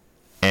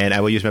 And I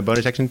will use my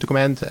bonus action to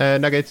command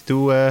Nugget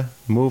to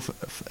move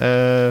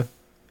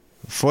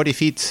 40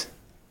 feet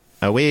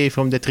away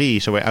from the tree,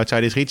 so we're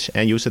outside his reach,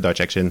 and use the dodge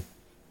action.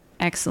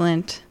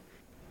 Excellent.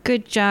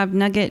 Good job,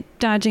 Nugget,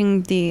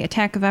 dodging the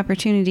attack of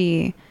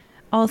opportunity.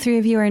 All 3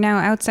 of you are now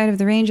outside of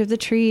the range of the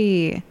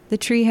tree. The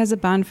tree has a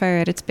bonfire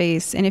at its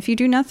base, and if you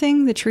do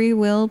nothing, the tree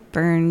will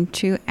burn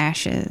to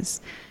ashes.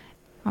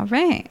 All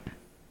right.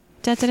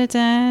 Da, da, da,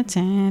 da,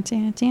 da,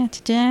 da, da,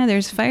 da.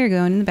 There's fire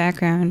going in the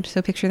background,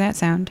 so picture that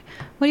sound.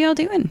 What are y'all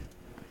doing?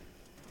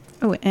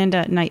 Oh, and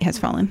night has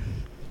fallen.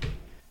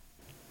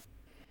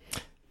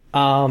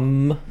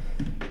 I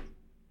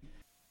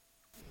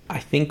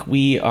think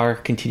we are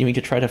continuing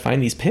to try to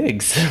find these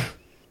pigs.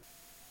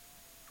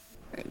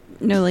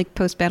 No, like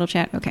post-battle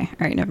chat? Okay,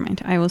 all right, never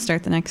mind. I will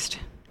start the next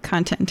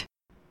content.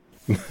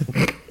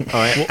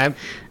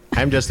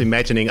 I'm just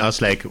imagining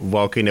us like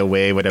walking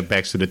away with our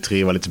backs to the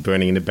tree while it's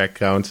burning in the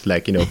background,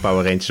 like, you know,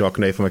 Power Rangers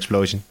walking away from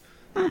explosion.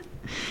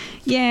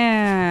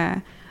 Yeah.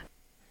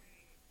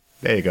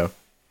 There you go.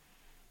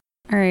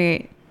 All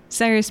right.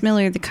 Cyrus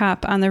Miller, the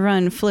cop on the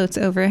run, floats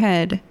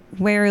overhead,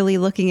 warily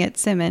looking at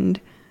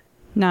Simmond,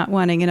 not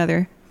wanting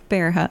another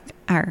bear hug.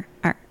 Arr,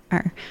 arr,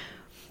 arr.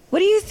 What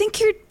do you think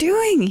you're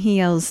doing? He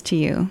yells to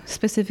you,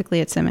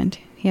 specifically at Simmond.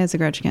 He has a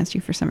grudge against you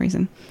for some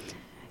reason.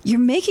 You're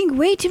making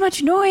way too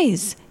much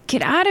noise.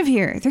 Get out of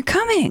here. They're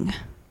coming.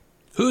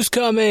 Who's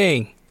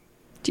coming?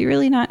 Do you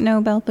really not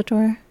know,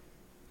 Balpator?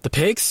 The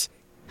pigs?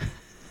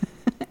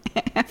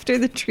 After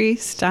the tree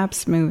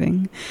stops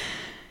moving,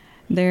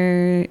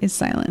 there is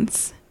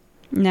silence.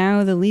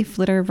 Now the leaf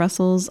litter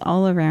rustles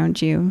all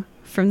around you.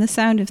 From the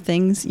sound of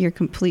things, you're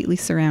completely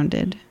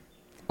surrounded.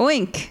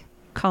 Oink!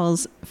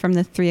 Calls from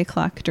the 3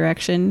 o'clock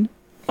direction.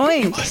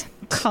 Oink!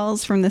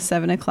 Calls from the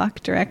 7 o'clock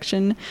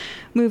direction.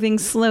 Moving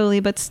slowly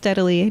but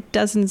steadily,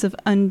 dozens of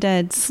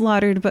undead,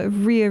 slaughtered but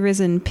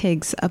re-arisen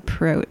pigs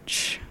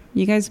approach.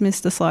 You guys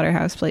missed the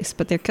slaughterhouse place,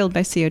 but they're killed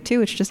by CO2,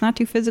 which does not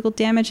do physical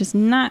damage, is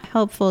not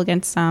helpful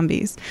against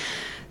zombies.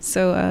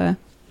 So,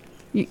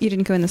 you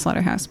didn't go in the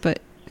slaughterhouse,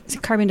 but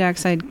carbon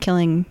dioxide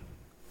killing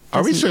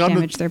Are we doesn't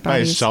damage surrounded their by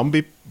bodies.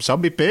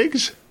 zombie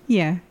pigs?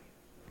 Yeah.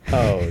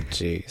 Oh,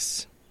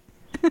 jeez.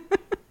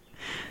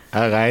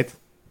 All right.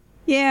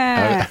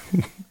 Yeah.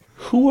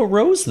 Who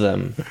arose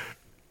them?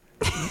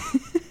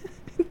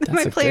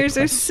 My players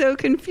are so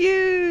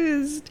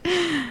confused.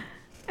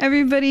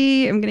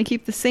 Everybody, I'm going to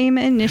keep the same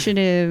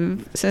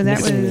initiative. So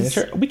that was...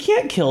 Sure, we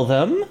can't kill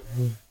them.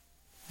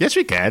 Yes,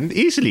 we can.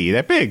 Easily.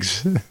 They're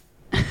pigs.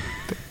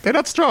 They're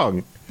not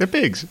strong. They're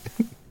pigs.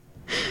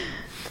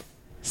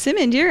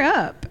 Simmond, you're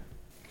up.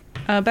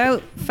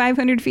 About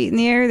 500 feet in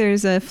the air,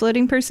 there's a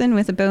floating person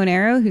with a bow and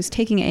arrow who's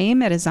taking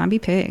aim at a zombie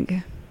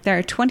pig. There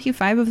are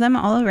 25 of them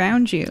all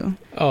around you.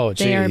 Oh, jeez.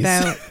 They are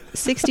about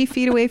 60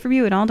 feet away from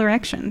you in all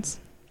directions.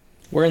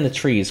 We're in the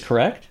trees,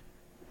 correct?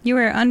 You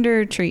are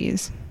under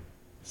trees.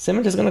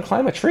 Simmond is going to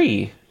climb a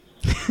tree.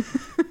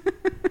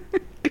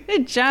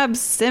 Good job,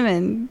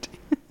 Simmond.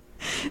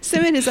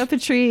 Simmond is up a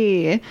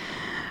tree.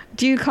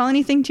 Do you call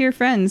anything to your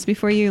friends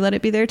before you let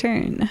it be their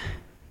turn?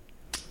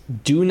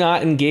 Do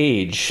not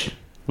engage.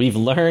 We've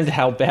learned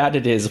how bad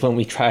it is when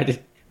we try to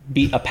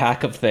beat a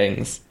pack of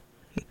things.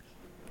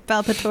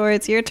 Balpator,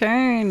 it's your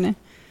turn.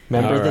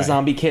 Remember All the right.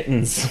 zombie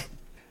kittens.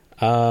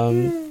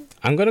 I'm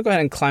going to go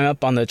ahead and climb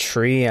up on the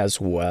tree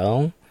as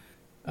well.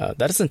 That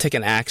doesn't take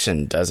an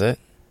action, does it?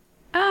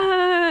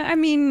 I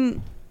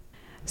mean,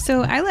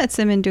 so I let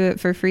Simmond do it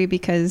for free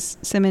because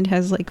Simmond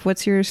has, like,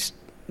 what's your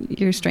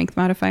strength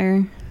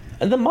modifier?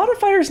 The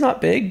modifier is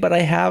not big, but I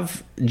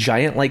have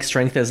giant-like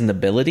strength as an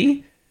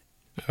ability.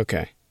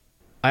 Okay.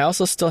 I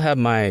also still have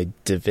my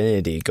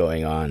divinity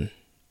going on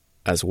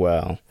as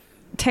well.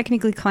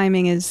 Technically,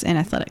 climbing is an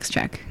athletics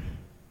check.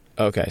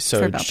 Okay,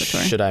 so For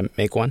Balpator. should I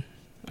make one?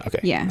 Okay.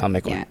 Yeah. I'll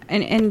make yeah.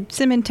 one. And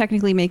Simon,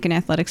 technically make an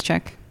athletics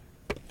check.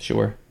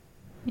 Sure.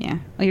 Yeah.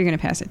 Oh, you're going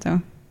to pass it,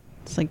 though.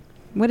 It's like,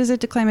 what is it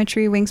to climb a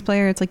tree, Wings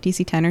player? It's like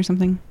DC 10 or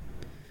something.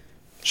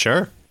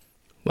 Sure.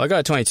 Well, I got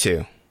a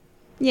 22.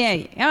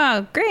 Yeah.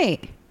 Oh,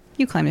 great.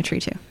 You climbed a tree,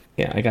 too.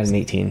 Yeah, I got an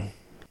 18.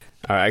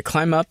 All right, I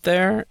climb up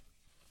there,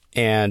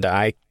 and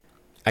I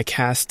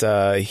cast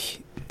the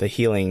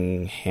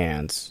healing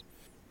hands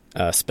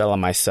spell on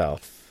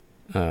myself.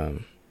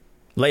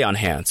 Lay on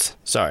hands,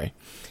 sorry.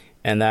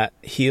 And that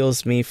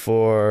heals me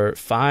for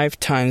 5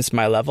 times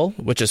my level,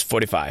 which is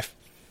 45.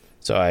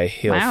 So I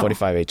heal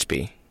 45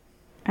 HP.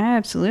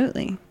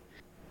 Absolutely.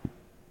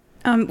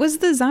 Was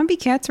the zombie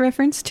cats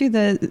reference to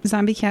the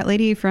zombie cat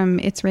lady from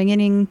It's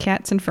Raining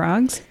Cats and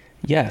Frogs?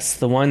 Yes,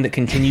 the one that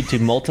continued to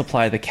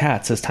multiply the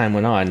cats as time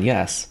went on,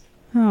 yes.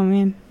 Oh,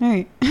 man. All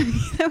right.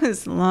 That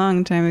was a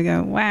long time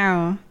ago.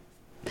 Wow.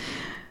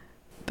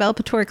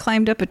 Belpator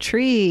climbed up a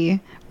tree.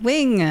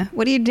 Wing,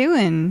 what are you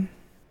doing?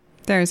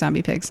 There are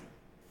zombie pigs.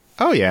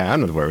 Oh yeah,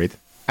 I'm not worried.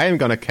 I am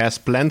gonna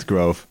cast Plant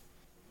Growth.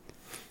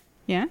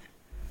 Yeah?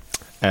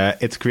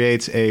 It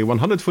creates a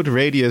 100-foot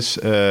radius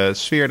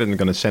sphere that I'm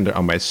gonna center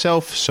on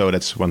myself. So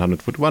that's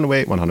 100 foot one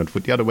way, 100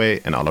 foot the other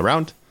way, and all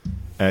around.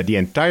 The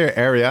entire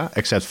area,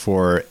 except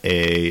for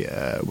a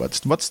what's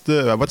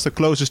the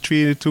closest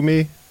tree to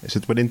me? Is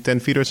it within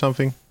 10 feet or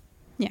something?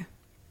 Yeah.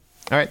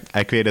 All right.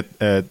 I created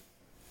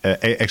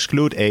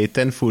exclude a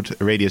 10-foot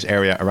radius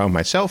area around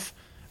myself,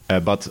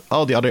 but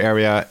all the other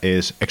area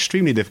is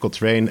extremely difficult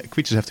terrain.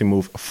 Creatures have to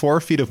move 4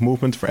 feet of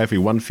movement for every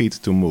 1 feet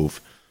to move.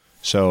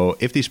 So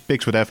if these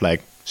pigs would have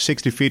like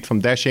 60 feet from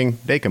dashing,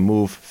 they can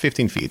move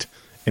 15 feet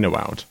in a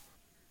round.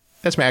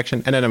 That's my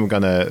action. And then I'm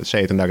gonna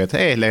say to Nugget,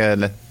 hey,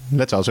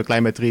 let's also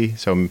climb a tree.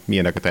 So me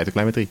and Nugget try to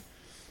climb a tree.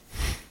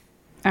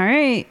 All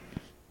right.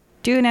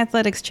 Do an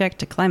athletics check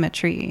to climb a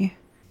tree.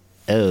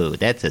 Oh,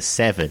 that's a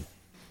 7.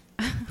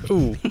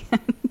 Ooh.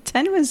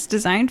 10 was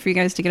designed for you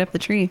guys to get up the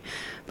tree.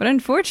 But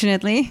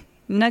unfortunately,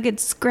 Nugget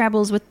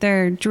scrabbles with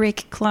their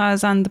drake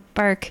claws on the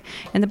bark,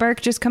 and the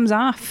bark just comes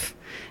off.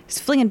 He's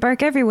flinging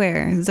bark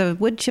everywhere. It's a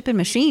wood chipping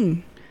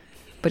machine.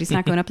 But he's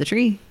not going up the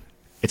tree.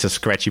 It's a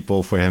scratchy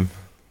pull for him.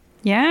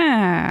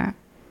 Yeah.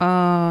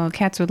 Oh,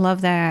 cats would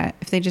love that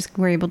if they just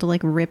were able to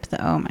like rip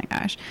the... Oh my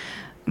gosh.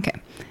 Okay.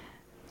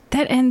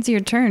 That ends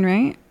your turn,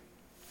 right?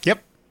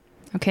 Yep.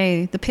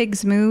 Okay, the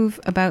pigs move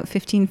about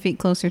 15 feet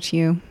closer to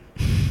you.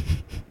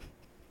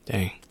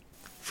 Dang.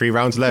 3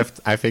 rounds left.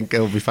 I think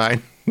it'll be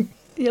fine.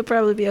 You'll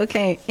probably be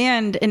okay.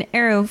 And an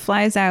arrow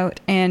flies out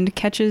and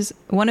catches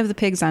one of the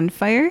pigs on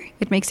fire.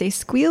 It makes a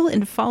squeal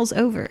and falls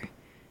over.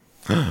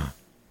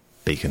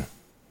 Bacon.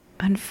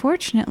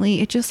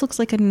 Unfortunately, it just looks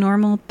like a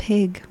normal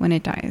pig when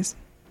it dies.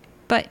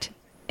 But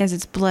as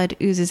its blood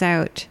oozes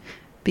out,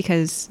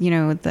 because, you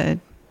know, the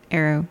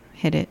arrow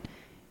hit it,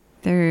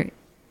 there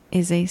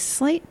is a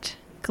slight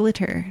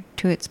glitter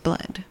to its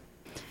blood.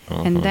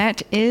 And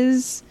that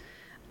is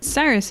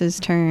Cyrus's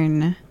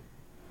turn.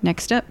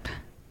 Next up,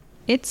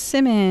 it's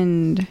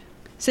Simond.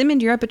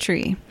 Simond, you're up a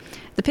tree.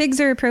 The pigs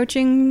are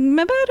approaching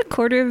about a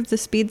quarter of the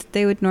speed that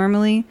they would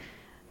normally.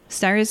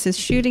 Cyrus is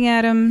shooting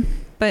at them,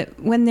 but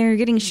when they're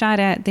getting shot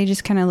at, they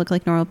just kind of look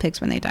like normal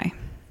pigs when they die.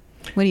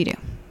 What do you do?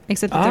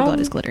 Except that their blood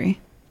is glittery.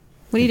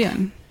 What are you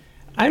doing?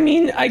 I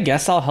mean, I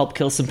guess I'll help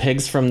kill some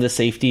pigs from the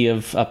safety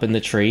of up in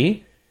the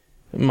tree.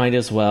 Might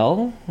as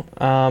well.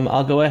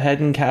 I'll go ahead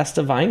and cast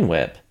a Vine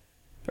Whip.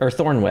 Or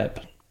Thorn Whip.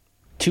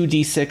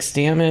 2d6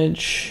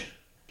 damage.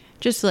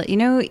 Just to let you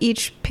know,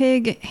 each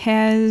pig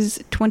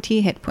has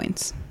 20 hit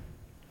points.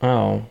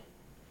 Oh.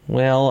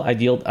 Well, I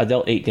dealt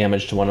 8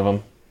 damage to one of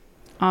them.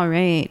 All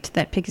right,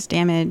 that pig is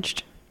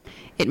damaged.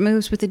 It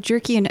moves with a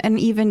jerky and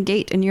uneven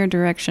gait in your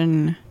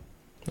direction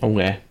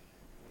Okay.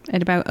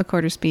 at about a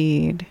quarter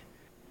speed.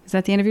 Is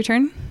that the end of your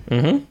turn?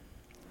 Mm-hmm.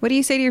 What do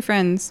you say to your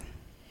friends?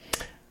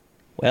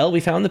 Well, we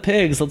found the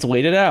pigs. Let's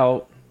wait it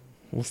out.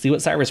 We'll see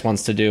what Cyrus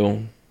wants to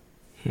do.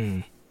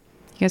 You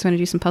guys want to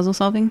do some puzzle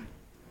solving?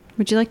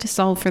 Would you like to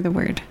solve for the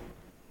word?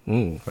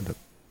 Ooh. For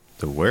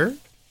the word?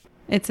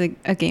 It's a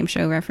game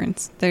show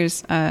reference.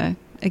 There's a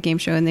game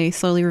show and they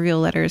slowly reveal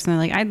letters and they're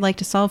like, I'd like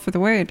to solve for the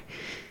word.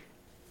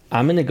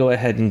 I'm going to go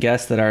ahead and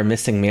guess that our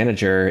missing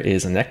manager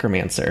is a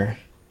necromancer.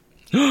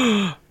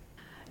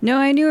 No,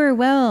 I knew her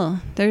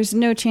well. There's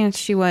no chance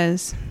she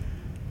was.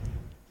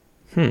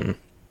 Is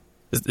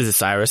it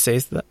Cyrus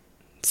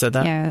said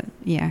that?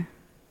 Yeah.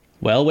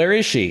 Well, where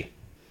is she?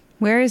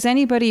 Where is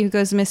anybody who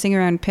goes missing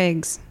around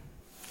pigs?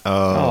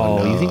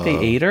 Oh, no. You think they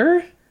ate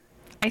her?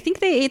 I think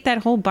they ate that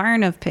whole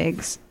barn of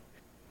pigs.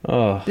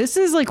 Oh, This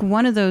is like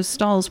one of those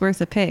stalls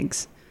worth of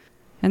pigs.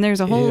 And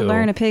there's a whole Ew.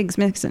 barn of pigs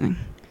mixing.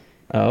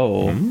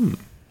 oh.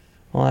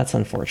 Well, that's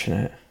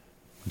unfortunate.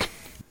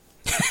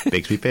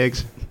 Pigs be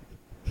pigs.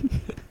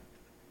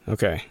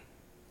 Okay.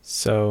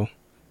 So,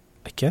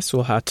 I guess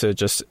we'll have to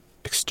just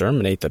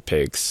exterminate the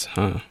pigs,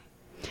 huh?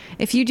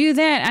 If you do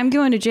that, I'm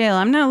going to jail.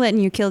 I'm not letting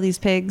you kill these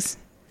pigs.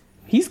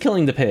 He's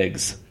killing the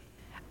pigs.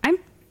 I'm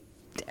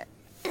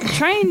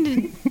trying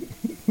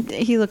to...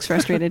 He looks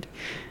frustrated.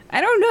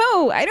 I don't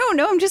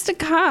know. I'm just a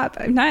cop.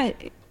 I'm not...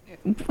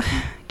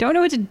 don't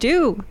know what to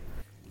do.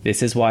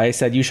 This is why I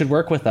said you should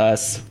work with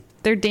us.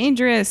 They're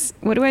dangerous.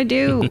 What do I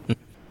do?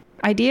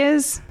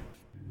 Ideas?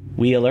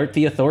 We alert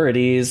the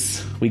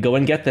authorities. We go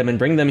and get them and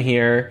bring them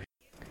here.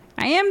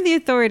 I am the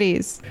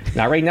authorities.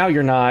 Not right now,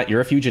 you're not.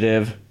 You're a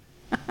fugitive.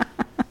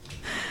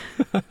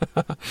 All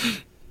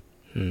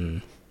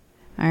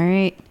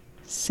right.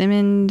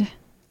 Simond.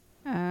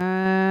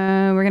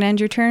 We're going to end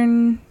your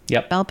turn.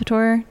 Yep.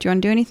 Balpator, do you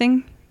want to do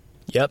anything?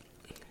 Yep.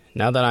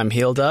 Now that I'm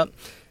healed up,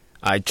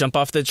 I jump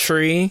off the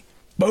tree.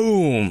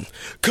 Boom!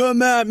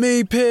 Come at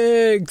me,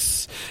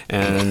 pigs!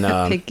 And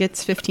Pig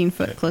gets 15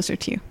 foot closer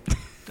to you.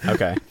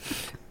 okay.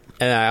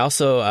 And I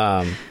also,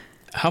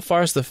 how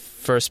far is the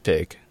first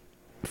pig?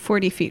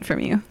 40 feet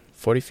from you.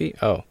 40 feet?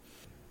 Oh.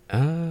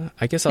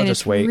 I guess I'll And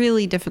just it's wait.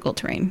 really difficult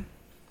terrain.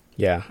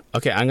 Yeah.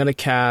 Okay, I'm going to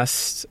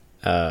cast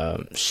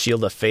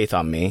Shield of Faith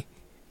on me.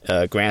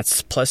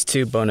 Grants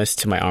 +2 bonus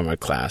to my armor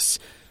class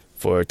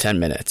for 10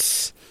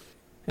 minutes.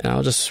 And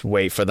I'll just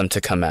wait for them to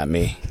come at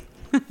me.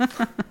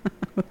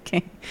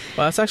 Okay.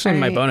 Well, that's actually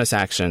my Alright. bonus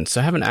action,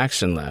 so I have an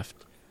action left.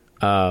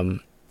 I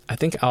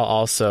think I'll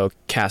also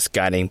cast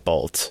Guiding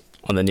Bolt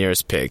on the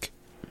nearest pig.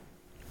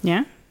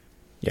 Yeah?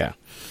 Yeah.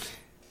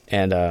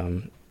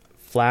 And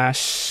Flash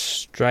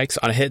strikes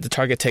on a hit. The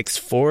target takes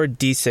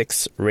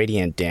 4d6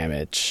 radiant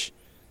damage.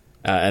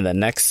 And the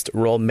next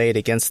roll made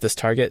against this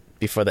target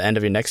before the end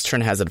of your next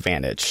turn has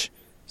advantage.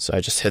 So I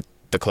just hit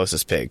the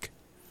closest pig.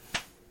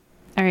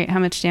 All right, how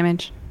much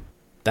damage?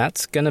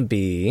 That's going to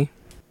be...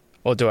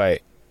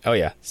 Oh,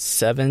 yeah.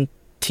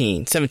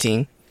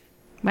 17.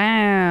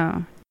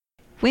 Wow.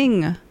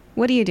 Wing,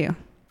 what do you do?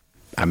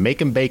 I'm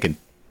making bacon.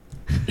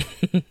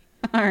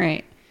 All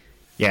right.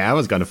 Yeah, I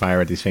was gonna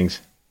fire at these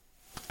things.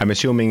 I'm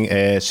assuming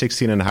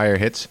 16 and higher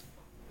hits.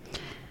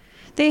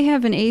 They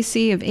have an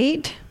AC of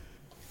 8.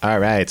 All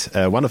right.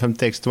 One of them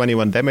takes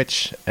 21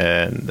 damage,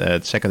 and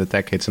the second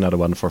attack hits another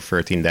one for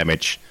 13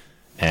 damage.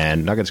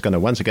 And Nugget's gonna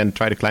once again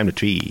try to climb the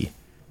tree.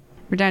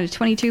 We're down to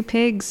 22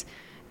 pigs.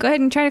 Go ahead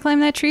and try to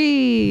climb that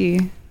tree.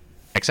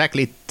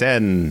 Exactly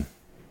 10.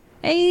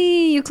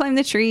 Hey, you climbed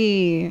the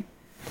tree.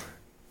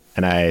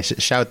 And I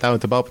shout down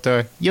to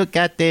Balpator, "You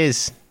got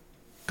this!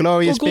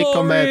 Glorious big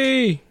combat!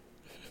 Glory!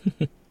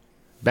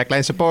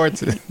 Backline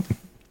support!"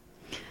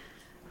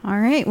 All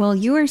right, well,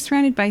 you are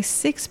surrounded by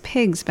 6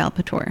 pigs,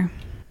 Balpator.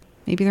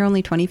 Maybe they're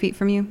only 20 feet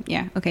from you?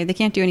 Yeah, okay, they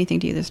can't do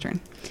anything to you this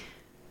turn.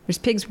 There's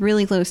pigs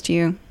really close to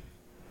you.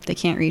 They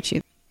can't reach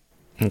you.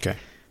 Okay.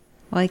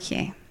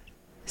 Okay.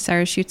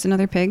 Cyrus shoots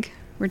another pig.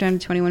 We're down to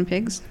 21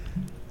 pigs.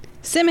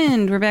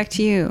 Simond, we're back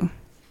to you.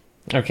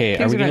 Okay,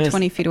 Pigs are about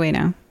 20 feet away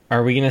now.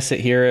 Are we gonna sit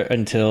here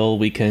until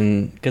we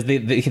can? Because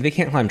they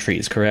can't climb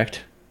trees,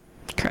 correct?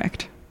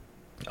 Correct.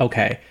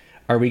 Okay.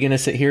 Are we gonna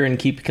sit here and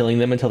keep killing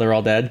them until they're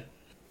all dead?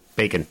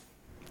 Bacon.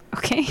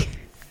 Okay.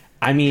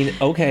 I mean,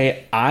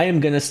 okay, I am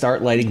gonna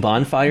start lighting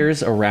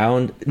bonfires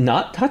around,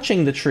 not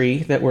touching the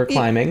tree that we're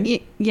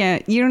climbing. Yeah,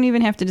 you don't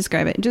even have to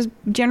describe it. Just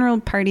general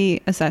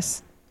party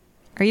assess.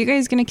 Are you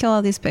guys going to kill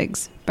all these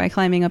pigs by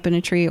climbing up in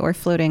a tree or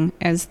floating,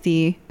 as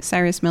the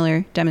Cyrus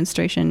Miller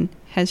demonstration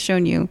has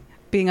shown you?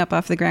 Being up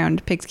off the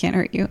ground, pigs can't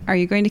hurt you. Are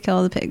you going to kill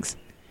all the pigs?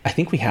 I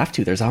think we have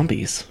to. They're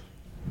zombies.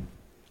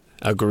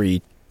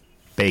 Agreed.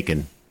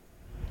 Bacon.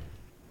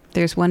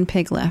 There's 1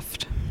 pig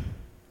left.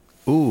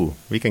 Ooh,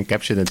 we can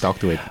capture it and talk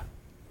to it.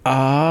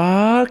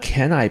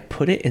 Can I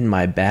put it in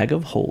my bag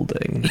of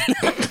holding?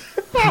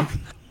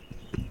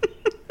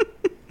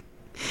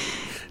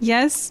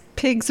 Yes,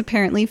 pigs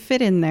apparently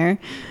fit in there.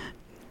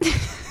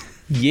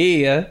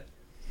 Yeah.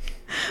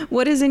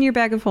 What is in your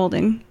bag of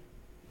holding?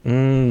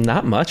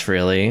 Not much,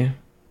 really.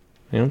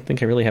 I don't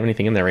think I really have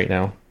anything in there right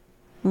now.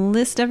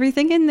 List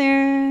everything in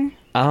there.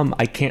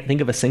 I can't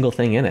think of a single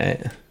thing in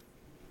it.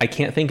 I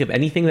can't think of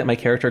anything that my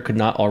character could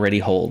not already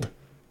hold.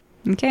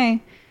 Okay.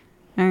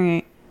 All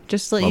right.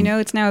 Just to let you know,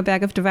 it's now a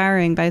bag of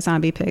devouring by a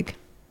zombie pig.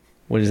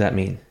 What does that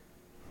mean?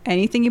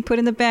 Anything you put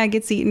in the bag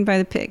gets eaten by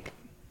the pig.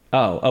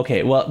 Oh,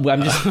 okay. Well,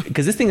 I'm just...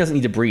 Because this thing doesn't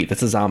need to breathe.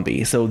 It's a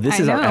zombie. So this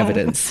I is our know.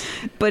 evidence.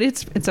 But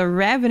it's a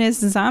ravenous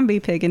zombie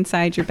pig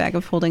inside your bag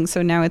of holding,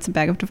 so now it's a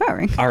bag of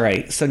devouring. All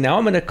right. So now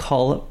I'm going to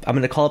call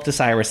up to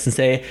Cyrus and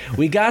say,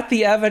 "We got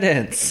the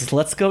evidence.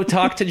 Let's go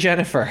talk to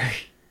Jennifer."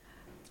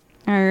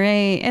 All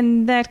right,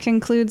 and that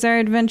concludes our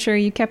adventure.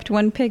 You kept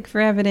 1 pig for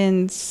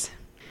evidence.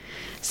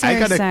 I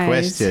got a Cyrus.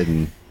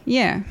 question.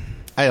 Yeah,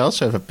 I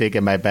also have a pig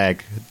in my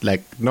bag,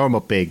 like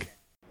normal pig.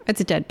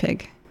 it's a dead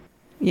pig.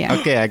 Yeah.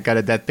 Okay, I got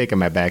a dead pig in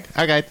my bag.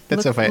 All right,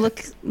 that's look, so fine.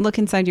 Look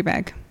inside your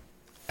bag.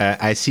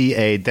 I see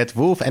a dead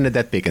wolf and a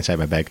dead pig inside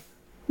my bag.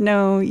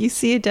 No, you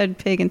see a dead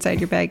pig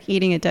inside your bag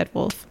eating a dead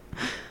wolf.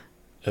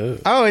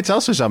 Oh, it's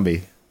also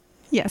zombie.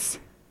 Yes.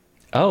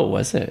 Oh,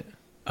 was it?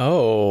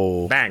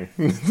 Oh. Bang.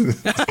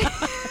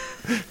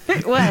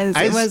 It was.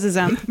 It was a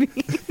zombie.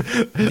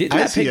 Didn't I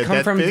that see pig a come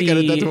dead from pig and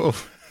a dead the...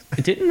 wolf.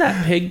 Didn't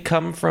that pig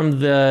come from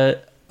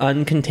the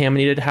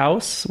uncontaminated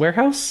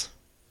warehouse?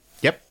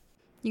 Yep.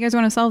 You guys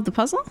want to solve the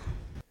puzzle?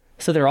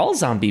 So they're all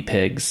zombie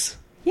pigs.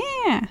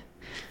 Yeah.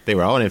 They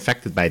were all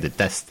infected by the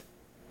test.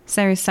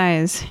 Cyrus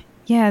sighs.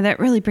 Yeah, that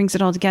really brings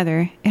it all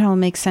together. It all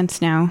makes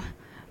sense now.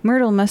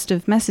 Myrtle must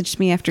have messaged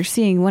me after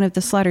seeing one of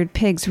the slaughtered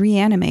pigs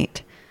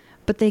reanimate.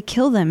 But they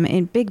kill them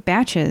in big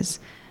batches,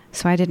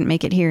 so I didn't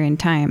make it here in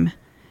time.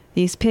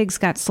 These pigs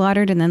got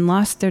slaughtered and then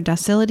lost their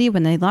docility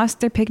when they lost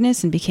their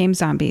pigness and became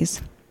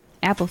zombies.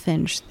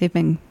 Applefinch, they've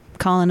been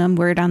calling them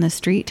word on the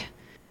street.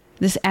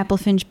 This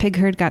Applefinch pig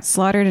herd got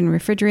slaughtered and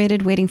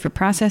refrigerated, waiting for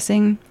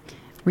processing,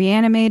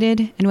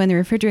 reanimated, and when the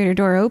refrigerator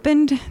door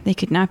opened, they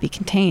could not be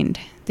contained.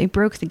 They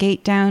broke the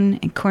gate down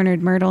and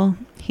cornered Myrtle.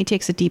 He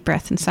takes a deep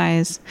breath and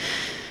sighs.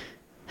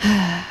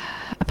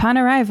 Upon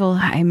arrival,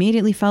 I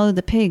immediately followed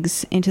the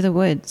pigs into the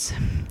woods.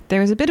 There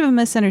was a bit of a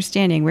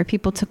misunderstanding where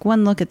people took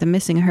one look at the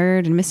missing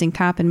herd and missing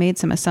cop and made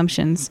some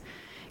assumptions.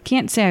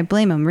 Can't say I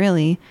blame them,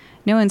 really.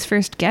 No one's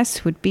first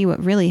guess would be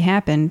what really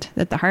happened,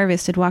 that the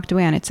harvest had walked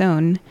away on its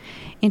own,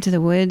 into the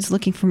woods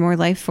looking for more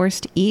life force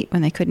to eat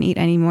when they couldn't eat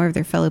any more of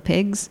their fellow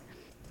pigs.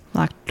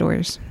 Locked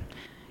doors.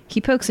 He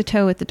pokes a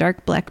toe at the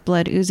dark black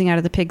blood oozing out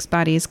of the pig's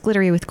bodies,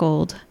 glittery with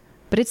gold.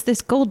 But it's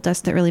this gold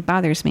dust that really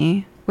bothers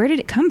me. Where did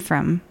it come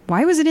from?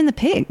 Why was it in the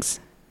pigs?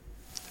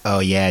 Oh,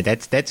 yeah,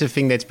 that's a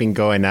thing that's been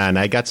going on.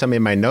 I got some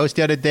in my nose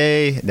the other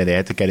day, then I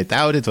had to get it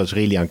out. It was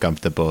really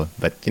uncomfortable.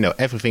 But,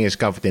 everything is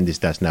covered in this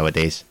dust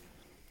nowadays.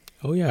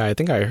 Oh, yeah, I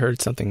think I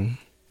heard something.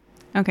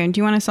 Okay, do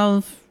you want to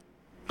solve,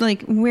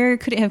 where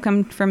could it have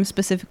come from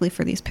specifically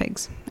for these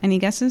pigs? Any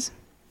guesses?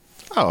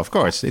 Oh, of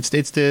course. It's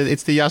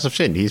the Yas of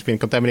Sin. He's been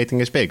contaminating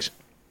his pigs.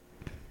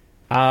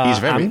 He's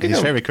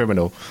very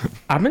criminal.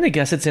 I'm going to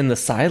guess it's in the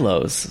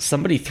silos.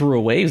 Somebody threw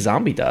away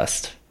zombie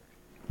dust.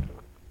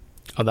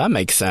 Oh, that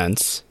makes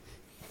sense.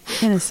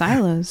 In the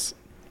silos?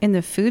 In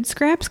the food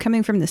scraps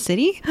coming from the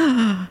city?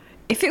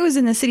 If it was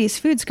in the city's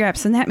food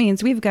scraps, then that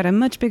means we've got a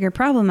much bigger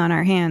problem on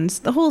our hands.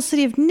 The whole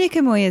city of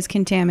Nicomoy is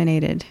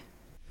contaminated.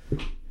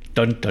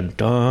 Dun dun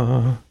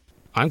dun.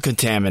 I'm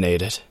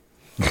contaminated.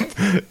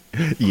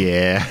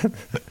 Yeah.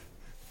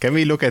 Can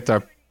we look at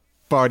our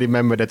party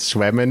member that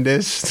swam in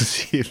this to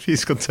see if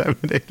he's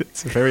contaminated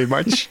very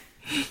much?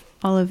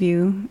 All of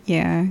you,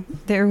 yeah.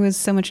 There was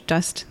so much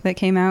dust that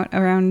came out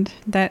around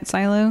that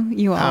silo.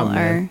 You all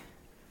are.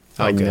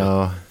 Oh,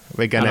 no.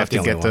 We're gonna have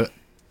to get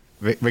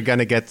we're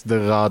gonna get the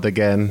rod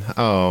again.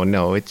 Oh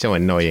no, it's so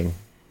annoying.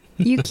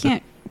 You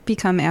can't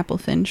become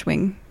Applefinch,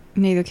 Wing.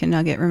 Neither can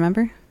Nugget,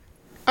 remember?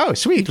 Oh,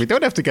 sweet. We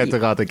don't have to get the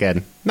rod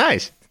again.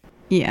 Nice.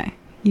 Yeah,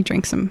 you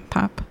drink some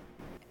pop.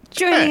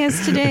 Joining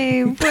us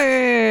today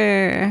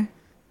were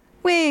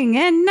Wing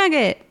and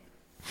Nugget.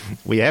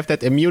 We have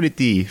that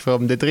immunity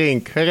from the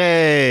drink.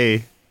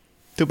 Hooray!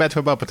 Too bad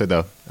for Balpator,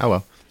 though. Oh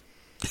well.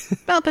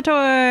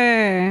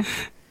 Balpator!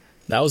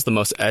 That was the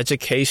most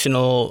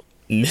educational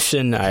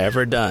mission I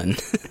ever done.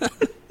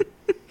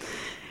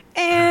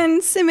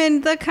 And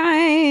Simon the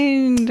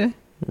Kind.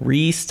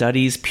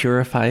 Re-studies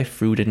purify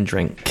food and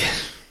drink.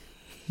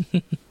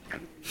 Bye.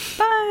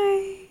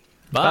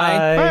 Bye.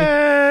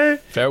 Bye.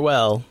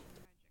 Farewell.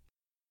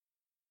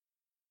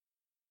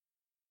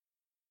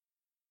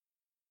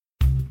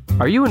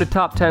 Are you into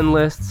top 10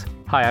 lists?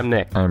 Hi, I'm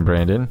Nick. I'm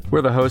Brandon.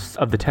 We're the hosts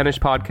of the Tennis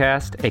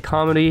Podcast, a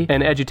comedy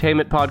and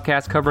edutainment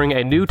podcast covering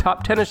a new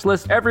top 10ish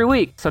list every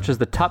week, such as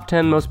the top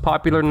 10 most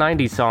popular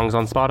 90s songs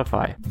on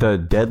Spotify, The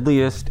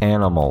deadliest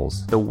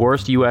animals, the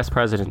worst U.S.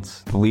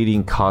 presidents,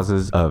 leading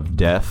causes of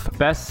death,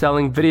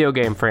 best-selling video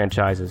game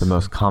franchises, the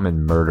most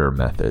common murder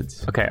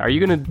methods. Okay, are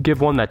you going to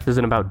give one that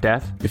isn't about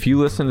death? If you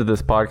listen to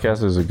this podcast,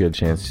 there's a good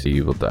chance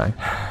you will die.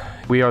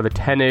 We are the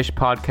 10ish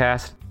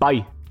Podcast.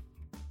 Bye.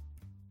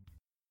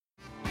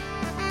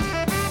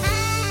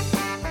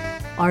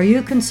 Are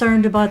you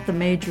concerned about the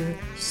major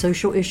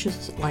social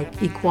issues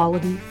like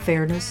equality,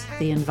 fairness,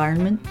 the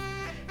environment?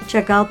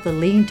 Check out the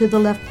Lean to the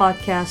Left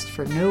podcast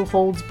for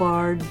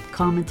no-holds-barred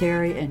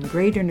commentary and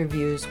great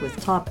interviews with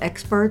top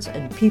experts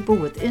and people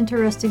with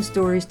interesting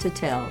stories to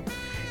tell.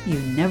 You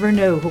never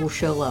know who'll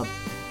show up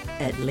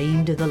at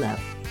Lean to the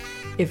Left.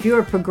 If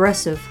you're a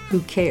progressive who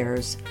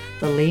cares,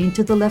 the Lean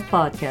to the Left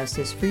podcast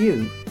is for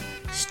you.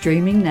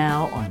 Streaming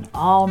now on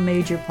all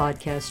major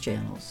podcast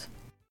channels.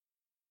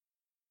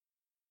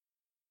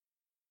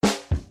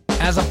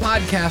 As a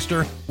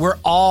podcaster, we're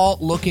all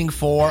looking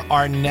for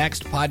our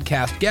next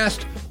podcast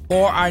guest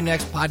or our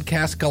next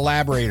podcast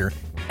collaborator.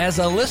 As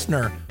a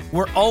listener,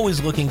 we're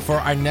always looking for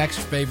our next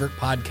favorite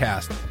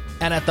podcast.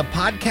 And at the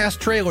Podcast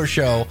Trailer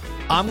Show,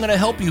 I'm going to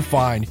help you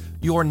find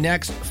your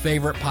next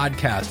favorite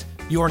podcast,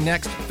 your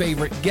next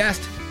favorite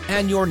guest,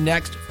 and your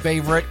next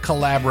favorite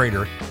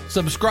collaborator.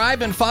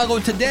 Subscribe and follow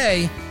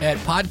today at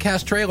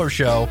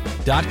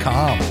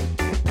podcasttrailershow.com.